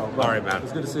to do, though. All right, man.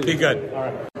 It's good to see you. Be good.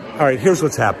 All right, here's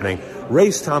what's happening.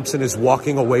 Race Thompson is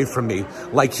walking away from me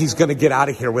like he's going to get out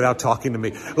of here without talking to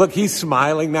me. Look, he's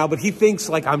smiling now, but he thinks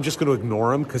like I'm just going to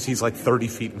ignore him because he's like 30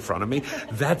 feet in front of me.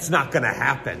 That's not going to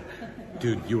happen.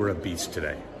 Dude, you were a beast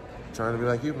today. Trying to be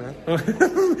like you, man.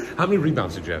 How many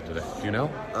rebounds did you have today? Do you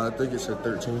know? I think it said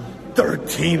 13.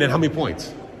 13, and how many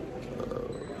points?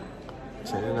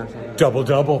 10 or something.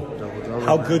 Double-double.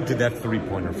 How good did that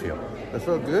three-pointer feel? It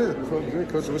felt good.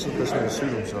 Coach Wilson pushed me to shoot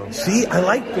him. So. See, I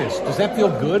like this. Does that feel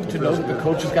good to know that the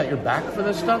coach has got your back for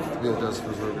this stuff? Yeah, it does. It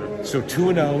feels really good. So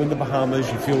 2-0 in the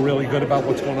Bahamas. You feel really good about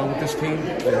what's going on with this team?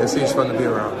 Yeah, it seems fun to be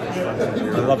around.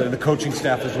 I love it. And the coaching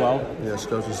staff as well? Yes,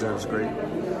 coaching staff is great.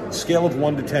 Scale of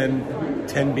 1 to 10,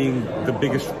 10 being the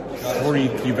biggest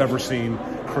freak you've ever seen,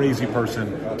 crazy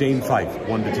person. Dane Fife,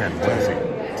 1 to 10. What is he?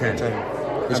 10.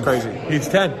 10. He's crazy. He's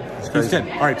 10. He's 10.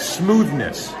 All right,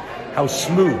 smoothness. How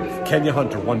smooth? Kenya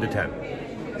Hunter, 1 to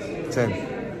 10.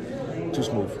 10. Too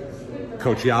smooth.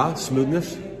 Coach Ya,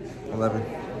 smoothness? 11.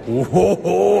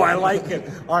 Whoa, I like it.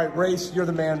 All right, Race, you're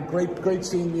the man. Great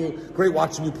seeing you. Great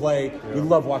watching you play. Yeah. We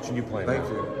love watching you play. Thank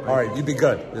you. All right, you be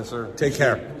good. Yes, sir. Take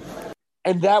care.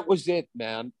 And that was it,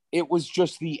 man. It was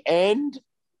just the end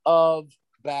of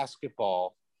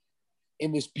basketball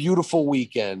in this beautiful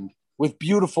weekend with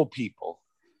beautiful people,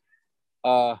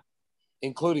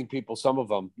 including people, some of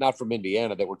them not from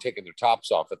Indiana, that were taking their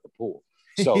tops off at the pool.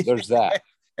 So there's that.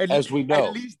 As we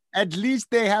know. At least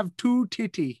they have 2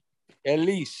 titty. At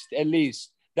least.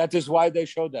 That is why they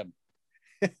show them.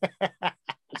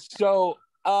 So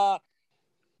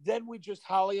then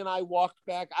Holly and I walked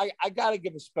back. I got to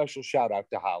give a special shout out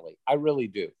to Holly. I really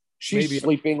do. She's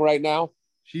sleeping right now.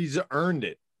 She's earned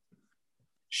it.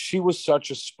 She was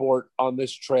such a sport on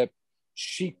this trip.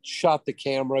 She shot the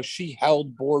camera. She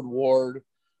held board ward.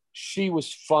 She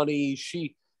was funny.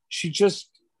 She just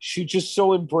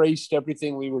so embraced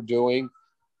everything we were doing.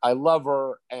 I love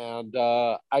her. And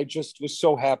I just was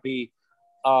so happy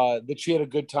that she had a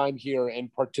good time here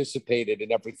and participated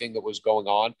in everything that was going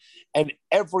on. And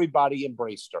everybody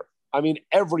embraced her. I mean,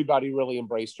 everybody really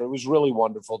embraced her. It was really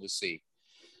wonderful to see.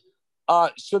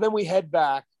 So then we head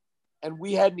back, and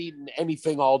we hadn't eaten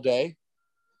anything all day.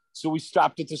 So we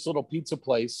stopped at this little pizza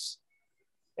place,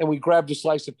 and we grabbed a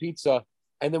slice of pizza,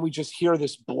 and then we just hear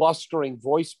this blustering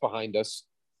voice behind us,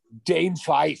 Dane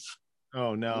Fife.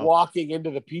 Oh, no. Walking into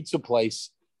the pizza place,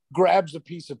 grabs a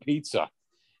piece of pizza.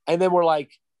 And then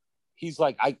he's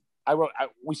like,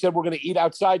 we said we're going to eat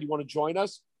outside. You want to join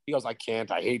us? He goes, I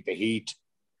can't. I hate the heat.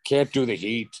 Can't do the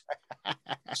heat.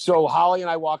 So Holly and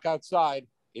I walk outside.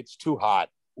 It's too hot.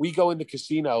 We go in the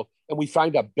casino and we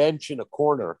find a bench in a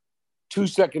corner. 2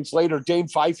 seconds later, Dane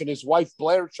Fife and his wife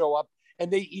Blair show up,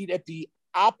 and they eat at the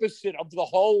opposite of the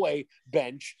hallway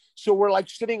bench. So we're like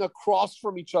sitting across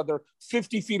from each other,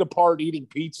 50 feet apart, eating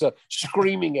pizza,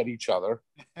 screaming at each other.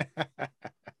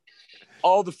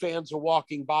 All the fans are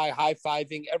walking by,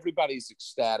 high-fiving. Everybody's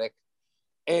ecstatic.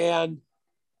 And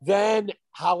then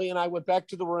Holly and I went back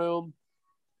to the room,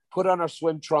 put on our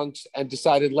swim trunks, and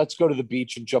decided, let's go to the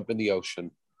beach and jump in the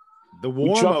ocean.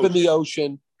 We jump in the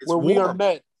ocean where we are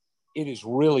met. It is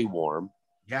really warm.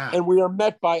 Yeah. And we are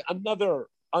met by another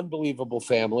unbelievable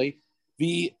family,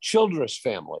 the Childress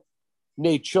family.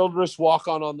 Nate Childress, walk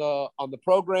on the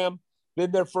program,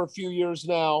 been there for a few years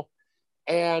now,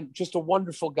 and just a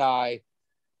wonderful guy.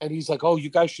 And he's like, oh, you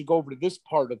guys should go over to this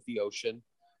part of the ocean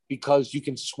because you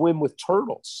can swim with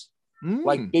turtles.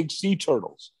 like big sea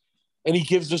turtles. And he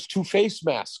gives us 2 face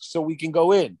masks so we can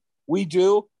go in. We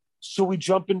do. So we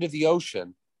jump into the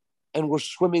ocean and we're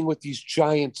swimming with these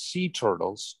giant sea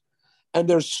turtles. And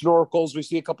there's snorkels. We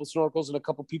see a couple snorkels and a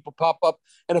couple people pop up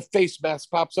and a face mask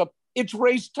pops up. It's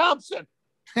Race Thompson.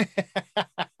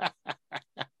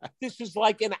 This is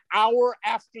like an hour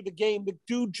after the game. The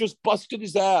dude just busted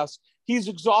his ass. He's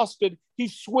exhausted.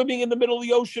 He's swimming in the middle of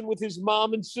the ocean with his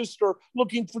mom and sister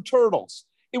looking for turtles.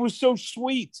 It was so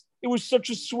sweet. It was such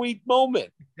a sweet moment.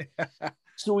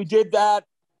 So we did that.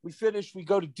 We finished. We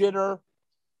go to dinner.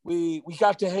 We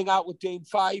got to hang out with Dane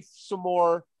Fife some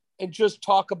more and just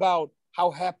talk about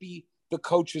how happy the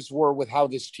coaches were with how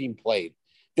this team played.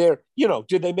 Did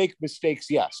they make mistakes?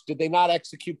 Yes. Did they not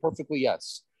execute perfectly?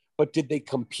 Yes. But did they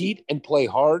compete and play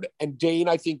hard? And Dane,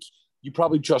 I think you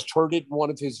probably just heard it in one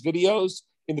of his videos,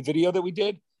 in the video that we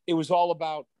did. It was all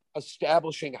about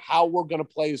establishing how we're going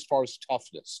to play as far as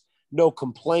toughness. No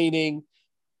complaining.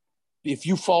 If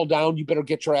you fall down, you better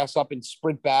get your ass up and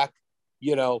sprint back.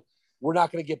 We're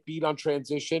not going to get beat on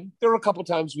transition. There were a couple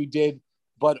times we did,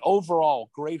 but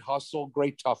overall, great hustle,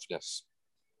 great toughness.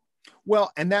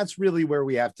 Well, and that's really where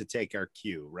we have to take our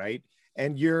cue, right?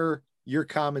 And your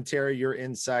commentary, your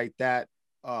insight that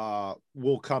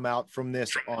will come out from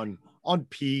this on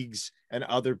Peegs and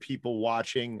other people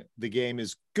watching the game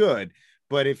is good.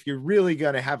 But if you're really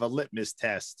going to have a litmus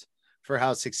test for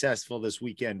how successful this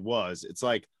weekend was, it's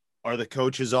like, are the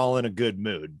coaches all in a good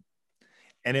mood?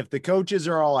 And if the coaches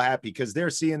are all happy because they're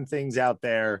seeing things out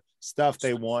there, stuff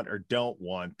they want or don't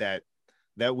want that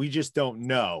we just don't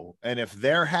know. And if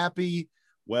they're happy,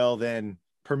 well, then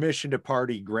permission to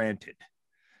party granted.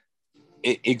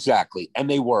 Exactly. And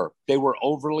they were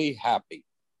overly happy.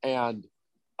 And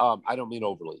I don't mean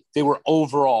overly. They were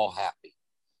overall happy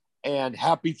and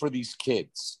happy for these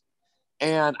kids.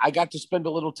 And I got to spend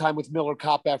a little time with Miller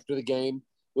Kopp after the game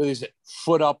with his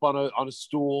foot up on a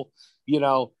stool,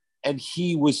 and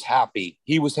he was happy.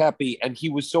 He was happy. And he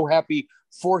was so happy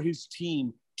for his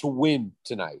team to win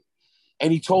tonight.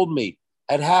 And he told me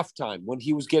at halftime when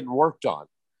he was getting worked on,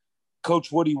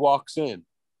 Coach Woody walks in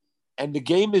and the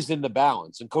game is in the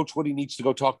balance. And Coach Woody needs to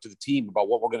go talk to the team about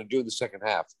what we're going to do in the second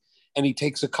half. And he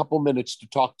takes a couple minutes to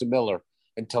talk to Miller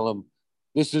and tell him,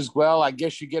 I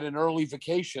guess you get an early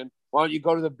vacation. Why don't you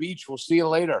go to the beach? We'll see you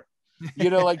later.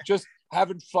 Just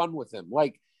having fun with him.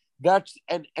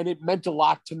 And it meant a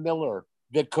lot to Miller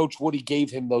that Coach Woody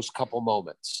gave him those couple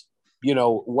moments,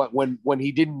 when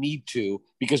he didn't need to,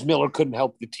 because Miller couldn't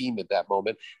help the team at that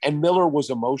moment. And Miller was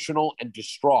emotional and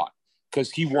distraught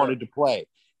because he wanted to play.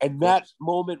 And that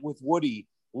moment with Woody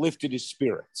lifted his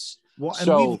spirits. Well,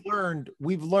 and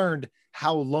we've learned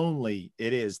how lonely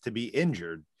it is to be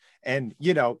injured. And,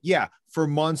 for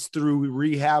months through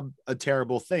rehab, a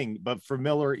terrible thing. But for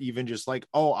Miller, even just like,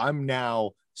 I'm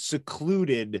now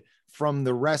secluded from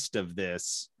the rest of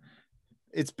this.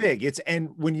 It's big.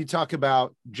 And when you talk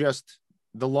about just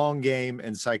the long game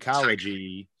and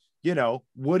psychology,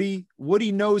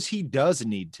 Woody knows he does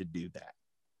need to do that.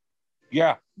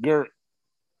 Yeah.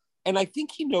 And I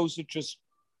think he knows it just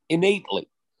innately.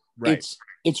 Right.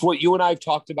 It's what you and I have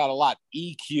talked about a lot.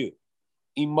 EQ,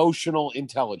 emotional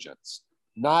intelligence,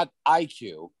 not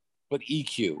IQ, but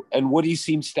EQ. And Woody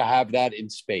seems to have that in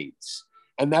spades.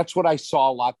 And that's what I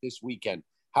saw a lot this weekend,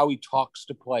 how he talks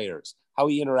to players, how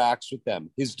he interacts with them,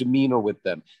 his demeanor with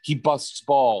them. He busts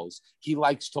balls. He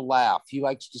likes to laugh. He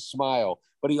likes to smile,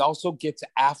 but he also gets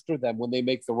after them when they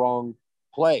make the wrong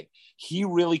play. He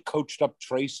really coached up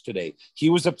Trace today. He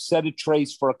was upset at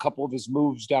Trace for a couple of his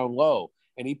moves down low,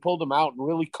 and he pulled him out and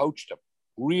really coached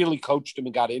him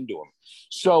and got into him.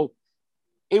 So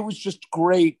it was just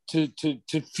great to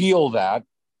feel that.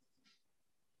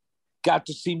 Got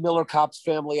to see Miller Kopp's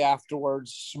family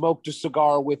afterwards, smoked a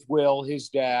cigar with Will, his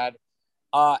dad.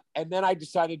 And then I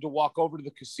decided to walk over to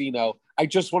the casino. I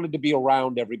just wanted to be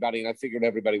around everybody, and I figured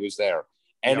everybody was there.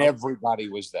 And everybody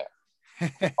was there.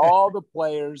 All the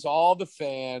players, all the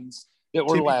fans that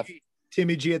were left.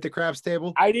 Timmy G at the craps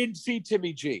table? I didn't see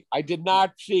Timmy G. I did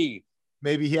not see.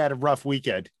 Maybe he had a rough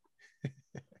weekend.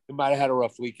 He might have had a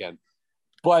rough weekend.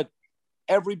 But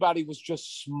everybody was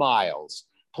just smiles,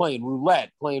 playing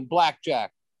roulette, playing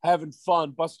blackjack, having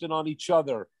fun, busting on each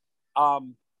other.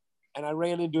 And I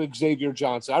ran into Xavier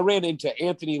Johnson. I ran into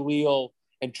Anthony Leal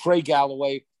and Trey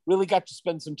Galloway. Really got to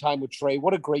spend some time with Trey.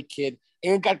 What a great kid.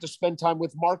 And got to spend time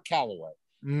with Mark Calloway,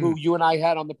 who you and I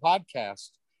had on the podcast.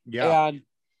 Yeah. And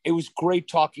it was great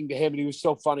talking to him. And he was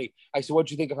so funny. I said, what'd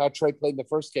you think of how Trey played in the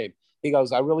first game? He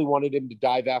goes, I really wanted him to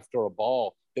dive after a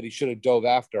ball that he should have dove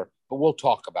after, but we'll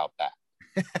talk about that.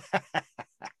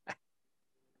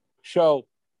 So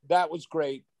that was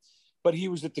great. but he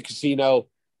was at the casino,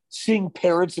 seeing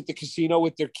parents at the casino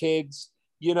with their kids,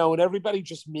 you know, and everybody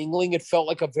just mingling. It felt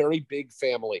like a very big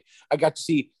family. I got to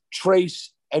see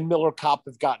Trace and Miller Kopp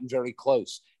have gotten very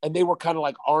close, and they were kind of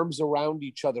like arms around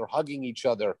each other, hugging each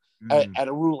other at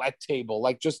a roulette table,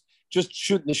 like just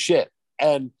shooting the shit.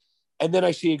 And then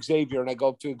I see Xavier, and I go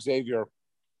up to Xavier,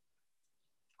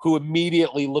 who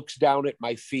immediately looks down at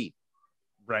my feet.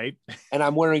 Right. And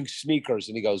I'm wearing sneakers,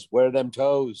 and he goes, "Wear them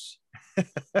toes."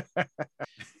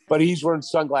 But he's wearing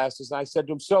sunglasses, and I said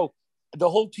to him, "So the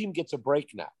whole team gets a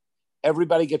break now.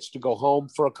 Everybody gets to go home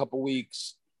for a couple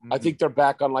weeks. I think they're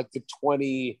back on like the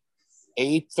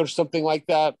 28th or something like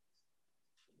that."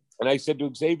 And I said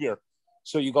to Xavier,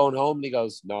 "So you going home?" And he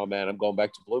goes, "No, man, I'm going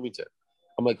back to Bloomington."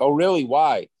 I'm like, "Oh, really?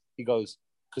 Why?" He goes,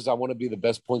 "Because I want to be the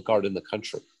best point guard in the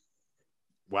country."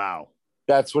 Wow.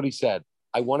 That's what he said.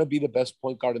 "I want to be the best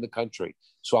point guard in the country.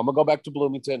 So I'm going to go back to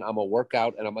Bloomington. I'm going to work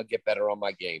out, and I'm going to get better on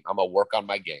my game. I'm going to work on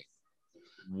my game."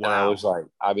 Wow. And I was like,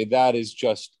 I mean, that is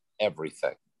just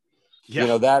everything. Yeah. You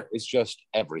know, that is just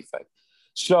everything.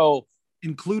 So,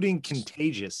 including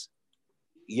contagious.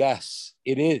 Yes,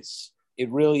 it is. It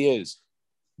really is.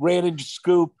 Ran into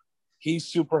Scoop. He's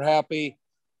super happy.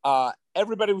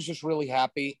 Everybody was just really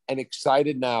happy and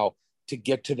excited now to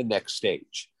get to the next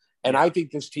stage. And I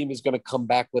think this team is going to come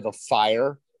back with a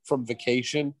fire from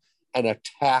vacation and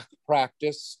attack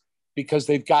practice because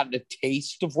they've gotten a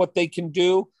taste of what they can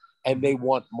do and they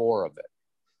want more of it.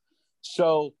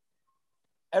 So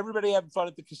everybody having fun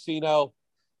at the casino.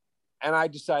 And I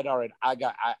decide, all right, I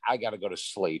got to go to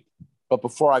sleep. But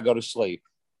before I go to sleep,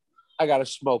 I got to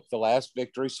smoke the last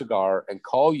victory cigar and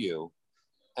call you.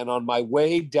 And on my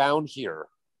way down here,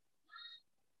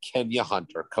 Kenya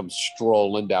Hunter comes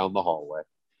strolling down the hallway.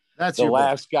 That's the your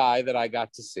last guy that I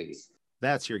got to see.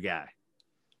 That's your guy.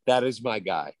 That is my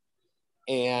guy.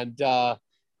 And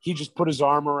he just put his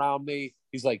arm around me.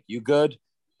 He's like, "You good?"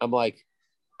 I'm like,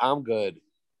 "I'm good.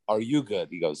 Are you good?"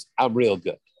 He goes, "I'm real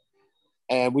good."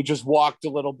 And we just walked a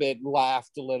little bit and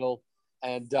laughed a little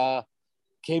and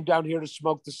came down here to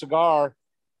smoke the cigar.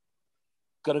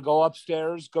 Going to go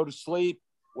upstairs, go to sleep,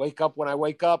 wake up when I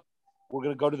wake up. We're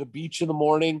going to go to the beach in the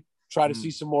morning, try to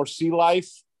see some more sea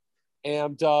life,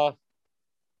 and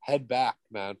head back,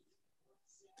 man.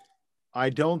 I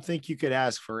don't think you could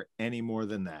ask for any more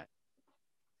than that.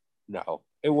 No,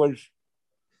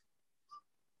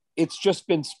 it's just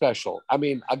been special. I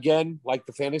mean, again, like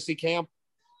the fantasy camp,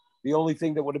 the only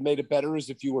thing that would have made it better is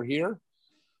if you were here.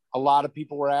 A lot of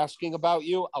people were asking about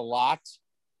you, a lot.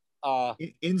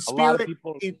 In spirit, a lot of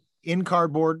people, in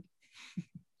cardboard.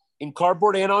 In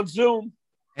cardboard and on Zoom.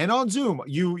 And on Zoom.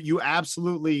 You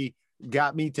absolutely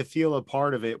got me to feel a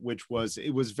part of it,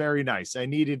 it was very nice. I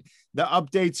needed, the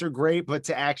updates are great, but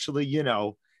to actually, you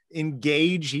know,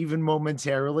 engage even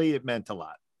momentarily, it meant a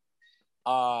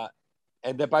lot.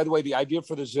 And then, by the way, the idea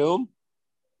for the Zoom,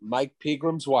 Mike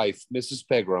Pegram's wife, Mrs.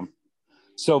 Pegram.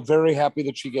 So very happy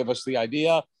that she gave us the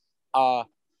idea.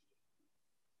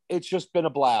 It's just been a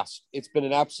blast. It's been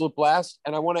an absolute blast.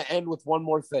 And I want to end with one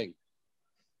more thing.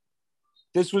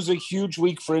 This was a huge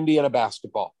week for Indiana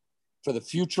basketball, for the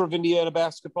future of Indiana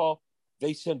basketball.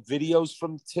 They sent videos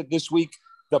from this week.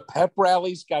 The pep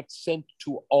rallies got sent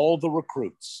to all the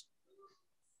recruits.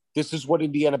 This is what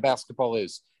Indiana basketball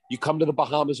is. You come to the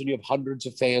Bahamas and you have hundreds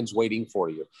of fans waiting for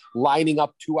you, lining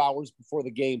up 2 hours before the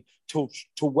game to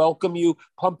welcome you,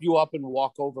 pump you up, and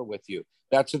walk over with you.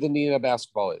 That's what Indiana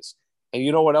basketball is. And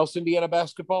you know what else Indiana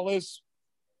basketball is?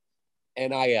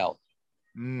 NIL.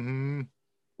 Mm-hmm.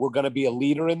 We're going to be a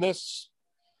leader in this.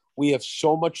 We have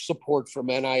so much support from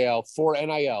NIL, for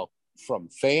NIL, from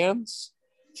fans,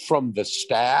 from the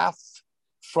staff,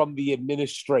 from the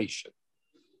administration.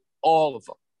 All of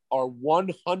them are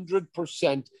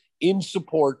 100% in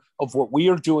support of what we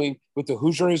are doing with the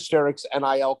Hoosier Hysterics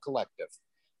NIL Collective.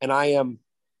 And I am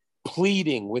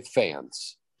pleading with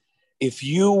fans, if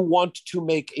you want to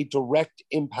make a direct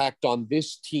impact on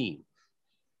this team,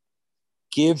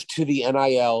 give to the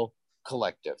NIL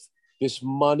Collective. This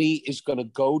money is going to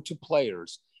go to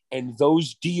players, and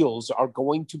those deals are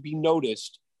going to be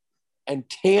noticed and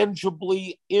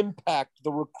tangibly impact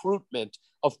the recruitment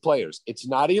of players. It's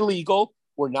not illegal.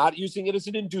 We're not using it as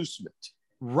an inducement.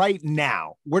 Right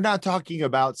now, we're not talking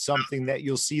about something that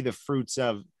you'll see the fruits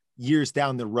of years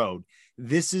down the road.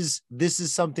 This is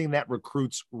something that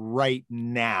recruits right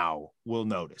now will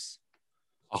notice.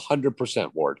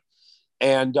 100%, Ward.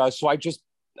 And so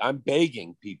I'm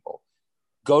begging people,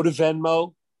 go to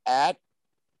Venmo at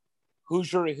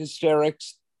Hoosier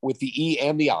Hysterics with the E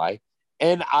and the I,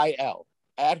 NIL,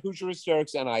 at Hoosier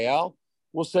Hysterics NIL.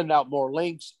 We'll send out more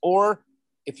links. Or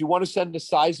if you want to send a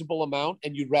sizable amount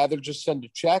and you'd rather just send a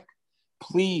check,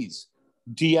 please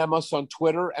DM us on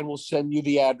Twitter and we'll send you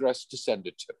the address to send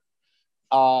it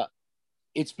to.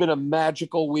 It's been a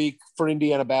magical week for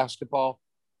Indiana basketball.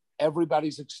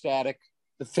 Everybody's ecstatic.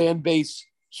 The fan base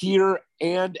here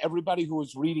and everybody who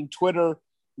is reading Twitter,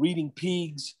 reading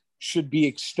Peegs, should be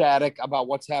ecstatic about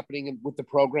what's happening with the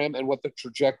program and what the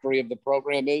trajectory of the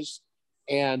program is.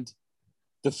 And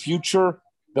the future,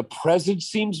 the present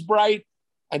seems bright,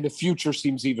 and the future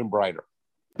seems even brighter.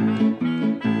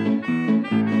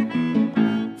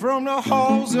 From the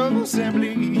halls of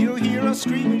assembly, you'll hear us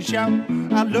scream and shout.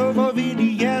 Our love of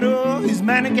Indiana is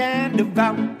manic and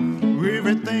devout.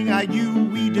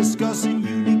 Everything we discuss in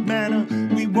unique manner.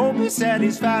 We won't be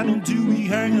satisfied until we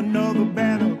hang another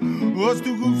banner. Us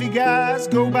two goofy guys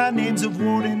go by names of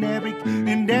Ward and Eric.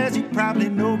 And as you probably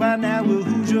know by now, we're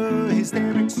Hoosier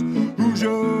Hysterics.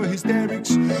 Hoosier Hysterics.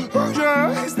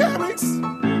 Hoosier Hysterics.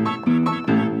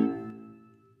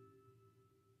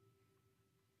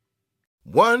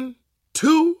 One,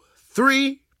 two,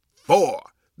 three, four.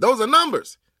 Those are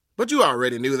numbers, but you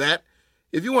already knew that.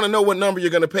 If you want to know what number you're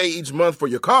going to pay each month for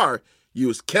your car,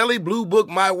 use Kelly Blue Book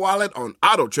My Wallet on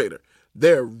Auto Trader.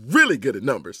 They're really good at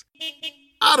numbers.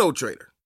 Auto Trader.